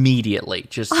immediately.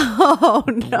 Just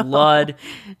blood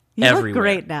You everywhere. look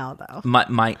great now, though.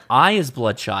 My eye is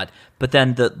bloodshot, but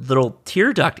then the little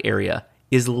tear duct area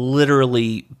is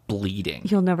literally bleeding.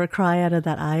 You'll never cry out of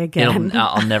that eye again.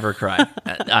 I'll never cry.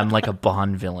 I'm like a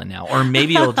Bond villain now. Or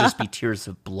maybe it'll just be tears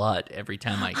of blood every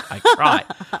time I cry,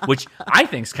 which I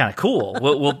think is kind of cool.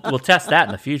 We'll test that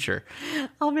in the future.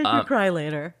 I'll make you cry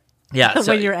later. Yeah.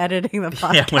 When you're editing the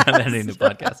podcast. Yeah, when I'm editing the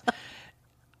podcast.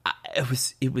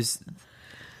 It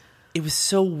was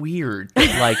so weird.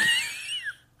 Like...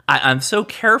 I'm so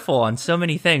careful on so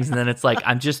many things, and then it's like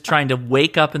I'm just trying to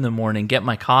wake up in the morning, get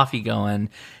my coffee going.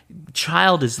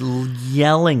 Child is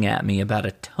yelling at me about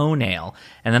a toenail,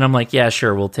 and then I'm like, "Yeah,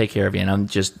 sure, we'll take care of you." And I'm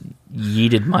just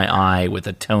yeeted my eye with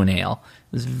a toenail.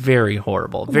 It was very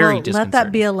horrible, very disconcerting. Let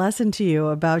that be a lesson to you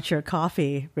about your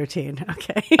coffee routine.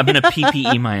 Okay, I'm gonna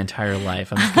PPE my entire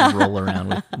life. I'm just gonna roll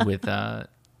around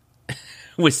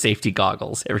with safety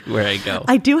goggles everywhere I go.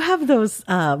 I do have those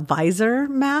visor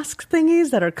mask thingies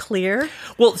that are clear.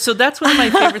 Well, so that's one of my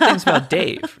favorite things about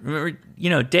Dave. Remember,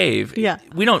 Dave. Yeah.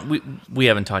 We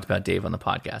haven't talked about Dave on the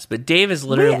podcast, but Dave is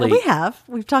literally. We have.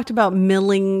 We've talked about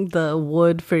milling the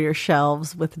wood for your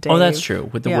shelves with Dave. Oh, that's true.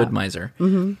 With the wood miser.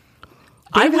 Mm-hmm.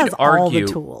 I Dave would has argue, all the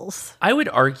tools. I would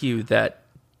argue that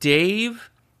Dave.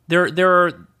 There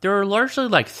are largely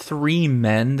like three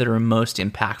men that are most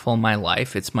impactful in my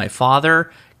life. It's my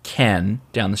father, Ken,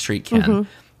 down the street, Ken,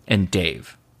 and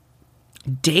Dave.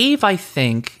 Dave, I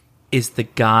think, is the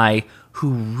guy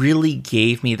who really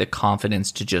gave me the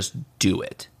confidence to just do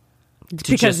it.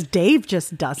 Because Dave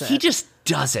just does it. He just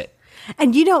does it.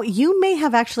 And you may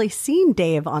have actually seen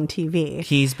Dave on TV.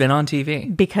 He's been on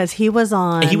TV. Because he was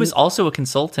on... He was also a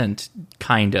consultant,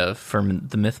 kind of, for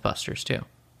the Mythbusters, too.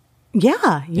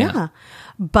 Yeah.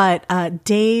 But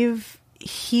Dave,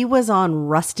 he was on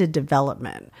Rusted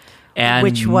Development. And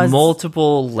which was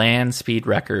multiple land speed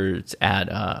records at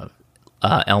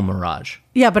El Mirage.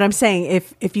 Yeah, but I'm saying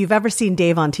if you've ever seen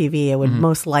Dave on TV, it would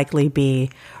most likely be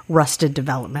Rusted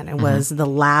Development. It was the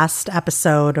last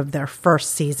episode of their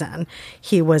first season.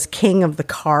 He was king of the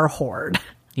car horde.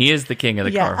 He is the king of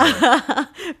the car horde.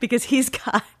 Because he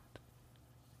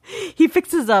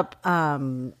fixes up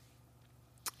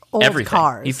old everything.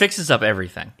 cars. He fixes up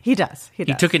everything. He does. He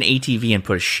took an ATV and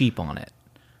put a sheep on it.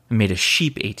 And made a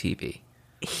sheep ATV.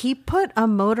 He put a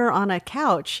motor on a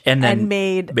couch and then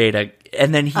made a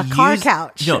car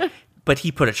couch. No, but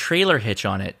he put a trailer hitch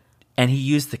on it, and he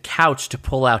used the couch to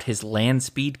pull out his land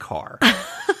speed car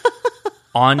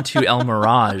onto El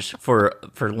Mirage for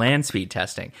land speed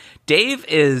testing. Dave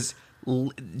is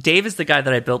the guy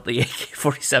that I built the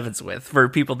AK-47s with. For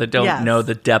people that don't know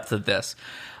the depth of this,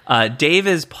 Dave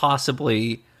is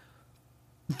possibly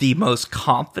the most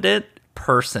confident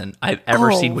person I've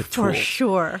ever seen with tools. For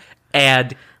sure.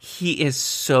 And he is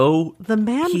so... The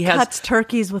man cuts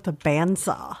turkeys with a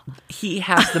bandsaw. He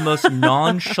has the most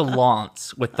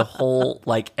nonchalance with the whole,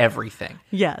 like, everything.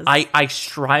 Yes. I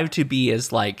strive to be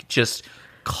as, like, just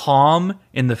calm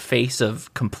in the face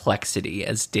of complexity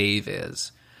as Dave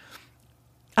is.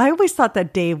 I always thought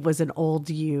that Dave was an old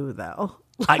you, though.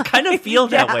 I kind of feel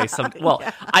that way.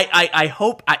 I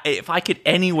hope if I could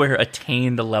anywhere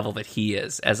attain the level that he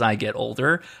is as I get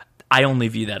older, I only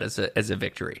view that as a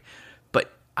victory.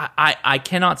 But I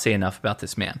cannot say enough about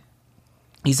this man.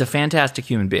 He's a fantastic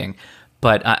human being,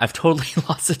 but I've totally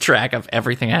lost the track of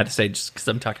everything I had to say just because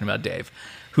I'm talking about Dave,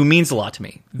 who means a lot to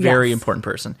me. Very important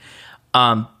person.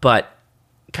 But,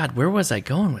 God, where was I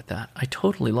going with that? I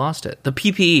totally lost it. The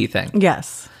PPE thing.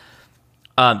 Yes.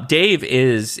 Dave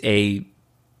is a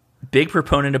big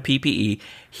proponent of PPE.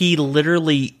 He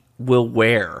literally will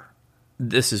wear,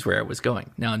 this is where I was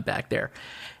going. Now I'm back there.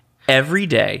 Every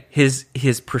day, his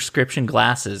prescription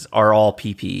glasses are all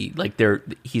PPE. Like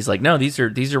he's like, no, these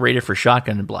are rated for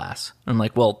shotgun and blasts. I'm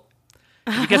like, well,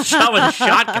 you get shot with a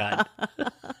shotgun,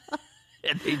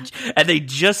 and they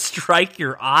just strike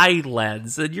your eye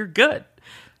lens, and you're good.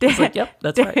 Dave, like, yep,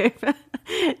 that's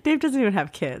right. Dave doesn't even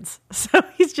have kids, so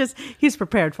he's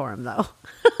prepared for him though.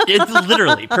 It's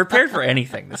literally prepared for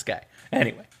anything. This guy.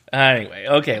 Anyway,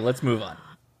 okay, let's move on.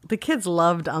 The kids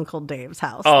loved Uncle Dave's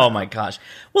house. Oh, my gosh.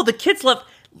 Well, the kids loved...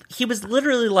 He was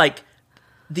literally like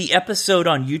the episode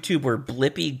on YouTube where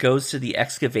Blippi goes to the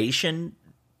excavation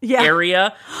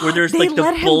area where there's like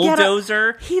the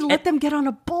bulldozer. He let them get on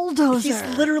a bulldozer. He's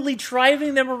literally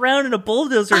driving them around in a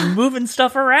bulldozer and moving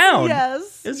stuff around.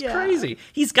 Yes. It's crazy.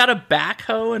 He's got a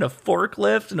backhoe and a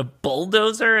forklift and a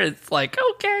bulldozer. It's like,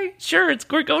 okay, sure,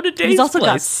 we're going to Dave's He's also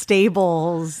place. got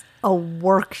stables, a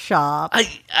workshop.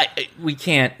 We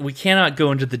cannot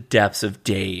go into the depths of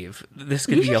Dave. This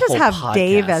could be a whole podcast. You should just have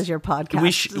Dave as your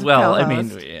podcast. I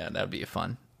mean, yeah, that would be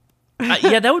fun.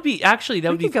 That would be actually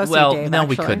Dave, no,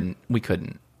 actually. we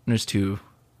couldn't. There's too.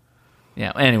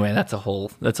 Yeah. Anyway, that's a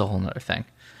whole nother thing.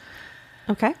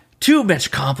 Okay. Too much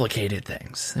complicated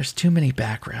things. There's too many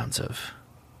backgrounds of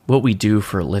what we do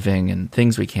for a living and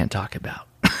things we can't talk about.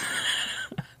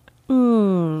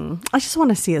 I just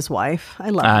want to see his wife. I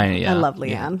love Leanne.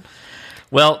 Yeah.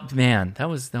 Well, man, that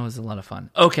was a lot of fun.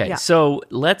 Okay, so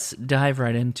let's dive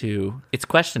right into it's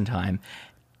question time.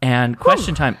 And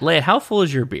question time, Leia, how full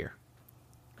is your beer?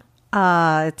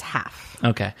 It's half.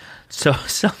 Okay, so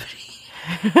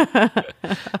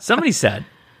somebody said,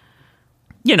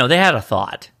 they had a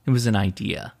thought. It was an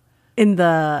idea in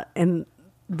the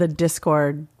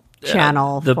Discord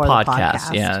channel the for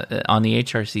podcast, the podcast. On the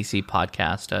HRCC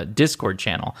podcast Discord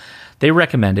channel. They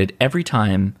recommended every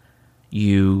time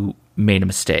you made a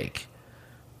mistake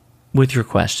with your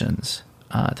questions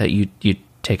that you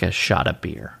take a shot of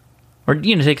beer. Or,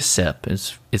 take a sip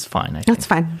is fine. I think. That's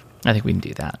fine. I think we can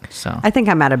do that. So I think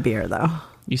I'm out of beer, though.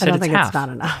 You said I don't think half. it's not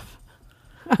enough.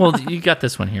 Well, you got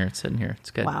this one here. It's sitting here. It's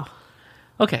good. Wow.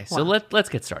 Okay, so let's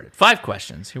get started. 5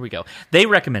 questions. Here we go. They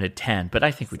recommended 10, but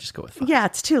I think we just go with 5. Yeah,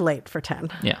 it's too late for 10.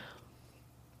 Yeah.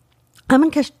 I'm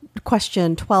on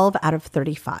question 12 out of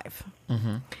 35.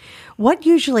 Mm-hmm. What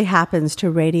usually happens to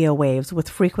radio waves with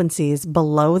frequencies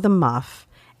below the muff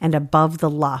and above the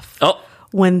luff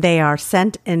when they are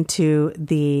sent into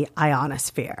the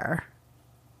ionosphere?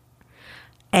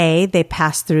 A, they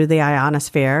pass through the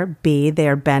ionosphere. B, they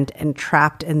are bent and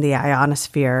trapped in the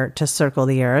ionosphere to circle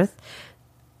the Earth.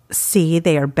 C,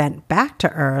 they are bent back to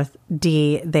Earth.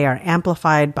 D, they are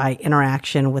amplified by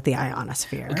interaction with the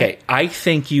ionosphere. Okay, I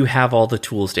think you have all the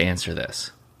tools to answer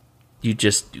this. You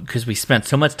just, because we spent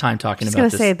so much time talking about this. I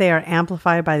was going to say they are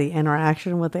amplified by the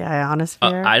interaction with the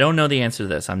ionosphere. I don't know the answer to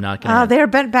this. I'm not going to. Oh, they are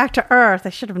bent back to Earth. I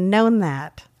should have known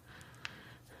that.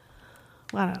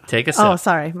 I don't know. Take a sip. Oh,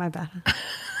 sorry. My bad.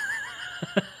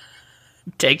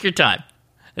 Take your time.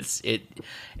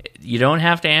 You don't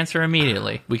have to answer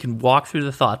immediately. We can walk through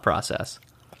the thought process.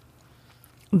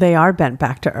 They are bent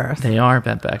back to Earth. They are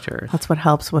bent back to Earth. That's what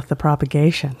helps with the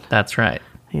propagation. That's right.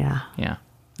 Yeah. Yeah.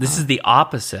 This is the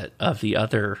opposite of the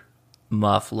other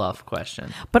muff-luff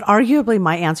question. But arguably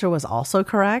my answer was also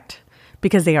correct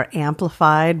because they are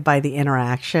amplified by the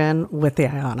interaction with the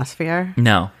ionosphere.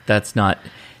 No, that's not.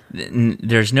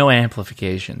 There's no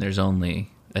amplification. There's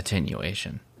only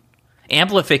attenuation.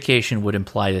 Amplification would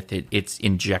imply that it's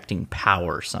injecting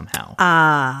power somehow.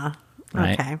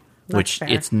 Right? Okay. Which fair.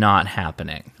 It's not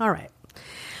happening. All right.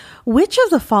 Which of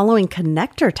the following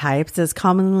connector types is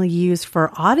commonly used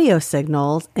for audio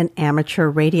signals in amateur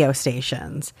radio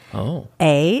stations? Oh.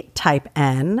 A, type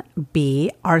N,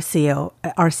 B, RCA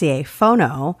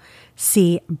phono,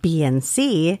 C,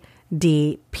 BNC,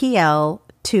 D,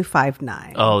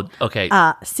 PL259. Oh, okay.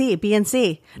 C,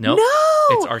 BNC. Nope. No!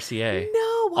 It's RCA.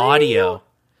 No, why audio.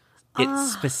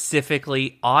 It's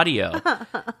specifically audio.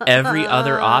 Every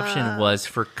other option was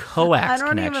for coax connections.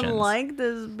 I don't even like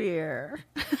this beer.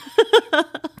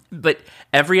 But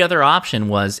every other option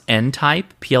was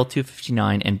N-type,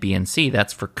 PL259, and BNC.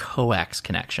 That's for coax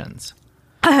connections.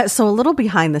 So a little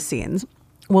behind the scenes,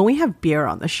 when we have beer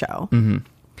on the show,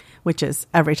 which is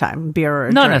every time, beer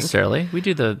or Not drink. necessarily. We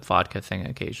do the vodka thing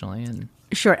occasionally. And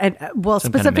sure. And, well,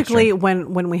 specifically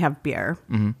when we have beer,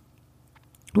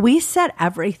 We set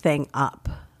everything up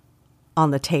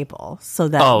on the table so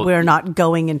that Oh. we're not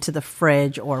going into the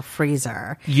fridge or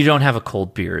freezer. You don't have a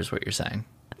cold beer, is what you're saying.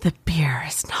 The beer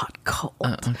is not cold.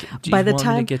 Okay. Do By you the want me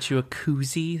to time get you a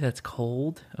koozie that's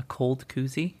cold? A cold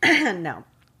koozie? no.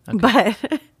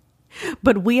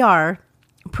 But we are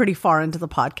pretty far into the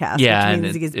podcast, Yeah, which and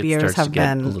means these it beers starts to have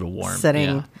get been a little warm.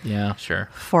 sitting Yeah, sure.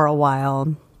 for a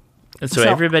while. And so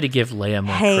everybody give Leia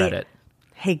more credit.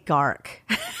 Hey, Gark.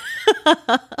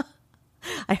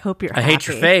 I hope you're I happy. hate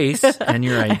your face and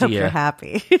your idea. I hope you're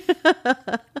happy.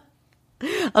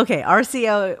 Okay,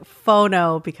 RCO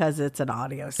phono because it's an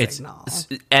audio signal.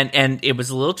 And it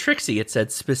was a little tricksy. It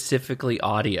said specifically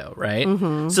audio, right?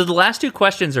 Mm-hmm. So the last two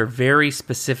questions are very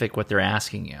specific what they're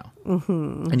asking you.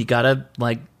 Mm-hmm. And you got to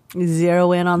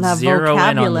Zero in on that zero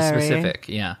vocabulary. in on the specific.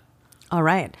 Yeah. All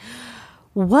right.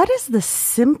 What is the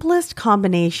simplest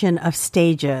combination of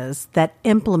stages that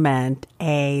implement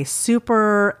a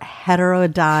super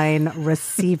heterodyne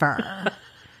receiver?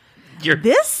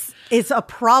 This is a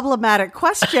problematic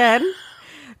question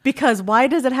because why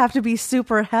does it have to be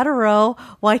super hetero?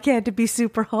 Why can't it be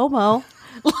super homo?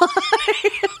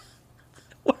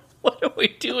 What are we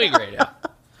doing right now?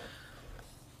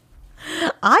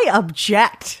 I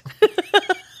object.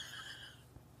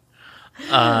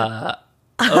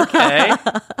 Okay.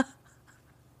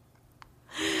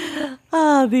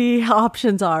 The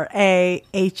options are A,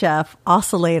 HF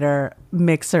oscillator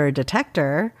mixer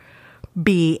detector,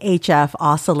 B, HF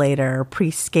oscillator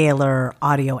prescaler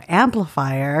audio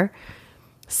amplifier,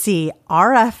 C,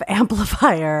 RF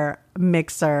amplifier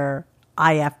mixer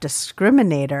IF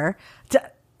discriminator,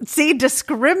 C,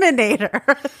 discriminator,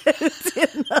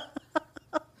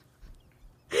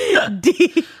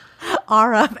 D,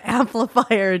 RF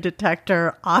amplifier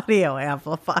detector audio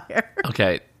amplifier.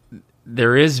 Okay.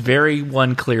 There is very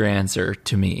one clear answer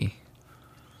to me.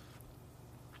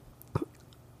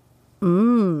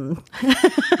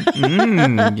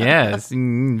 Yes.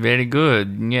 Very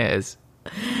good. Yes.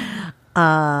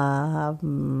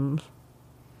 Mm-hmm.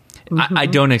 I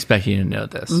don't expect you to know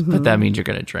this, but that means you're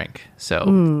going to drink.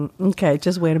 So Okay,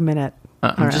 just wait a minute.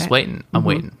 I'm just waiting. I'm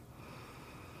waiting.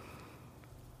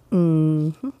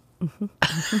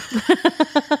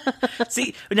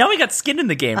 See, now we got skin in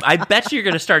the game. I bet you're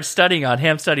going to start studying on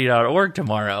hamstudy.org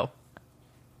tomorrow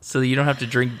so that you don't have to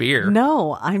drink beer.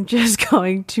 No, I'm just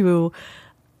going to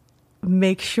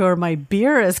make sure my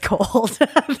beer is cold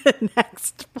at the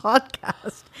next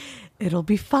podcast. It'll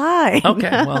be fine. Okay,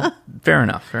 well, fair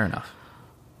enough. Fair enough.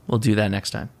 We'll do that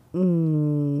next time.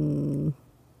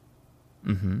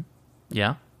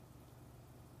 Yeah.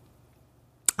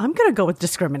 I'm going to go with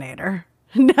discriminator.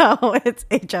 No, it's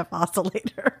HF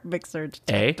oscillator mixer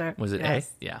detector. A? Was it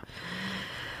Yes. A? Yeah.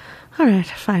 All right,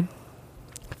 fine.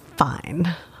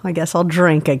 Fine. I guess I'll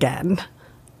drink again.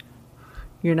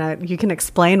 You can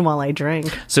explain while I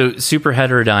drink. So super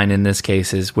heterodyne in this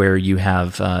case is where you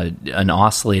have an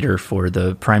oscillator for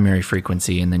the primary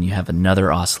frequency, and then you have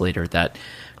another oscillator that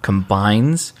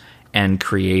combines and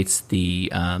creates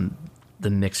the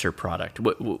mixer product.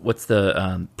 What's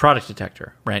the product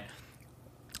detector, right?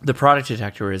 The product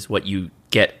detector is what you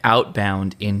get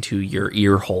outbound into your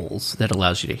ear holes that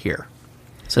allows you to hear.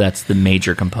 So that's the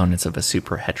major components of a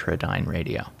super heterodyne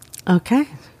radio. Okay.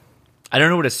 I don't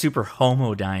know what a super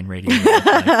homodyne radio is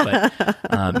like,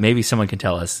 but maybe someone can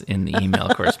tell us in the email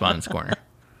correspondence corner.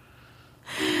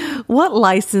 What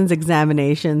license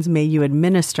examinations may you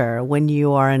administer when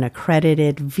you are an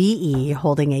accredited VE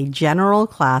holding a general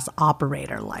class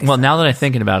operator license? Well, now that I'm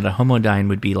thinking about it, a homodyne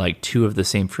would be like two of the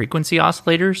same frequency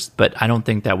oscillators, but I don't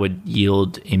think that would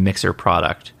yield a mixer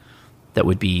product that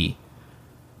would be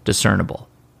discernible.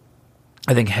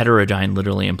 I think heterodyne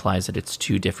literally implies that it's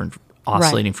two different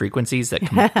oscillating frequencies that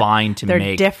combine to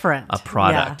make different. a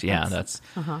product. Yeah, that's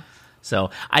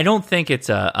so I don't think it's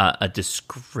a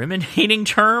discriminating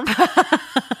term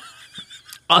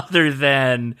other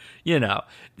than, we can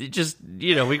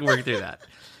work through that.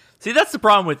 See, that's the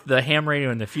problem with the ham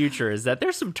radio in the future is that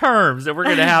there's some terms that we're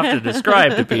going to have to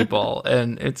describe to people,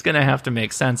 and it's going to have to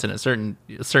make sense in a certain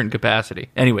capacity.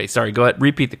 Anyway, sorry, go ahead.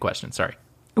 Repeat the question. Sorry.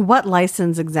 What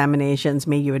license examinations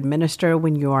may you administer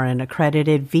when you are an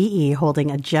accredited VE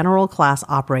holding a general class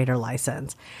operator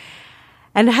license?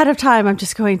 And ahead of time, I'm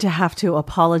just going to have to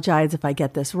apologize if I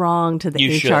get this wrong to the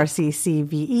HRCC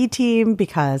VE team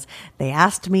because they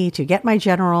asked me to get my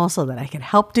general so that I could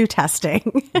help do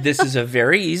testing. This is a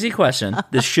very easy question.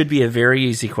 This should be a very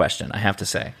easy question, I have to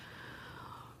say.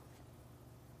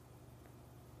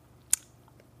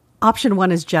 Option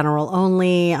 1 is general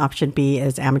only. Option B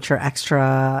is amateur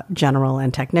extra, general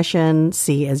and technician.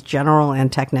 C is general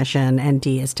and technician. And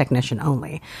D is technician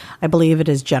only. I believe it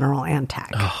is general and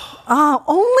tech.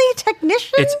 Only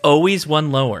technician? It's always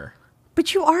one lower.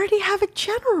 But you already have a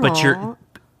general.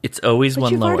 It's always but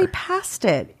one you've lower. already passed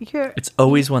it. It's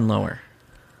always one lower.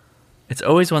 It's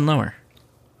always one lower.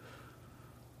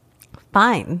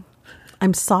 Fine.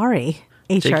 I'm sorry.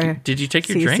 Did you take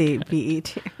your drink?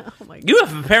 CCBET. Oh my God. You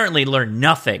have apparently learned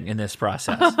nothing in this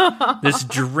process. This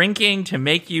drinking to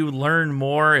make you learn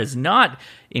more is not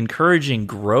encouraging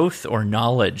growth or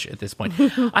knowledge at this point.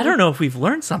 I don't know if we've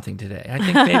learned something today. I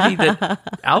think maybe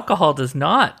that alcohol does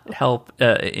not help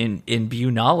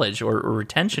imbue knowledge or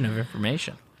retention of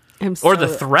information. Or the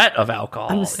threat of alcohol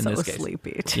I'm in so this case.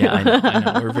 sleepy too. Yeah, I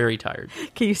know. We're very tired.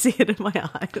 Can you see it in my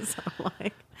eyes? I'm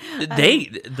like,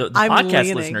 The I'm podcast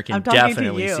leaning. listener can I'm talking to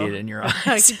definitely you. see it in your I'm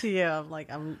eyes. talking to you. I'm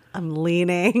like, I'm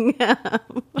leaning.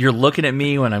 You're looking at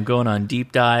me when I'm going on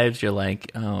deep dives. You're like,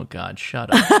 oh God,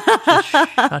 shut up. Just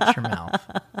shut your mouth.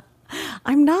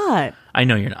 I'm not. I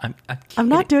know you're not. I'm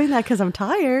not doing that because I'm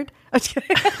tired. I'm just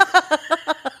kidding.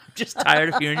 just tired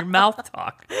of hearing your mouth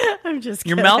talk. I'm just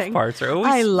Your kidding. mouth parts are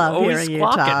always I love always hearing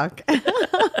squawking. you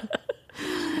talk.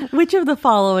 Which of the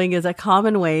following is a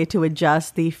common way to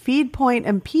adjust the feed point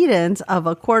impedance of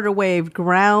a quarter wave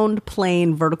ground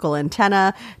plane vertical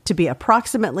antenna to be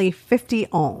approximately 50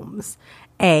 ohms?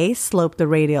 A, slope the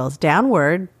radials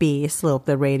downward. B, slope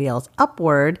the radials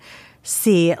upward.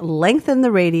 C, lengthen the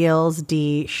radials.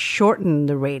 D, shorten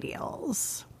the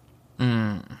radials.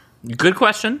 Good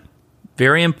question.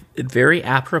 Very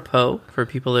apropos for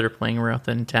people that are playing around with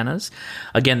antennas.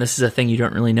 Again, this is a thing you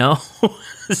don't really know.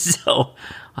 So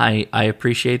I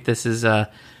appreciate this is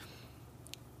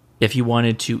if you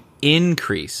wanted to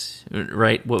increase,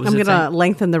 right? What was I'm it going to saying?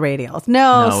 lengthen the radials.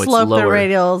 No, it's slope the lower.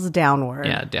 radials downward.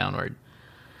 Yeah, downward.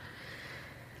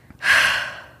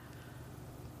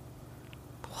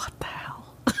 What the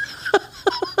hell?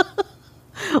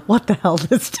 What the hell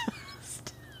is test?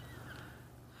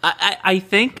 I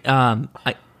think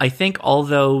I think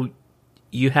although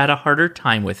you had a harder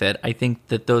time with it, I think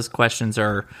that those questions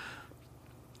are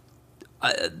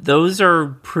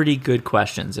pretty good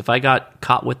questions. If I got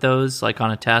caught with those like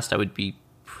on a test, I would be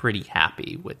pretty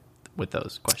happy with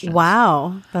those questions.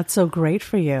 Wow, that's so great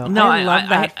for you. No, I love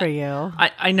that for you.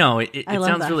 I know it I love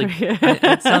sounds that really for you.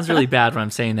 it sounds really bad when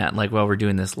I'm saying that like while we're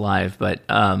doing this live, but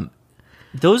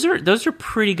those are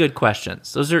pretty good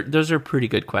questions. Those are pretty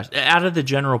good questions. Out of the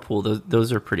general pool,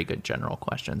 those are pretty good general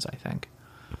questions, I think.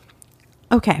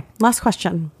 Okay, last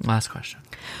question. Last question.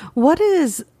 What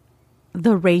is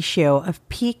the ratio of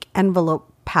peak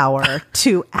envelope power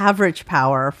to average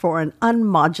power for an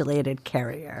unmodulated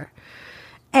carrier?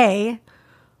 A,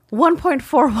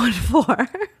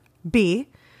 1.414. B,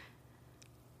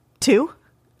 2.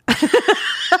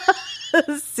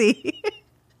 C,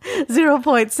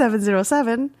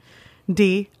 0.707.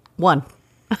 D, 1.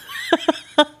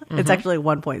 It's actually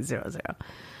 1.00.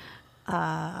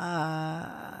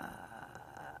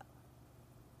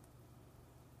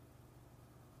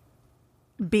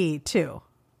 B, 2.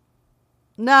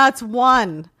 No, it's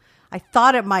 1. I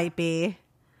thought it might be.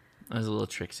 That was a little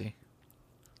tricksy.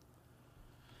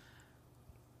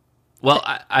 Well,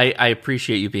 I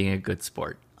appreciate you being a good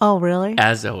sport, Oh, really?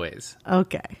 as always.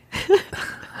 Okay.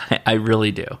 I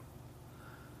really do.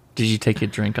 Did you take a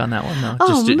drink on that one, though?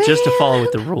 Oh, just to man. follow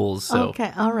with the rules. So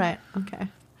Okay, all right. Okay.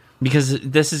 because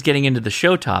this is getting into the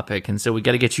show topic, and so we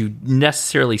got to get you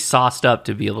necessarily sauced up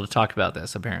to be able to talk about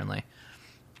this, apparently.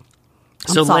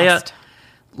 So sauced.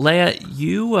 Leah,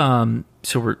 you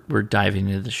so we're diving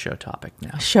into the show topic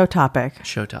now. Show topic.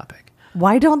 Show topic.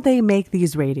 Why don't they make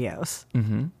these radios?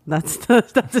 Mm-hmm. That's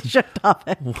a show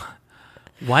topic.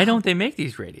 Why don't they make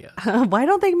these radios? Why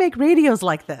don't they make radios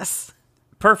like this?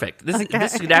 Perfect.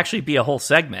 This could actually be a whole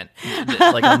segment,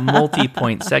 like a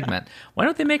multi-point segment. Why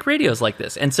don't they make radios like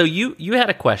this? And so you had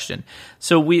a question.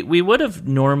 So we would have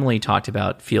normally talked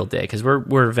about Field Day because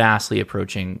we're vastly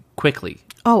quickly.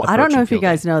 Oh, I don't know if you Field Day.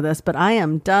 guys know this, but I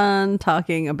am done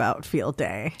talking about Field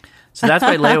Day. So that's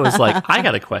why Leia was like, I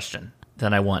got a question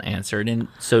that I want answered. And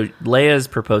so Leia's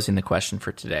proposing the question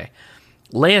for today.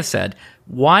 Leia said,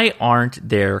 why aren't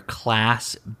there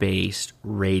class-based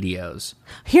radios?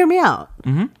 Hear me out.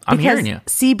 Mm-hmm. I'm hearing you.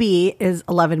 CB is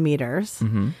 11 meters,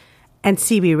 and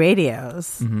CB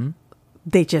radios,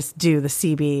 they just do the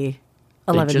CB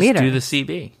 11 they just meters. do the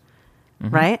CB.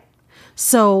 Right?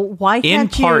 So why In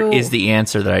can't part you... is the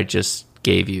answer that I just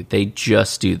gave you. They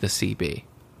just do the CB.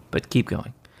 But keep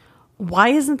going. why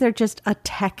isn't there just a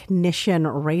technician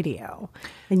radio?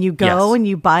 And you go Yes. and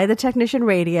you buy the technician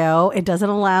radio. It doesn't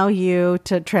allow you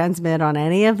to transmit on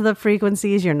any of the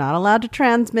frequencies you're not allowed to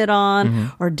transmit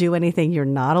on or do anything you're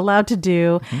not allowed to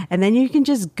do. And then you can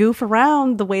just goof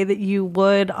around the way that you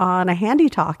would on a handy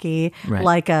talkie, Right.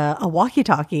 like a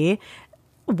walkie-talkie,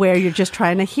 where you're just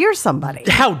trying to hear somebody.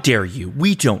 How dare you?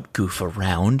 We don't goof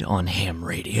around on ham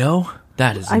radio.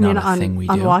 That is not a thing we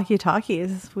on do.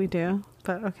 walkie-talkies we do,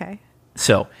 but okay.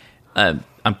 So, I'm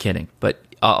kidding, but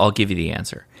I'll give you the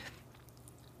answer.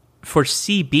 For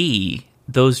CB,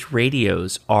 those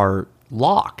radios are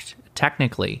locked,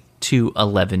 technically, to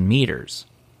 11 meters.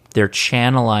 They're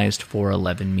channelized for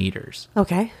 11 meters.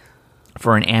 Okay.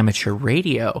 For an amateur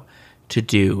radio to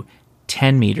do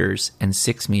 10 meters and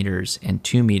 6 meters and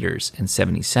 2 meters and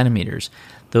 70 centimeters,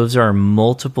 those are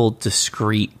multiple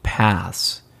discrete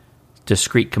paths,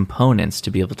 discrete components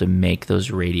to be able to make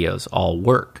those radios all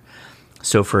work.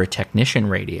 So for a technician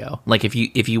radio, like if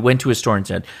you went to a store and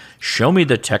said, "Show me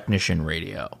the technician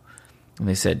radio," and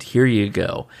they said, "Here you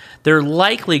go," they're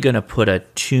likely going to put a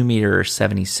 2 meter or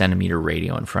 70 centimeter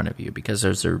radio in front of you because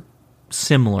those are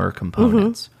similar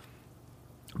components.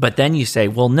 But then you say,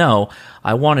 "Well, no,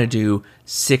 I want to do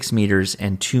 6 meters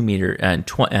and 2 meter and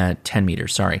 10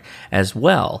 meters, as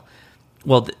well."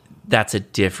 Well, that's a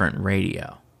different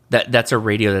radio. That's a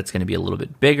radio that's going to be a little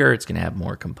bit bigger. It's going to have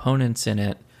more components in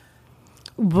it.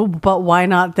 But why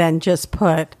not then just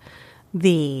put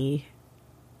the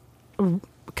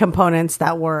components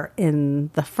that were in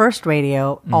the first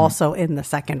radio also in the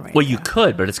second radio? Well, you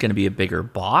could, but it's going to be a bigger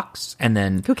box, and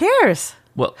then Who cares?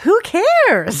 well, Who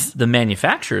cares? the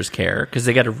manufacturers care because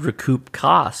they got to recoup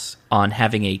costs on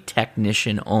having a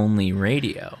technician-only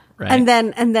radio, right? And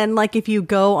then like if you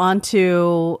go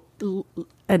onto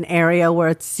an area where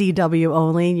it's CW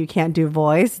only and you can't do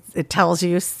voice, it tells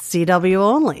you CW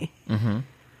only.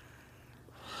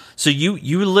 So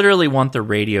you literally want the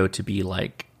radio to be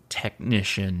like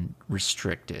technician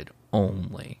restricted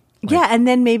only. Like, Yeah, and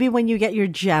then maybe when you get your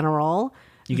general,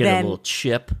 you get then, a little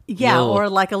chip. yeah, little or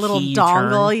like a little key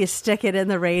dongle, turn. you stick it in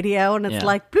the radio and it's Yeah.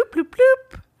 like bloop bloop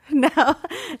bloop.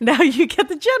 Now you get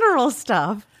the general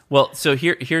stuff. Well, so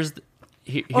here's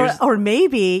Or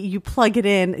maybe you plug it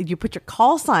in, you put your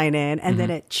call sign in, and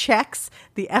then it checks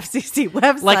the FCC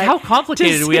website. like how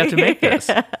complicated do we have to see- make this?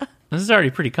 This is already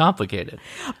pretty complicated.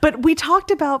 But we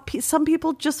talked about some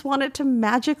people just want it to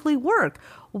magically work.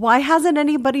 Why hasn't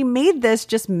anybody made this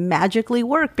just magically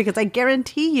work? Because I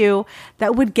guarantee you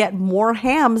that would get more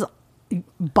hams,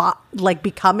 like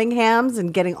becoming hams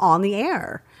and getting on the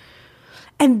air.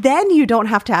 And then you don't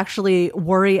have to actually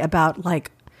worry about like,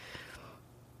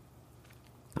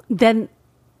 then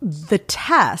the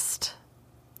test,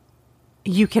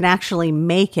 you can actually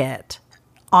make it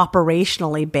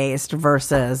operationally based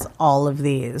versus all of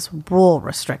these rule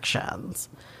restrictions.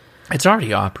 It's already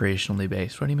operationally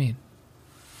based. What do you mean?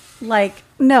 Like,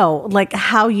 no, like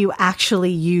how you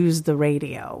actually use the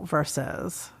radio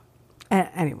versus.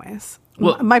 Anyways,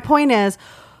 Well- my point is,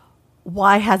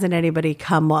 why hasn't anybody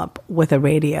come up with a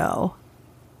radio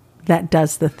that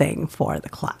does the thing for the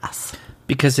class?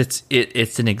 Because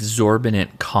it's an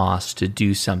exorbitant cost to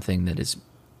do something that is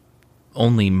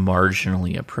only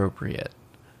marginally appropriate,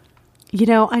 You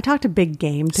know, I talked a big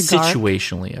game to Garth,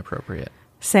 situationally appropriate.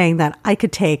 saying that I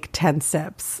could take 10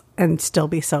 sips and still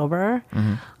be sober.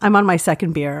 I'm on my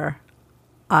second beer.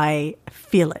 I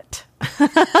feel it.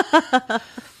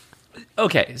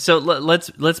 Okay, so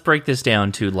let's break this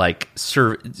down to like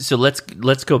so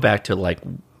let's go back to like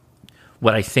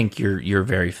what I think you're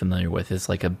very familiar with is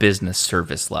like a business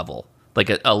service level, like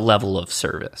a level of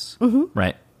service,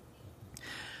 right?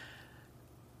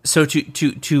 So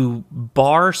to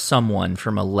bar someone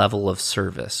from a level of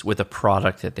service with a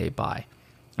product that they buy,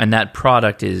 and that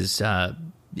product is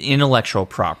intellectual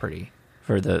property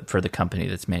for the company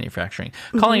that's manufacturing,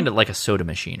 calling it like a soda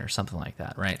machine or something like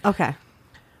that, right? Okay.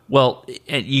 Well,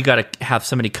 you got to have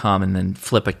somebody come and then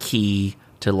flip a key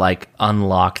to like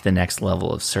unlock the next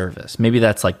level of service. Maybe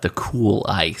that's like the cool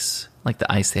ice, like the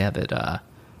ice they have at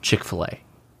Chick-fil-A.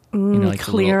 You know, like the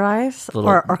Clear ice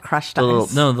or crushed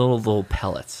ice? No, the little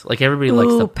pellets. Like everybody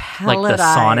likes the pellet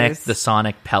Sonic, ice. the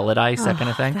Sonic pellet ice, that kind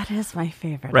of thing. That is my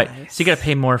favorite Right. ice. So you got to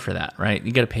pay more for that, right?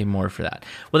 You got to pay more for that.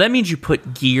 Well, that means you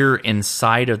put gear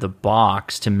inside of the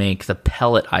box to make the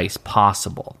pellet ice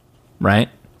possible, right?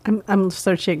 I'm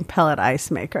searching pellet ice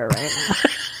maker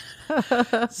right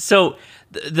now. So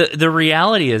the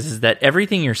reality is that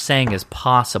everything you're saying is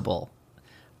possible,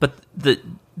 but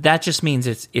that just means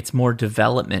it's more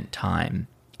development time.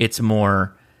 It's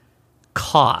more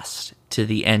cost to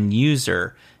the end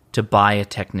user to buy a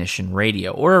technician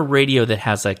radio or a radio that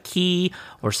has a key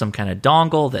or some kind of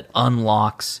dongle that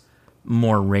unlocks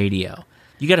more radio.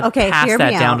 You got to pass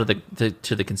that down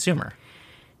to the consumer.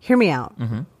 Hear me out.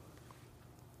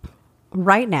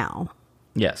 Right now,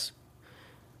 yes,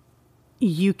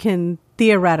 you can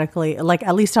theoretically, like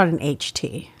at least on an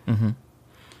HT,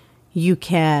 you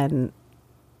can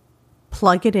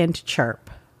plug it into Chirp.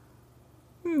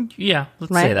 Yeah,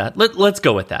 let's say that. Let's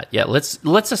go with that. Yeah,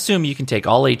 let's assume you can take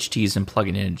all HTs and plug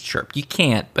it into Chirp. You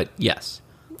can't, but yes,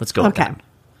 let's go with that.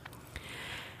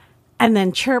 And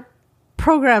then Chirp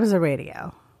programs a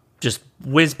radio. Just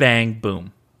whiz bang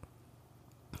boom.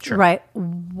 Sure. Right.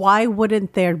 Why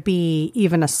wouldn't there be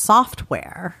even a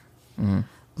software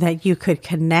that you could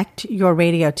connect your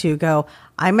radio to? Go,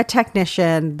 I'm a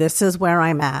technician. This is where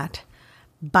I'm at.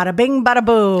 Bada bing, bada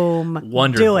boom.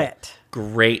 Wonderful. Do it.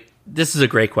 Great. This is a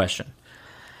great question.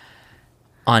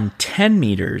 On 10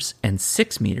 meters and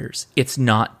 6 meters, it's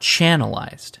not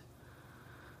channelized.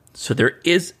 So there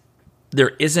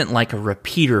isn't like a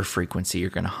repeater frequency you're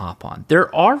going to hop on.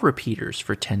 There are repeaters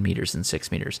for 10 meters and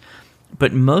 6 meters.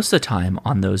 But most of the time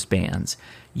on those bands,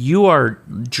 you are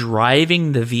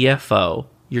driving the VFO,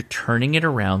 you're turning it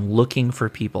around looking for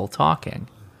people talking.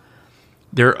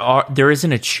 There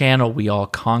isn't a channel we all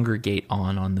congregate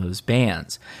on those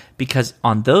bands, because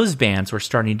on those bands we're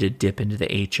starting to dip into the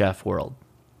HF world.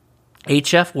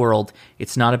 HF world,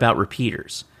 it's not about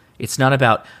repeaters. It's not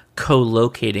about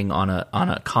co-locating on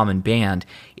a common band.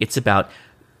 It's about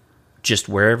just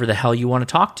wherever the hell you want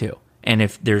to talk to. And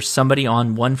if there's somebody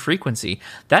on one frequency,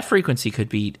 that frequency could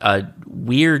be a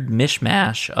weird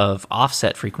mishmash of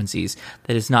offset frequencies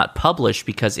that is not published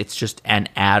because it's just an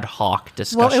ad hoc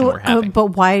discussion we're having. But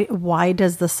why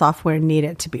does the software need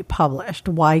it to be published?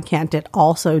 Why can't it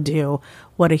also do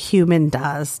what a human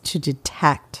does to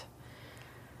detect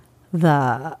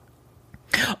the...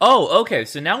 Oh, okay.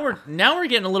 So now we're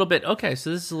getting a little bit... Okay,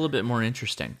 so this is a little bit more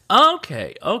interesting.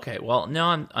 Okay. Well,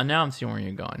 now I'm seeing where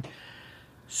you're going.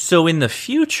 So in the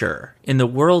future, in the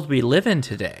world we live in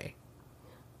today,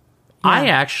 I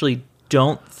actually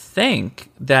don't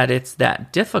think that it's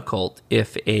that difficult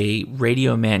if a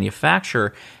radio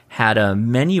manufacturer had a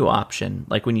menu option,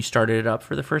 like when you started it up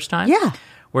for the first time. Yeah.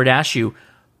 Where it asks you,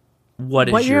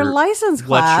 what's your license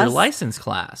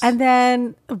class? And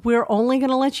then we're only going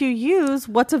to let you use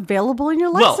what's available in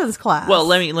your license class. Well,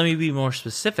 let me be more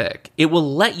specific. It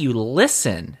will let you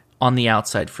listen on the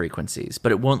outside frequencies,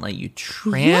 but it won't let you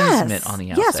transmit on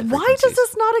the outside frequencies. Yes, why does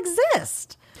this not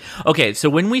exist? Okay, so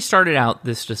when we started out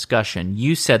this discussion,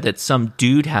 you said that some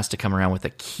dude has to come around with a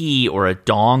key or a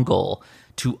dongle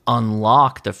to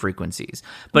unlock the frequencies.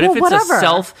 But if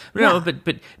it's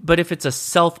but if it's a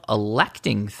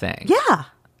self-electing thing,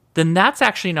 then that's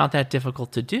actually not that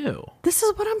difficult to do. This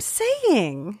is what I'm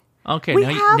saying. Okay, we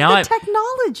have the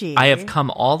technology. I have come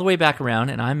all the way back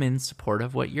around, and I'm in support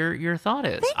of what your thought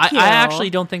is. Thank you. I actually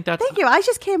don't think that's... Thank you. I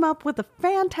just came up with a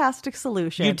fantastic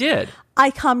solution. You did.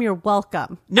 ICOM, you're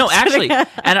welcome. No, actually,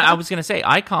 and I was going to say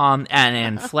ICOM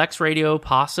and Flex Radio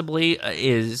possibly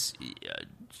is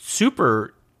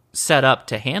super set up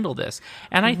to handle this.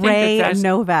 And I think Ray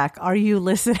Novak, are you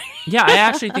listening? Yeah, I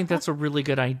actually think that's a really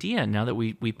good idea now that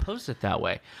we post it that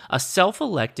way. A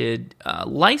self-elected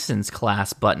license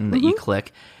class button that you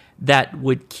click that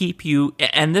would keep you,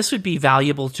 and this would be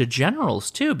valuable to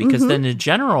generals too, because then the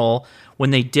general,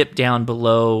 when they dip down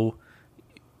below,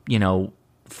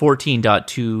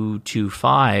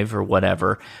 14.225 or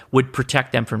whatever, would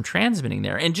protect them from transmitting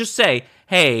there. And just say,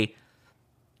 hey,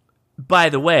 by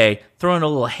the way, throw in a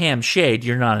little ham shade,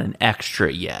 you're not an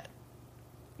extra yet,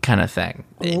 kind of thing.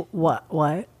 What?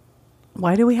 Why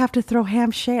do we have to throw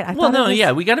ham shade?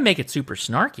 We got to make it super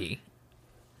snarky.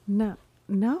 No.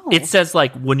 It says,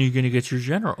 like, when are you going to get your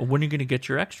general? Or when are you going to get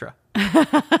your extra?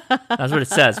 That's what it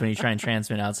says when you try and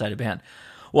transmit outside a band.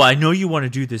 Well, I know you want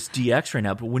to do this DX right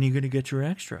now, but when are you going to get your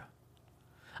extra?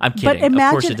 I'm kidding. But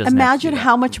of course it doesn't imagine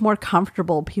how much more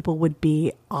comfortable people would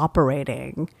be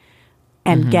operating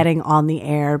and getting on the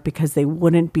air because they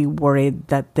wouldn't be worried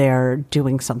that they're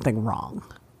doing something wrong.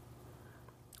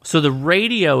 So the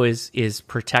radio is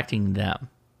protecting them.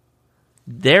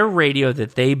 Their radio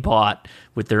that they bought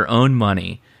with their own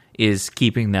money is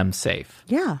keeping them safe.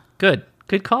 Yeah. Good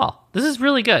call. This is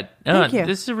really good. Thank you.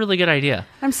 This is a really good idea.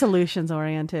 I'm solutions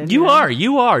oriented. You are.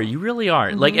 You really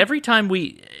are. Like every time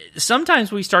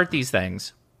sometimes we start these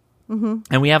things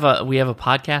and we have a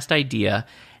podcast idea.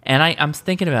 And I'm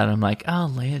thinking about it. I'm like,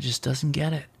 oh, Leia just doesn't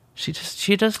get it. She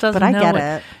just doesn't know. But I get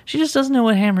it. She just doesn't know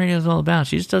what ham radio is all about.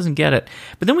 She just doesn't get it.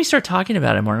 But then we start talking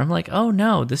about it more, and I'm like, oh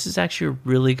no, this is actually a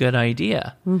really good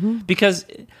idea. Because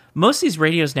most of these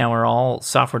radios now are all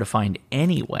software defined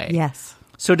anyway. Yes.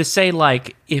 So to say,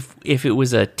 like, if it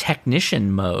was a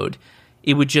technician mode,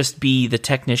 it would just be the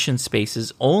technician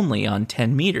spaces only on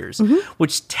 10 meters,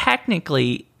 which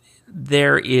technically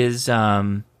there is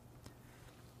a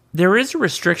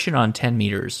restriction on 10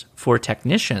 meters for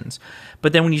technicians.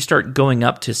 But then when you start going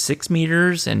up to 6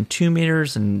 meters and 2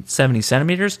 meters and 70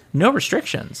 centimeters, no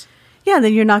restrictions. Yeah,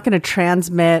 then you're not going to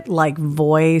transmit like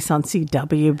voice on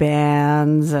CW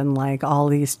bands and like all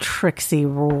these tricksy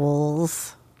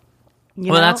rules.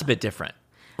 Well, that's a bit different.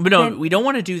 But no, we don't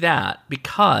want to do that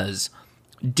because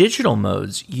digital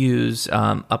modes use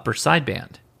upper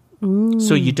sideband.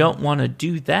 So you don't want to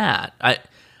do that.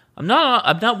 I'm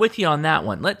not with you on that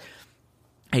one.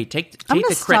 Take the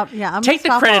credit. Yeah, take the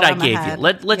credit I gave ahead. you.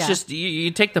 Let's just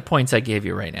you take the points I gave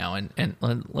you right now, and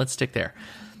let's stick there.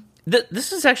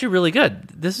 This is actually really good.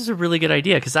 This is a really good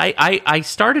idea because I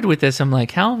started with this. I'm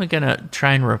like, how am I going to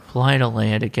try and reply to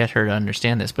Leia to get her to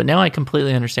understand this? But now I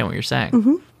completely understand what you're saying.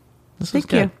 Mm-hmm. This is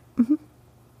good. Mm-hmm.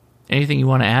 Anything you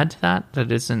want to add to that?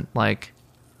 That isn't like.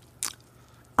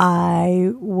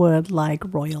 I would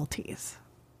like royalties.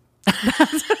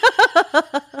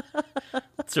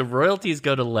 So royalties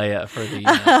go to Leia for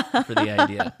the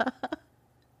idea.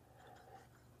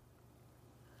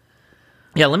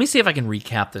 Yeah, let me see if I can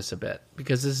recap this a bit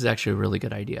because this is actually a really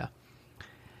good idea.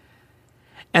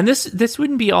 And this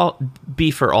wouldn't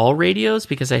be for all radios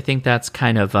because I think that's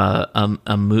kind of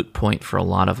a moot point for a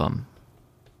lot of them.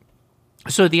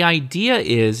 So the idea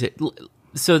is,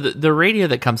 the radio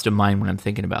that comes to mind when I'm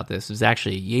thinking about this is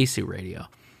actually a Yaesu radio.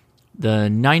 The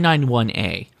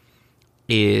 991A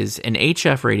is an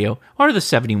HF radio, or the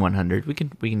 7100. We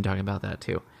can talk about that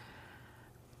too.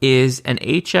 Is an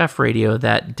HF radio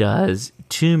that does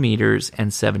 2 meters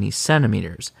and 70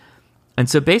 centimeters. And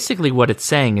so basically what it's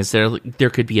saying is there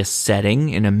could be a setting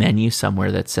in a menu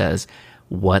somewhere that says,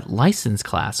 what license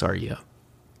class are you?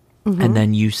 Mm-hmm. And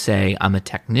then you say, I'm a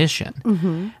technician.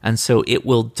 Mm-hmm. And so it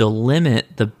will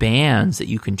delimit the bands that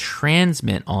you can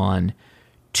transmit on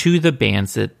to the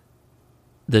bands that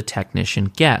the technician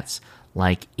gets,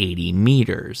 like 80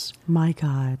 meters. My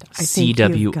God. I CW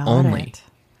think you've got only. It.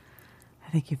 I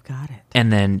think you've got it.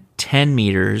 And then 10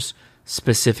 meters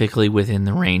specifically within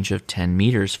the range of 10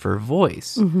 meters for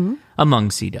voice among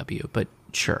CW, but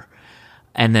sure.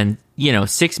 And then,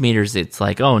 6 meters, it's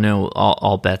like, oh no,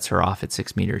 all bets are off at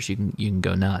 6 meters. You can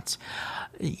go nuts.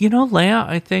 Leia,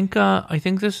 I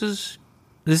think this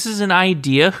is an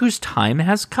idea whose time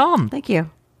has come. Thank you.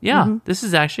 Yeah, this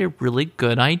is actually a really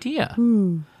good idea.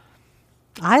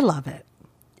 I love it.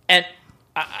 And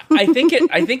I think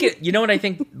it, you know what I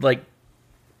think, like,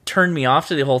 turned me off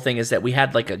to the whole thing is that we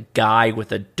had like a guy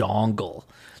with a dongle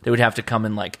that would have to come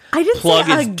and like plug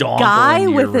his dongle guy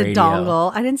into with your radio. a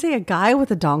dongle. I didn't say a guy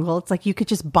with a dongle. It's like you could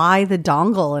just buy the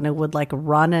dongle and it would like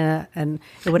run and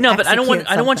it would. No, but I don't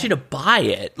want you to buy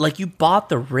it. Like you bought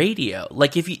the radio.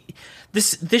 Like if you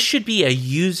this should be a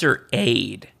user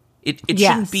aid. It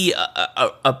shouldn't be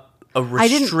a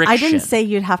restriction. I didn't say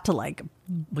you'd have to like.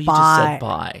 Well, you just said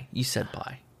buy. You said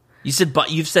buy.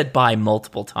 You've said buy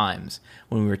multiple times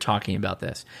when we were talking about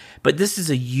this. But this is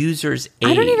a user's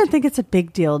aid. I don't even think it's a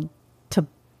big deal to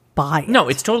buy it. No,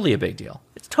 it's totally a big deal.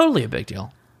 It's totally a big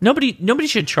deal. Nobody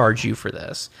should charge you for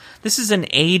this. This is an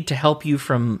aid to help you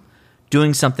from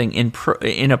doing something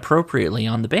inappropriately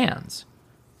on the bands.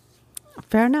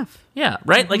 Fair enough. Yeah,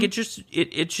 right? Like it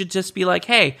should just be like,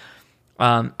 hey,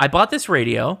 I bought this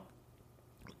radio.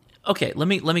 Okay, let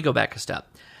me go back a step.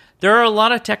 There are a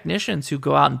lot of technicians who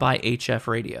go out and buy HF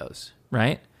radios,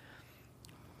 right?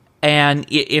 And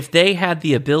if they had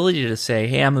the ability to say,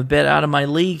 hey, I'm a bit out of my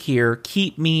league here,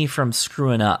 keep me from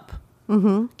screwing up.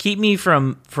 Mm-hmm. Keep me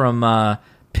from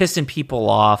pissing people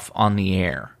off on the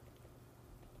air.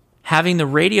 Having the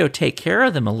radio take care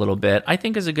of them a little bit, I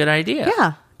think is a good idea.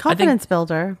 Yeah, confidence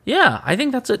builder. Yeah, I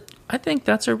think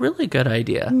that's a really good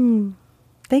idea.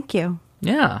 Thank you.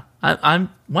 Yeah,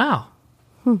 I'm wow.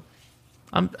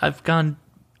 I've gone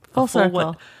full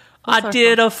circle. I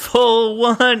did a full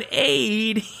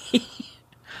 180.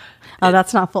 Oh,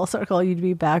 that's not full circle. You'd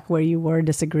be back where you were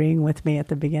disagreeing with me at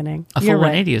the beginning. A full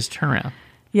 180 is turnaround.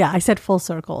 Yeah, I said full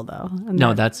circle though.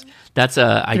 No, that's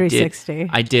a 360.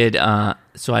 I did.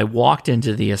 So I walked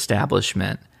into the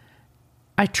establishment.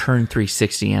 I turned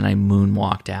 360 and I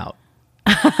moonwalked out.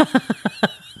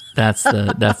 That's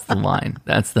the line.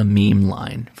 That's the meme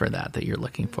line for that you're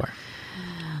looking for.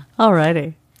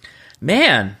 Alrighty.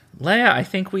 Man, Leia, I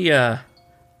think we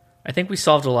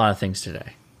solved a lot of things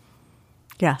today.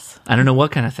 Yes. I don't know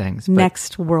what kind of things. But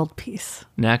Next world peace.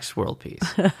 Next world peace.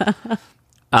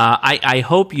 I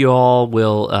hope you all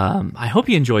will. I hope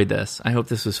you enjoyed this. I hope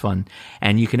this was fun.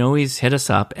 And you can always hit us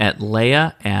up at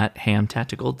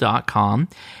leia@hamtactical.com.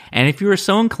 And if you are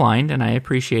so inclined, and I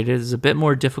appreciate it, it's a bit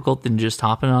more difficult than just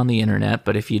hopping on the internet.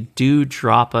 But if you do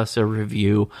drop us a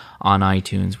review on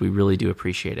iTunes, we really do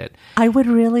appreciate it. I would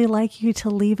really like you to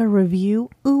leave a review.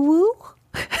 Ooh.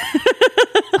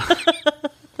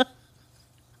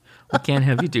 We can't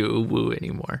have you do ooh woo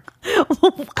anymore.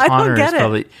 I don't get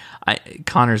it.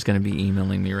 Connor's going to be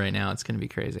emailing me right now. It's going to be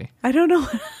crazy. I don't know.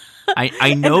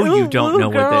 I know you don't know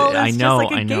what that is. I know.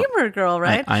 Just like a gamer girl,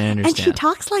 right? I understand. And she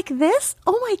talks like this?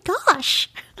 Oh my gosh.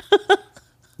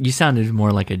 You sounded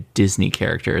more like a Disney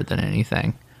character than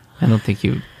anything. I don't think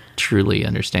you truly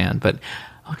understand, but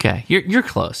okay, you're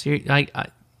close.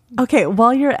 Okay,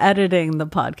 while you're editing the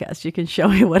podcast, you can show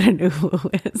me what an ooh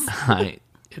is.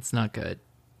 It's not good.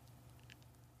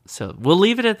 So we'll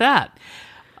leave it at that.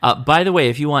 By the way,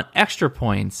 if you want extra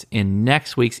points in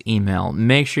next week's email,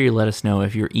 make sure you let us know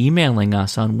if you're emailing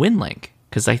us on WinLink,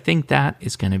 because I think that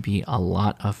is going to be a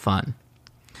lot of fun.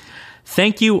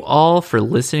 Thank you all for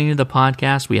listening to the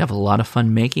podcast. We have a lot of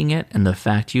fun making it, and the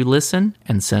fact you listen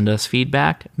and send us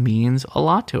feedback means a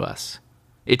lot to us.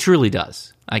 It truly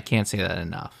does. I can't say that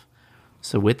enough.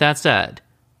 So with that said,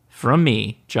 from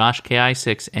me, Josh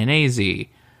KI6NAZ,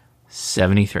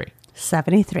 73.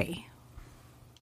 73.